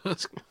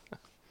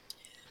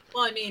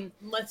 Well, I mean,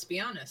 let's be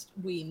honest.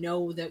 We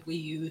know that we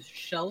use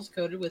shells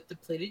coated with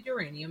depleted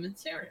uranium in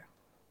Syria.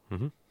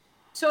 Mm-hmm.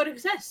 So it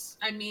exists.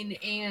 I mean,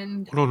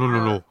 and...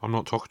 No. I'm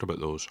not talking about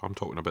those. I'm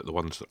talking about the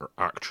ones that are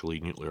actually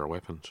nuclear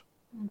weapons.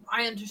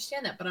 I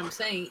understand that, but I'm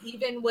saying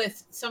even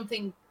with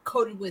something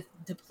coated with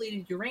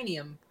depleted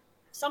uranium,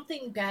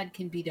 something bad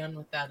can be done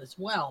with that as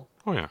well.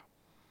 Oh, yeah.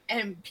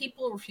 And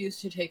people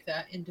refuse to take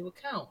that into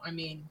account. I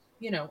mean,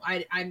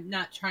 I'm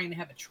not trying to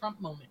have a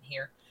Trump moment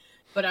here,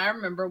 but I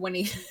remember when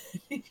he...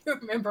 you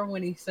remember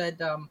when he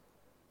said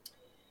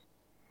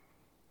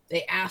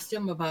they asked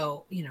him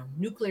about,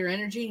 nuclear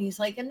energy, and he's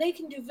like, and they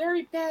can do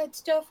very bad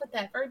stuff with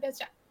that, very bad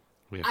stuff.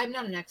 Yeah. I'm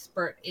not an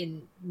expert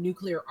in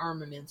nuclear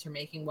armaments or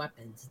making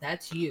weapons.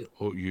 That's you.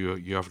 Oh,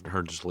 you haven't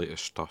heard his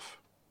latest stuff,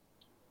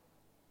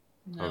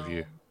 no. Have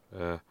you?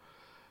 No.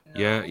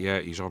 Yeah,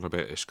 he's on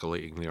about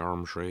escalating the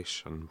arms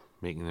race and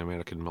making the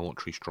American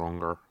military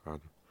stronger and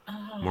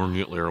more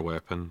nuclear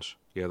weapons.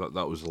 Yeah,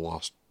 that was the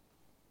last.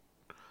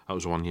 That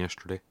was the one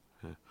yesterday.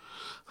 Yeah.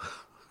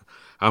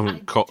 I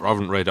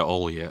haven't read it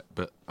all yet,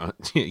 but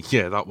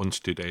yeah, that one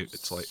stood out.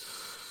 It's like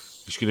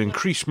he's going to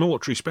increase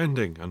military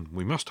spending, and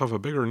we must have a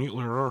bigger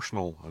nuclear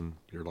arsenal. And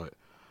you're like,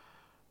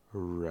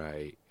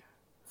 right.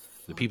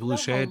 The people who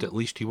said at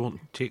least he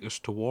won't take us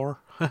to war.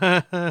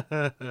 Well,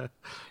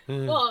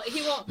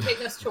 he won't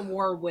take us to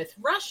war with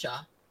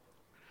Russia.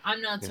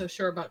 I'm not so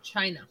sure about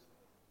China.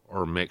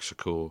 Or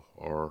Mexico,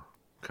 or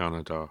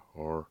Canada,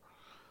 or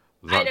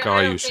that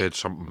guy who said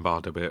something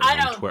bad about him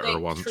on Twitter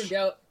once.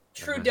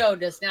 Trudeau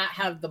does not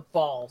have the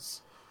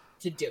balls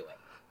to do it.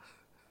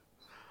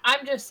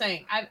 I'm just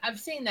saying. I've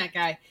seen that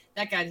guy.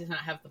 That guy does not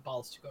have the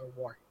balls to go to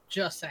war.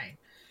 Just saying.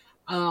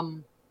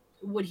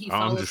 Would he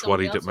follow? I'm just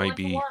worried it might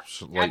be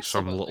like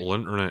some little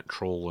internet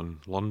troll in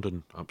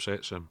London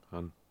upsets him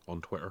and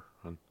on Twitter,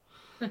 and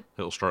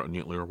it'll start a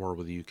nuclear war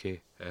with the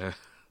UK.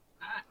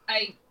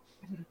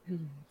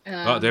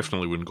 That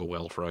definitely wouldn't go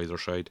well for either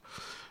side.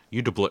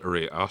 You'd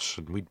obliterate us,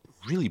 and we'd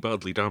really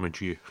badly damage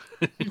you.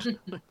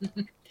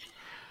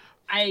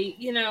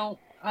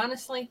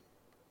 Honestly,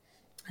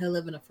 I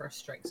live in a first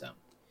strike zone.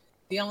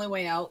 The only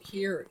way out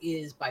here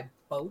is by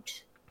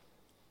boat.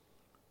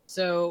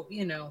 So,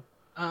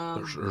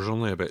 there's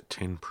only about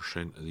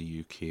 10% of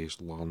the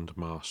UK's land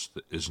mass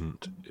that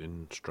isn't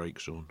in strike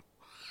zone.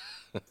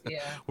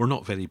 Yeah. We're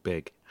not very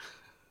big.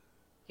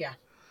 Yeah.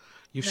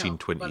 You've seen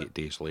 28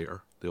 Days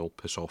Later. They all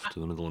piss off to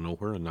the middle of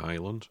nowhere in the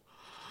islands.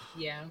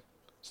 Yeah.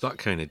 It's that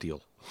kind of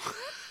deal.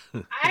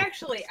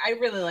 I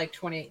really like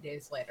 28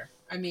 Days Later.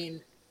 I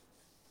mean,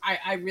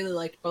 I really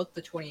liked both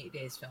the 28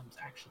 Days films,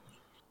 actually.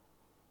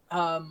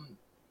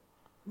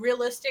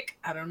 Realistic,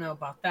 I don't know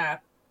about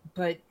that,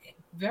 but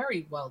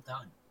very well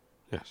done.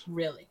 Yes.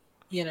 Really.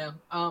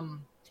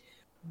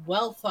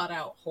 Well thought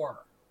out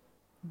horror.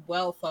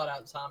 Well thought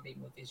out zombie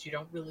movies. You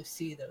don't really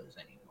see those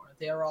anymore.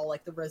 They're all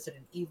like the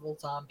Resident Evil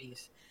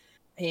zombies.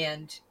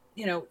 And,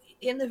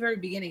 in the very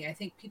beginning, I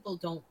think people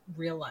don't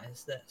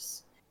realize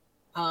this.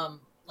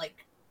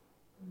 Like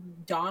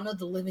Dawn of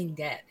the Living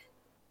Dead,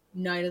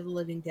 Night of the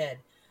Living Dead,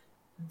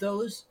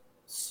 those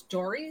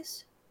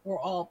stories were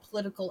all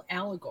political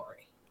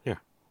allegory. Yeah.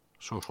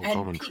 Social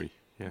commentary.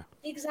 Yeah.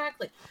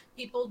 Exactly.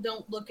 People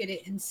don't look at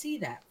it and see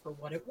that for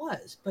what it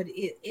was, but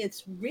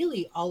it's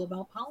really all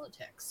about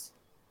politics.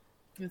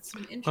 It's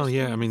some interesting. Well,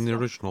 yeah, I mean, the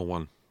original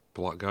one,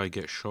 black guy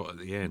gets shot at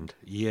the end.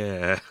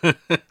 Yeah. Yeah,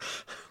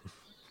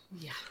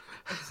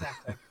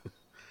 exactly.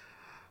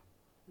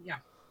 Yeah.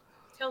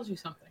 Tells you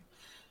something.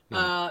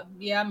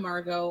 Yeah.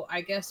 Margot,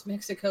 I guess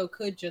Mexico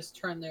could just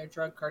turn their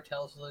drug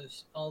cartels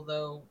loose,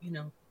 although,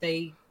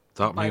 they...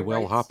 That may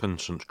well happen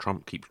since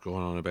Trump keeps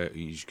going on about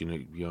he's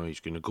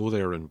gonna go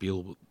there and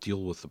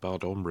deal with the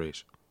bad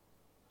hombres.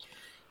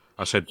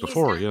 I said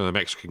before, the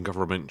Mexican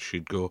government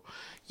should go,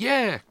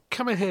 yeah,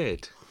 come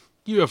ahead,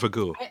 you have a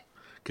go,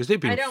 because they've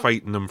been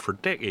fighting them for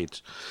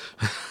decades.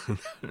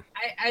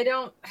 I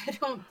don't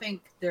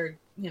think they're,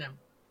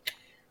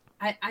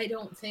 I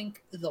don't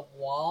think the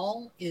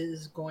wall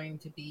is going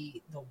to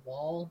be the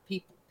wall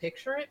people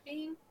picture it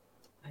being.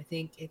 I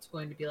think it's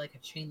going to be like a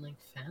chain link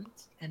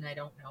fence, and I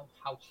don't know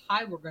how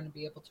high we're going to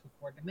be able to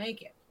afford to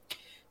make it.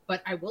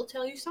 But I will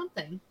tell you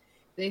something.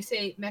 They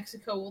say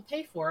Mexico will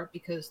pay for it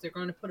because they're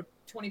going to put a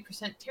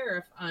 20%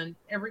 tariff on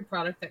every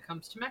product that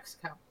comes to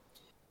Mexico.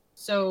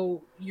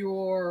 So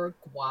your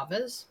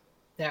guavas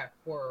that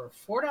were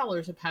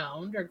 $4 a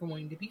pound are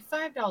going to be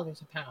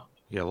 $5 a pound.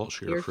 Yeah, lots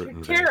of your fruit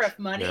and tariff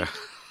money. Yeah.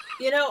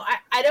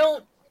 I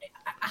don't...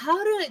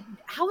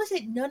 How is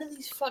it none of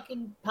these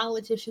fucking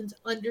politicians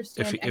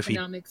understand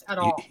economics at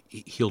all?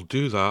 He'll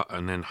do that,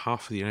 and then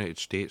half of the United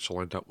States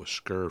will end up with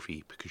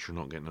scurvy because you're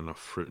not getting enough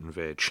fruit and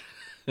veg.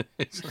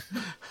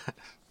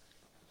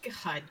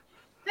 God,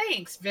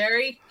 thanks,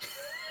 Barry.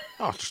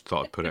 I just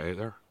thought I'd put it out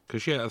there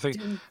because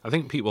I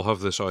think people have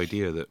this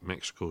idea that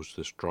Mexico's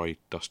this dry,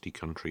 dusty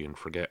country and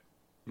forget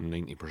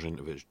 90%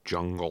 of it's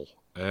jungle.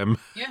 And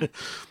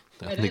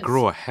they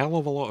grow a hell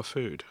of a lot of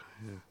food.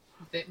 Yeah.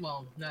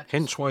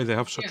 Hence why they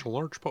have such a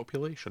large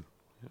population.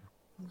 Yeah.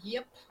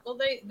 Yep. Well,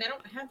 they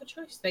don't have a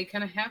choice. They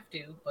kind of have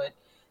to, but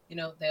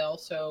they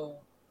also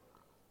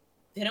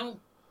don't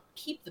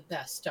keep the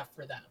best stuff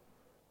for them.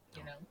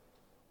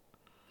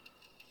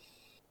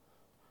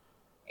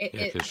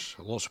 Because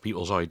lots of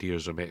people's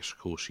ideas of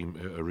Mexico seem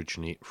to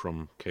originate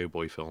from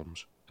cowboy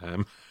films,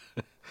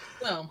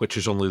 which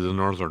is only the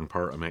northern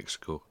part of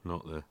Mexico,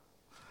 not the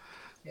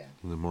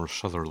more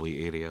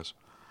southerly areas.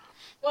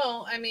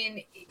 Well, I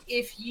mean,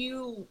 if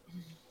you...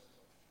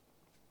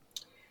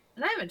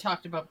 And I haven't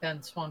talked about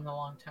Ben Swan in a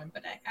long time,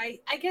 but I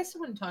guess I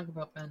wouldn't talk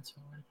about Ben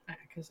Swan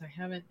because I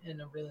haven't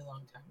in a really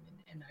long time,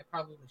 and I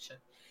probably should.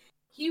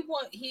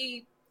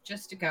 He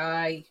just a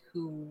guy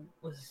who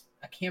was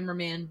a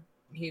cameraman.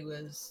 He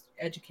was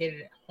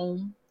educated at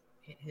home.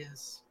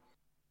 His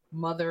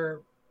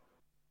mother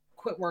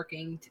quit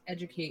working to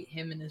educate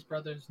him and his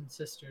brothers and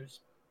sisters.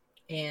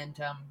 And,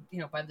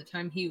 by the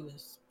time he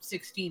was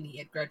 16, he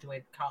had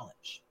graduated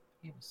college.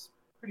 He was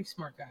a pretty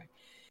smart guy.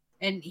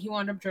 And he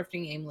wound up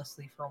drifting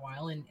aimlessly for a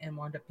while and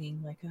wound up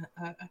being like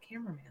a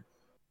cameraman.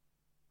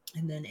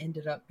 And then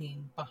ended up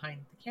being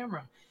behind the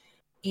camera.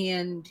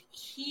 And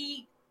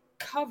he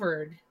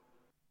covered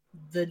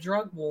the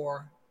drug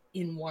war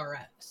in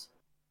Juarez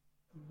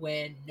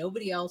when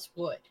nobody else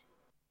would.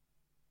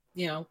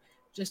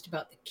 Just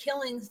about the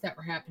killings that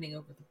were happening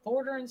over the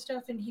border and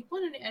stuff. And he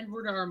won an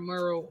Edward R.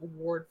 Murrow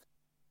Award.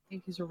 I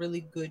think he's a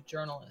really good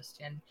journalist.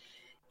 And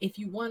if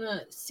you want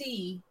to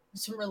see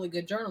some really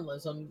good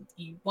journalism,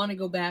 you want to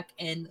go back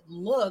and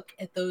look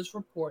at those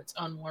reports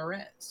on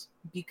Juarez.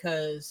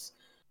 Because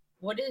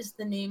what is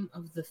the name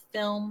of the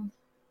film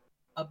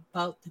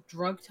about the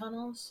drug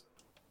tunnels?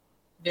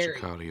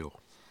 Sicario.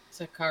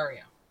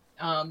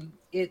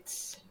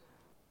 It's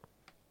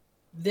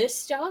this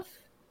stuff,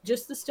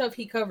 just the stuff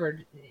he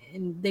covered,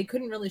 and they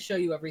couldn't really show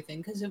you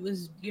everything because it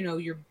was,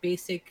 your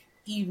basic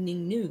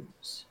evening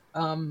news.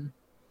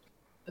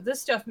 But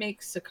this stuff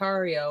makes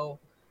Sicario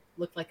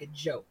look like a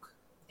joke,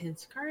 and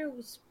Sicario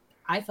was,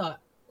 I thought,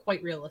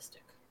 quite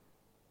realistic.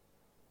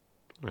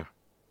 Yeah.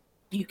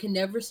 You can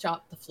never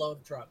stop the flow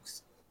of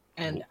drugs,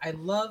 and I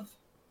love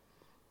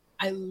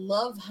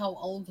how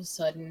all of a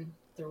sudden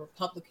the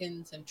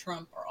Republicans and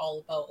Trump are all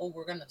about,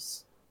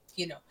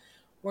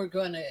 we're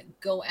going to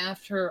go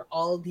after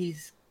all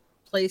these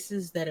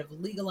places that have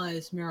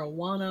legalized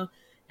marijuana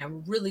and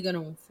we're really going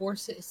to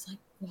enforce it. It's like,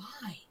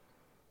 why?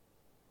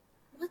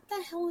 What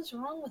the hell is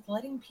wrong with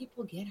letting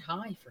people get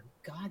high, for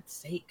God's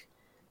sake?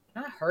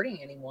 You're not hurting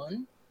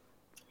anyone.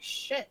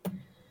 Shit.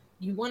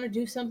 You want to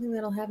do something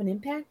that'll have an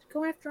impact?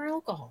 Go after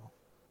alcohol.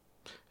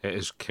 It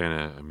is kind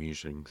of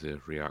amusing,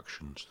 the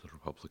reactions the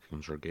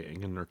Republicans are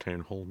getting in their town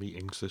hall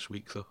meetings this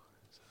week, though.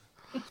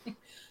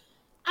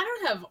 I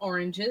don't have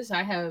oranges.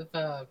 I have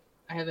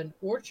an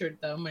orchard,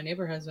 though. My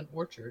neighbor has an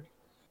orchard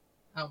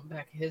out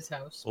back at his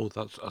house. Oh,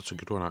 that's a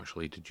good one,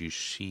 actually. Did you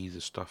see the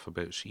stuff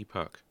about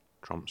CPAC,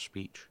 Trump's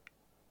speech?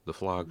 The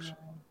flags?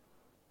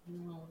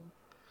 No.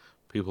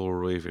 People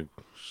were waving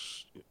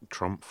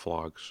Trump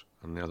flags,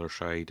 and the other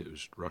side it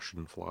was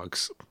Russian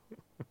flags.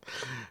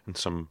 And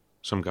some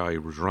guy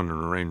was running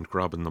around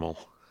grabbing them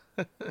all.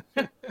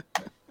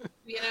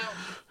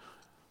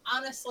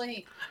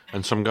 Honestly.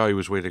 And some guy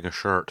was wearing a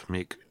shirt,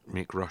 make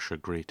Russia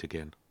great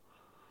again.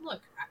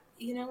 Look,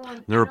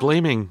 They're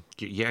blaming,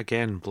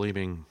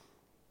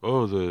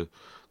 oh, the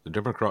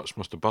Democrats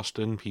must have bust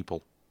in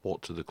people.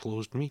 What, to the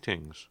closed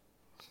meetings?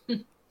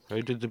 How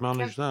did they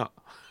manage that?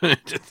 Let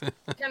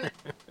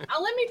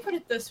me put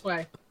it this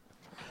way.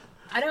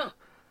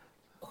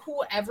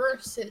 Whoever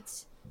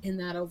sits in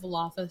that Oval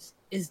Office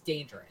is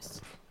dangerous.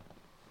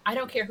 I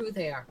don't care who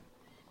they are.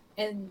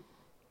 And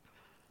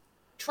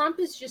Trump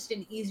is just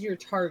an easier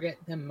target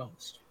than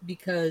most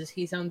because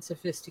he's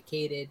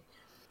unsophisticated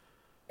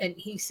and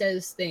he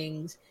says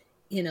things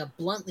in a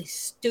bluntly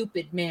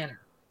stupid manner,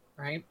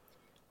 right?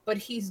 But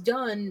he's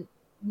done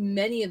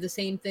many of the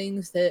same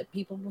things that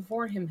people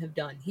before him have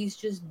done. He's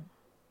just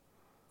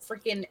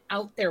freaking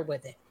out there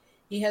with it.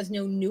 He has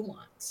no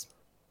nuance.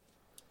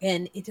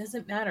 And it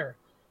doesn't matter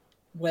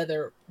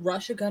whether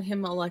Russia got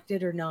him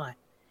elected or not.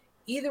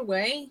 Either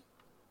way,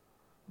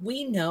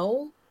 we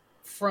know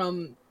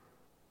from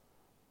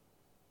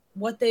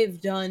what they've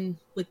done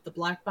with the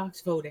black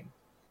box voting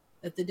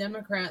that the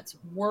Democrats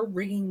were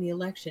rigging the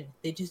election.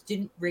 They just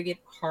didn't rig it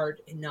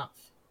hard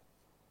enough.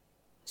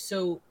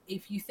 So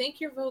if you think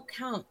your vote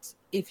counts,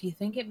 if you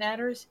think it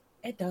matters,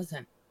 it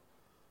doesn't.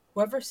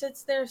 Whoever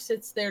sits there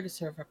to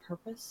serve a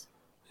purpose.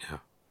 Yeah.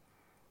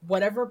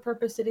 Whatever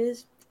purpose it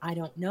is, I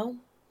don't know.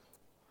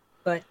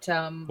 But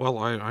well,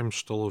 I'm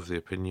still of the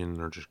opinion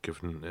they're just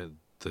giving it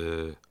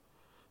the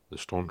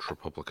staunch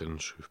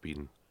Republicans who've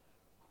been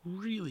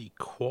really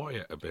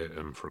quiet about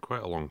him for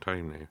quite a long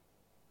time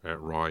now,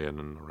 Ryan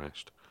and the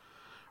rest,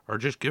 are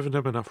just giving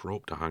him enough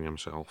rope to hang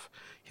himself.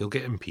 He'll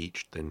get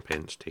impeached, then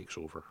Pence takes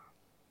over.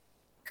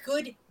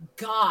 Good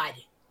God.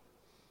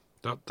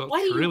 That's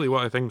really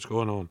what I think's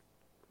going on.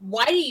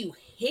 Why do you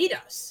hate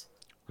us?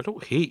 I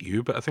don't hate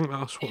you, but I think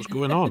that's what's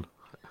going on.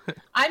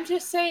 I'm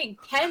just saying,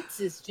 Pence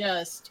is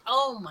just,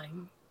 oh my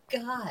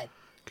God.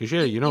 Because,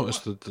 you notice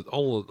that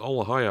all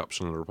the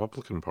high-ups in the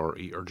Republican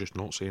Party are just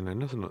not saying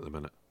anything at the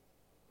minute.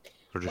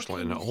 They're just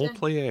letting it all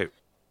play out.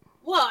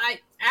 Well, I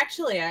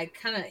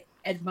kind of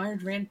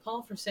admired Rand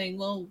Paul for saying,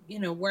 well,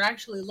 we're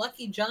actually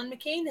lucky John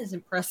McCain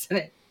isn't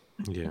president.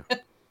 Yeah.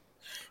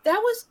 That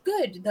was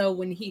good, though,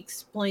 when he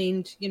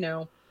explained,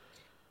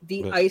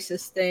 the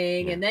ISIS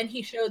thing. Yeah. And then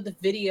he showed the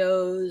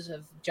videos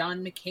of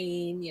John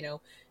McCain,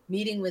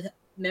 meeting with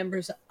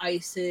members of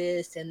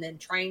ISIS and then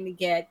trying to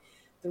get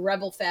the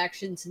rebel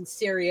factions in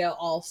Syria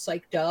all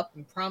psyched up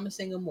and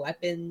promising them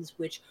weapons,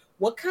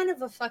 what kind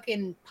of a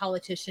fucking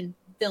politician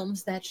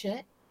films that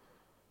shit?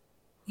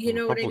 You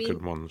know what I mean?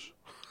 Republican ones.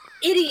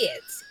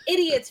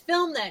 Idiots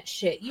film that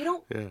shit. You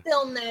don't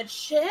film that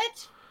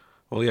shit.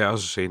 Well, yeah, as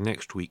I say,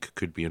 next week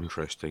could be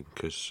interesting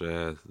because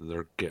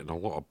they're getting a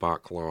lot of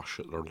backlash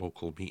at their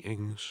local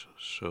meetings.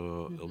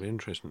 So it'll be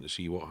interesting to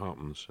see what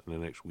happens in the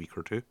next week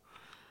or two.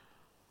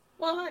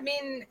 Well, I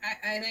mean,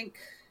 I think...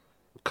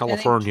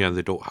 California,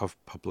 they don't have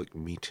public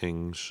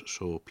meetings,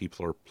 so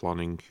people are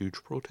planning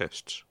huge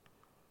protests.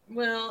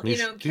 Well,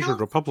 these are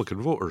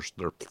Republican voters.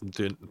 They're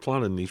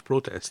planning these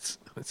protests.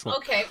 It's like,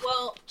 okay,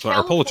 well, so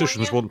our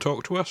politicians won't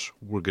talk to us.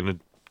 We're going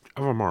to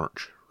have a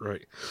march,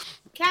 right?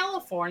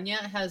 California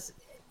has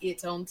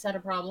its own set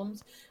of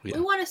problems. Yeah.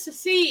 We want to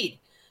secede.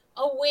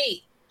 Oh,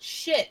 wait.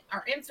 Shit.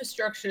 Our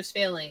infrastructure is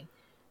failing.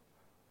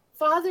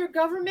 Father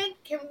government,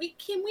 can we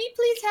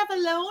please have a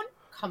loan?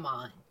 Come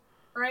on.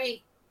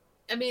 Right?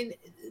 I mean,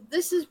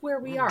 this is where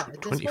we are.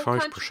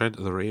 25%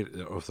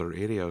 of their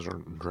areas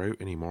aren't in drought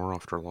anymore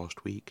after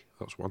last week.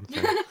 That's one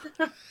thing.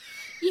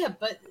 Yeah,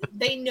 but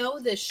they know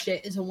this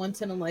shit is a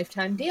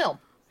once-in-a-lifetime deal.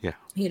 Yeah.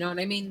 You know what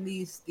I mean?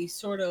 These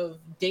sort of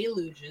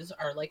deluges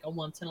are like a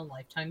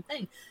once-in-a-lifetime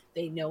thing.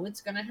 They know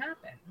it's going to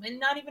happen. And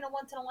not even a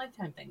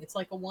once-in-a-lifetime thing. It's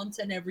like a once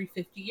in every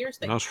 50 years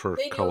thing. As for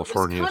they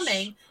California, knew it was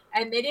coming,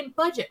 and they didn't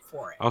budget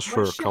for it. As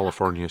for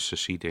California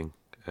seceding,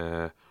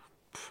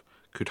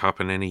 could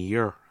happen any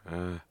year.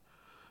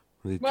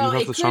 They do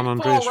have the San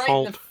Andreas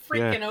Fault. In the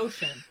freaking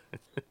ocean.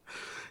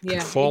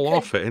 Could fall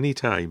off at any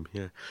time.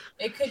 Yeah.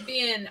 It could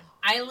be an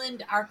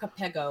island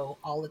archipelago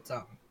all its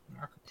own.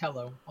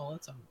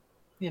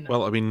 You know.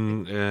 Well, I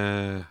mean,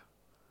 I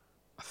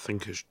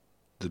think it's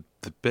the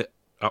bit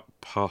up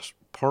past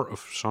part of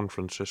San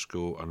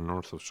Francisco and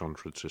north of San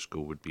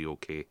Francisco would be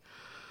okay.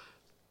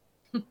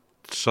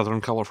 Southern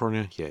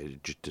California,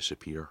 it'd just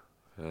disappear.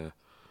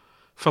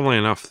 Funnily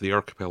enough, the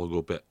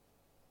archipelago bit,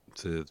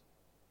 the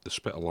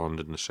spit of land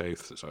in the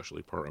south that's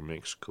actually part of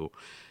Mexico,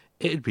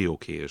 it'd be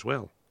okay as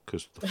well,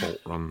 because the fault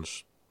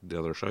runs the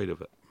other side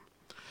of it.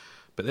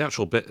 But the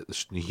actual bit in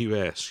the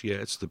US,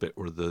 it's the bit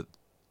where the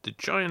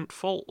giant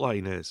fault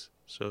line is.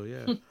 So,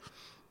 yeah.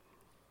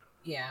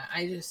 Yeah,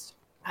 I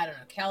don't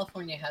know.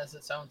 California has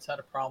its own set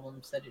of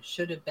problems that it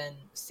should have been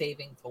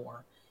saving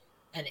for.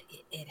 And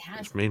it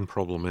has. Its main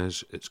problem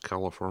is it's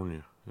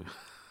California.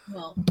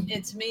 Well,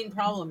 its main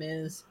problem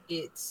is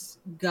it's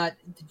got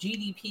the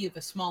GDP of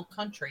a small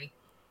country,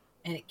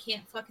 and it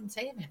can't fucking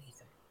save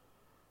anything.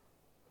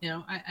 You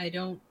know, I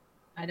don't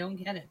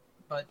get it,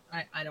 but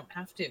I don't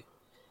have to.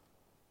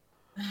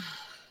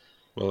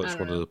 Well, it's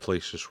one of the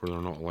places where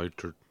they're not allowed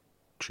to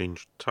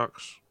change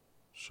tax.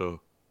 So,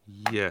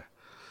 yeah.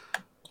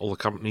 All the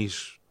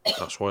companies,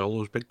 that's why all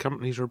those big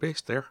companies are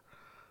based there.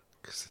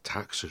 Because the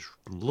tax is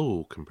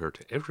low compared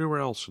to everywhere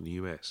else in the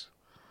US.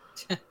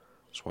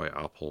 That's why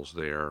Apple's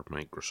there,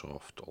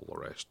 Microsoft, all the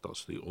rest.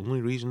 That's the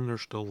only reason they're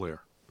still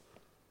there.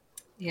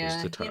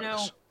 Yeah, you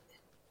know,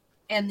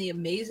 and the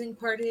amazing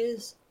part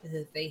is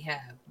that they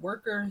have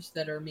workers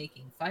that are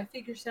making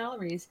 5-figure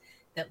salaries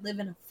that live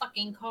in a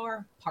fucking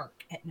car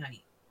park at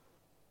night.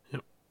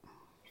 Yep.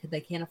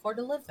 They can't afford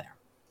to live there.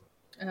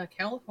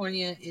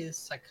 California is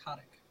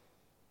psychotic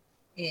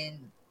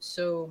in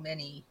so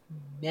many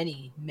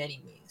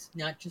ways.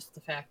 Not just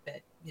the fact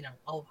that, you know,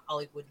 all of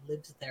Hollywood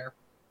lives there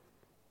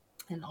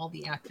and all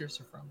the actors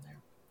are from there.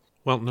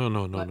 Well, no.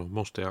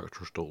 Most of the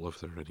actors don't live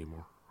there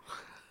anymore.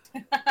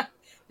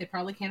 They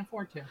probably can't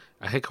afford to.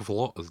 A heck of a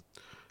lot of...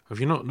 Have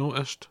you not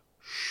noticed?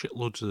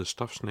 Shitloads of the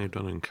stuff's now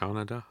done in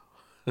Canada.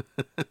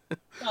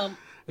 Well,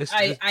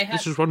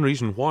 this is one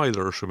reason why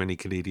there are so many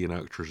Canadian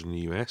actors in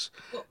the US.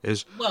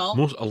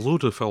 A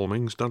load of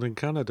filming's done in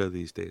Canada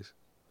these days.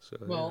 So,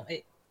 well,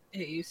 it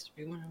used to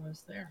be when I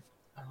was there.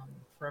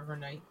 Forever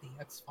Night, The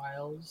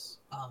X-Files.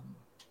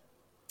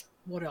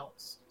 What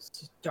else?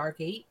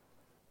 Stargate.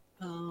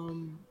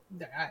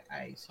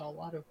 I saw a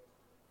lot of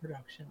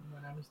production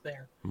when I was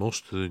there.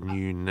 Most of the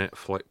new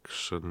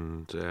Netflix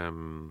and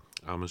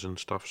Amazon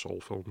stuff's all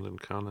filmed in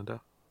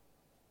Canada.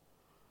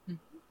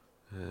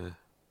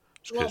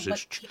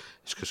 It's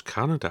because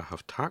Canada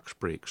have tax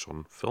breaks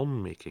on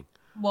filmmaking.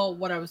 Well,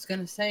 what I was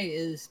going to say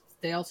is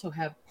they also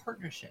have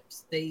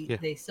partnerships.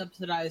 They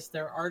subsidize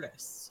their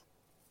artists.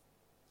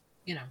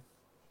 You know.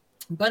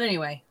 But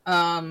anyway,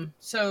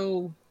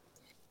 so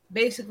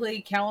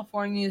basically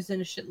California is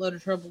in a shitload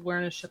of trouble. We're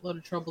in a shitload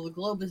of trouble. The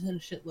globe is in a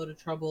shitload of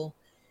trouble.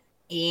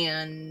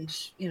 And,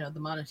 you know, the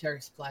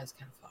monetary supply is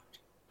kind of fucked.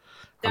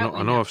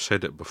 I know I've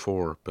said it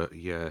before, but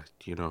yeah,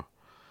 you know,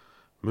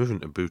 moving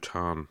to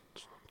Bhutan,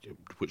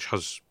 which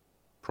has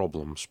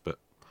problems, but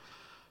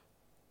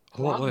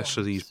a lot less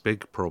of these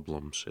big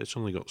problems. It's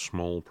only got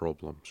small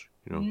problems,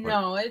 you know.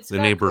 No, like it's the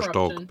got neighbor's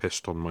corruption. Dog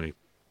pissed on my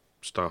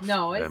stuff.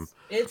 No,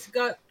 it's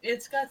got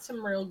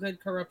some real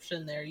good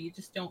corruption there. You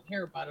just don't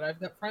hear about it.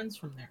 I've got friends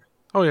from there.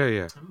 Oh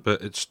yeah,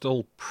 but it's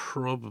still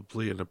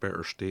probably in a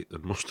better state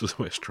than most of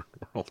the Western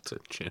world in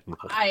general.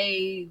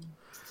 I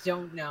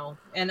don't know,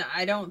 and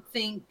I don't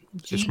think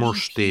GDP, it's more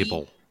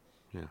stable.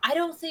 Yeah. I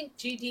don't think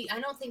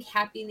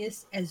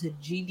happiness as a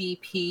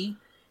GDP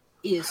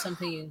is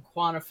something you can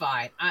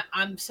quantify.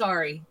 I'm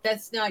sorry,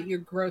 that's not your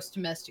gross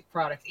domestic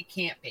product. It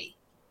can't be.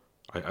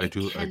 I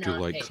do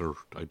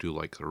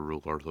like their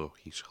ruler though.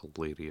 He's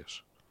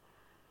hilarious.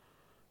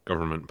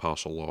 Government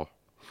pass a law.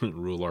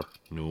 Ruler,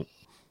 no.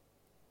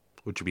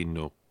 What do you mean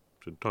no?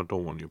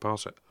 Don't want you to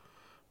pass it.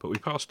 But we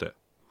passed it.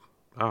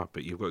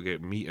 But you've got to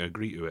get me to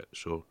agree to it,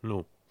 so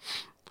no.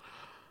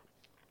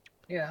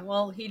 Yeah,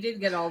 well, he did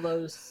get all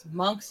those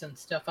monks and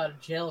stuff out of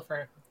jail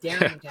for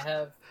daring to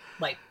have,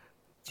 like,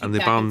 and they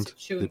banned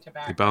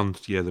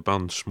they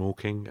banned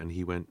smoking, and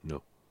he went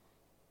no.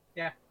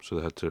 Yeah. So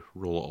they had to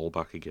roll it all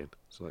back again.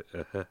 It's like,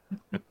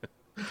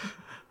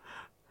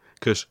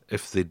 because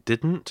if they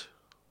didn't,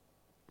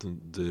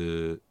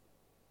 the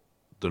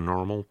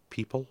normal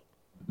people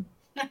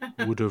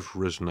would have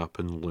risen up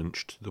and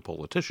lynched the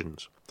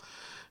politicians,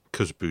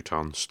 because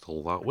Bhutan's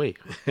still that way.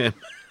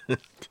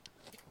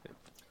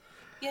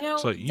 You know,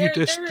 it's like, you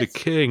dissed the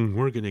king,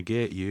 we're going to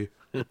get you.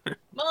 Well,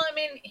 I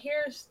mean,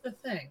 here's the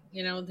thing.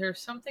 You know, there's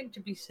something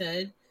to be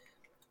said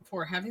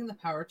for having the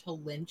power to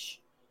lynch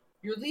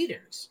your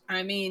leaders.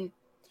 I mean,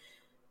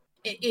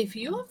 if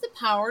you have the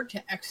power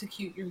to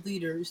execute your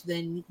leaders,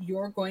 then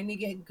you're going to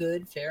get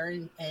good, fair,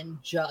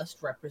 and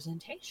just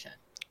representation.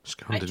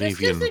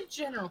 Scandinavian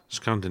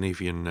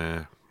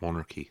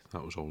monarchy.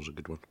 That was always a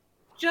good one.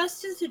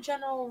 Just as a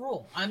general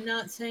rule. I'm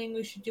not saying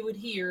we should do it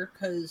here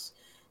because,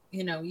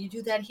 you know, you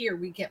do that here,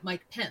 we get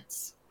Mike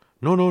Pence.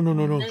 No. No. No,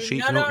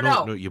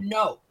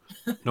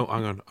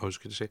 hang on. I was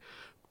going to say,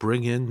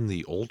 bring in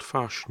the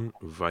old-fashioned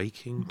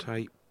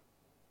Viking-type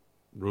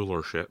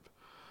rulership.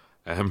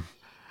 Then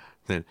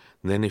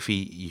if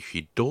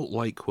you don't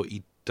like what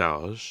he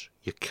does,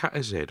 you cut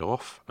his head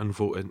off and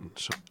vote in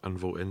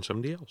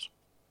somebody else.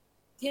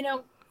 You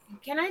know,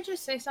 can I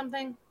just say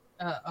something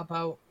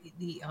about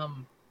the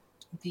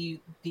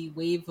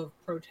wave of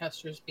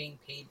protesters being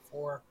paid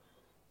for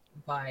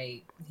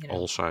by, you know,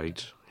 all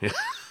sides? Yeah.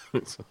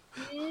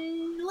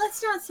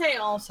 Let's not say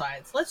all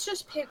sides. Let's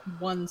just pick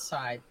one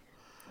side.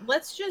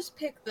 Let's just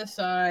pick the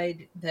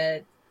side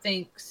that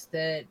thinks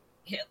that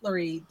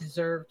Hitler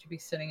deserved to be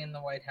sitting in the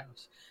White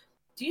House.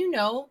 Do you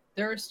know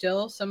there are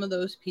still some of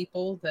those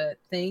people that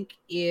think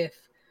if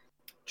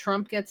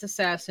Trump gets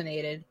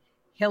assassinated,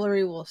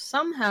 Hillary will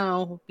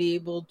somehow be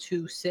able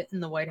to sit in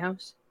the White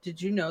House?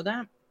 Did you know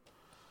that?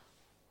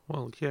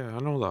 Well, yeah, I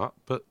know that,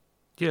 but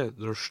yeah,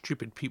 there's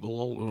stupid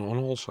people on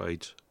all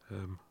sides.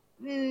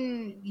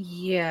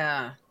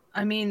 Yeah,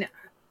 I mean,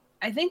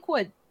 I think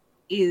what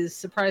is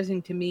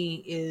surprising to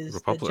me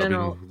is the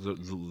general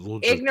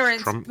loads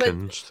ignorance. Of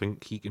Trumpkins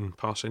think he can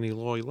pass any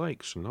law he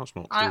likes, and that's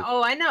not true.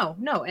 I know,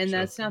 no, and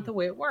that's not the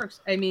way it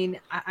works. I mean,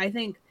 I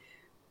think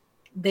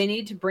they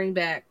need to bring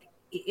back,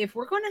 if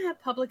we're going to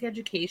have public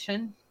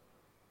education,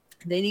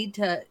 they need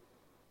to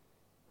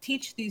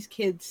teach these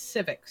kids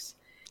civics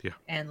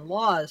and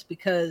laws,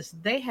 because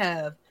they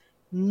have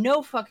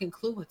no fucking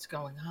clue what's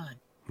going on.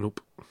 Nope.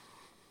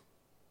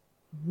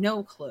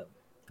 No clue.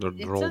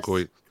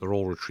 They're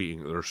all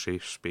retreating to their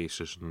safe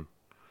spaces and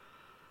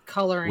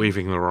coloring,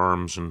 waving their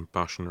arms and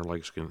bashing their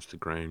legs against the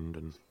ground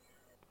and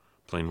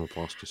playing with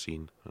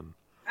plasticine. And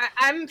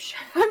I'm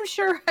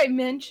sure I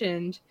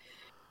mentioned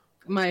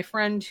my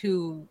friend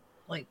who,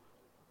 like,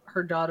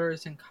 her daughter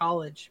is in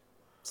college,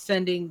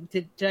 sending.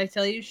 Did I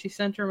tell you she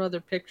sent her mother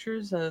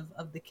pictures of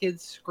the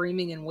kids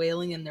screaming and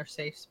wailing in their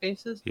safe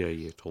spaces? Yeah,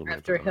 you told me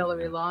after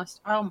Hillary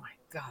lost. Oh my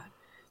god.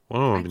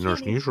 Well, I mean,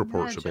 there's news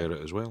reports about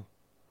it as well.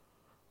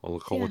 All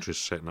the colleges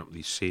setting up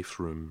these safe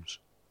rooms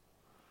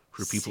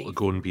for people to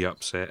go and be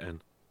upset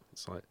in.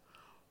 It's like,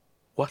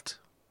 what?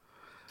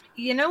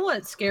 You know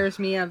what scares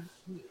me? A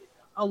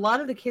lot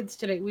of the kids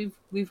today,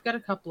 we've got a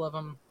couple of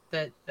them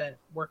that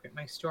work at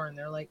my store, and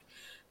they're like,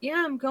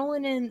 "Yeah, I'm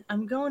going in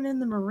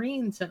the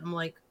Marines," and I'm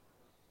like,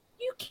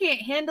 "You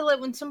can't handle it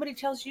when somebody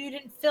tells you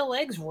didn't fill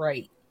eggs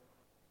right.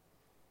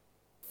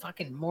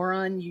 Fucking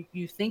moron!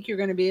 You think you're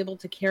going to be able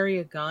to carry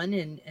a gun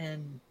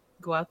and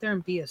go out there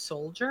and be a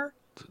soldier?"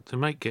 They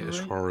might get as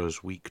far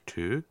as week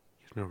 2. You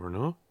never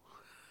know.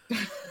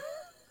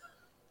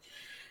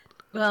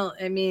 Well,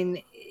 I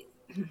mean,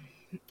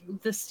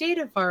 the state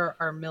of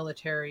our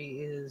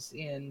military is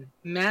in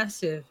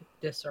massive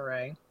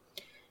disarray.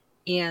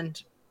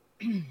 And,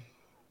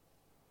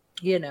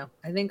 you know,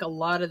 I think a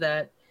lot of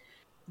that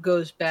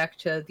goes back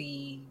to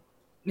the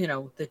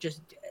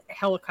just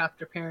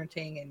helicopter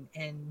parenting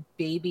and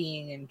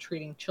babying and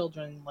treating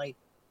children like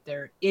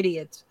they're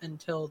idiots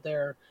until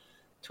they're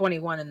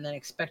 21 and then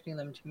expecting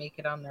them to make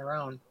it on their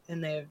own.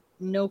 And they have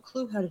no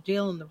clue how to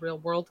deal in the real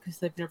world because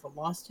they've never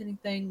lost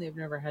anything. They've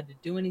never had to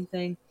do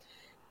anything.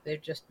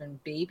 They've just been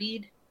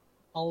babied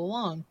all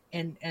along.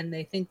 And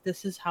they think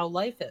this is how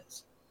life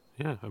is.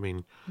 Yeah, I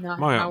mean,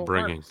 my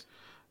upbringing,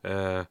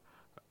 I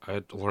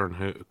had to learn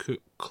how to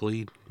cook,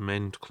 clean,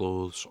 mend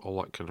clothes,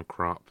 all that kind of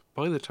crap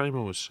by the time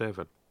I was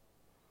 7.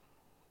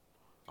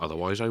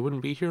 Otherwise, I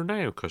wouldn't be here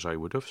now because I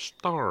would have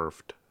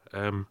starved.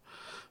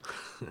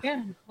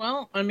 Yeah,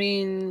 well, I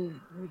mean,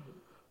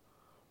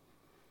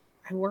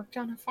 I worked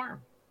on a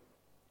farm.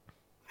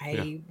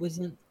 The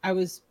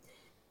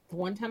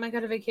one time I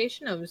got a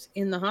vacation, I was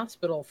in the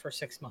hospital for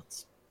 6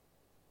 months.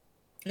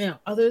 Yeah,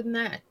 other than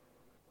that,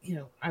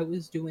 I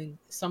was doing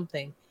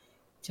something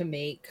to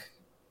make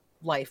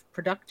life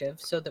productive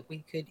so that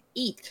we could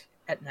eat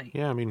at night.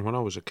 Yeah, I mean, when I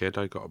was a kid,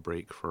 I got a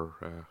break for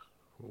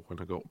when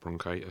I got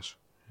bronchitis.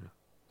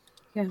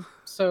 Yeah.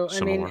 So, I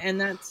mean, Similar. and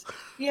that's,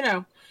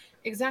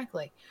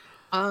 exactly.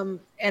 And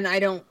I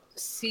don't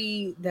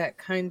see that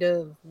kind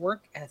of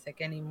work ethic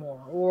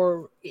anymore.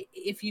 Or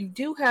if you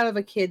do have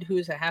a kid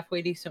who's a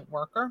halfway decent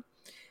worker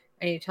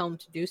and you tell them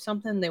to do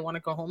something, they want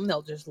to go home,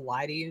 they'll just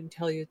lie to you and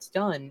tell you it's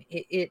done.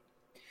 It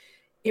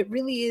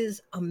really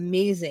is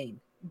amazing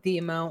the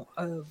amount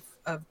of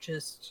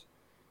just,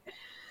 I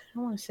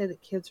don't want to say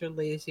that kids are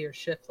lazy or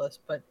shiftless,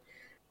 but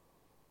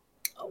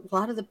a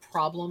lot of the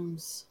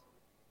problems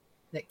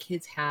that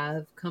kids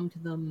have come to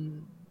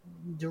them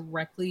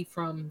directly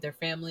from their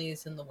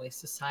families and the way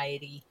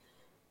society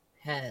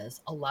has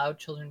allowed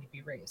children to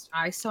be raised.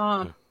 I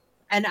saw,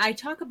 and I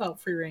talk about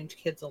free range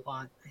kids a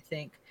lot, I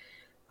think,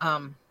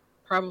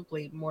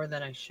 probably more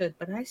than I should,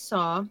 but I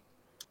saw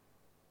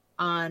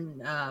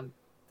on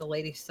the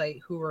lady's site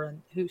who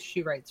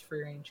she writes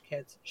free range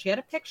kids. She had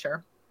a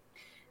picture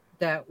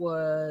that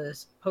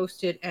was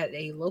posted at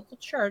a local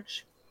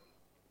church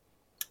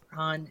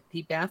on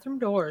the bathroom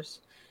doors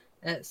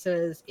that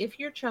says, if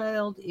your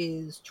child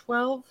is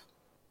 12,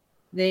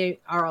 they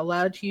are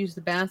allowed to use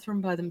the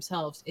bathroom by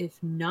themselves.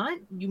 If not,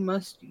 you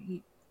must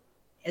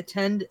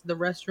attend the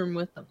restroom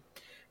with them.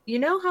 You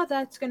know how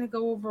that's going to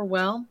go over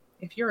well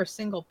if you're a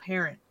single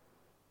parent.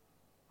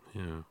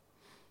 Yeah.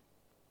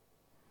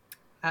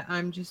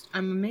 I'm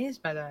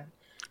amazed by that.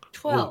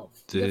 12.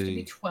 You have to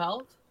be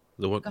 12?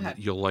 The one,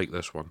 you'll like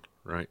this one,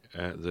 right?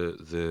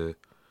 The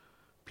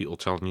people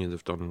telling you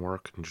they've done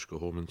work and just go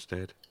home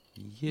instead.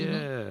 Yeah.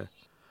 Mm-hmm.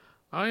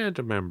 I had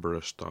a member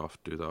of staff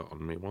do that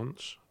on me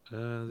once.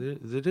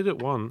 They did it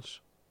once.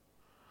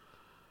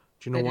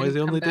 Do you know why they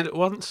only did it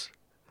once?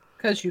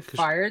 Because you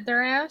fired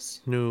their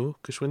ass? No,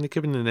 because when they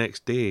came in the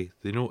next day,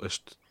 they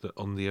noticed that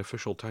on the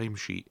official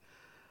timesheet,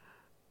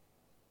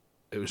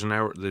 it was an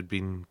hour. They'd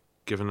been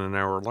given an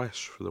hour less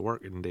for the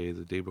working day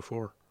the day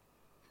before.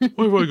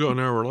 Why have I got an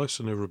hour less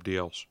than everybody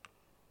else?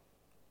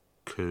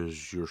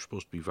 Because you're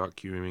supposed to be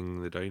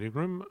vacuuming the dining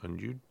room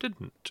and you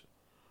didn't.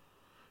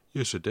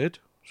 Yes, I did.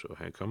 So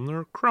how come there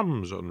are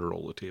crumbs under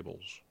all the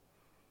tables?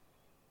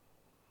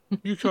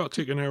 You can't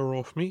take an hour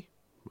off me.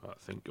 I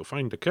think you'll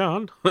find I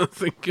can. I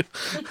think.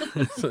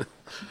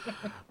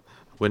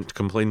 Went to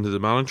complain to the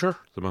manager.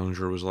 The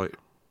manager was like,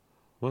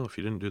 well, if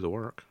you didn't do the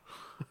work,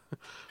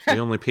 we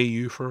only pay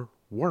you for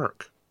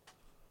work.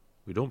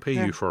 We don't pay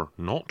you for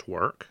not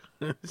work.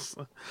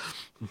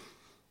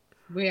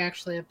 We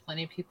actually have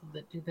plenty of people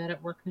that do that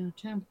at work now,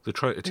 too. They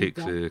try to take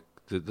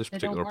this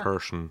particular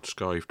person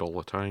skived all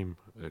the time,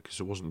 because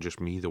it wasn't just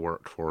me they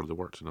worked for, they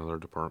worked in other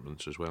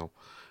departments as well.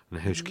 And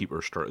the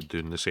housekeeper started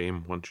doing the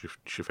same once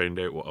she found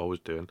out what I was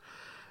doing.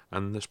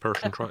 And this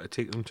person tried to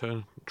take them to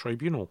a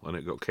tribunal, and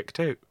it got kicked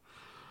out.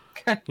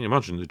 Can you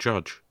imagine the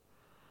judge?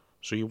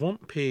 So you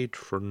want paid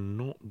for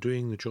not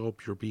doing the job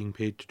you're being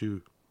paid to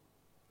do.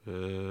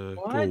 Go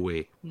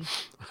away.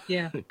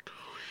 Yeah.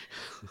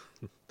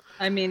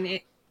 I mean,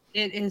 it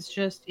is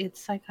just, it's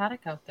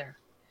psychotic out there.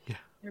 Yeah.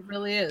 It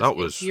really is. That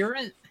was,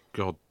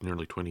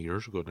 nearly 20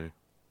 years ago now.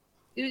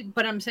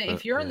 But I'm saying,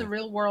 if you're in the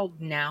real world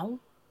now,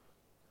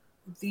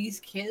 these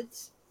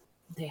kids,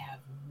 they have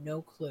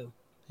no clue,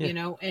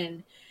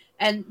 and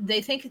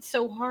they think it's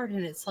so hard,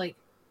 and it's like,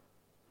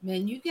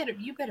 man, you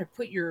better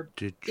put your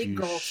big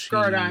girl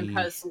skirt on,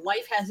 because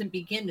life hasn't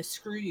begun to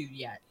screw you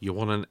yet. You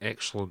want an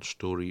excellent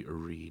story to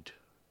read.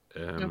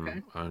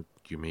 Okay.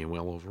 You may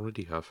well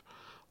already have.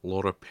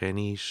 Laura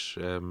Penny's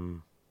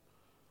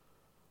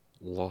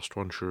last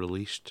one she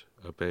released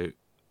about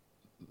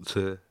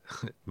the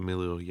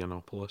Milo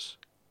Yiannopoulos.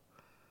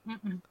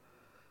 Mm-mm.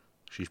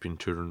 She's been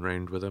touring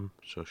around with him,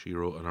 so she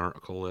wrote an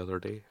article the other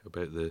day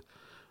about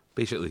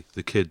basically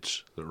the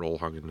kids that are all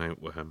hanging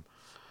out with him,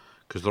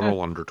 because they're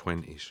all under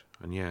 20s,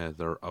 and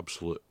they're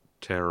absolute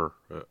terror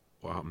at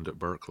what happened at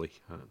Berkeley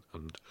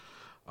and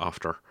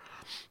after.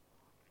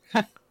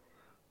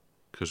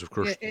 Because of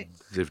course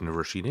they've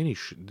never seen any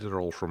they're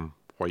all from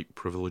white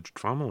privileged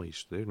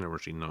families. They've never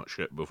seen that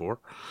shit before.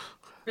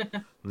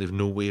 They've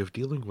no way of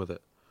dealing with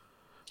it.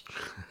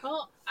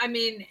 Well, I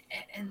mean,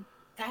 and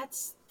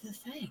that's the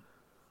thing.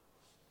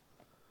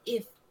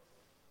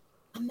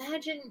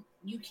 Imagine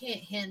you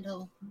can't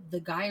handle the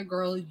guy or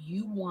girl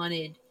you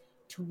wanted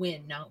to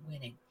win not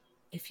winning.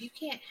 If you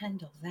can't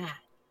handle that,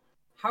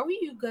 how are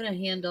you going to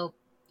handle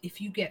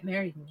if you get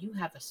married and you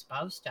have a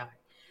spouse die?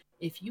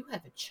 If you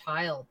have a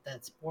child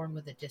that's born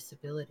with a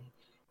disability?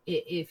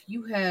 If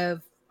you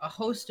have a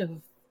host of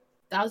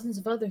thousands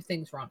of other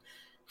things wrong?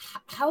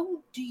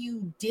 How do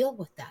you deal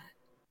with that?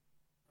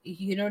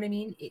 You know what I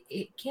mean?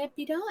 It can't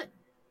be done.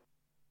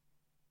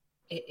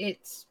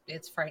 It's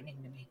frightening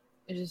to me.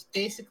 It's just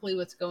basically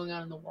what's going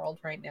on in the world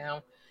right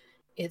now.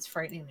 It's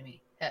frightening to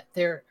me that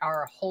there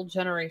are whole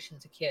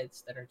generations of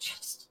kids that are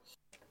just,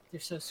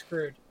 they're so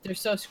screwed. They're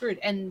so screwed.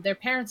 And their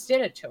parents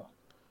did it to them.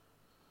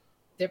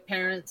 Their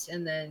parents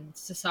and then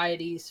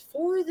societies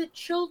for the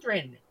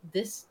children.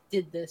 This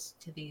did this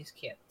to these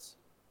kids.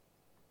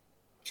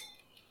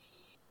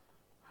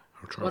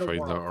 I'll try to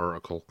find that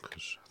article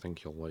because I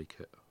think you'll like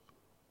it.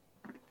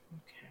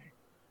 Okay.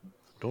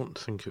 I don't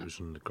think it was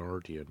in The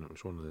Guardian. It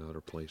was one of the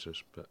other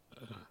places, but...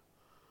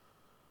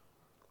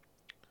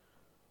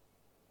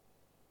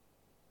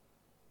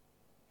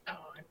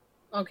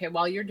 Okay,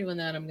 while you're doing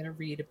that, I'm going to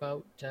read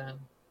about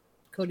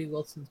Cody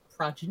Wilson's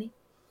progeny.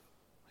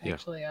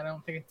 Actually, I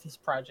don't think it's his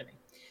progeny.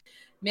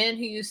 Man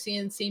who used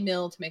CNC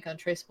mill to make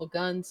untraceable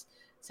guns,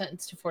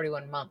 sentenced to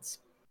 41 months.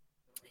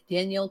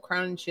 Daniel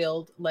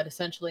Crowninshield let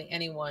essentially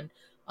anyone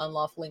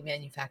unlawfully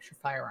manufacture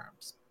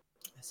firearms.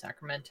 A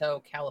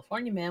Sacramento,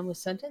 California man was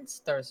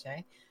sentenced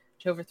Thursday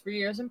to over 3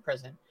 years in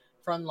prison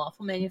for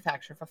unlawful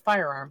manufacture of a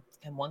firearm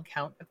and 1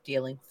 count of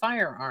dealing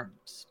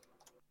firearms.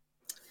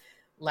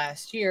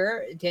 Last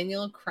year,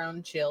 Daniel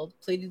Crowninshield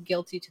pleaded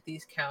guilty to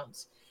these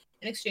counts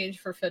in exchange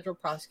for federal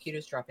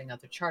prosecutors dropping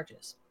other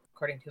charges.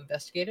 According to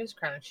investigators,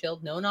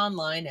 Crowninshield, known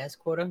online as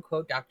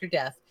quote-unquote Dr.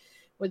 Death,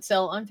 would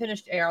sell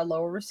unfinished AR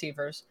lower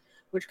receivers,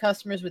 which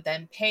customers would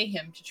then pay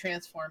him to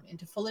transform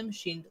into fully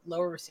machined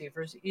lower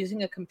receivers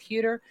using a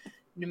computer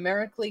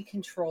numerically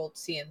controlled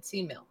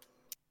CNC mill.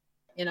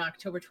 In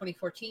October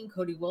 2014,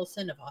 Cody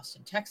Wilson of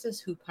Austin, Texas,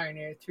 who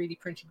pioneered 3D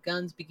printed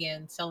guns,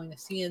 began selling a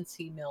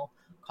CNC mill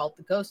called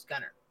the Ghost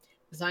Gunner,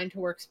 designed to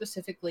work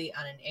specifically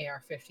on an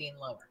AR-15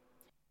 lower.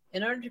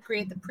 In order to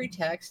create the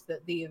pretext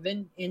that the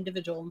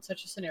individual in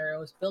such a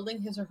scenario is building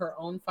his or her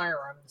own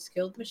firearm, the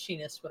skilled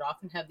machinist would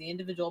often have the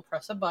individual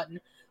press a button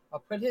or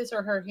put his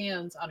or her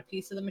hands on a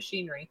piece of the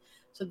machinery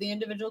so the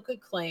individual could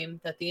claim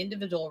that the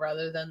individual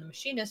rather than the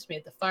machinist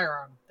made the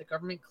firearm, the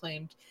government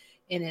claimed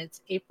in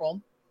its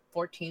April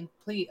 14th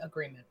plea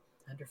agreement.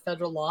 Under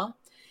federal law,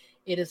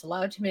 it is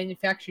allowed to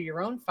manufacture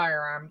your own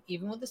firearm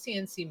even with a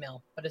CNC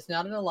mill, but is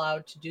not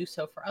allowed to do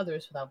so for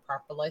others without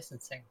proper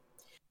licensing.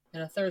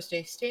 In a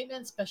Thursday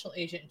statement, Special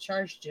Agent in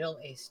Charge Jill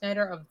A.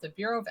 Snyder of the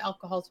Bureau of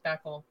Alcohol,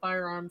 Tobacco, and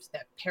Firearms,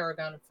 that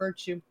paragon of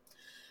virtue,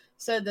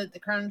 said that the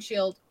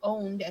Crowninshield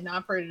owned and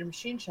operated a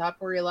machine shop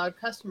where he allowed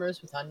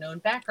customers with unknown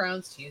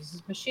backgrounds to use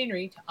his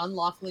machinery to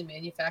unlawfully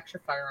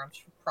manufacture firearms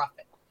for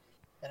profit.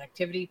 That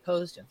activity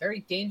posed a very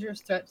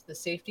dangerous threat to the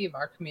safety of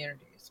our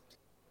communities.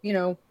 You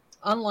know,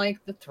 unlike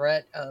the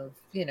threat of,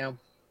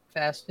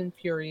 Fast and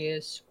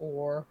Furious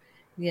or,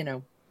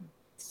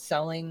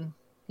 selling,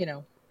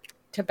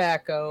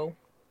 tobacco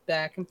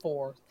back and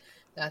forth,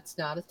 that's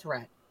not a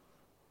threat.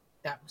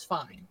 That was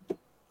fine.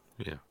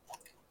 Yeah.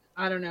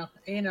 I don't know.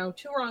 2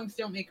 wrongs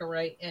don't make a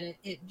right, and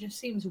it just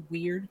seems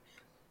weird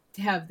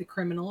to have the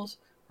criminals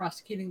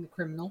prosecuting the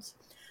criminals.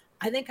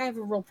 I think I have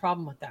a real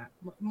problem with that,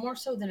 more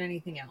so than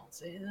anything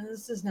else.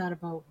 This is not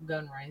about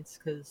gun rights,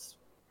 because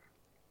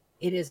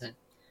it isn't.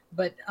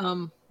 But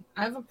I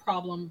have a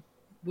problem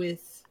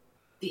with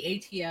the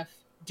ATF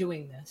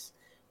doing this.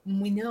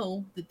 We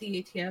know that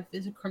the ATF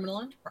is a criminal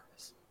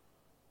enterprise.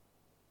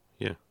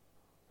 Yeah.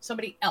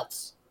 Somebody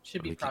else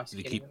should be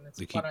prosecuting them.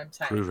 That's what I'm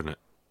saying. Proving it.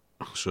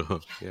 So,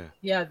 yeah.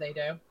 Yeah, they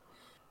do.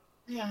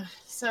 Yeah,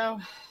 so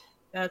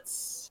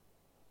that's...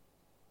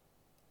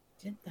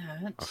 Did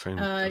that.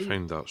 I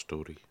found that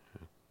story.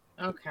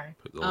 Okay.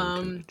 Put the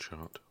link in the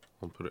chat.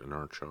 I'll put it in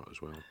our chat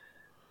as well.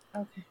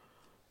 Okay.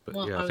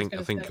 But yeah,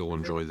 I think you'll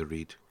enjoy the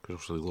read, because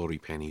obviously Laurie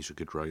Penny's a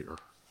good writer.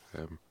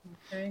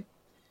 Okay.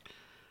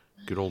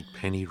 Good old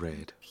Penny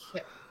Red.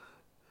 Yeah.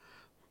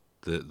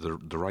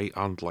 The right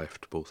and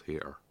left both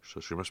hate her,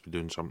 so she must be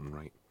doing something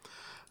right.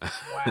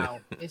 Wow.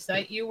 Is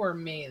that you or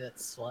me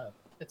that's slow?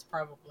 It's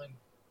probably...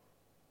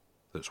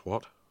 That's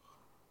what?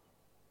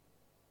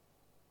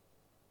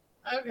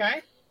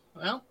 Okay.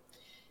 Well,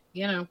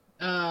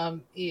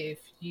 if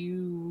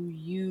you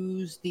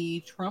use the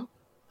Trump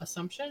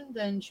assumption,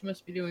 then she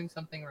must be doing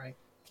something right.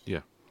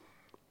 Yeah.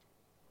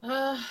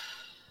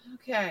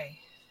 Okay.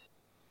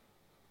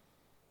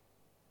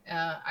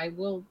 I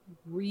will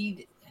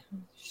read...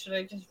 Should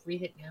I just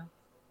read it now?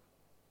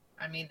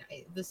 I mean,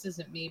 this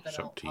isn't me, but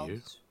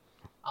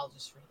I'll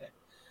just read it.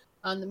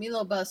 On the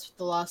Milo bus with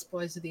the Lost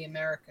Boys of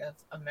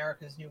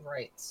America's New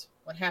Rights.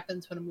 What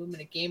happens when a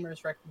movement of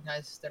gamers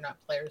recognizes they're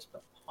not players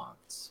but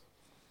pawns?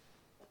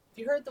 If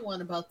you heard the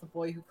one about the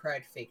boy who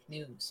cried fake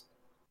news,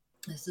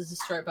 this is a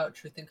story about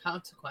truth and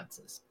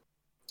consequences.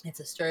 It's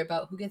a story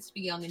about who gets to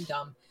be young and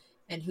dumb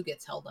and who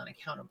gets held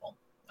accountable.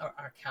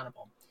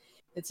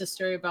 It's a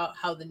story about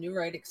how the new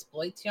right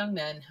exploits young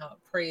men, how it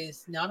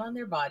preys not on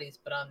their bodies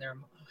but on their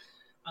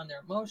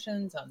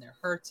emotions, on their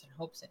hurts and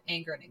hopes and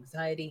anger and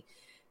anxiety,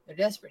 their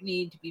desperate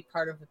need to be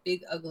part of a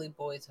big ugly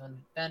boy's own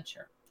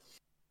adventure.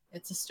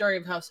 It's a story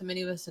of how so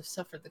many of us have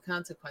suffered the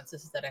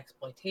consequences of that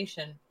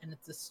exploitation, and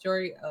it's a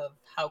story of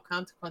how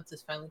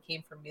consequences finally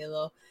came for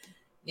Milo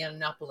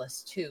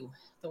Yiannopoulos too.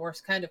 The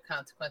worst kind of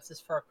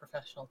consequences for a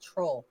professional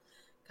troll.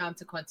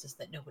 Consequences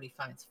that nobody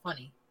finds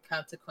funny.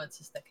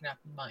 Consequences that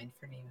cannot be mined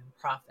for name and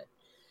profit.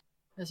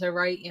 As I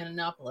write,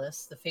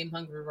 Yiannopoulos, the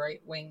fame-hungry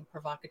right-wing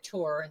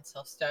provocateur and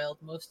self-styled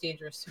most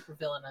dangerous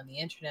supervillain on the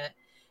internet,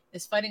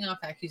 is fighting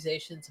off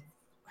accusations of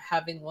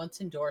having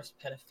once endorsed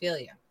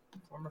pedophilia.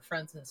 Former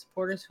friends and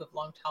supporters who have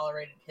long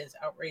tolerated his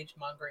outrage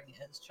mongering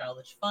as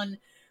childish fun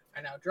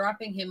are now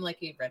dropping him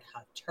like a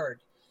red-hot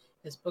turd.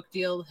 His book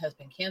deal has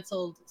been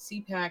canceled,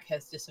 CPAC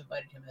has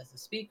disinvited him as a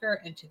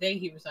speaker, and today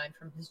he resigned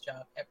from his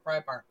job at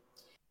Breitbart.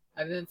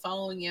 I've been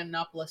following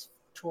Yiannopoulos'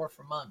 tour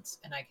for months,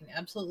 and I can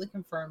absolutely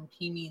confirm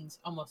he means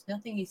almost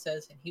nothing he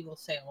says, and he will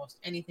say almost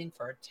anything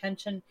for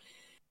attention,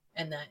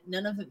 and that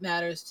none of it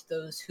matters to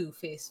those who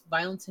face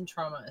violence and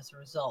trauma as a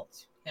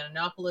result.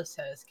 Yiannopoulos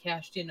has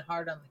cashed in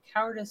hard on the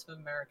cowardice of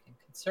American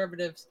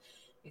conservatives,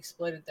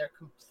 exploited their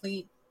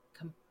complete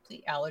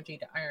allergy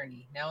to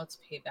irony. Now it's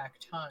payback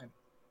time.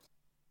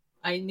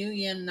 I knew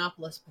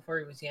Yiannopoulos before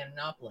he was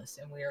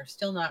Yiannopoulos, and we are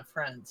still not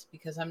friends,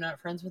 because I'm not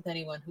friends with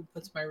anyone who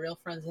puts my real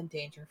friends in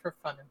danger for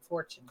fun and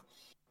fortune.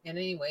 And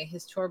anyway,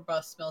 his tour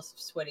bus smells of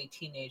sweaty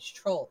teenage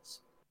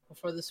trolls.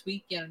 Before this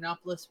week,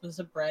 Yiannopoulos was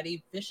a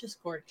bratty, vicious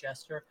court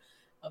jester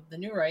of the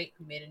new right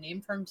who made a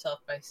name for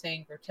himself by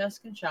saying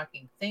grotesque and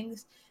shocking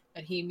things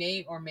that he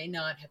may or may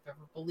not have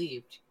ever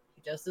believed.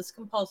 He does this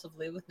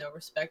compulsively with no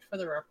respect for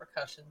the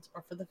repercussions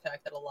or for the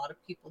fact that a lot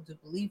of people do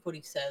believe what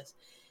he says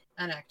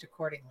and act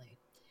accordingly.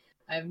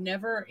 I have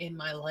never in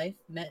my life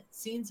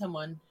seen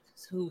someone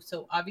who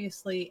so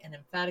obviously and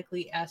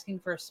emphatically asking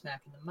for a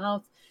smack in the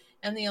mouth,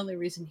 and the only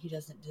reason he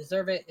doesn't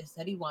deserve it is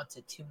that he wants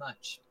it too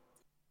much.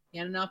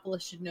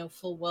 Yiannopoulos should know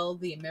full well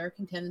the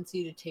American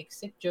tendency to take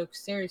sick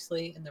jokes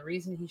seriously, and the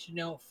reason he should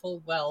know it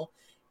full well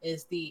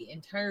is the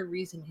entire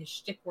reason his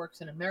shtick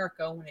works in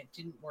America when it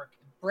didn't work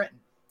in Britain.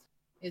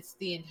 It's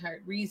the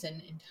entire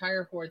reason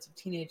entire hordes of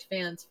teenage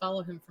fans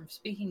follow him from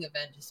speaking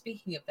event to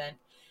speaking event,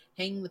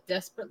 hanging with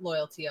desperate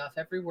loyalty off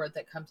every word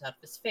that comes out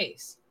of his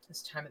face.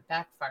 This time it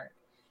backfired.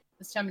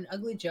 This time an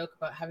ugly joke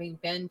about having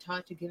been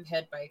taught to give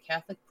head by a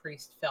Catholic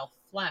priest fell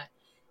flat,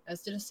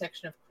 as did a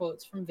section of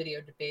quotes from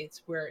video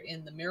debates where,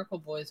 in the Miracle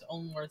Boy's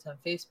own words on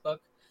Facebook,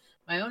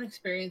 my own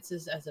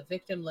experiences as a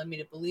victim led me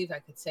to believe I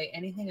could say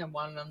anything I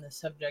wanted on this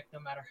subject, no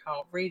matter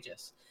how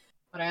outrageous.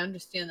 But I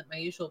understand that my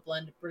usual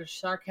blend of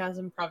British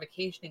sarcasm,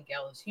 provocation, and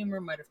gallows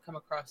humor might have come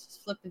across as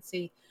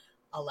flippancy,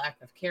 a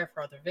lack of care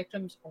for other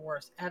victims, or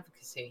worse,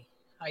 advocacy.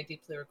 I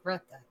deeply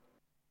regret that.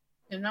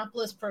 In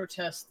Yiannopoulos'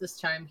 protest this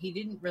time, he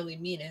didn't really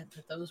mean it,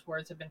 that those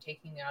words have been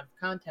taken out of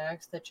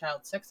context, that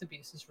child sex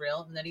abuse is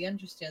real, and that he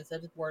understands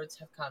that his words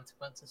have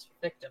consequences for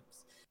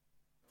victims.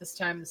 This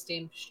time, the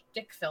same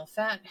shtick fell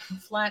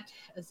flat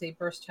as a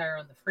burst tire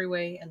on the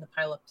freeway, and the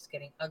pileup is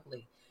getting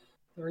ugly.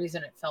 The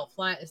reason it fell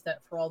flat is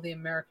that for all the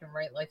American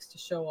right likes to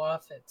show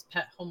off its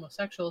pet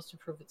homosexuals to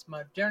prove its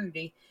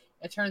modernity,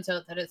 it turns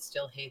out that it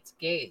still hates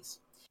gays.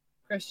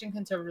 Christian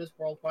conservatives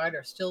worldwide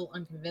are still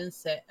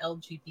unconvinced that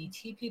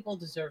LGBT people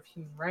deserve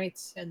human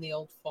rights, and the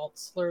old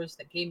false slurs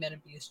that gay men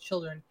abuse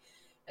children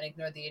and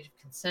ignore the age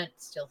of consent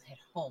still hit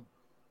home.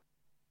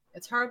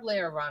 It's hardly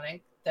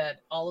ironic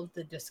that all of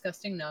the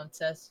disgusting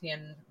nonsense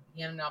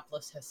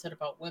Yiannopoulos has said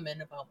about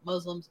women, about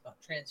Muslims, about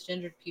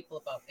transgendered people,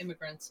 about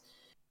immigrants,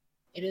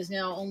 it is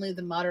now only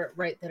the moderate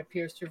right that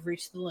appears to have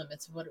reached the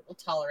limits of what it will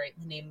tolerate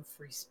in the name of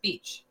free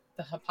speech.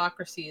 The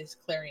hypocrisy is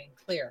clarion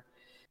clear.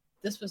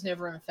 This was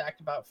never, in fact,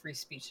 about free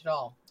speech at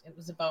all. It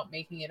was about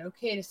making it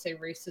okay to say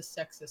racist,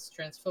 sexist,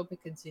 transphobic,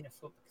 and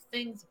xenophobic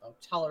things,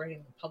 about tolerating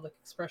the public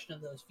expression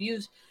of those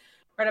views,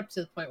 right up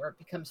to the point where it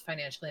becomes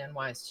financially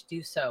unwise to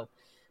do so.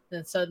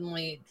 Then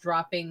suddenly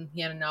dropping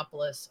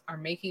Yiannopoulos are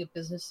making a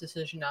business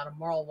decision, not a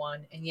moral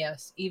one, and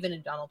yes, even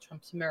in Donald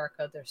Trump's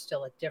America, there's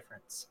still a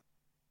difference.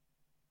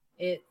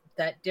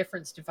 That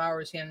difference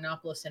devours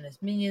Yiannopoulos and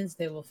his minions.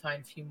 They will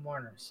find few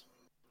mourners.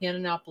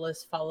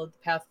 Yiannopoulos followed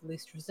the path of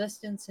least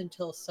resistance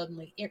until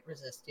suddenly it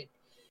resisted.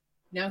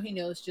 Now he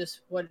knows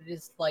just what it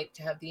is like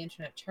to have the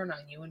internet turn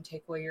on you and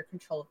take away your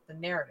control of the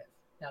narrative.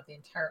 Now the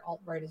entire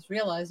alt-right is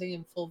realizing,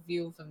 in full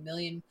view of a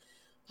million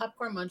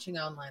popcorn-munching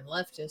online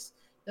leftists,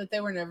 that they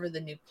were never the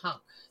new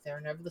punk. They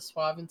were never the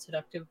suave and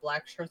seductive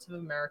black shirts of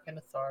American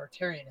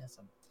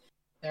authoritarianism.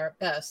 They are at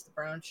best the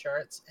brown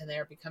shirts, and they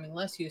are becoming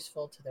less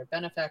useful to their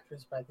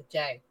benefactors by the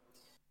day.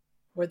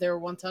 Where they were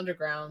once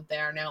underground, they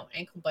are now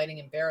ankle-biting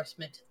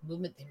embarrassment to the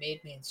movement they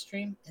made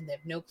mainstream, and they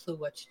have no clue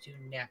what to do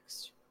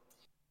next.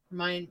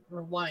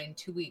 Rewind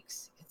 2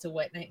 weeks. It's a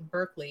wet night in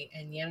Berkeley,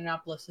 and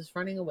Yiannopoulos is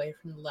running away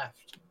from the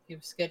left. He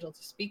was scheduled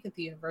to speak at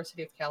the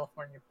University of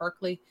California,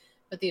 Berkeley,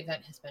 but the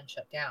event has been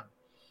shut down.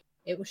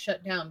 It was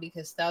shut down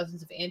because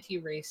thousands of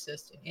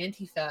anti-racist and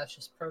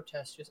anti-fascist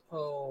protesters,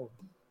 don't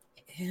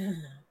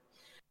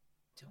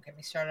get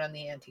me started on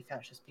the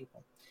anti-fascist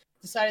people,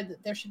 decided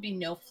that there should be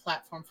no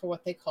platform for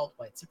what they called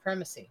white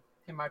supremacy.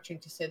 They're marching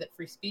to say that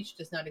free speech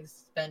does not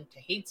extend to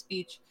hate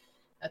speech,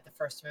 that the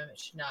First Amendment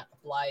should not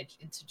oblige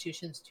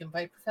institutions to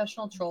invite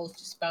professional trolls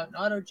to spout an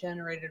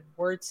auto-generated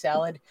word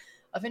salad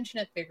of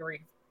internet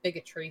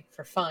bigotry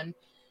for fun,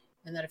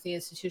 and that if the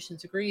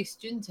institutions agree,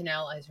 students and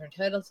allies are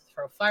entitled to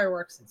throw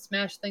fireworks and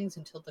smash things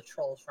until the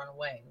trolls run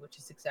away, which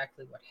is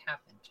exactly what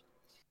happened.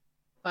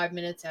 5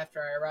 minutes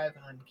after I arrive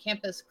on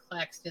campus,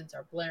 klaxons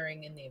are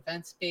blaring in the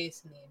event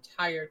space, and the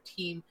entire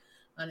team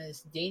on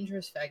his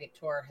dangerous faggot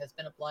tour has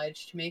been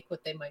obliged to make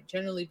what they might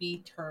generally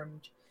be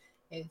termed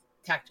a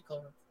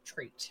tactical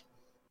retreat.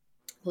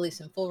 Police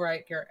in full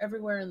riot gear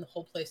everywhere, and the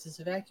whole place is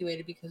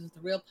evacuated because of the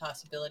real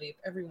possibility of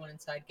everyone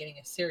inside getting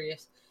a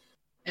serious,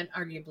 and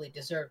arguably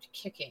deserved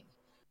kicking.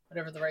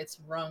 Whatever the rights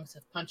and wrongs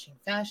of punching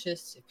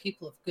fascists, if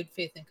people of good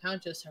faith and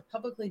conscience are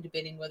publicly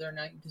debating whether or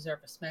not you deserve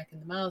a smack in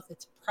the mouth,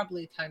 it's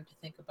probably time to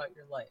think about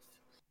your life.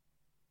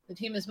 The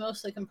team is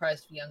mostly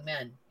comprised of young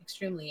men,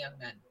 extremely young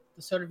men,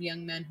 the sort of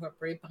young men who are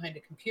brave behind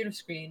a computer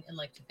screen and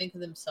like to think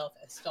of themselves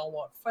as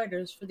stalwart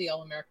fighters for the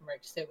all-American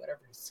right to say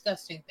whatever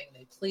disgusting thing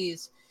they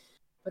please,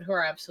 but who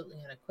are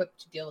absolutely unequipped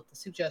to deal with the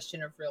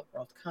suggestion of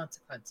real-world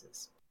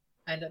consequences.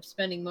 I end up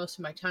spending most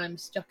of my time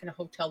stuck in a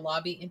hotel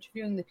lobby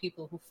interviewing the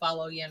people who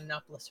follow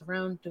Yiannopoulos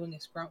around, doing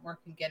his grunt work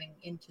and getting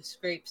into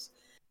scrapes,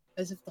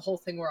 as if the whole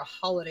thing were a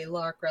holiday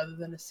lark rather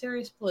than a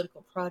serious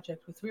political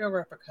project with real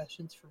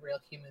repercussions for real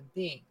human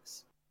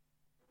beings.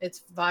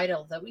 It's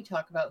vital that we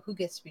talk about who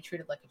gets to be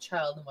treated like a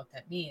child and what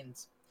that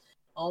means.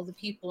 All the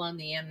people on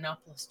the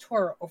Yiannopoulos tour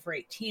are over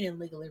 18 and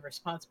legally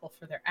responsible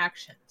for their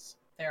actions.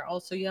 They are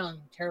also young,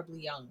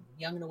 terribly young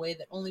in a way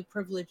that only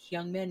privileged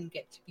young men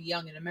get to be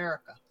young in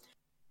America,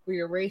 where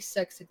your race,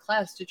 sex, and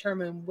class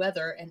determine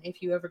whether and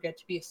if you ever get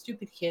to be a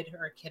stupid kid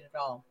or a kid at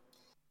all.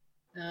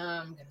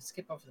 I'm going to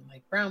skip over the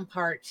Mike Brown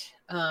part.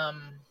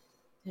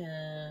 Okay.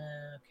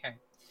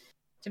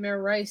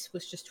 Tamir Rice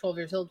was just 12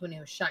 years old when he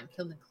was shot and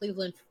killed in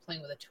Cleveland for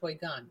playing with a toy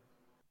gun.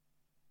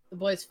 The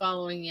boys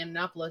following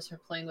Yiannopoulos are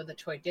playing with a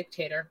toy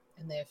dictator,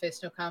 and they have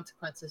faced no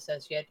consequences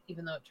as yet,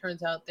 even though it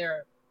turns out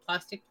their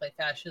plastic play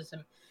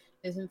fascism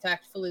is in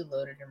fact fully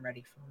loaded and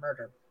ready for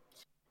murder.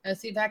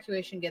 As the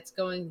evacuation gets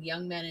going, the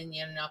young men in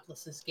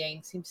Yiannopoulos'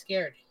 gang seem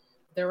scared.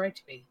 They're right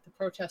to be. The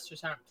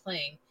protesters aren't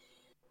playing,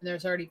 and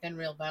there's already been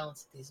real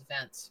violence at these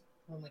events.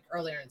 1 week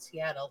earlier in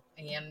Seattle,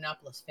 a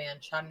Yiannopoulos fan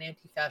shot an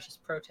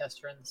anti-fascist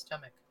protester in the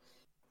stomach.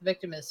 The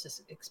victim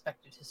is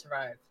expected to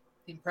survive.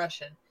 The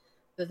impression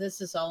that this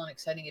is all an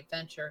exciting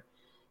adventure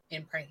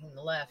in pranking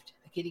the left,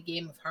 a giddy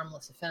game of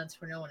harmless offense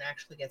where no one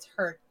actually gets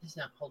hurt, is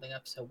not holding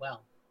up so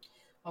well.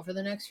 Over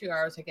the next few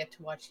hours, I get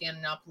to watch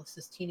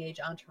Yiannopoulos' teenage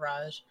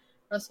entourage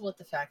wrestle with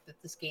the fact that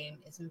this game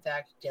is in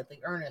fact deadly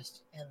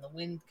earnest, and the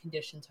wind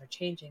conditions are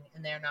changing,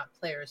 and they are not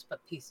players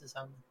but pieces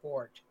on the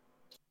board.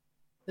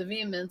 The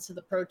vehemence of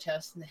the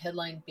protests and the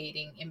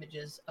headline-baiting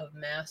images of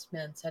masked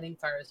men setting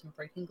fires and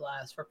breaking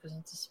glass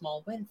represents a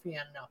small win for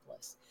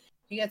Yiannopoulos.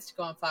 He gets to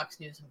go on Fox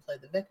News and play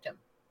the victim.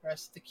 The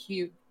rest of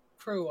the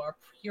crew are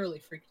purely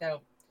freaked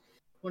out.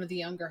 One of the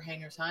younger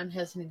hangers-on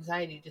has an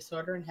anxiety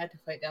disorder and had to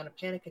fight down a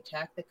panic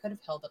attack that could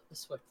have held up the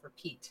swift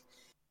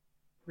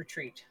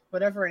retreat.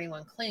 Whatever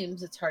anyone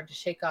claims, it's hard to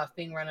shake off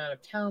being run out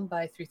of town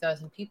by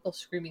 3,000 people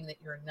screaming that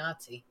you're a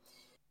Nazi.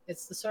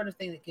 It's the sort of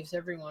thing that gives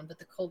everyone but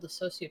the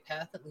coldest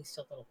sociopath at least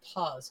a little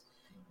pause,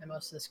 and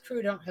most of this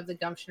crew don't have the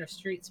gumption or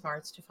street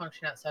smarts to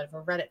function outside of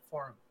a Reddit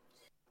forum.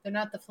 They're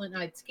not the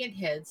flint-eyed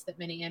skinheads that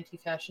many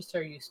anti-fascists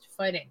are used to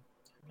fighting.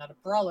 I'm not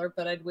a brawler,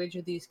 but I'd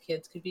wager these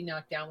kids could be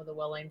knocked down with a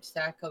well-aimed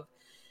stack of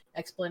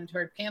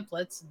explanatory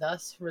pamphlets,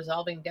 thus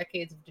resolving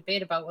decades of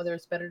debate about whether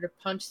it's better to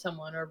punch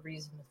someone or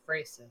reason with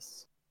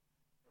racists.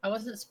 I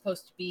wasn't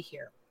supposed to be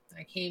here.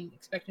 I came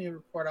expecting to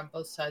report on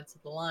both sides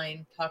of the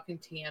line, talking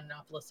to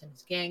Yiannopoulos and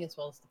his gang as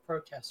well as the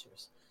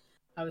protesters.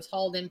 I was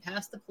hauled in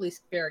past the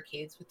police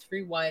barricades with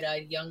 3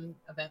 wide-eyed young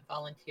event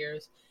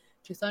volunteers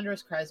to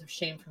thunderous cries of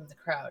shame from the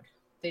crowd.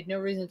 They'd no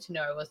reason to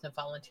know I wasn't a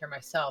volunteer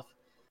myself.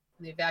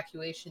 When the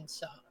evacuation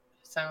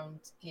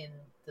sounds in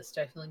the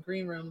stifling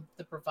green room,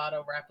 the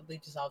bravado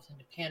rapidly dissolves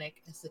into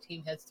panic as the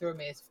team heads through a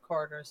maze of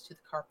corridors to the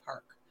car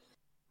park.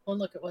 One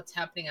look at what's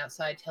happening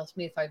outside tells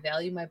me if I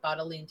value my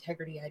bodily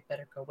integrity, I'd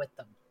better go with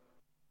them.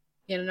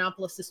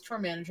 Yiannopoulos' tour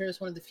manager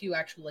is one of the few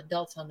actual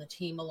adults on the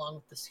team, along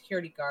with the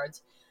security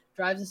guards,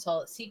 drives us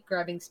all at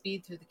seat-grabbing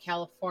speed through the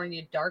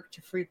California dark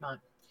to Fremont.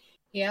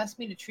 He asked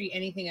me to treat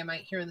anything I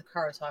might hear in the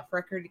car as off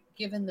record,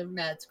 given the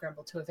mad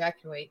scramble to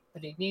evacuate,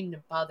 but he needn't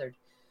have bothered.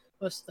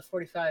 Most of the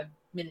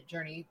 45-minute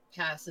journey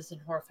passes in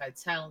horrified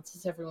silence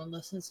as everyone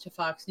listens to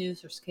Fox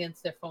News or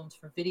scans their phones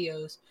for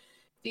videos,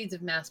 feeds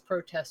of mass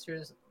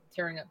protesters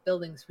tearing up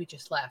buildings we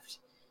just left.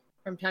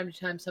 From time to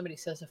time, somebody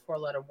says a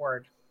 4-letter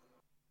word.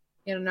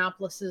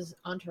 Yiannopoulos'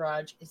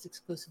 entourage is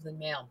exclusively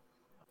male.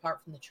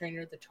 Apart from the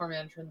trainer, the tour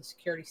manager, and the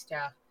security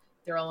staff,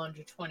 they're all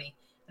under 20,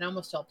 and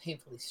almost all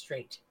painfully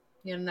straight.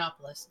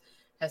 Yiannopoulos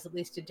has at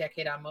least a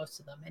decade on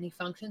most of them, and he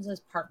functions as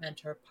part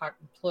mentor, part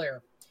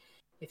employer.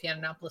 If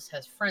Yiannopoulos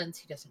has friends,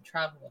 he doesn't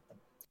travel with them.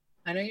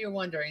 I know you're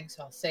wondering,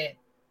 so I'll say it.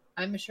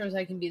 I'm as sure as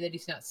I can be that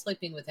he's not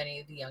sleeping with any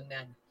of the young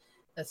men.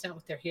 That's not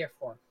what they're here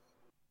for.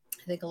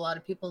 I think a lot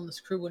of people in this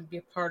crew wouldn't be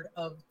a part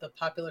of the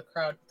popular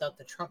crowd without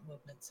the Trump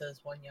movement, says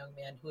one young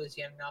man who is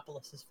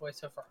Yiannopoulos'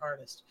 voiceover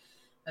artist.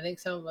 I think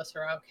some of us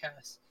are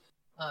outcasts.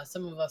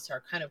 Some of us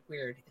are kind of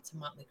weird. It's a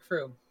motley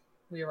crew.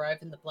 We arrive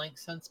in the blank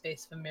sun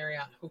space of a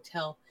Marriott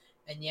hotel,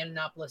 and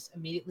Yiannopoulos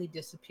immediately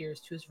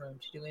disappears to his room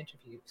to do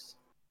interviews.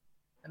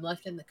 I'm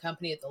left in the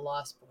company of the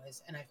Lost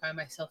Boys, and I find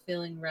myself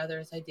feeling rather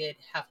as I did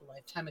half a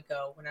lifetime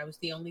ago when I was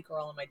the only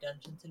girl in my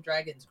Dungeons &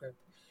 Dragons group.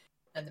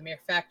 And the mere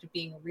fact of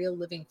being a real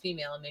living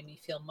female made me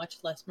feel much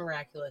less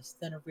miraculous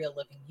than a real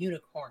living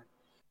unicorn.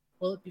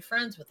 Will it be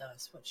friends with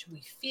us? What should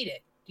we feed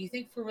it? Do you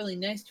think if we're really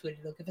nice to it,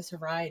 it'll give us a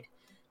ride?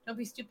 Don't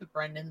be stupid,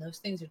 Brendan. Those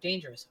things are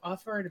dangerous.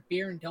 Offer it a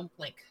beer and don't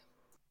blink.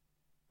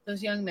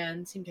 Those young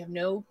men seem to have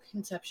no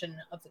conception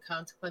of the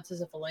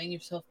consequences of allaying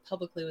yourself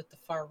publicly with the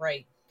far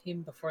right,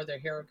 even before their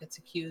hero gets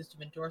accused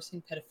of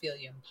endorsing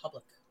pedophilia in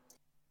public.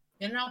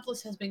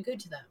 Indianapolis has been good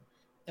to them.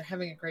 They're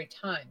having a great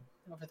time.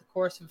 Over the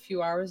course of a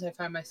few hours, I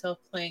find myself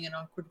playing an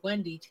awkward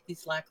Wendy to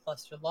these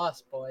lackluster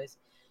Lost Boys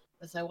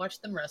as I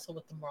watch them wrestle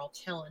with the moral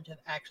challenge of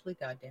actually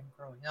goddamn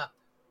growing up.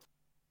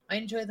 I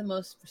enjoy the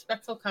most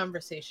respectful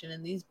conversation,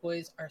 and these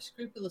boys are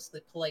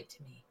scrupulously polite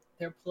to me.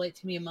 They were polite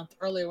to me a month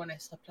earlier when I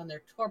slept on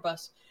their tour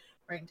bus,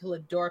 right until a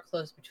door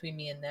closed between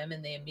me and them,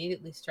 and they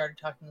immediately started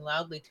talking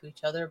loudly to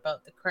each other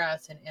about the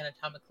crass and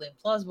anatomically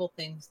implausible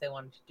things they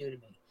wanted to do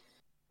to me.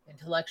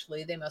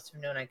 Intellectually, they must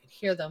have known I could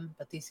hear them,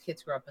 but these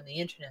kids grew up on the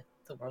internet,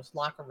 the world's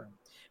locker room.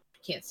 If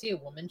you can't see a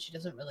woman, she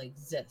doesn't really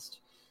exist.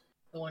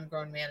 The one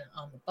grown man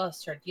on the bus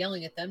started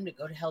yelling at them to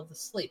go to hell to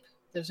sleep.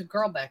 There's a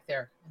girl back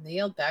there, and they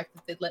yelled back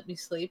that they'd let me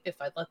sleep if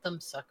I'd let them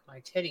suck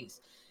my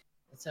titties.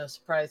 It's no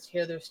surprise to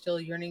hear they're still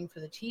yearning for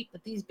the teat,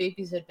 but these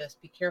babies had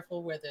best be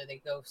careful whether they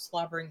go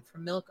slobbering for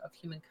milk of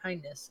human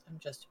kindness. I'm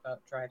just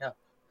about dried up.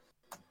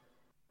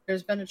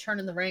 There's been a turn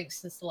in the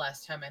ranks since the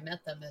last time I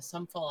met them, as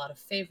some fall out of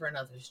favor and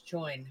others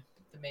join.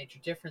 The major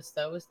difference,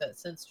 though, is that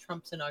since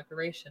Trump's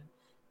inauguration,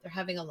 they're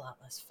having a lot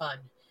less fun.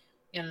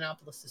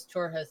 Indianapolis'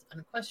 tour has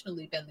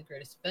unquestionably been the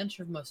greatest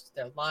adventure of most of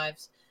their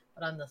lives,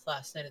 but on this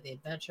last night of the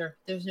adventure,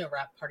 there's no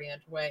rap party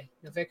underway,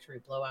 no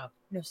victory blowout,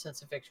 no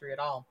sense of victory at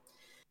all.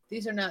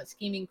 These are not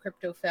scheming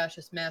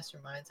crypto-fascist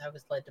masterminds I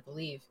was led to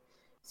believe.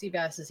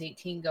 Seabass is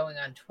 18 going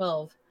on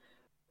 12,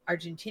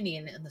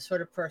 Argentinian, and the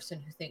sort of person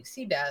who thinks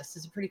Seabass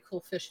is a pretty cool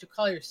fish to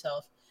call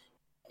yourself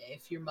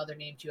if your mother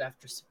named you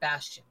after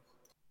Sebastian.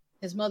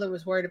 His mother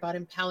was worried about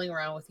him palling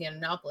around with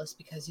Yiannopoulos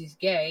because he's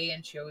gay,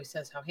 and she always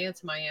says how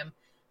handsome I am,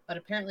 but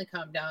apparently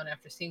calmed down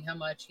after seeing how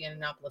much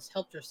Yiannopoulos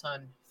helped her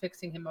son,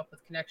 fixing him up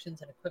with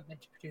connections and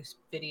equipment to produce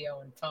video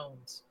and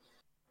photos.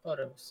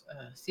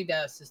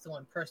 Seabass is the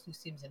one person who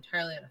seems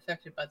entirely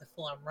unaffected by the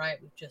full-on riot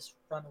we've just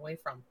run away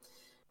from.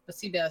 But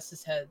Seabass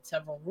has had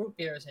several root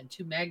beers and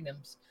 2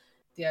 magnums,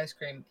 the ice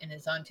cream, and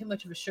is on too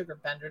much of a sugar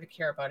bender to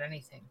care about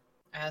anything.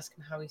 I ask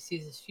him how he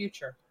sees his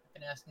future. I've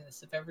been asking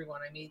this of everyone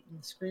I meet in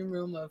the screen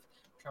room of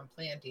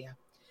Trumplandia.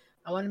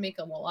 I want to make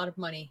a lot of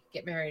money,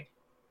 get married,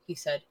 he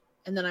said,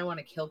 and then I want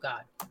to kill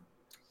God.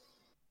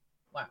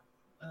 Wow.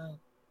 Oh,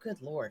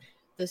 good Lord.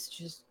 This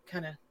just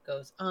kind of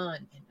goes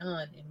on and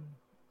on and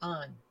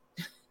on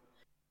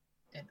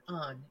and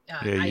on.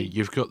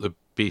 You've got the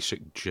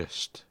basic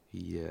gist.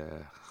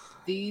 Yeah.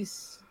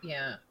 It's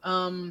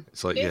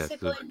like,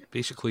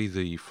 basically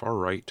the far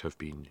right have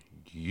been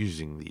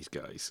using these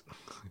guys.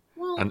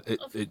 Well, and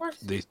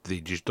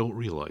they just don't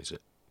realize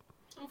it.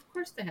 Of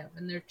course they have,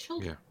 and they're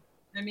children.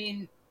 Yeah. I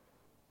mean,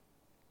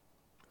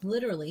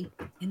 literally,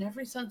 in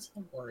every sense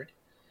of the word,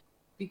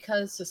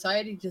 because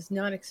society does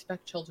not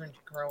expect children to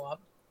grow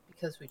up,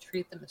 because we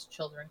treat them as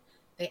children,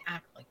 they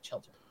act like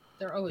children.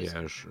 They're always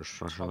there's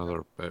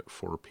another about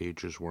 4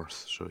 pages worth,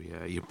 so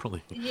you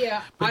probably...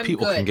 Yeah, but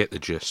people can get the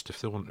gist.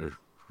 If they want to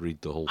read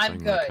the whole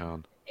thing, they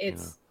can.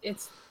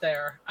 It's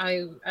there.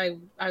 I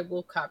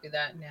will copy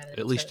that and add it.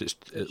 At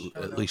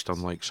least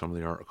unlike some of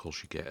the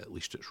articles you get, at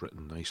least it's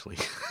written nicely.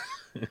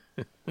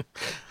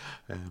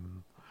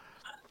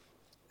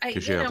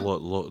 Because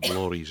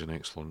Laurie's an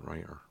excellent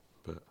writer,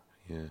 but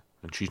and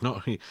she's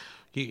not.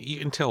 You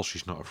can tell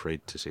she's not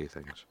afraid to say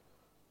things,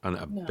 and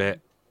I bet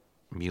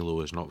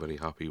Milo is not very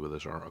happy with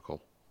this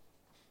article.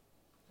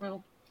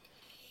 Well,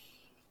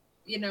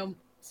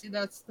 see,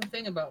 that's the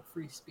thing about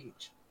free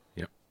speech.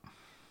 Yep.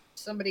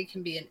 Somebody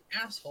can be an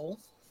asshole,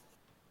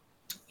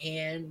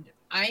 and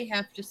I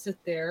have to sit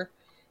there.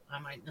 I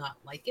might not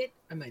like it.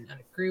 I might not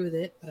agree with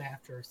it, but I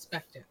have to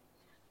respect it.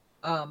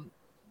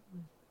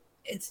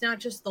 It's not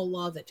just the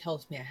law that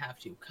tells me I have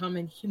to.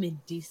 Common human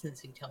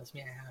decency tells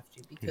me I have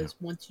to, because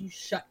once you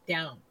shut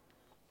down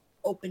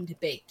open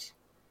debate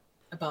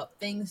about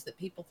things that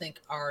people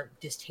think are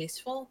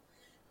distasteful,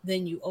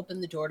 then you open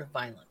the door to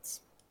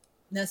violence.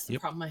 And that's the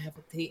problem I have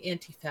with the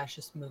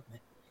anti-fascist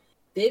movement.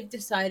 They've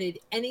decided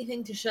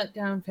anything to shut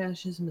down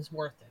fascism is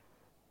worth it.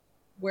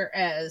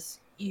 Whereas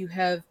you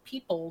have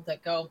people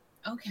that go,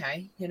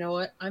 okay, you know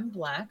what? I'm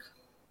black.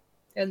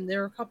 And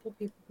there are a couple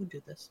people who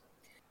do this.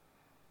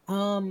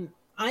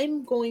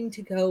 I'm going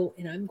to go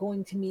and I'm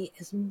going to meet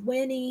as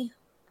many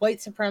white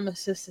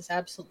supremacists as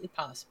absolutely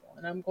possible.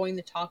 And I'm going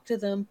to talk to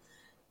them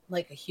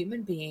like a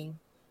human being.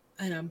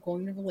 And I'm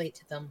going to relate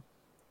to them.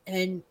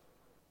 And,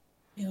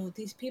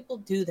 these people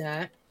do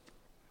that.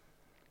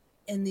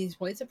 And these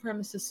white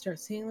supremacists start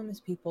seeing them as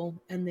people.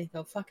 And they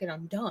go, fuck it,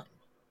 I'm done.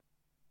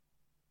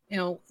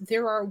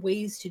 There are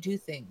ways to do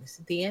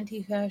things. The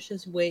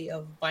anti-fascist way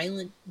of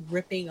violent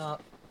ripping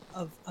up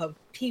of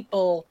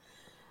people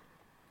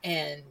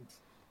and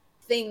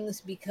things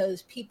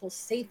because people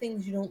say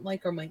things you don't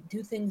like or might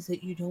do things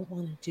that you don't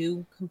want to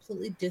do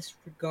completely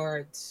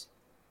disregards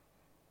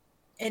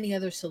any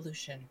other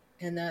solution,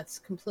 and that's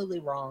completely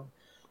wrong.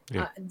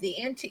 The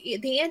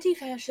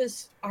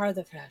anti-fascists are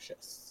the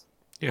fascists.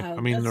 Yeah,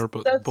 I mean,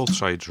 both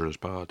sides are as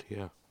bad.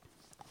 Yeah.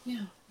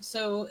 Yeah.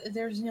 So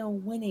there's no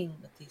winning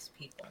with these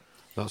people.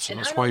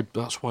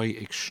 That's why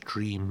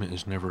extreme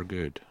is never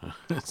good.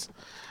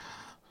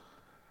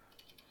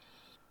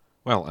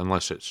 Well,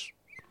 unless it's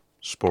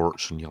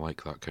sports and you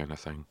like that kind of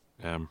thing.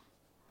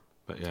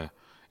 But yeah,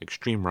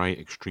 extreme right,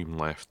 extreme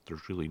left.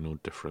 There's really no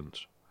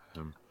difference.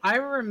 I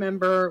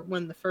remember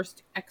when the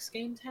first X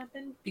Games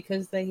happened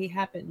because they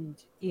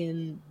happened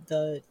in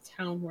the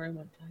town where I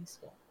went to high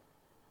school.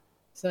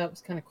 So that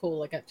was kind of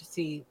cool. I got to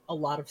see a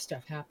lot of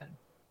stuff happen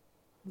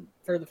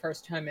for the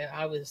first time.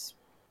 I was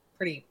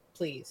pretty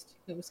pleased.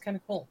 It was kind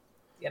of cool,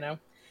 you know.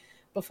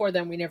 Before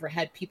then, we never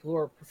had people who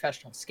were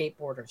professional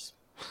skateboarders.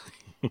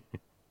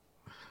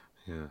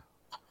 Yeah.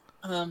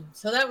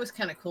 So that was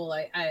kind of cool.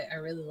 I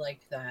really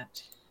liked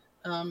that.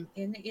 And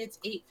it's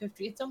 8:50.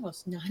 It's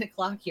almost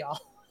 9:00, y'all.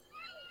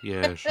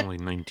 Yeah, there's only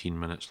 19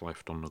 minutes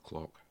left on the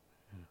clock.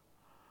 Yeah.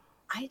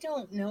 I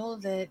don't know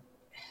that.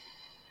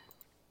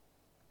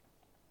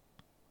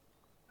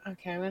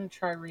 Okay, I'm going to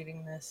try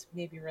reading this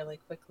maybe really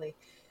quickly.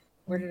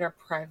 Where did our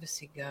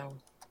privacy go?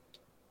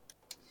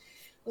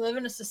 We live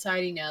in a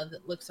society now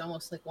that looks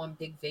almost like one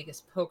big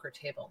Vegas poker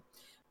table,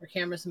 where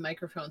cameras and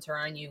microphones are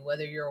on you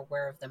whether you're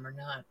aware of them or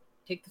not.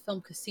 Take the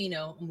film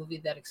Casino, a movie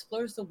that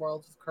explores the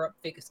world of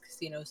corrupt Vegas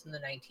casinos in the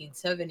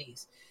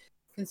 1970s.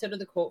 Consider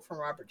the quote from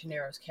Robert De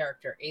Niro's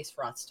character, Ace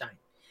Rothstein.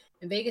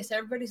 In Vegas,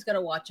 everybody's got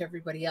to watch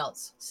everybody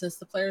else. Since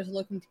the players are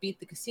looking to beat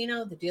the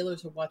casino, the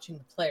dealers are watching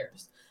the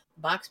players.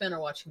 The boxmen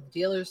are watching the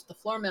dealers, the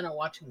floormen are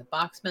watching the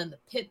boxmen, the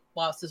pit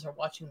bosses are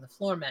watching the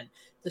floormen,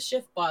 the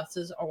shift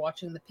bosses are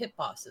watching the pit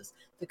bosses,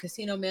 the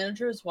casino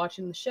manager is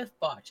watching the shift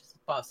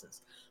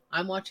bosses.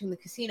 I'm watching the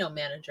casino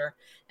manager,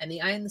 and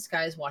the eye in the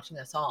sky is watching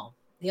us all.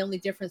 The only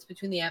difference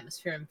between the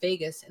atmosphere in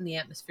Vegas and the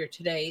atmosphere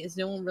today is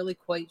no one really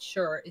quite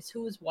sure is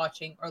who is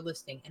watching or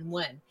listening and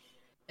when.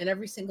 In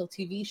every single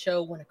TV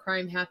show, when a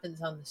crime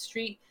happens on the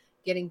street,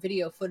 getting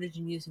video footage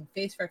and using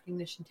face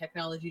recognition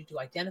technology to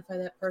identify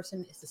that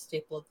person is the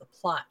staple of the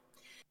plot.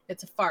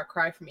 It's a far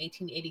cry from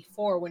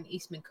 1884 when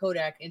Eastman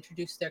Kodak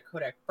introduced their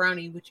Kodak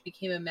Brownie, which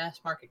became a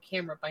mass-market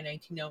camera by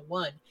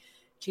 1901,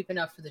 cheap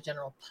enough for the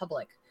general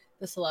public.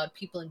 This allowed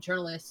people and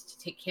journalists to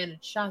take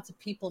candid shots of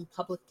people in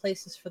public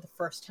places for the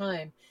first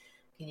time.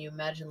 Can you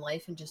imagine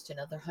life in just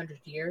another 100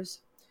 years?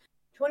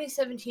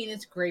 2017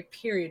 is a great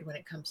period when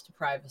it comes to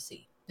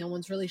privacy. No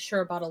one's really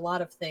sure about a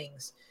lot of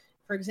things.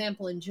 For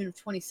example, in June of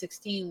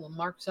 2016, when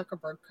Mark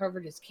Zuckerberg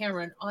covered his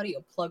camera and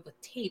audio plug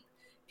with tape,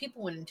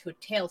 people went into a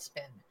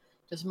tailspin.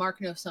 Does Mark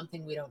know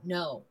something we don't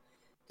know?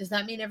 Does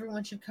that mean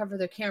everyone should cover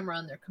their camera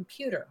on their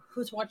computer?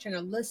 Who's watching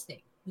or listening?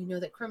 We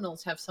know that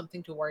criminals have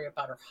something to worry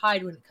about or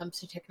hide when it comes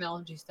to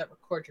technologies that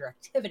record your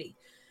activity.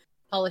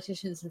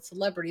 Politicians and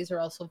celebrities are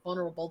also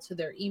vulnerable to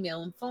their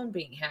email and phone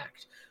being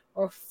hacked,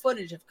 or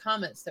footage of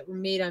comments that were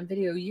made on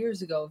video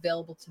years ago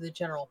available to the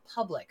general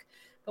public.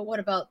 But what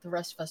about the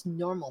rest of us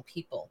normal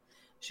people?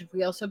 Should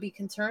we also be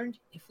concerned?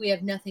 If we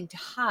have nothing to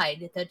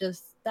hide,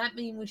 does that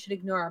mean we should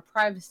ignore our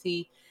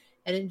privacy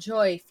and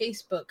enjoy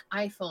Facebook,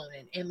 iPhone,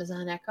 and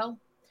Amazon Echo?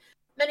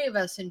 Many of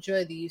us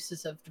enjoy the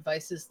uses of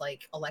devices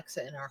like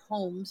Alexa in our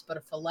homes, but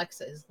if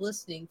Alexa is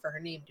listening for her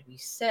name to be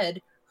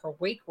said, her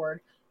wake word,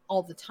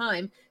 all the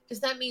time, does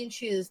that mean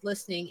she is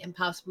listening and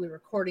possibly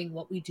recording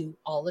what we do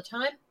all the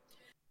time?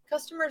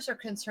 Customers are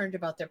concerned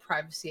about their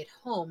privacy at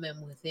home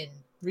and within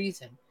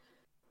reason.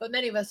 But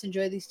many of us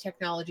enjoy these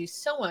technologies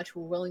so much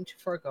we're willing to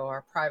forego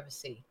our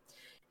privacy.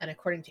 And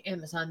according to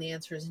Amazon, the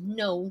answer is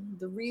no.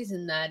 The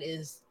reason that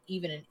is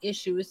even an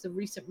issue is the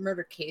recent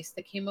murder case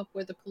that came up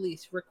where the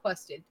police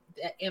requested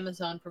that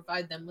Amazon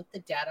provide them with the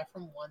data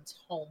from one's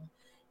home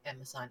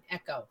Amazon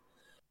Echo.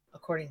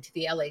 According to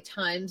the LA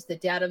Times, the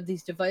data of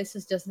these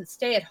devices doesn't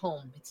stay at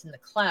home, it's in the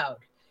cloud.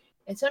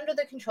 It's under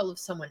the control of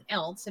someone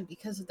else, and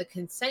because of the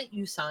consent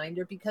you signed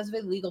or because of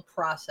a legal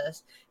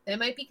process, they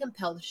might be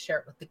compelled to share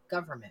it with the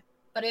government.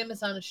 But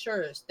Amazon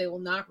assures they will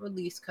not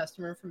release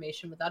customer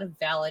information without a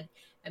valid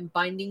and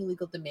binding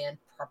legal demand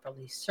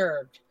properly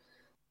served.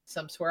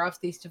 Some swear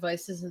off these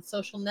devices and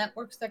social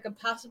networks that could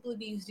possibly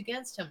be used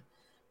against them.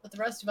 But the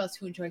rest of us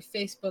who enjoy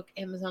Facebook,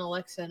 Amazon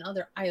Alexa, and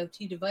other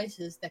IoT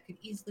devices that could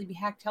easily be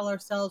hacked tell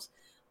ourselves,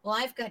 well,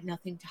 I've got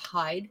nothing to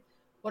hide.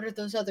 What are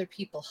those other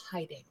people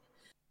hiding?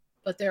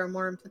 But there are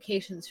more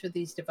implications for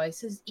these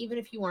devices, even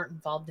if you aren't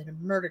involved in a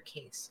murder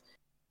case.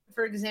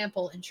 For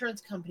example,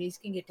 insurance companies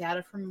can get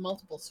data from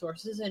multiple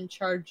sources and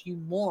charge you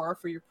more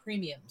for your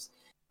premiums.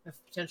 If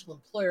a potential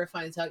employer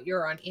finds out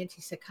you're on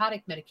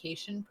antipsychotic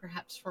medication,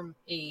 perhaps from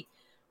a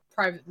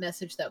private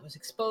message that was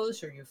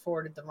exposed or you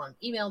forwarded the wrong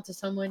email to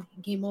someone,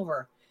 game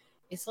over.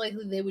 It's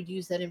likely they would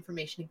use that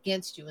information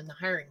against you in the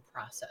hiring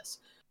process.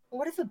 Or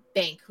what if a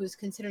bank who is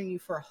considering you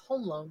for a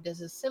home loan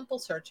does a simple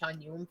search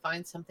on you and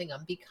finds something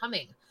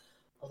unbecoming?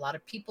 A lot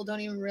of people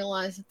don't even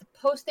realize that the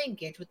posts they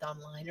engage with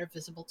online are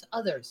visible to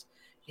others.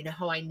 You know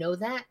how I know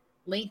that?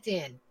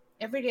 LinkedIn.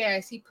 Every day I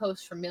see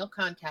posts from male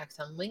contacts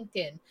on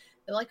LinkedIn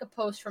that like a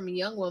post from a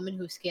young woman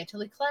who's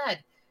scantily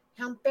clad.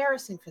 How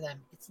embarrassing for them.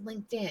 It's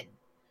LinkedIn.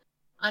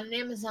 On an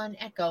Amazon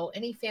Echo,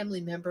 any family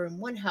member in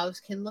one house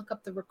can look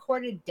up the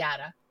recorded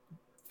data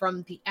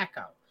from the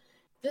Echo.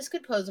 This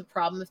could pose a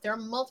problem if there are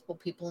multiple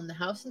people in the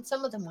house and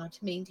some of them want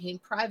to maintain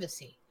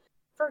privacy.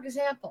 For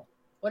example,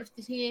 what if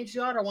the teenage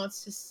daughter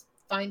wants to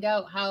find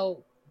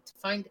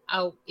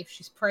out if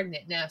she's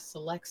pregnant and asks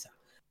Alexa?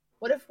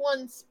 What if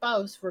one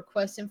spouse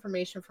requests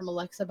information from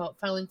Alexa about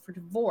filing for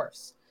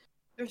divorce?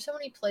 There are so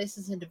many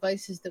places and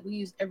devices that we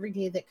use every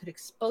day that could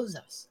expose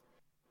us.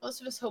 Most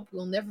of us hope we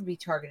will never be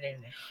targeted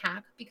in a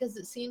hack because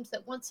it seems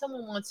that once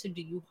someone wants to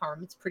do you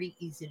harm, it's pretty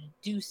easy to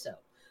do so.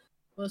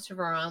 Most of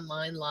our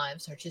online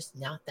lives are just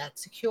not that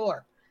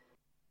secure.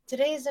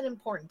 Today is an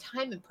important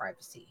time in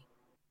privacy.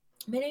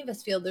 Many of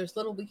us feel there's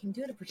little we can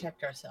do to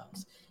protect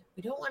ourselves.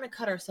 We don't want to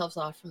cut ourselves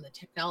off from the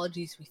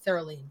technologies we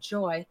thoroughly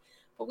enjoy,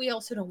 but we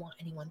also don't want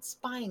anyone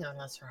spying on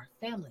us or our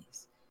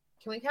families.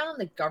 Can we count on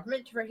the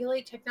government to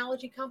regulate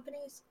technology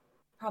companies?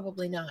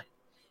 Probably not.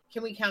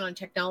 Can we count on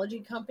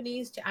technology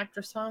companies to act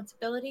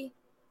responsibility?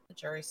 The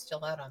jury's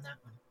still out on that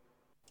one.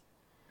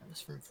 That was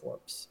from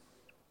Forbes.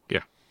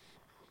 Yeah.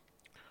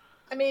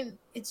 I mean,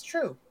 it's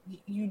true.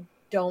 You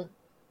don't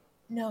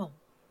know.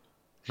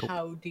 Nope.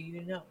 How do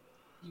you know?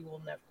 You will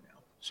never know.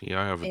 See,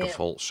 I have a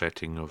default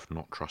setting of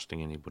not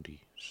trusting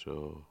anybody,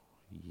 so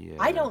yeah.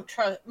 I don't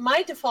trust.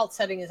 My default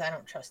setting is I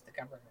don't trust the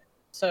government.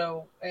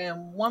 So,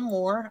 and one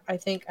more I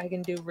think I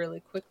can do really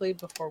quickly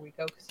before we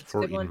go because it's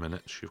 14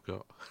 minutes you've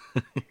got.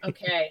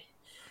 Okay.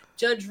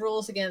 Judge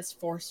rules against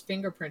forced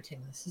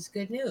fingerprinting. This is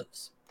good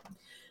news.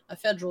 A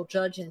federal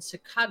judge in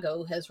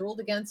Chicago has ruled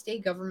against a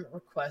government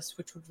request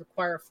which would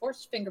require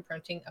forced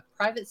fingerprinting of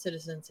private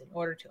citizens in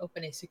order to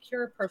open a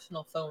secure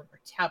personal phone or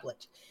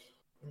tablet.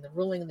 In the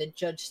ruling, the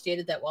judge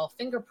stated that while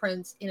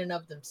fingerprints in and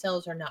of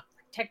themselves are not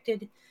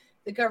protected,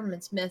 the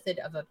government's method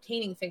of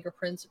obtaining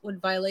fingerprints would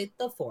violate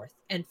the Fourth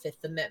and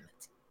Fifth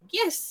Amendments.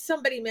 Yes,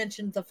 somebody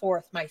mentioned the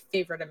Fourth, my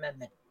favorite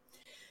amendment.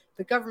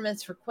 The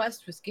government's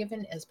request was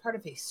given as part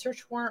of a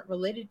search warrant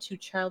related to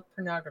child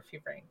pornography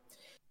ring.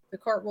 The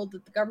court ruled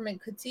that the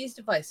government could seize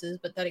devices,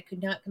 but that it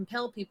could not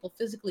compel people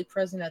physically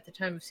present at the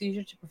time of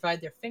seizure to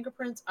provide their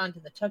fingerprints onto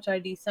the Touch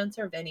ID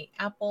sensor of any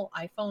Apple,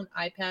 iPhone,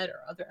 iPad,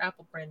 or other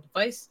Apple brand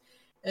device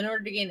in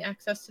order to gain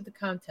access to the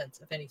contents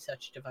of any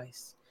such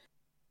device.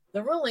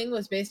 The ruling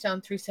was based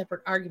on three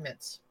separate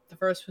arguments. The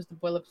first was the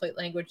boilerplate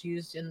language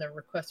used in the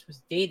request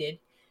was dated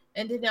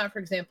and did not, for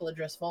example,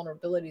 address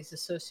vulnerabilities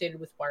associated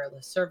with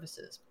wireless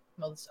services.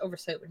 While this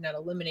oversight would not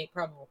eliminate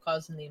probable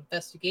cause in the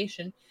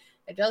investigation,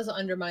 it does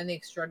undermine the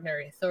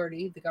extraordinary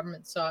authority the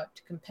government sought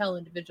to compel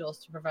individuals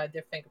to provide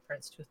their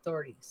fingerprints to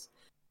authorities.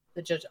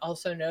 The judge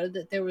also noted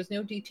that there was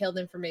no detailed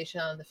information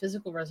on the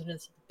physical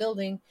residence of the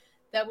building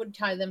that would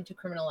tie them to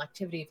criminal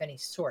activity of any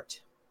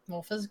sort.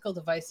 While physical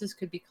devices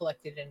could be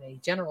collected in a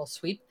general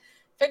sweep,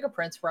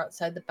 fingerprints were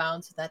outside the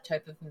bounds of that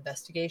type of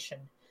investigation.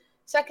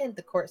 Second,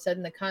 the court said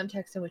in the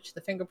context in which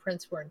the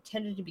fingerprints were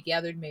intended to be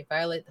gathered may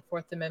violate the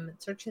Fourth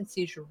Amendment search and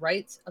seizure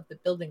rights of the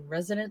building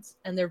residents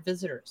and their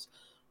visitors,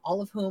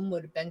 all of whom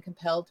would have been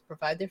compelled to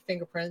provide their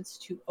fingerprints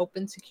to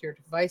open secure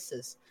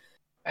devices.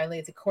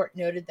 Finally, the court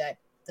noted that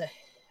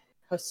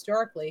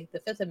historically, the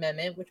Fifth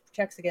Amendment, which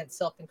protects against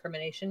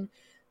self-incrimination,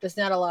 does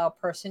not allow a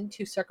person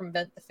to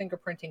circumvent the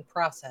fingerprinting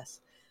process.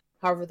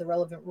 However, the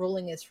relevant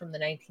ruling is from the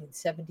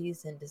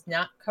 1970s and does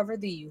not cover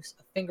the use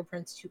of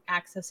fingerprints to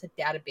access a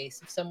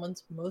database of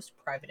someone's most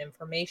private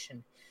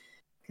information.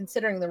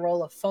 Considering the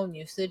role of phone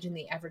usage in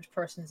the average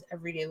person's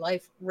everyday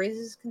life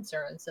raises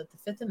concerns that the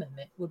Fifth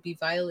Amendment would be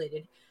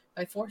violated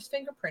by forced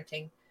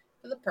fingerprinting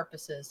for the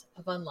purposes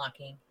of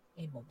unlocking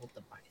a mobile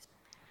device.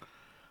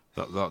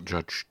 That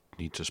judge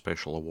needs a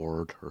special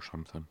award or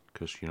something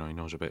because, he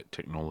knows about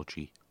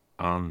technology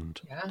and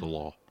the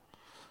law.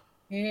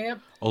 Yep.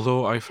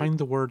 Although I find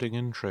the wording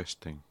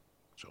interesting.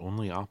 It's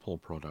only Apple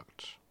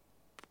products.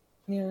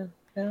 Yeah.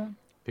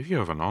 If you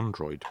have an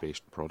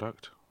Android-based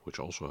product, which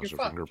also has a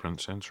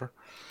fingerprint sensor,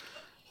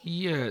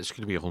 yeah, it's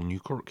going to be a whole new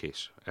court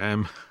case.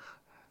 Well,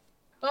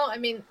 I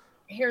mean,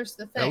 here's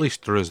the thing. At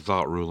least there is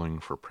that ruling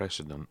for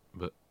precedent,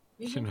 but,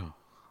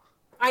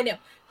 I know,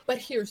 but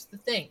here's the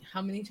thing.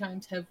 How many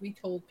times have we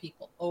told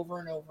people over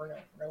and over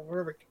and over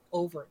and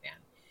over again,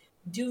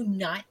 do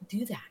not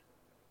do that.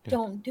 Yeah.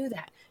 Don't do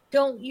that.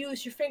 Don't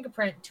use your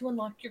fingerprint to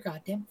unlock your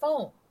goddamn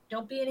phone.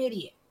 Don't be an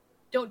idiot.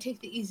 Don't take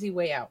the easy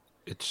way out.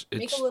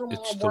 Make a little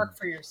more work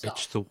for yourself.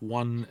 It's the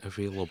one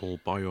available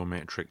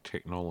biometric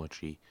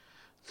technology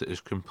that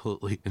is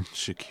completely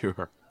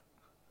insecure.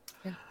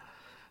 Yeah.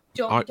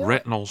 Don't do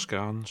retinal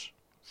scans,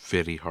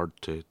 very hard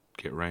to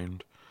get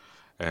round.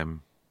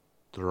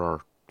 There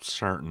are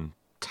certain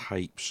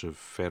types of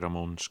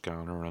pheromone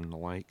scanner and the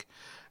like.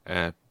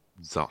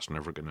 That's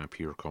never going to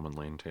appear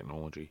commonly in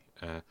technology.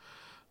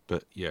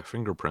 But yeah,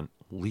 fingerprint,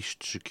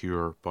 least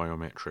secure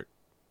biometric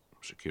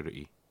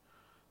security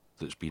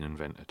that's been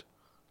invented.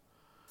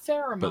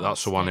 Pheromone But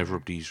that's scanner. The one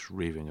everybody's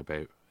raving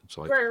about. It's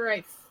like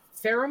right.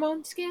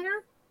 Pheromone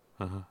scanner?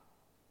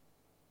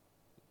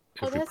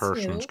 Every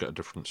person's got a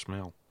different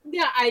smell.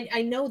 Yeah,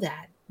 I know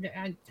that.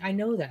 I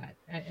know that.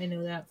 I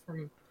know that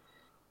from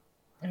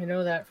I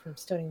know that from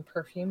studying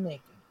perfume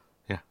making.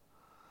 Yeah.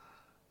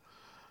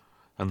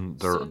 And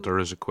there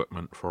is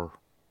equipment for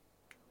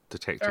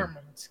detecting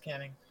pheromone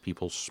scanning.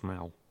 people's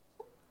smell.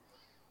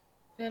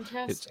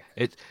 Fantastic.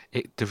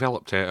 It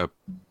developed out of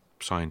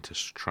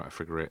scientists trying to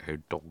figure out how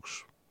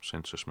dogs'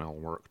 sense of smell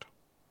worked.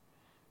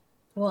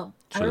 Well,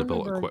 so they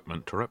built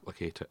equipment to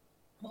replicate it.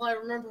 Well, I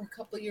remember a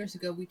couple of years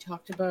ago we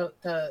talked about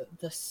the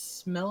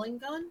smelling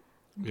gun.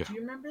 Yeah. Do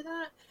you remember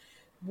that?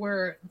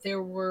 Where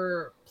there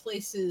were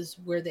places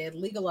where they had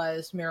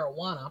legalized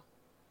marijuana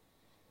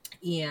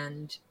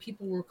and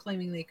people were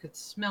claiming they could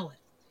smell it.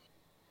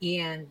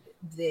 And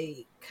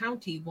the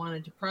county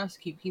wanted to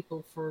prosecute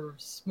people for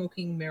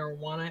smoking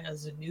marijuana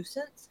as a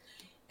nuisance,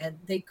 and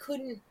they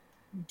couldn't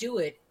do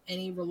it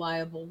any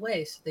reliable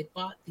way. So they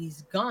bought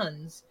these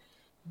guns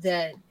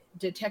that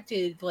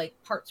detected like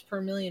parts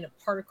per million of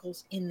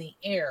particles in the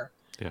air.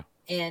 Yeah.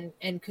 And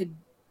could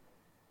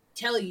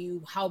tell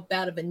you how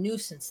bad of a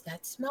nuisance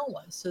that smell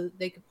was so that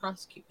they could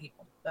prosecute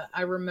people. But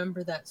I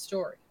remember that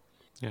story.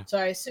 Yeah. So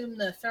I assume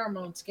the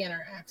pheromone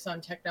scanner acts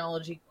on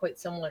technology quite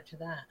similar to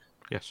that.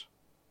 Yes.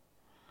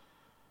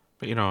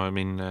 But, you know, I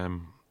mean,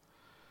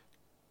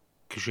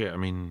 because, yeah, I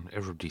mean,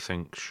 everybody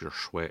thinks your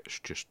sweat's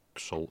just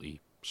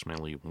salty,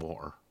 smelly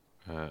water.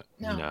 No,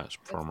 it's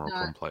far more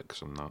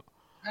complex than that.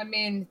 I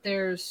mean,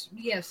 it's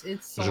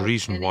there's a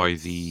reason why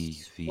the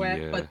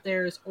sweat, but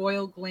there's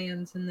oil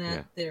glands in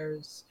that. Yeah.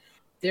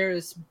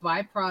 There's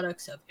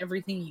byproducts of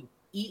everything you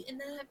eat in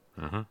that.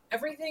 Uh-huh.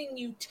 Everything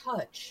you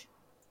touch,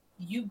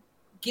 you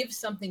give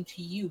something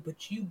to you,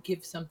 but you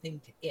give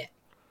something to it.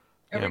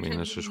 Every time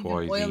this is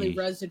why an oily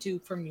residue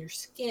from your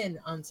skin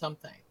on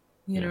something.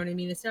 You know what I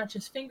mean? It's not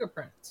just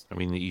fingerprints. I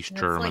mean, the East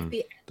German,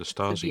 like the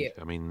Stasi.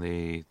 I mean,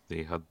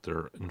 they had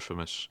their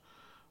infamous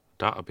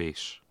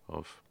database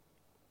of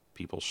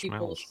people's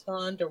smells.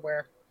 People's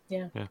underwear.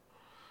 Yeah. Yeah.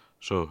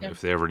 So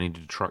if they ever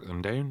needed to track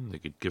them down, they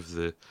could give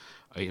the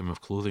item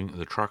of clothing to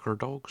the tracker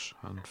dogs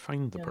and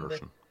find the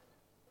person.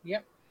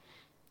 Yep.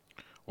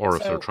 Or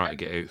if they're trying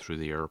to get out through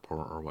the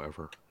airport or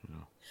whatever,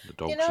 the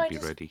dog should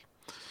be ready.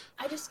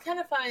 I just kind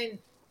of find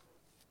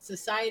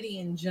society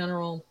in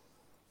general,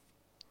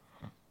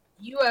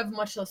 you have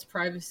much less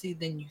privacy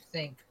than you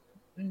think.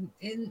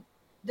 And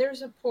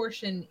there's a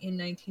portion in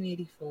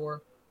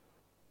 1984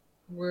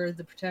 where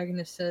the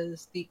protagonist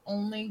says the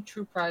only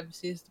true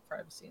privacy is the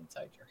privacy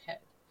inside your head.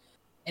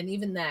 And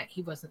even that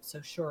he wasn't so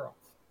sure of.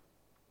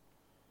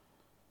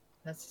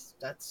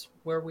 That's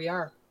where we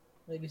are,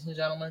 ladies and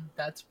gentlemen.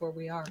 That's where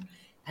we are.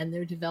 And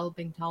they're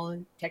developing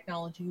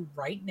technology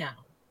right now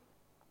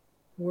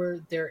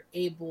where they're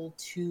able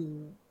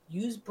to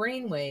use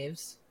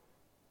brainwaves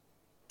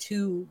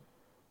to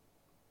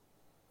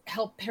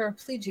help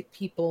paraplegic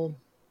people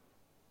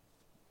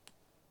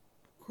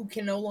who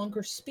can no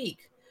longer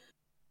speak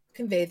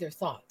convey their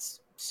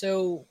thoughts.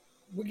 So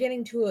we're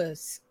getting to a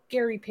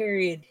scary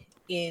period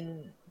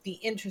in the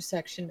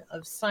intersection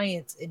of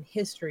science and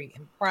history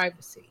and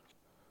privacy.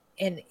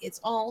 And it's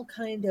all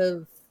kind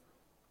of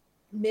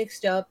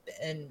mixed up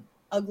and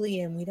ugly,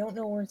 and we don't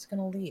know where it's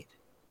going to lead.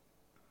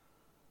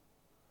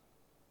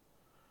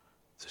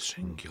 The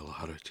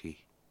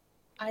singularity.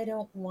 I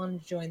don't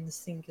want to join the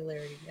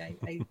singularity.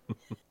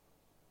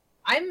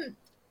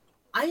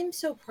 I'm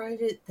so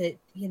private that,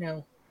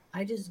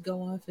 I just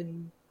go off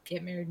and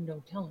get married and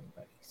don't tell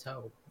anybody.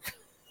 So,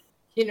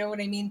 you know what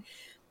I mean?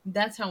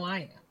 That's how I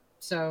am.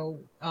 So,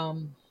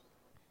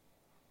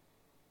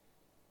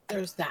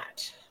 there's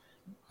that.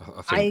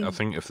 I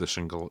think if the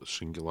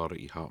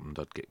singularity happened,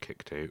 I'd get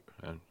kicked out.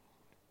 And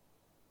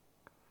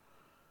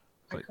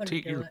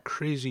take your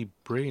crazy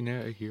brain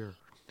out of here.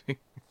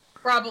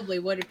 Probably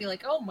would. It'd be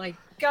like, oh my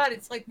God,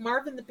 it's like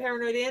Marvin the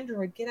Paranoid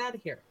Android. Get out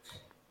of here.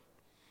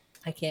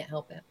 I can't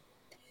help it.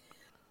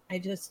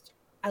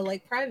 I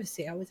like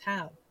privacy. I always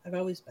have. I've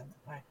always been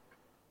that way.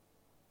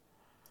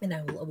 And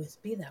I will always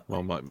be that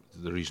way. Well,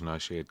 the reason I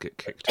say I'd get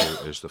kicked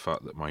out is the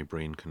fact that my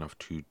brain can have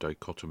two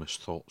dichotomous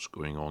thoughts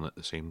going on at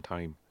the same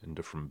time in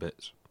different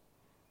bits.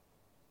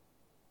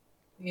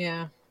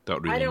 Yeah.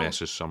 That really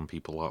messes some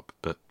people up,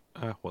 but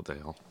what the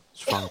hell?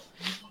 It's fun.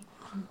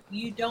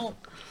 You don't...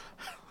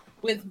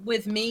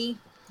 With me,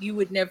 you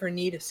would never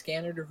need a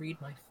scanner to read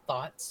my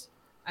thoughts.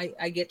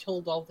 I get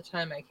told all the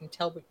time I can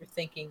tell what you're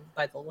thinking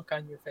by the look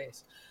on your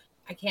face.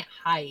 I can't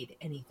hide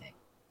anything.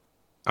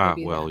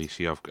 Well, you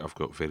see, I've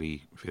got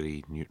very,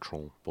 very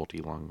neutral body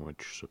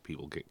language, so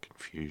people get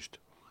confused.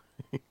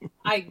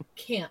 I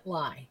can't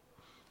lie.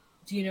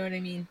 Do you know what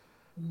I mean?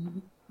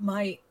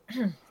 My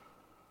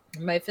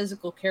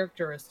physical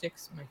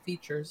characteristics, my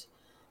features,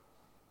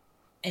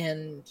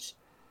 and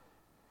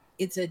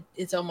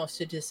it's almost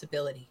a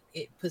disability.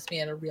 It puts me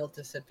at a real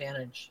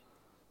disadvantage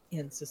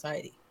in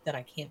society that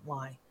I can't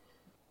lie.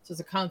 So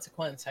as a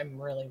consequence,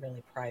 I'm really,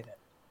 really private.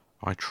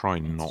 I try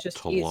not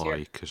to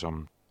lie because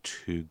I'm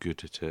too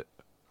good at it.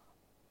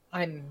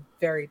 I'm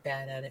very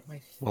bad at it.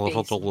 I've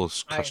had all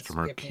this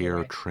customer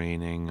care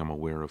training. I'm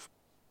aware of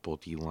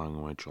body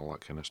language, all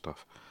that kind of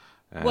stuff.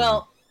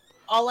 Well,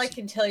 all I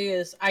can tell you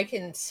is I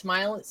can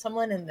smile at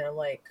someone and they're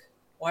like,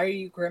 "Why are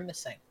you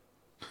grimacing?"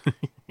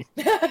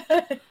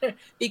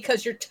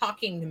 because you're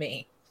talking to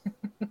me.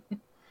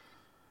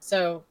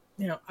 So,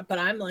 but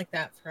I'm like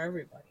that for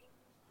everybody.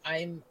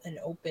 I'm an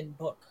open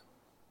book,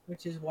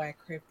 which is why I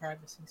crave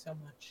privacy so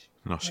much.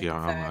 No, see,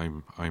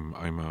 I'm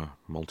a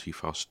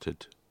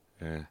multifaceted.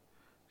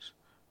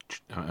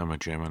 I'm a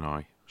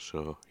Gemini,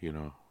 so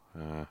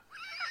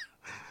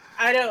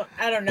I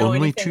don't know only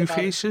anything two about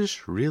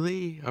faces,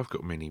 really? I've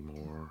got many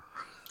more.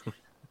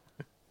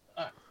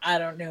 I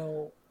don't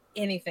know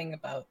anything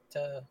about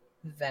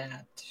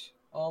that.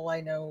 All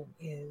I know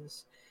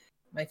is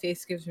my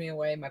face gives me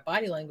away. My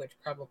body language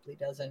probably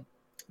doesn't,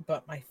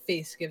 but my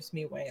face gives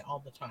me away all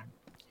the time.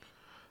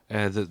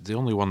 The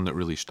only one that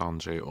really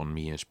stands out on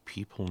me is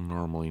people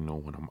normally know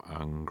when I'm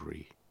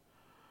angry.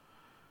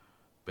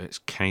 But it's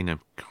kind of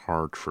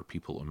hard for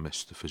people to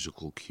miss the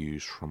physical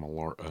cues from a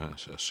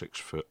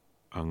 6-foot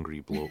angry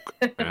bloke.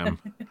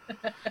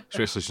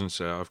 Especially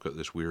since I've got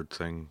this weird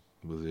thing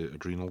with the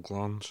adrenal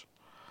glands.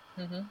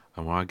 Mm-hmm.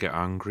 And when I get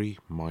angry,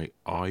 my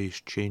eyes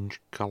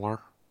change colour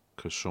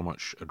because so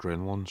much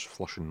adrenaline's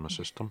flushing my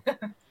system.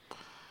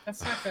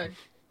 That's not good.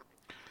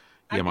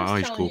 Yeah, my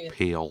eyes go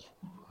pale.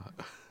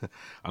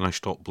 And I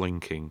stop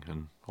blinking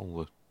and all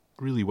the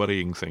really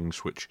worrying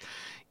things, which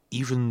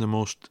even the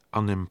most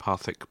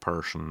unempathic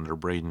person, their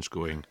brain's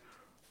going,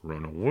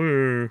 run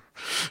away.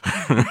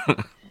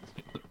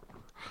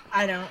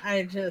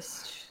 I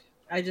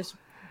just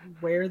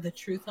wear the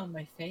truth on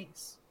my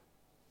face.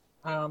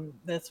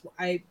 That's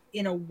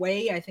in a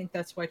way, I think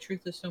that's why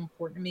truth is so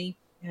important to me,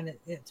 and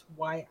it's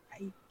why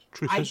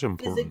truth is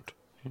important.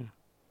 Yeah.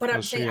 But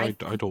I'm saying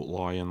I don't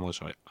lie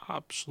unless I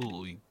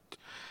absolutely,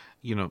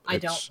 I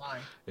don't lie.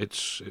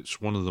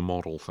 It's one of the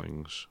moral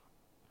things.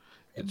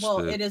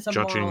 It is a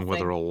judging moral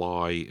whether thing. a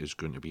lie is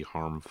going to be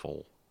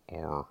harmful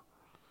or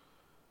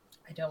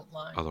I don't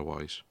lie.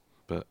 Otherwise,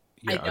 but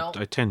yeah,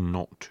 I tend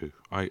not to.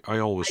 I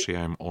always say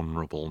I'm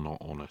honourable, not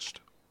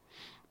honest.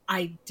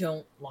 I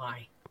don't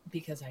lie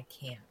because I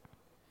can't.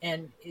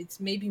 And it's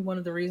maybe one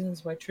of the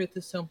reasons why truth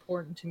is so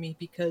important to me,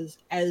 because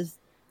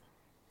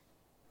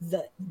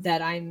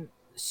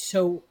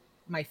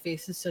my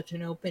face is such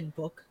an open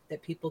book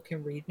that people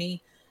can read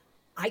me.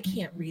 I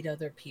can't read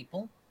other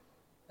people.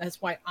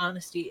 That's why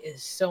honesty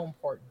is so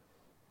important.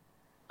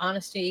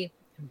 Honesty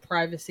and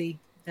privacy,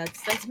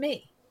 that's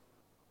me.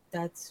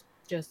 That's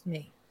just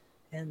me.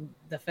 And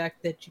the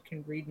fact that you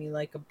can read me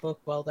like a book,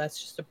 well,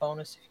 that's just a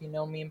bonus if you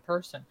know me in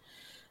person,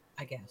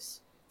 I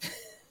guess.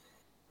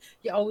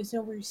 You always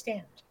know where you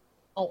stand.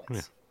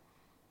 Always.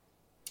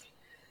 Yeah.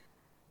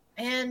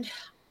 And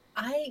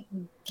I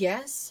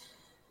guess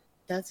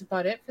that's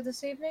about it for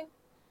this evening.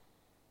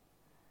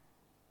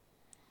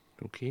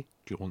 Okay.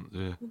 Do you want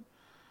the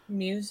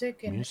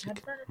music and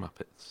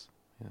Muppets?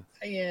 Yes.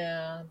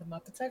 Yeah, the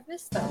Muppets. I've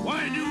missed them.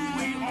 Why do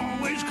we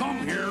always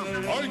come here?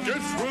 I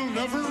guess we'll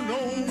never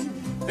know.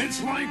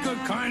 It's like a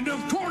kind of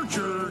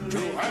torture to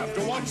have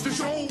to watch the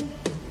show.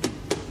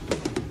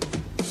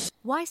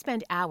 Why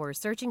spend hours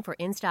searching for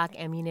in-stock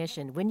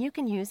ammunition when you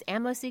can use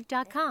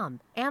AmmoSeek.com?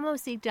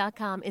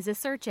 AmmoSeek.com is a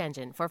search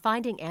engine for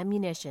finding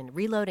ammunition,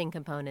 reloading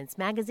components,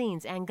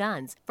 magazines, and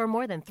guns for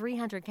more than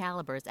 300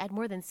 calibers at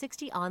more than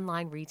 60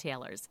 online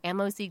retailers.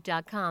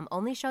 AmmoSeek.com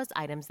only shows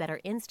items that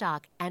are in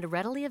stock and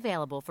readily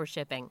available for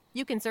shipping.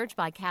 You can search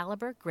by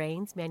caliber,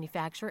 grains,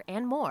 manufacturer,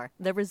 and more.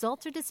 The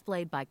results are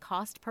displayed by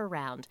cost per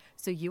round,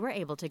 so you are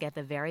able to get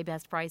the very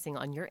best pricing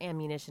on your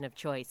ammunition of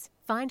choice.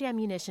 Find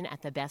ammunition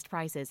at the best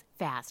prices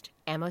fast.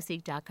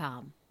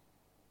 AmmoSeek.com.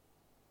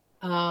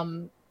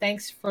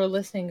 Thanks for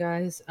listening,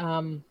 guys.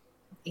 And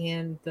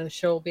the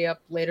show will be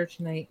up later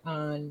tonight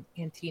on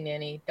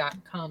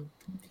Anti-Nanny.com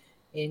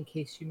in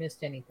case you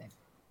missed anything.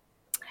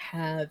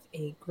 Have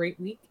a great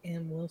week,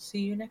 and we'll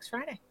see you next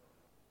Friday.